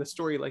character in the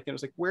story. Like, it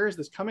was like, where is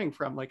this coming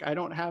from? Like, I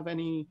don't have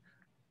any,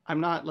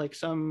 I'm not like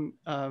some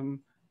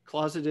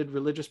closeted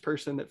religious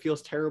person that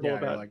feels terrible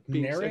about like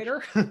being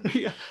narrator.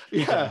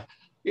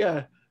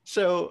 Yeah.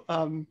 So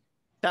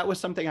that was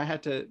something I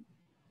had to,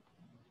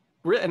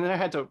 and then I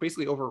had to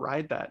basically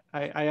override that.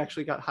 I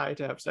actually got high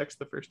to have sex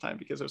the first time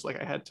because it was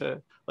like I had to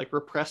like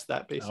repress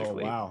that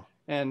basically. Oh, wow.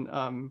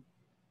 And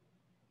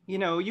you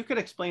know, you could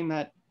explain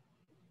that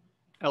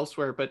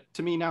elsewhere, but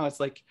to me now it's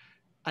like,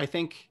 I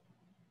think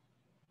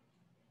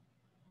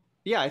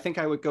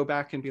I would go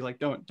back and be like,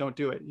 don't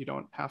do it. You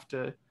don't have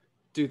to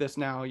do this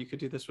now. You could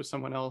do this with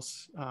someone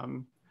else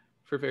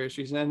for various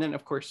reasons. And then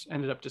of course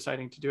ended up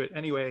deciding to do it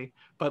anyway.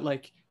 But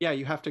like, yeah,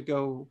 you have to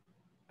go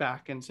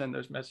back and send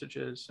those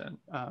messages.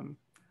 And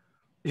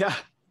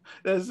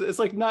it's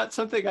like not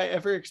something I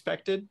ever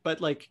expected,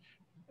 but like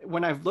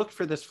when I've looked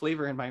for this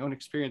flavor in my own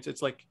experience,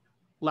 it's like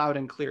loud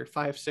and clear,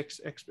 5-6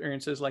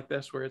 experiences like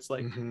this, where it's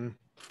like,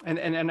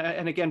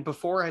 and again,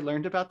 before I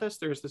learned about this,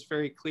 there's this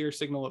very clear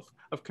signal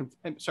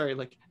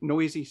like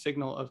noisy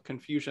signal of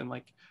confusion,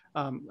 like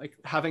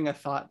having a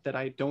thought that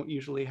I don't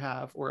usually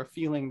have, or a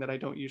feeling that I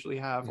don't usually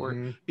have,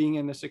 or being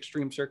in this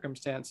extreme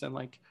circumstance, and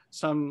like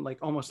some like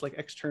almost like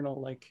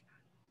external, like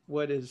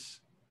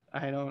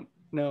I don't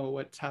know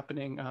what's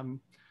happening.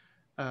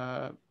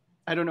 I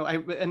don't know.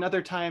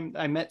 Another time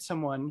I met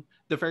someone,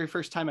 the very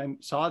first time I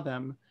saw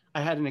them,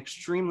 I had an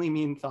extremely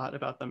mean thought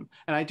about them.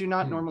 And I do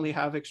not normally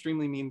have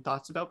extremely mean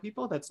thoughts about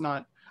people. That's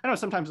not, I don't know,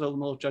 sometimes a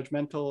little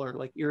judgmental or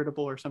like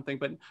irritable or something,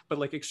 but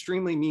like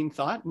extremely mean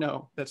thought,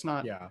 no, that's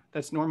not,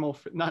 that's normal,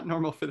 not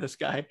normal for this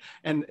guy.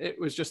 And it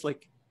was just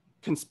like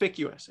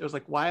conspicuous. It was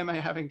like, why am I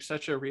having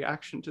such a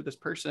reaction to this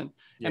person?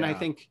 And I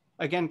think,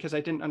 again, because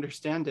I didn't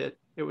understand it,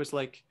 it was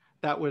like,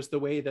 that was the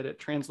way that it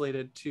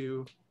translated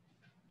to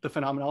the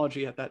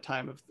phenomenology at that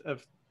time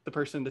of the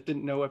person that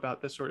didn't know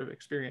about this sort of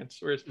experience.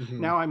 Whereas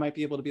now I might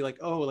be able to be like,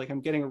 oh, like I'm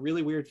getting a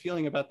really weird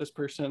feeling about this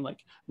person.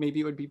 Like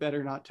maybe it would be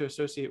better not to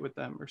associate with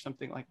them or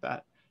something like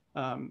that.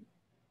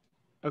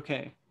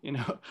 Okay, you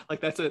know, like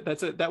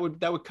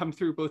that would come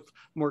through both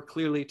more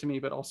clearly to me,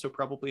 but also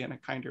probably in a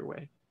kinder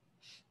way.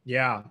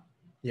 Yeah,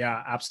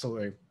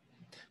 absolutely.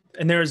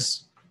 And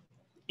there's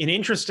an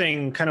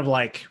interesting kind of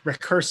like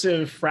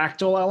recursive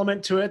fractal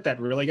element to it that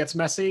really gets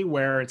messy,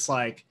 where it's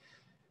like,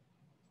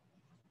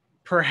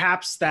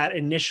 perhaps that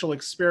initial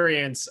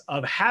experience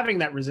of having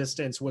that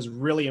resistance was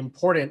really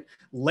important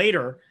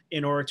later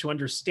in order to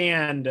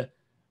understand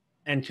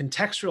and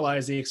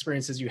contextualize the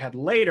experiences you had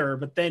later,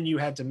 but then you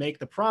had to make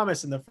the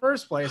promise in the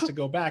first place to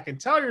go back and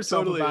tell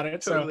yourself about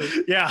it. Totally.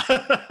 So yeah.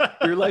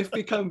 Your life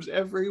becomes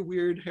every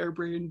weird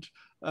harebrained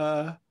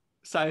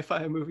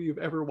sci-fi movie you've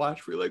ever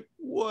watched where you're like,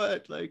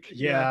 what? Like,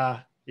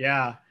 yeah.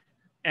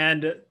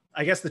 And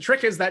I guess the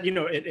trick is that, you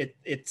know,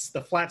 it's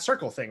the flat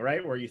circle thing,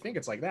 right? Where you think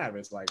it's like that, but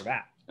it's like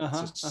that.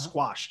 It's just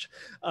squashed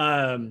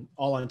all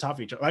on top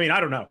of each other. I mean, I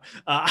don't know.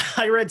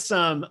 I read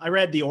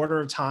The Order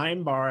of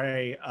Time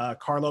by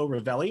Carlo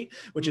Rovelli,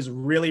 which is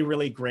really,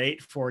 really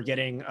great for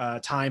getting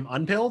time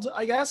unpilled,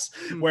 I guess,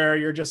 where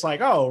you're just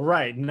like, oh,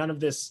 right, none of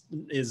this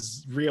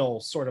is real,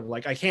 sort of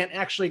like I can't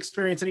actually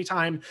experience any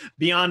time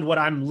beyond what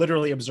I'm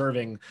literally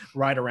observing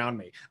right around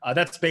me.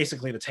 That's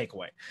basically the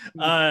takeaway.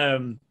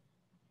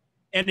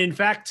 And in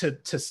fact,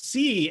 to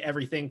see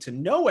everything, to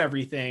know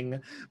everything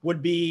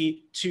would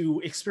be to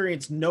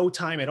experience no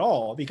time at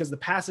all, because the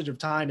passage of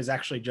time is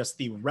actually just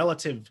the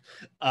relative,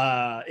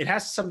 it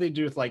has something to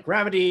do with like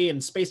gravity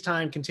and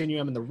space-time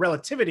continuum and the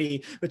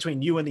relativity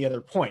between you and the other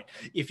point.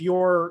 If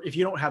you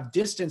don't have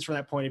distance from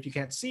that point, if you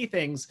can't see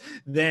things,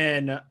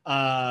 then,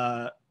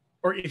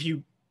 or if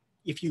you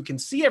can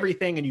see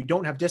everything and you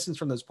don't have distance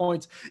from those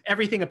points,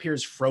 everything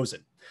appears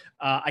frozen.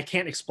 I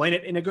can't explain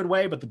it in a good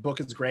way, but the book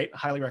is great.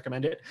 Highly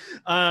recommend it.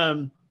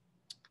 And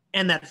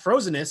that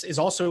frozenness is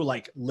also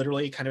like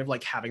literally kind of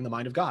like having the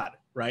mind of God,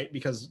 right?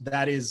 Because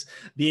that is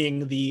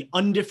being the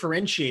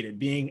undifferentiated,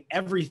 being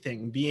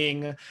everything,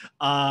 being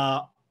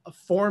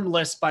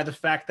formless by the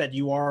fact that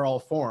you are all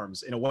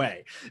forms in a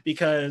way.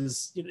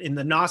 Because in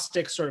the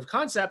Gnostic sort of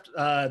concept,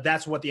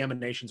 that's what the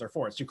emanations are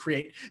for. It's to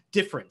create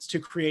difference, to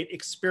create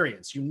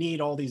experience. You need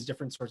all these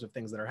different sorts of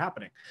things that are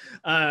happening.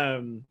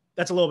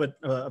 That's a little bit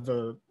of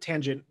a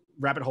tangent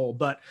rabbit hole,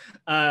 but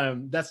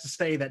that's to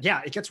say that,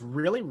 yeah, it gets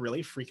really,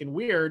 really freaking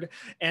weird.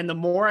 And the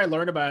more I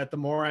learn about it, the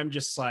more I'm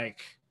just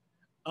like,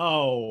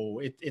 oh,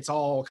 it's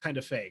all kind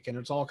of fake and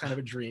it's all kind of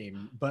a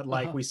dream, but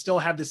like Uh-huh. we still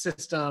have the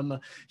system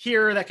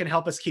here that can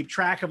help us keep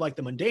track of like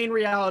the mundane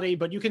reality,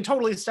 but you can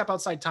totally step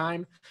outside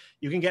time.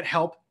 You can get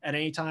help at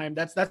any time.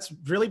 That's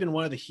really been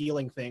one of the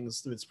healing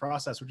things through this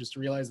process, which is to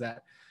realize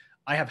that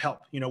I have help.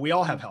 You know, we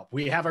all have help.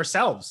 We have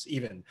ourselves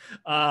even.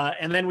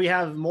 And then we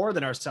have more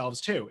than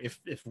ourselves too. If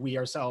we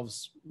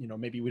ourselves, you know,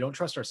 maybe we don't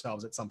trust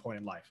ourselves at some point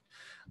in life.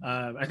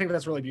 I think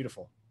that's really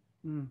beautiful.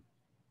 Mm.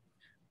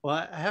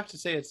 Well, I have to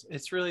say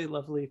it's really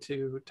lovely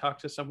to talk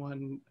to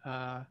someone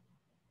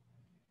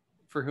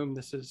for whom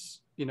this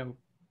is, you know,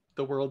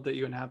 the world that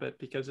you inhabit,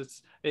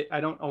 because I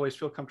don't always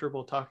feel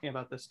comfortable talking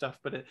about this stuff,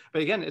 but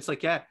again, it's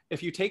like, yeah,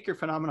 if you take your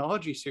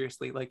phenomenology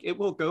seriously, like it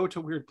will go to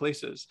weird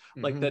places,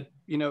 like that,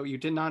 you know, you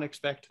did not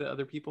expect that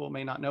other people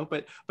may not know,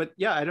 but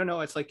yeah, I don't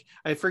know. It's like,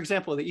 for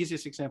example, the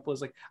easiest example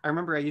is like, I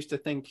remember I used to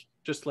think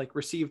just like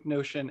received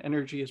notion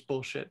energy is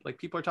bullshit. Like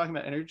people are talking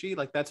about energy,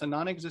 like that's a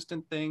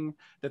non-existent thing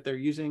that they're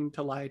using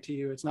to lie to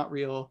you. It's not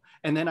real.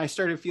 And then I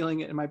started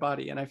feeling it in my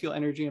body, and I feel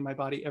energy in my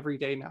body every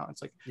day now.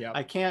 It's like, Yeah.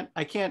 I can't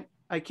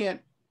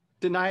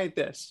deny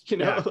this, you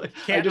know. Yeah. Like,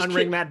 Can't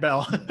unring that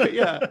bell.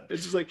 Yeah,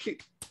 it's just like,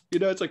 you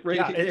know, it's like right,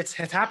 yeah, it's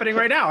happening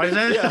right now, isn't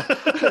it? Yeah,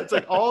 it's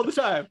like all the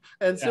time.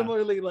 And Yeah.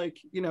 similarly, like,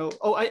 you know,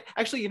 oh, I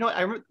actually, you know,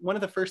 I remember one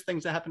of the first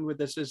things that happened with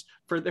this is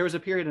there was a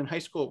period in high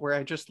school where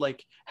I just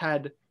like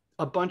had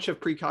a bunch of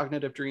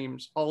precognitive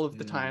dreams all of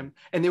the time,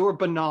 and they were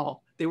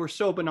banal. They were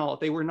so banal.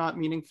 They were not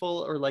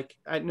meaningful or like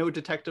no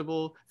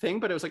detectable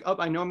thing, but it was like, oh,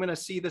 I know I'm going to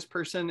see this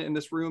person in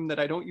this room that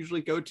I don't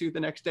usually go to the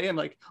next day. And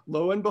like,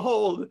 lo and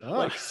behold,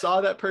 like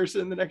saw that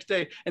person the next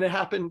day. And it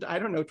happened, I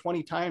don't know,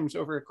 20 times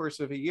over a course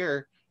of a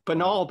year.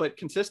 Banal, but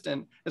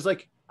consistent. It's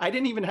like, I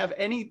didn't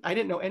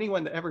know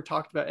anyone that ever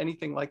talked about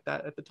anything like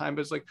that at the time.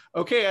 But it's like,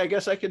 okay, I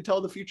guess I can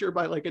tell the future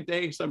by like a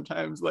day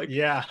sometimes. Like,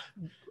 yeah,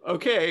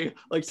 okay,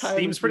 like time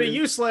seems pretty weird.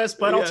 useless,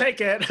 but I'll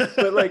take it.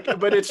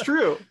 but it's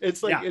true.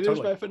 It's like, yeah, it totally.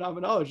 is my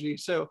phenomenology.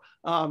 So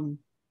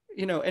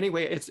you know,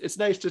 anyway, it's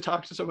nice to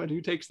talk to someone who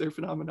takes their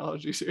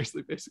phenomenology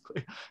seriously,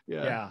 basically.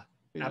 Yeah.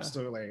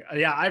 Absolutely.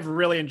 Yeah, I've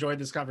really enjoyed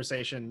this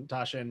conversation,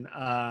 Tasshin.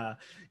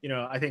 You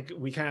know, I think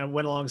we kind of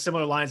went along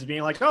similar lines of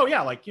being like, oh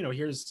yeah, like, you know,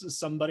 here's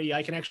somebody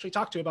I can actually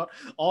talk to about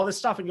all this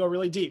stuff and go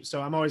really deep.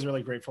 So I'm always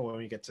really grateful when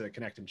we get to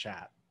connect and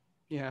chat.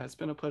 Yeah, it's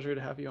been a pleasure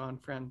to have you on,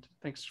 friend.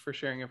 Thanks for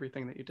sharing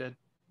everything that you did.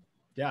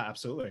 Yeah,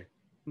 absolutely.